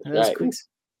 Those quicks.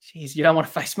 Jeez, you don't want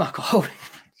to face Michael Holding.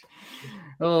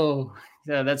 Oh,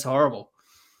 yeah, that's horrible.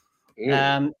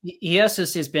 He also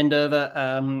says, bend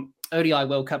over. ODI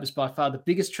World Cup is by far the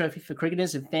biggest trophy for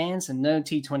cricketers and fans, and no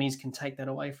T20s can take that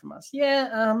away from us.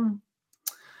 Yeah,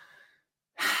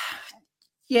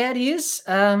 yeah, it is.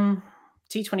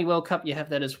 T20 World Cup, you have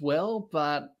that as well,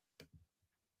 but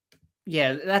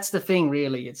yeah, that's the thing.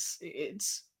 Really,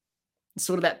 it's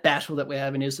sort of that battle that we're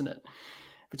having, isn't it?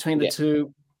 Between the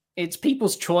two, it's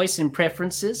people's choice and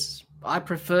preferences. I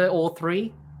prefer all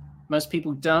three. Most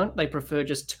people don't. They prefer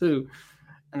just two,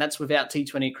 and that's without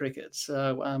T20 cricket.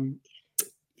 So,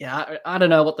 I don't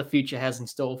know what the future has in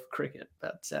store for cricket,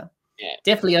 but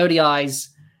definitely ODIs.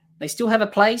 They still have a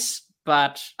place,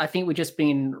 but I think we're just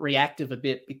being reactive a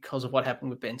bit because of what happened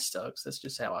with Ben Stokes. That's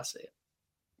just how I see it.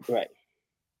 Right.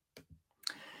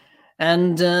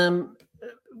 And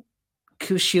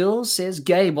Kushil says,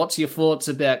 Gabe, what's your thoughts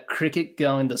about cricket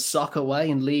going the soccer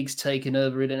way and leagues taking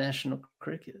over international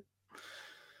cricket?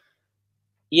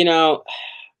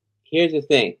 Here's the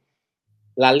thing.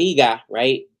 La Liga,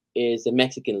 right, is the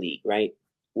Mexican league, right,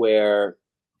 where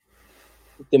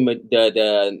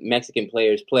the Mexican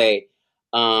players play.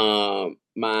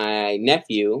 My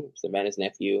nephew, Savannah's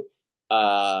nephew,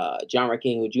 John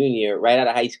Raquinho Jr., right out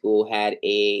of high school, had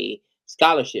a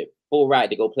scholarship, full ride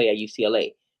to go play at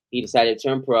UCLA. He decided to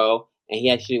turn pro, and he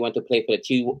actually went to play for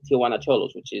the Tijuana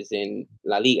Cholos, which is in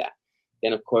La Liga.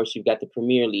 Then, of course, you've got the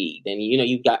Premier League. Then,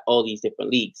 you've got all these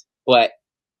different leagues. But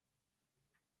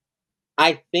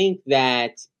I think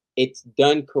that it's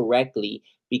done correctly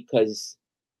because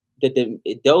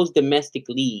those domestic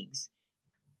leagues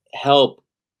help,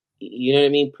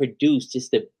 produce just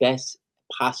the best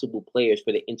possible players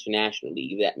for the international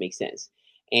league, if that makes sense.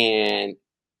 And,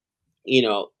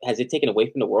 has it taken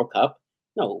away from the World Cup?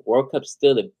 No, World Cup's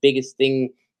still the biggest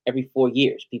thing every 4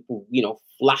 years. People,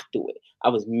 flock to it. I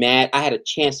was mad. I had a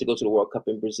chance to go to the World Cup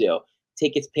in Brazil.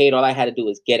 Tickets paid. All I had to do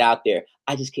was get out there.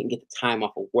 I just couldn't get the time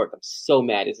off of work. I'm so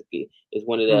mad. It's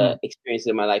one of the experiences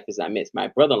of my life is I missed. My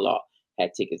brother-in-law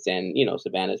had tickets, and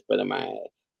Savannah's brother, my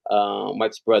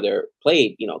wife's brother,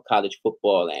 played college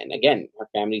football, and again, her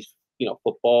family's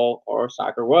football or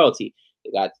soccer royalty.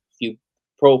 They got a few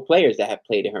pro players that have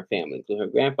played in her family, including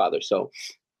her grandfather. So,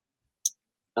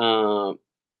 I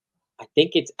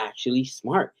think it's actually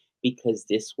smart because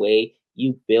this way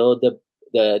you build the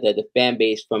fan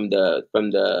base from the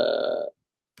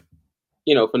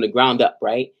ground up,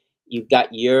 right? You've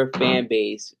got your fan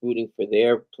base rooting for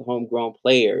their homegrown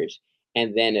players,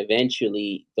 and then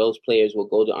eventually those players will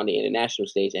go on the international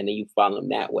stage, and then you follow them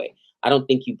that way. I don't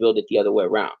think you build it the other way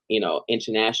around.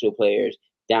 International players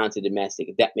down to domestic,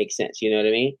 if that makes sense. You know what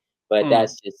I mean? But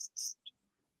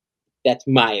that's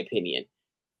my opinion.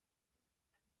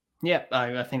 Yeah,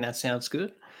 I think that sounds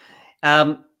good.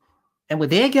 And we're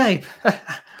there, Gabe.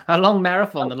 A long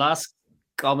marathon. The last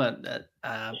comment that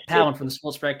Powan from the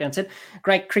Sports Breakdown said,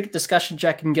 great cricket discussion,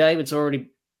 Jack and Gabe. It's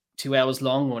already 2 hours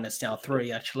long, and it's now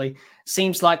 3, actually.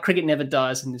 Seems like cricket never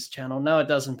dies in this channel. No, it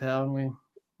doesn't, Powan.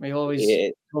 We always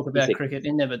talk about cricket.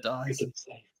 It never dies.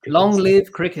 Long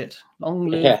live cricket. Long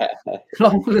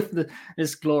live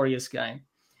this glorious game.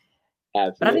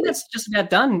 Absolutely. But I think that's just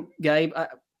about done, Gabe.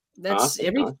 That's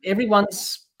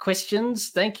everyone's questions.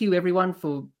 Thank you, everyone,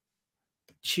 for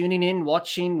tuning in,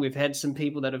 watching. We've had some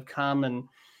people that have come and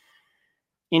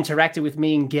interacted with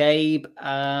me and Gabe.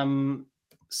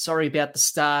 Sorry about the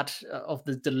start of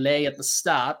the delay at the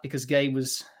start because Gabe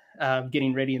was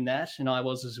getting ready in that, and I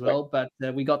was as well. But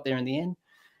we got there in the end.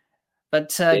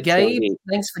 But Gabe,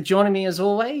 thanks for joining me as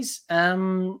always.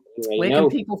 Where can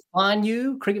people find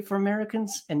you? Cricket for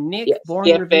Americans and Nick,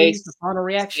 Boring Reviews, the Final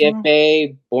Reaction.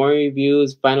 CFA, Boring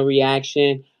Reviews, Final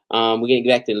Reaction. We're getting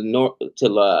back to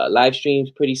live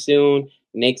streams pretty soon.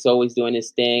 Nick's always doing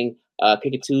his thing.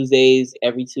 Cricket Tuesdays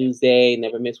every Tuesday.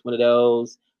 Never miss one of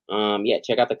those.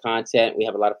 Check out the content. We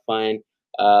have a lot of fun.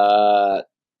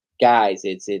 Guys,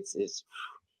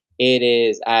 it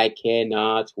is. I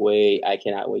cannot wait. I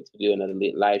cannot wait to do another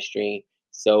live stream.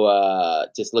 So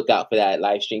just look out for that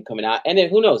live stream coming out. And then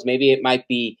who knows? Maybe it might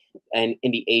be in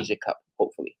the Asia Cup,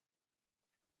 hopefully.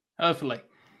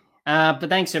 But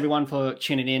thanks, everyone, for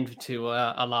tuning in to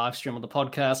a live stream of the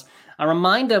podcast. A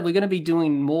reminder, we're going to be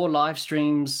doing more live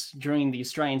streams during the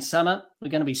Australian summer. We're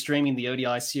going to be streaming the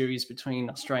ODI series between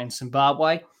Australia and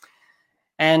Zimbabwe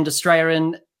and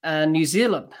Australia and New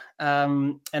Zealand.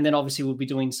 And then obviously we'll be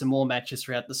doing some more matches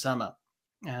throughout the summer.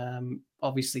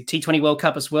 Obviously T20 World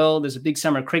Cup as well. There's a big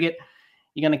summer of cricket.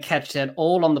 You're going to catch that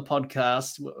all on the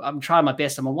podcast. I'm trying my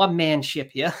best. I'm a one-man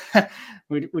ship here.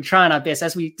 we're trying our best.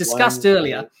 As we discussed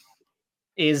earlier,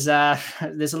 there's a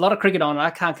lot of cricket on.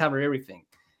 I can't cover everything.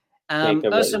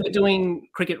 Also, we're doing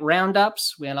cricket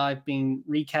roundups where I've been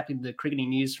recapping the cricketing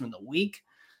news from the week.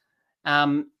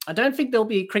 I don't think there'll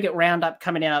be a cricket roundup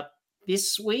coming out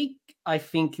this week. I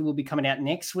think it will be coming out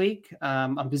next week.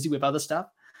 I'm busy with other stuff,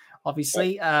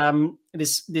 obviously.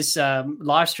 This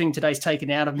live stream today's taken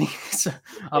out of me, so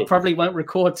I probably won't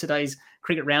record today's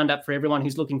cricket roundup for everyone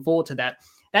who's looking forward to that.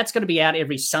 That's going to be out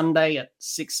every Sunday at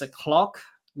 6 o'clock,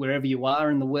 wherever you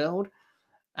are in the world.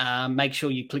 Make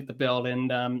sure you click the bell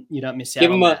and you don't miss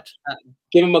out on that.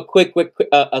 Give him a quick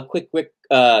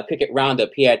cricket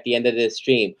roundup here at the end of this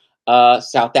stream.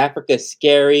 South Africa's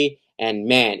scary, and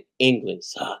man, England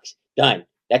sucks. Done.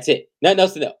 That's it. Nothing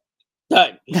else to know.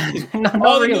 Done.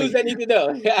 All the news I need to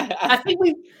know.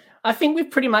 I think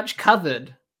we've pretty much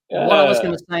covered what I was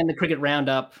going to say in the cricket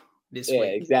roundup this week.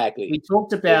 Exactly. We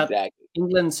talked about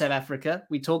England, South Africa.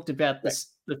 We talked about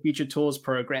the Future Tours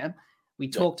program. We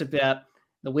talked about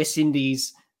the West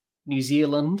Indies, New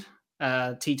Zealand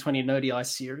T20 and ODI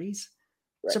series.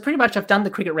 So pretty much I've done the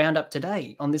cricket roundup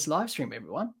today on this live stream,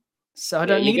 everyone. So I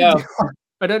don't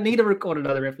need to record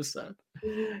another episode.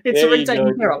 It's already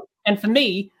taken care of. And for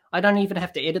me, I don't even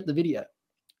have to edit the video.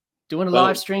 Doing a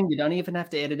live stream, you don't even have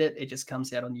to edit it. It just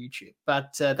comes out on YouTube.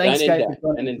 But thanks, Gabe,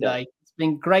 for joining today. It's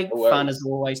been great fun, as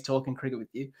always, talking cricket with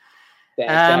you.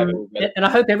 And I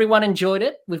hope everyone enjoyed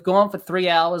it. We've gone for 3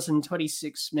 hours and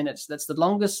 26 minutes. That's the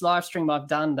longest live stream I've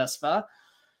done thus far.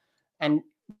 And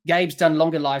Gabe's done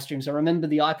longer live streams. I remember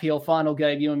the IPL final,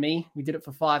 Gabe, you and me. We did it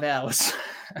for 5 hours.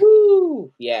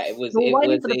 Woo! Yeah, it was. We were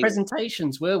waiting for the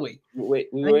presentations, were we? We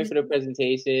were waiting for the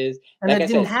presentations. And it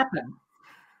didn't happen.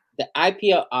 The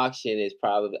IPL auction is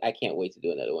probably, I can't wait to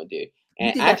do another one, dude.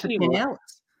 And actually,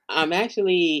 I'm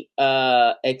actually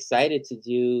excited to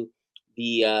do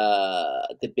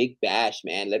the Big Bash,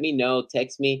 man. Let me know,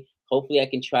 text me. Hopefully I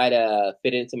can try to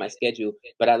fit it into my schedule.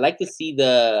 But I'd like to see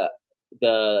the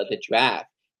draft,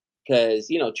 because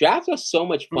drafts are so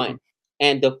much fun.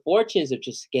 And the fortunes of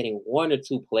just getting one or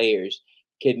two players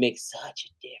could make such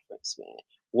a difference, man.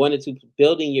 One or two,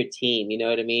 building your team, you know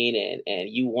what I mean? And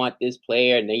you want this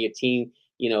player, and then your team,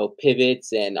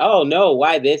 pivots, and oh no,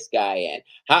 why this guy? And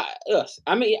how?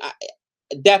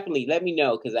 Definitely let me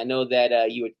know, because I know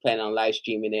that you were planning on live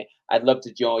streaming it. I'd love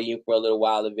to join you for a little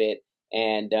while of it.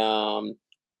 And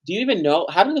do you even know,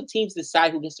 how do the teams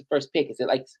decide who gets the first pick? Is it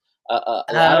like a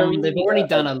lottery? They've already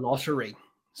done a lottery,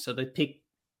 so they pick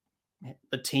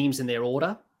the teams in their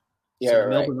order. So the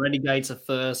Melbourne Renegades are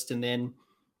first, and then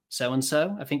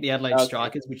so-and-so. I think the Adelaide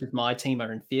Strikers, which is my team,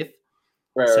 are in fifth.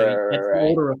 That's the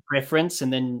order of preference.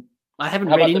 And then I haven't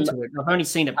read into it. I've only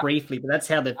seen it briefly, but that's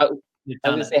how they've done it. I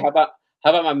was going to say, how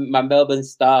about my Melbourne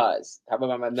Stars? How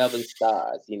about my Melbourne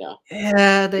Stars,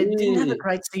 Yeah, they didn't have a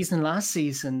great season last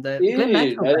season. Glenn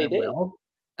Maxwell played well.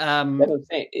 That's what I'm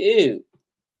saying. Ew.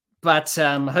 But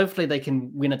hopefully they can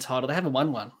win a title. They haven't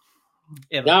won one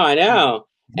ever. No, I know.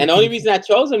 And the only reason I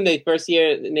chose him the first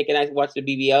year Nick and I watched the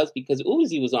BBLs, because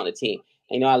Uzi was on the team.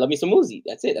 And, I love me some Uzi.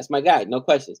 That's it. That's my guy. No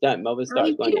questions. Done. Melbourne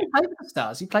Stars. He didn't play for the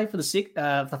Stars. He played for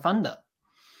the Thunder.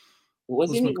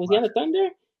 Was he on the Thunder?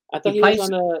 I thought he was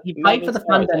on the. He played for the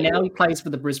Thunder. Now he plays for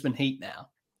the Brisbane Heat now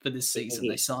for this season.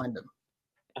 They signed him.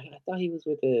 I thought he was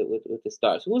with the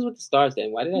Stars. Who was with the Stars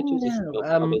then? Why did I choose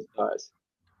the Stars?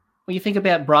 Well, you think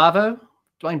about Bravo.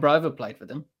 Dwayne Bravo played for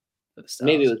them. For the Stars.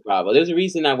 Maybe it was Bravo. There's a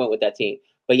reason I went with that team.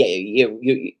 But yeah,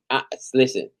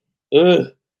 listen.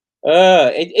 Ugh,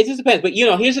 it just depends. But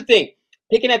here's the thing: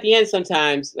 picking at the end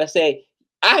sometimes. Let's say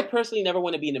I personally never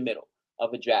want to be in the middle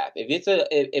of a draft. If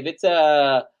it's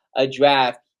a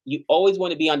draft, you always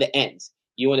want to be on the ends.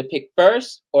 You want to pick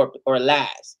first or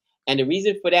last. And the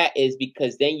reason for that is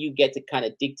because then you get to kind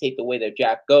of dictate the way the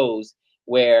draft goes.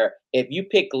 Where if you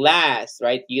pick last,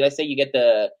 right? Let's say you get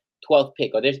the 12th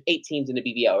pick, or there's 8 teams in the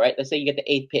BBL, right? Let's say you get the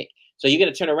 8th pick. So you're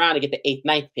going to turn around and get the 8th,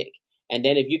 9th pick. And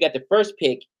then if you get the first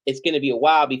pick, it's going to be a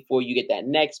while before you get that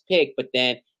next pick. But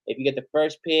then if you get the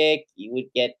first pick, you would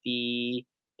get the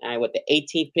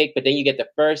 18th pick, but then you get the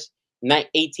first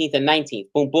 18th and 19th.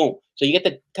 Boom, boom. So you get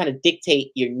to kind of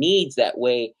dictate your needs that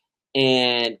way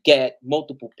and get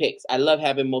multiple picks. I love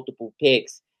having multiple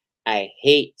picks. I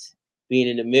hate being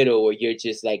in the middle where you're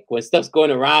just like, when stuff's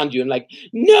going around you, I'm like,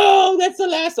 no, that's the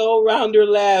last all-rounder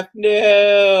left.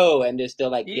 No. And they're still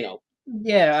like,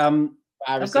 Yeah.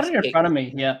 I've got it in picks. front of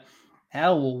me here.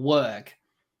 How it will work.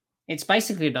 It's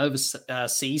basically an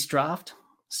overseas draft.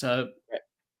 So,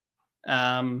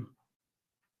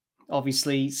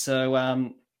 obviously,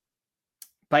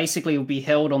 basically it will be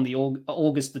held on the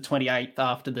August the 28th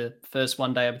after the first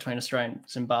one day between Australia and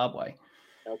Zimbabwe.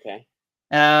 Okay.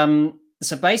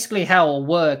 So basically how it'll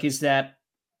work is that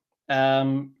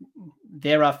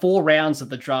there are 4 rounds of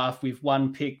the draft with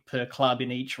 1 pick per club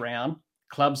in each round.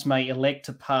 Clubs may elect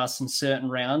to pass in certain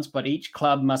rounds, but each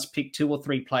club must pick 2 or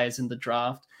 3 players in the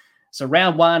draft. So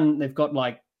round 1, they've got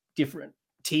like different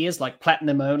tiers, like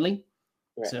platinum only.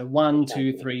 Right. So 1,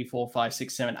 2, 3, 4, 5,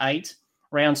 6, 7, 8.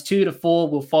 Rounds 2 to 4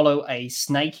 will follow a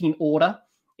snaking order.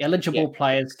 Eligible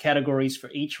players categories for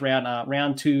each round are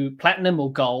round 2, platinum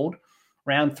or gold.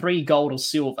 Round 3, gold or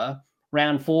silver.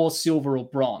 Round 4, silver or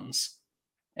bronze.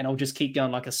 And I'll just keep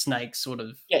going like a snake sort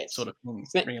of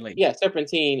thing, really. Yeah,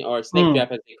 serpentine or snake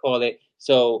draft as they call it.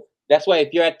 So that's why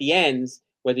if you're at the ends,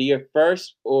 whether you're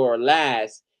first or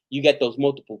last, you get those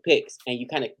multiple picks and you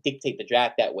kind of dictate the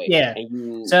draft that way. Yeah.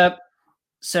 And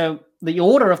So the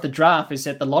order of the draft is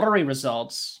that the lottery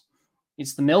results,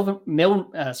 it's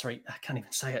the sorry, I can't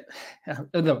even say it.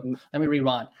 Let me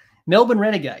rewind. Melbourne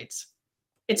Renegades.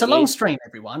 It's a long stream,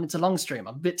 everyone. It's a long stream.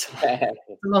 It's a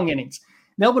long innings.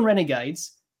 Melbourne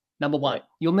Renegades, number 1. Right.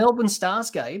 Your Melbourne Stars,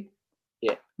 Gabe.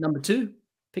 Yeah. Number 2.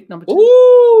 Pick number 2.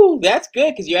 Ooh, that's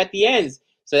good because you're at the ends.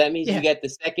 So that means you get the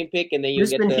second pick and then you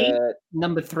Brisbane get the... Heat,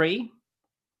 number 3.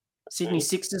 Sydney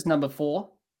Sixers, number 4.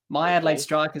 My Adelaide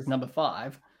Strikers, number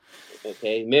 5.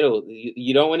 Okay, middle.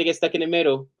 You don't want to get stuck in the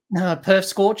middle. No, Perth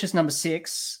Scorchers, number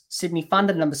 6. Sydney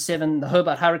Thunder, number 7. The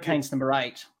Hobart Hurricanes, number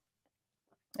 8.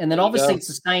 And then obviously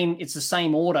it's the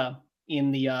same order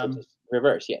in the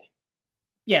reverse, yeah.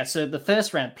 Yeah, so the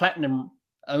first round, platinum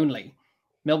only.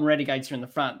 Melbourne Renegades are in the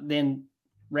front. Then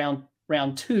round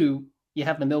 2, you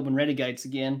have the Melbourne Renegades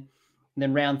again. And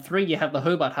then round 3, you have the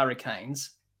Hobart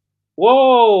Hurricanes.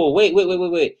 Whoa,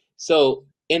 wait. So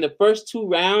in the first 2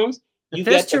 rounds, the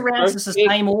first 2 rounds is the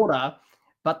same order,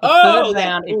 but the third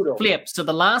round it flips. So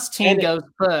the last team goes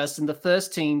first and the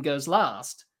first team goes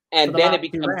last. And then it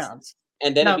becomes rounds.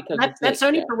 And then it becomes that's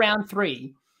only for round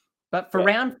 3. But for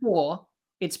round 4,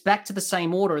 it's back to the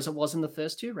same order as it was in the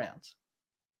first 2 rounds.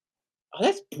 Oh,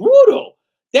 that's brutal.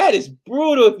 That is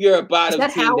brutal if you're a bottom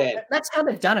team. That's how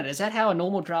they've done it. Is that how a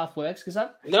normal draft works? Because I've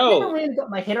never really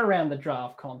got my head around the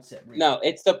draft concept. Really. No,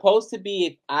 it's supposed to be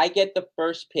if I get the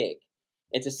first pick,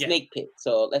 it's a snake pick.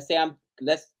 So let's say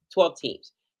that's 12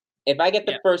 teams. If I get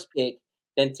the first pick,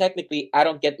 then technically I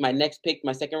don't get my next pick,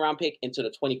 my second round pick, until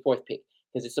the 24th pick.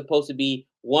 Because it's supposed to be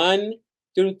 1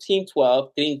 through team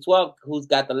 12. Team 12, who's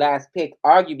got the last pick,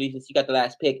 arguably, since you got the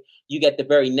last pick, you get the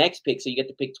very next pick. So you get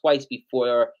to pick twice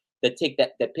before the team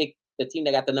that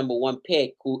got the number 1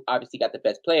 pick, who obviously got the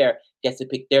best player, gets to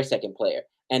pick their second player.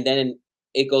 And then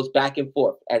it goes back and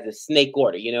forth as a snake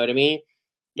order. You know what I mean?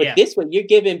 But this one, you're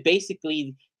giving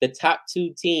basically the top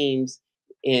 2 teams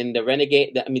in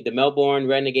the Melbourne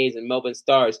Renegades and Melbourne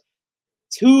Stars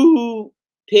 2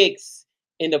 picks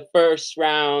in the first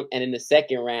round and in the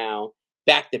second round,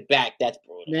 back to back. That's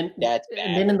brutal. That's bad.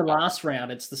 And then in the last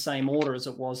round, it's the same order as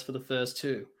it was for the first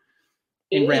 2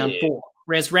 in round 4.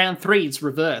 Whereas round 3, it's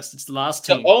reversed. It's the last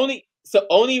team. So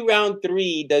only round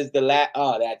 3 does the last.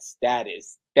 Oh, that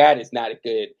is not a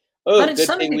good. Oh, but it's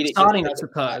something exciting, I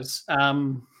suppose.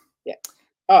 Yeah.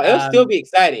 Oh, it'll still be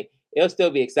exciting. It'll still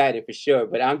be exciting for sure.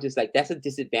 But I'm just like, that's a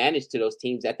disadvantage to those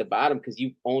teams at the bottom because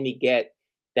you only get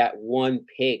that 1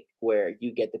 pick where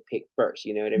you get to pick first.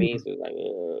 You know what I mean? So it's like,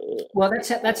 well,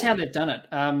 that's how they've done it.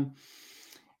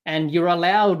 And you're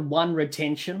allowed 1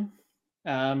 retention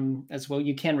as well.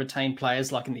 You can retain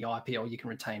players like in the IPL. You can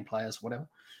retain players, whatever.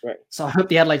 Right. So I hope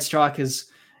the Adelaide Strikers.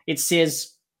 It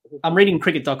says I'm reading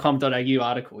cricket.com.au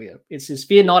article here. It says,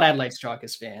 "Fear not, Adelaide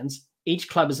Strikers fans. Each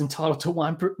club is entitled to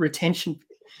one retention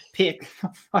pick.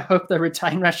 I hope they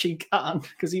retain Rashid Khan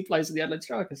because he plays for the Adelaide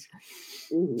Strikers."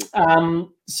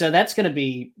 So that's going to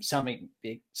be something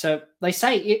big. So they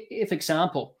say, for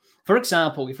example,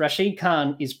 if Rashid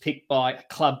Khan is picked by a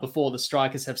club before the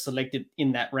Strikers have selected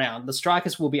in that round, the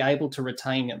Strikers will be able to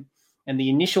retain him, and the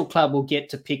initial club will get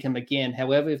to pick him again.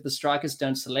 However, if the Strikers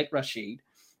don't select Rashid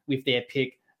with their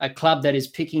pick, a club that is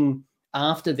picking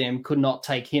after them could not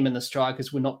take him, and the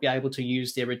Strikers would not be able to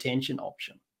use their retention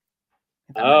option.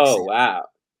 Oh, wow.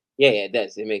 Yeah, it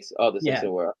does. It makes all the sense in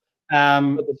the world.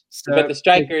 But the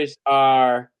Strikers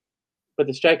got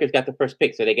the first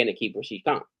pick, so they're going to keep Rashid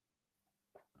Khan.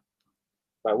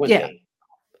 Why wouldn't they?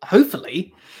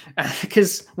 Hopefully,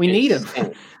 because we need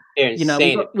him. They're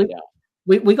insane.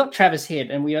 We got Travis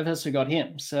Head, and we also got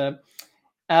him. So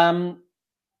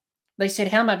they said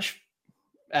how much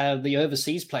the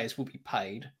overseas players will be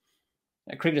paid.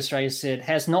 Cricket Australia said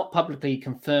has not publicly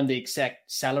confirmed the exact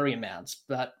salary amounts,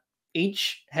 but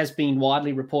each has been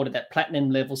widely reported that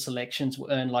platinum level selections will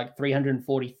earn like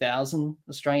 340,000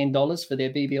 Australian dollars for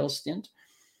their BBL stint,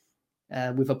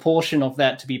 with a portion of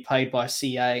that to be paid by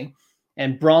CA.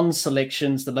 And bronze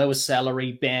selections, the lowest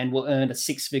salary band, will earn a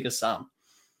six-figure sum.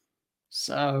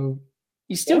 So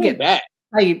you still get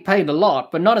paid a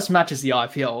lot, but not as much as the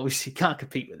IPL. Obviously, you can't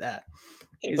compete with that.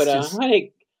 But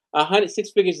 100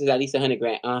 six figures is at least 100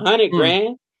 grand. 100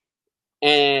 grand,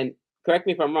 and correct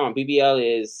me if I'm wrong,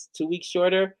 BBL is 2 weeks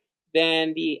shorter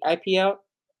than the IPL?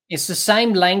 It's the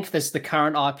same length as the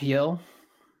current IPL,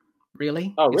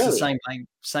 really. Oh, really? It's the same length,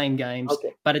 same games,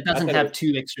 but it doesn't have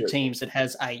 2 extra teams. It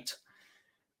has 8,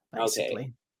 basically.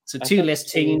 Okay. So 2 less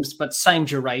teams, but same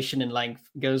duration and length.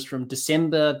 It goes from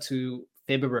December to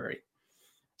February,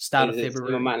 start of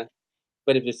February.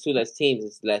 But if there's 2 less teams,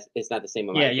 it's less. It's not the same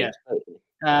amount of games.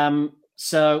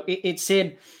 So it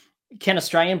said, can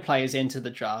Australian players enter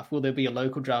the draft? Will there be a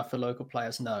local draft for local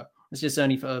players? No, it's just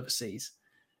only for overseas.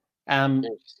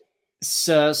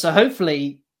 So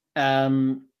hopefully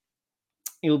it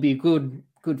will be a good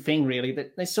thing, really.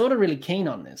 That they're sort of really keen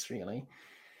on this, really.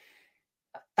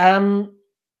 Kyron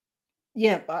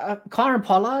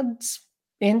Pollard's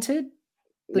entered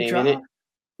the draft.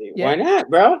 Why not,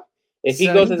 bro? If he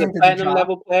goes as a platinum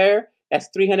level player, that's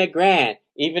 300 grand.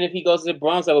 Even if he goes as a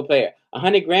bronze level player,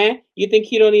 100 grand. You think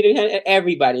he don't need 100?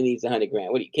 Everybody needs 100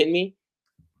 grand. What are you kidding me?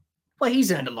 Well,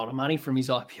 he's earned a lot of money from his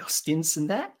IPL stints and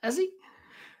that, has he?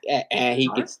 Yeah, and he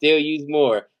could still use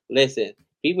more. Listen,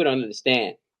 people don't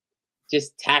understand.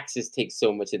 Just taxes take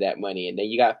so much of that money, and then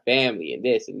you got family and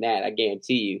this and that. I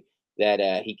guarantee you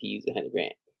that he could use 100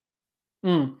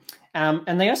 grand.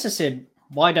 And they also said,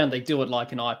 why don't they do it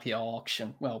like an IPL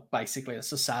auction? Well, basically,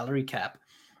 it's a salary cap.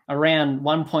 Around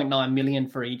 1.9 million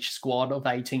for each squad of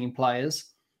 18 players,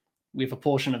 with a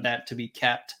portion of that to be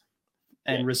capped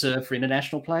and reserved for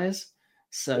international players.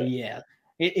 So,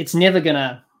 it's never going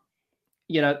to,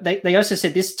 they also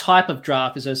said this type of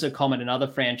draft is also common in other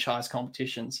franchise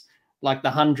competitions, like the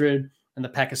 100 and the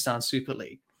Pakistan Super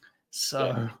League.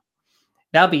 So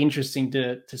that'll be interesting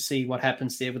to see what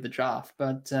happens there with the draft.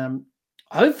 But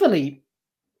hopefully,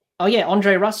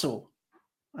 Andre Russell,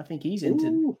 I think he's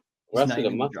entered his name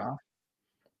in the draft.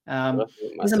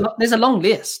 There's a long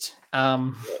list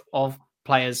of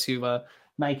players who are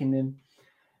making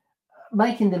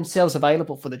themselves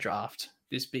available for the draft,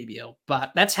 this BBL.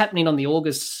 But that's happening on the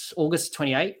August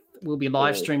 28th. We'll be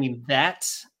live streaming that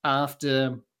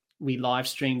after we live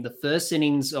stream the first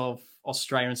innings of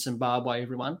Australia and Zimbabwe,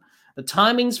 everyone. The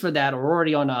timings for that are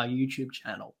already on our YouTube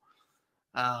channel.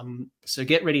 So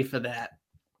get ready for that.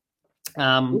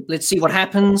 Let's see what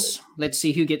happens. Let's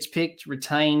see who gets picked,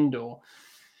 retained, or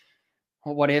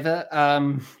whatever.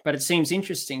 But it seems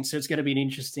interesting. So it's going to be an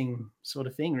interesting sort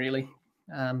of thing, really.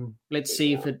 Let's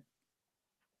see if it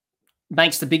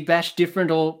makes the Big Bash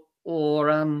different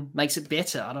or makes it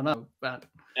better. I don't know. But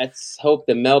let's hope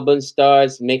the Melbourne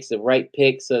Stars makes the right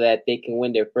pick so that they can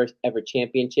win their first ever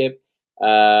championship.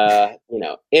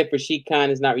 If Rashid Khan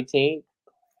is not retained,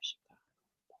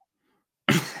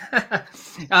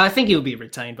 I think he'll be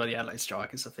retained by the Adelaide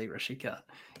Strikers. I think Rashid Khan.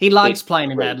 He likes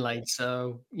playing in Adelaide,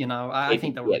 so I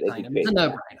think they'll retain him. It's a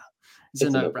no-brainer. It's a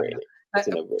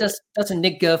no-brainer. Doesn't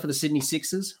Nick go for the Sydney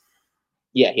Sixers?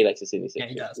 Yeah, he likes the Sydney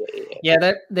Sixers. Yeah, he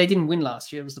does. They didn't win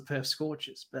last year. It was the Perth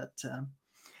Scorchers, but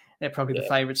they're probably the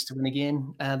favourites to win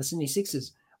again, the Sydney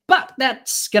Sixers. But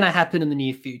that's going to happen in the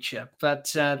near future. But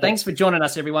thanks for joining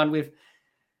us, everyone. We've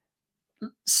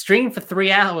streamed for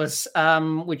 3 hours,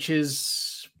 which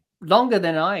is longer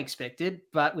than I expected,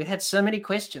 but we had so many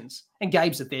questions. And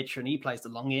Gabe's a veteran. He plays the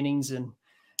long innings, and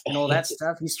and all that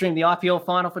stuff. You streamed the IPL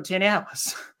final for 10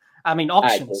 hours. I mean, I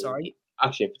auction, did. sorry.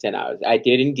 Auction for 10 hours. I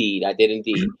did indeed.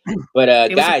 But It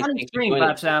was a guys, funny thanks for stream, joining.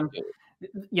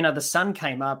 but the sun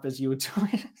came up as you were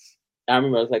doing it. I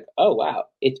remember I was like, oh wow,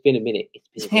 it's been a minute.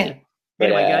 It's been a minute.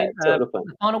 But anyway, Gabe, total fun.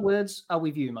 the final words are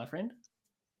with you, my friend.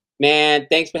 Man,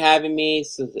 thanks for having me.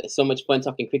 So much fun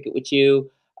talking cricket with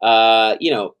you. I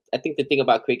think the thing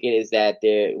about cricket is that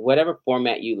whatever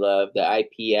format you love, the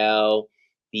IPL,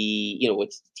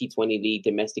 what's T20 league,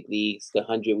 domestic leagues, the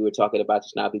 100 we were talking about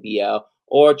just now, BBL,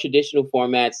 or traditional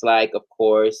formats like, of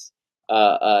course,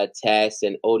 Test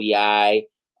and ODI.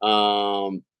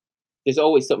 There's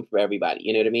always something for everybody.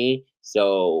 You know what I mean?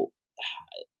 So,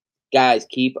 guys,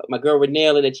 keep my girl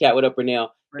Renelle in the chat. What up, Renelle?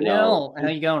 Renelle, how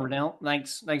you going, Renelle?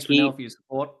 Thanks, Renelle, for your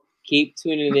support. Keep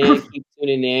tuning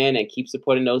in, and keep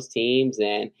supporting those teams,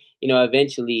 and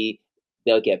eventually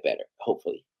they'll get better.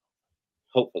 Hopefully.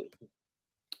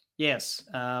 Yes,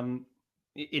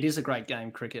 it is a great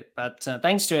game, cricket. But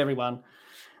thanks to everyone.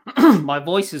 My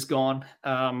voice is gone,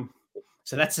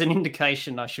 so that's an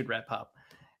indication I should wrap up.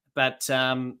 But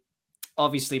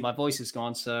obviously, my voice is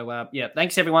gone. So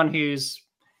thanks everyone who's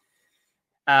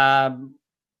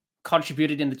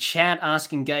contributed in the chat,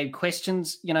 asking Gabe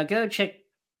questions. Go check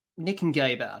Nick and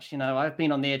Gabe out. I've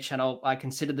been on their channel. I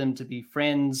consider them to be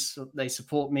friends. They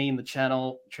support me in the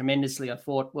channel tremendously. I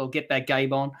thought, well, get back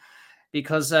Gabe on,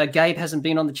 because Gabe hasn't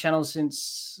been on the channel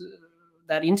since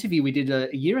that interview we did a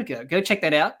year ago. Go check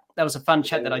that out. That was a fun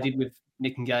chat that I did with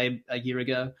Nick and Gabe a year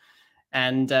ago.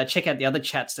 And check out the other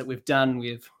chats that we've done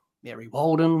with Mary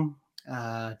Walden,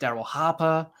 Daryl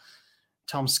Harper,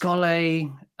 Tom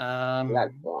Scully,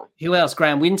 who else?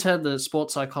 Graham Winter, the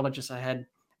sports psychologist I had,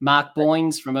 Mark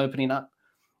Boynes from Opening Up.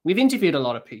 We've interviewed a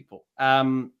lot of people.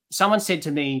 Someone said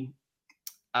to me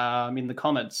in the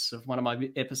comments of one of my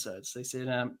episodes, they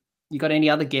said, you got any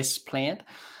other guests planned?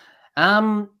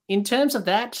 In terms of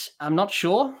that, I'm not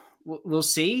sure. We'll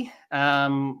see.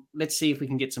 Let's see if we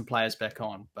can get some players back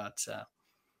on. But,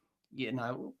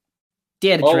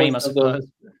 dare to dream, I suppose.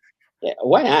 Yeah,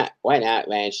 why not? Why not,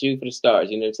 man? Shoot for the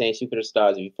stars. You know what I'm saying? Shoot for the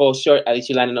stars. If you fall short, at least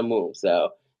you land on the move. So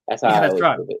that's how I always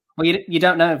right. do it. Well, you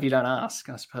don't know if you don't ask,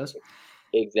 I suppose.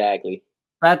 Exactly.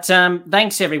 But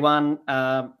thanks, everyone,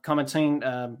 commenting.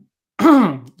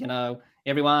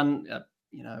 Everyone,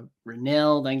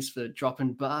 Renelle, thanks for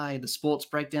dropping by. The Sports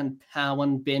Breakdown,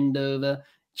 Powan, Bendover,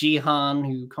 Jihan,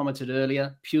 who commented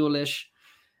earlier, Purelish.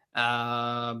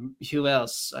 Who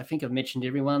else? I think I've mentioned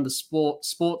everyone. The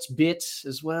sports bit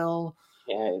as well.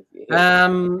 Yeah.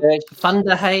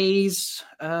 Thunder Hayes.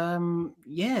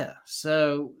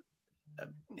 So,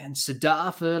 and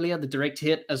Sadaf earlier, the direct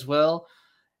hit as well.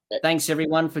 Thanks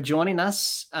everyone for joining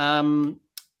us.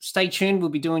 Stay tuned. We'll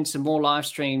be doing some more live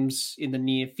streams in the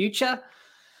near future.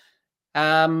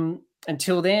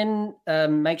 Until then,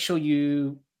 make sure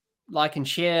you like and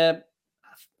share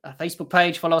our Facebook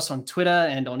page, follow us on Twitter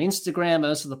and on Instagram.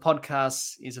 Most of the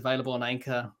podcast is available on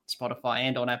Anchor, Spotify,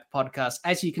 and on Apple Podcasts,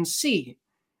 as you can see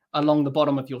along the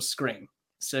bottom of your screen.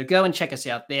 So go and check us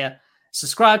out there.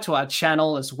 Subscribe to our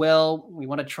channel as well. We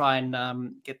want to try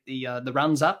and get the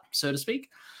runs up, so to speak.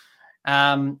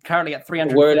 Currently at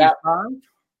 335.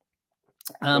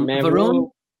 Varun,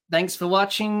 thanks for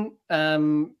watching.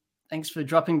 Thanks for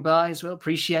dropping by as well.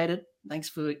 Appreciate it. Thanks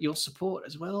for your support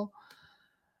as well.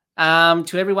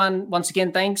 To everyone, once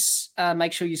again, thanks.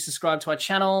 Make sure you subscribe to our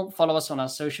channel, follow us on our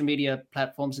social media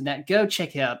platforms, and that. Go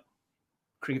check out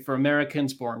Cricket for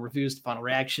Americans, Boring Reviews, The Final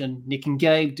Reaction. Nick and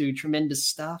Gabe do tremendous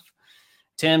stuff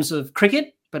in terms of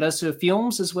cricket, but also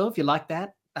films as well, if you like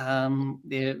that.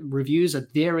 Their reviews are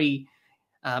very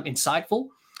insightful,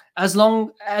 as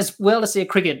well as their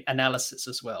cricket analysis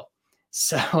as well.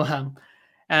 So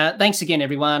thanks again,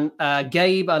 everyone.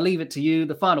 Gabe, I leave it to you.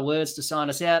 The final words to sign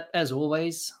us out, as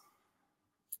always.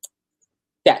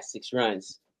 That's 6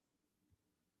 runs.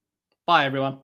 Bye, everyone.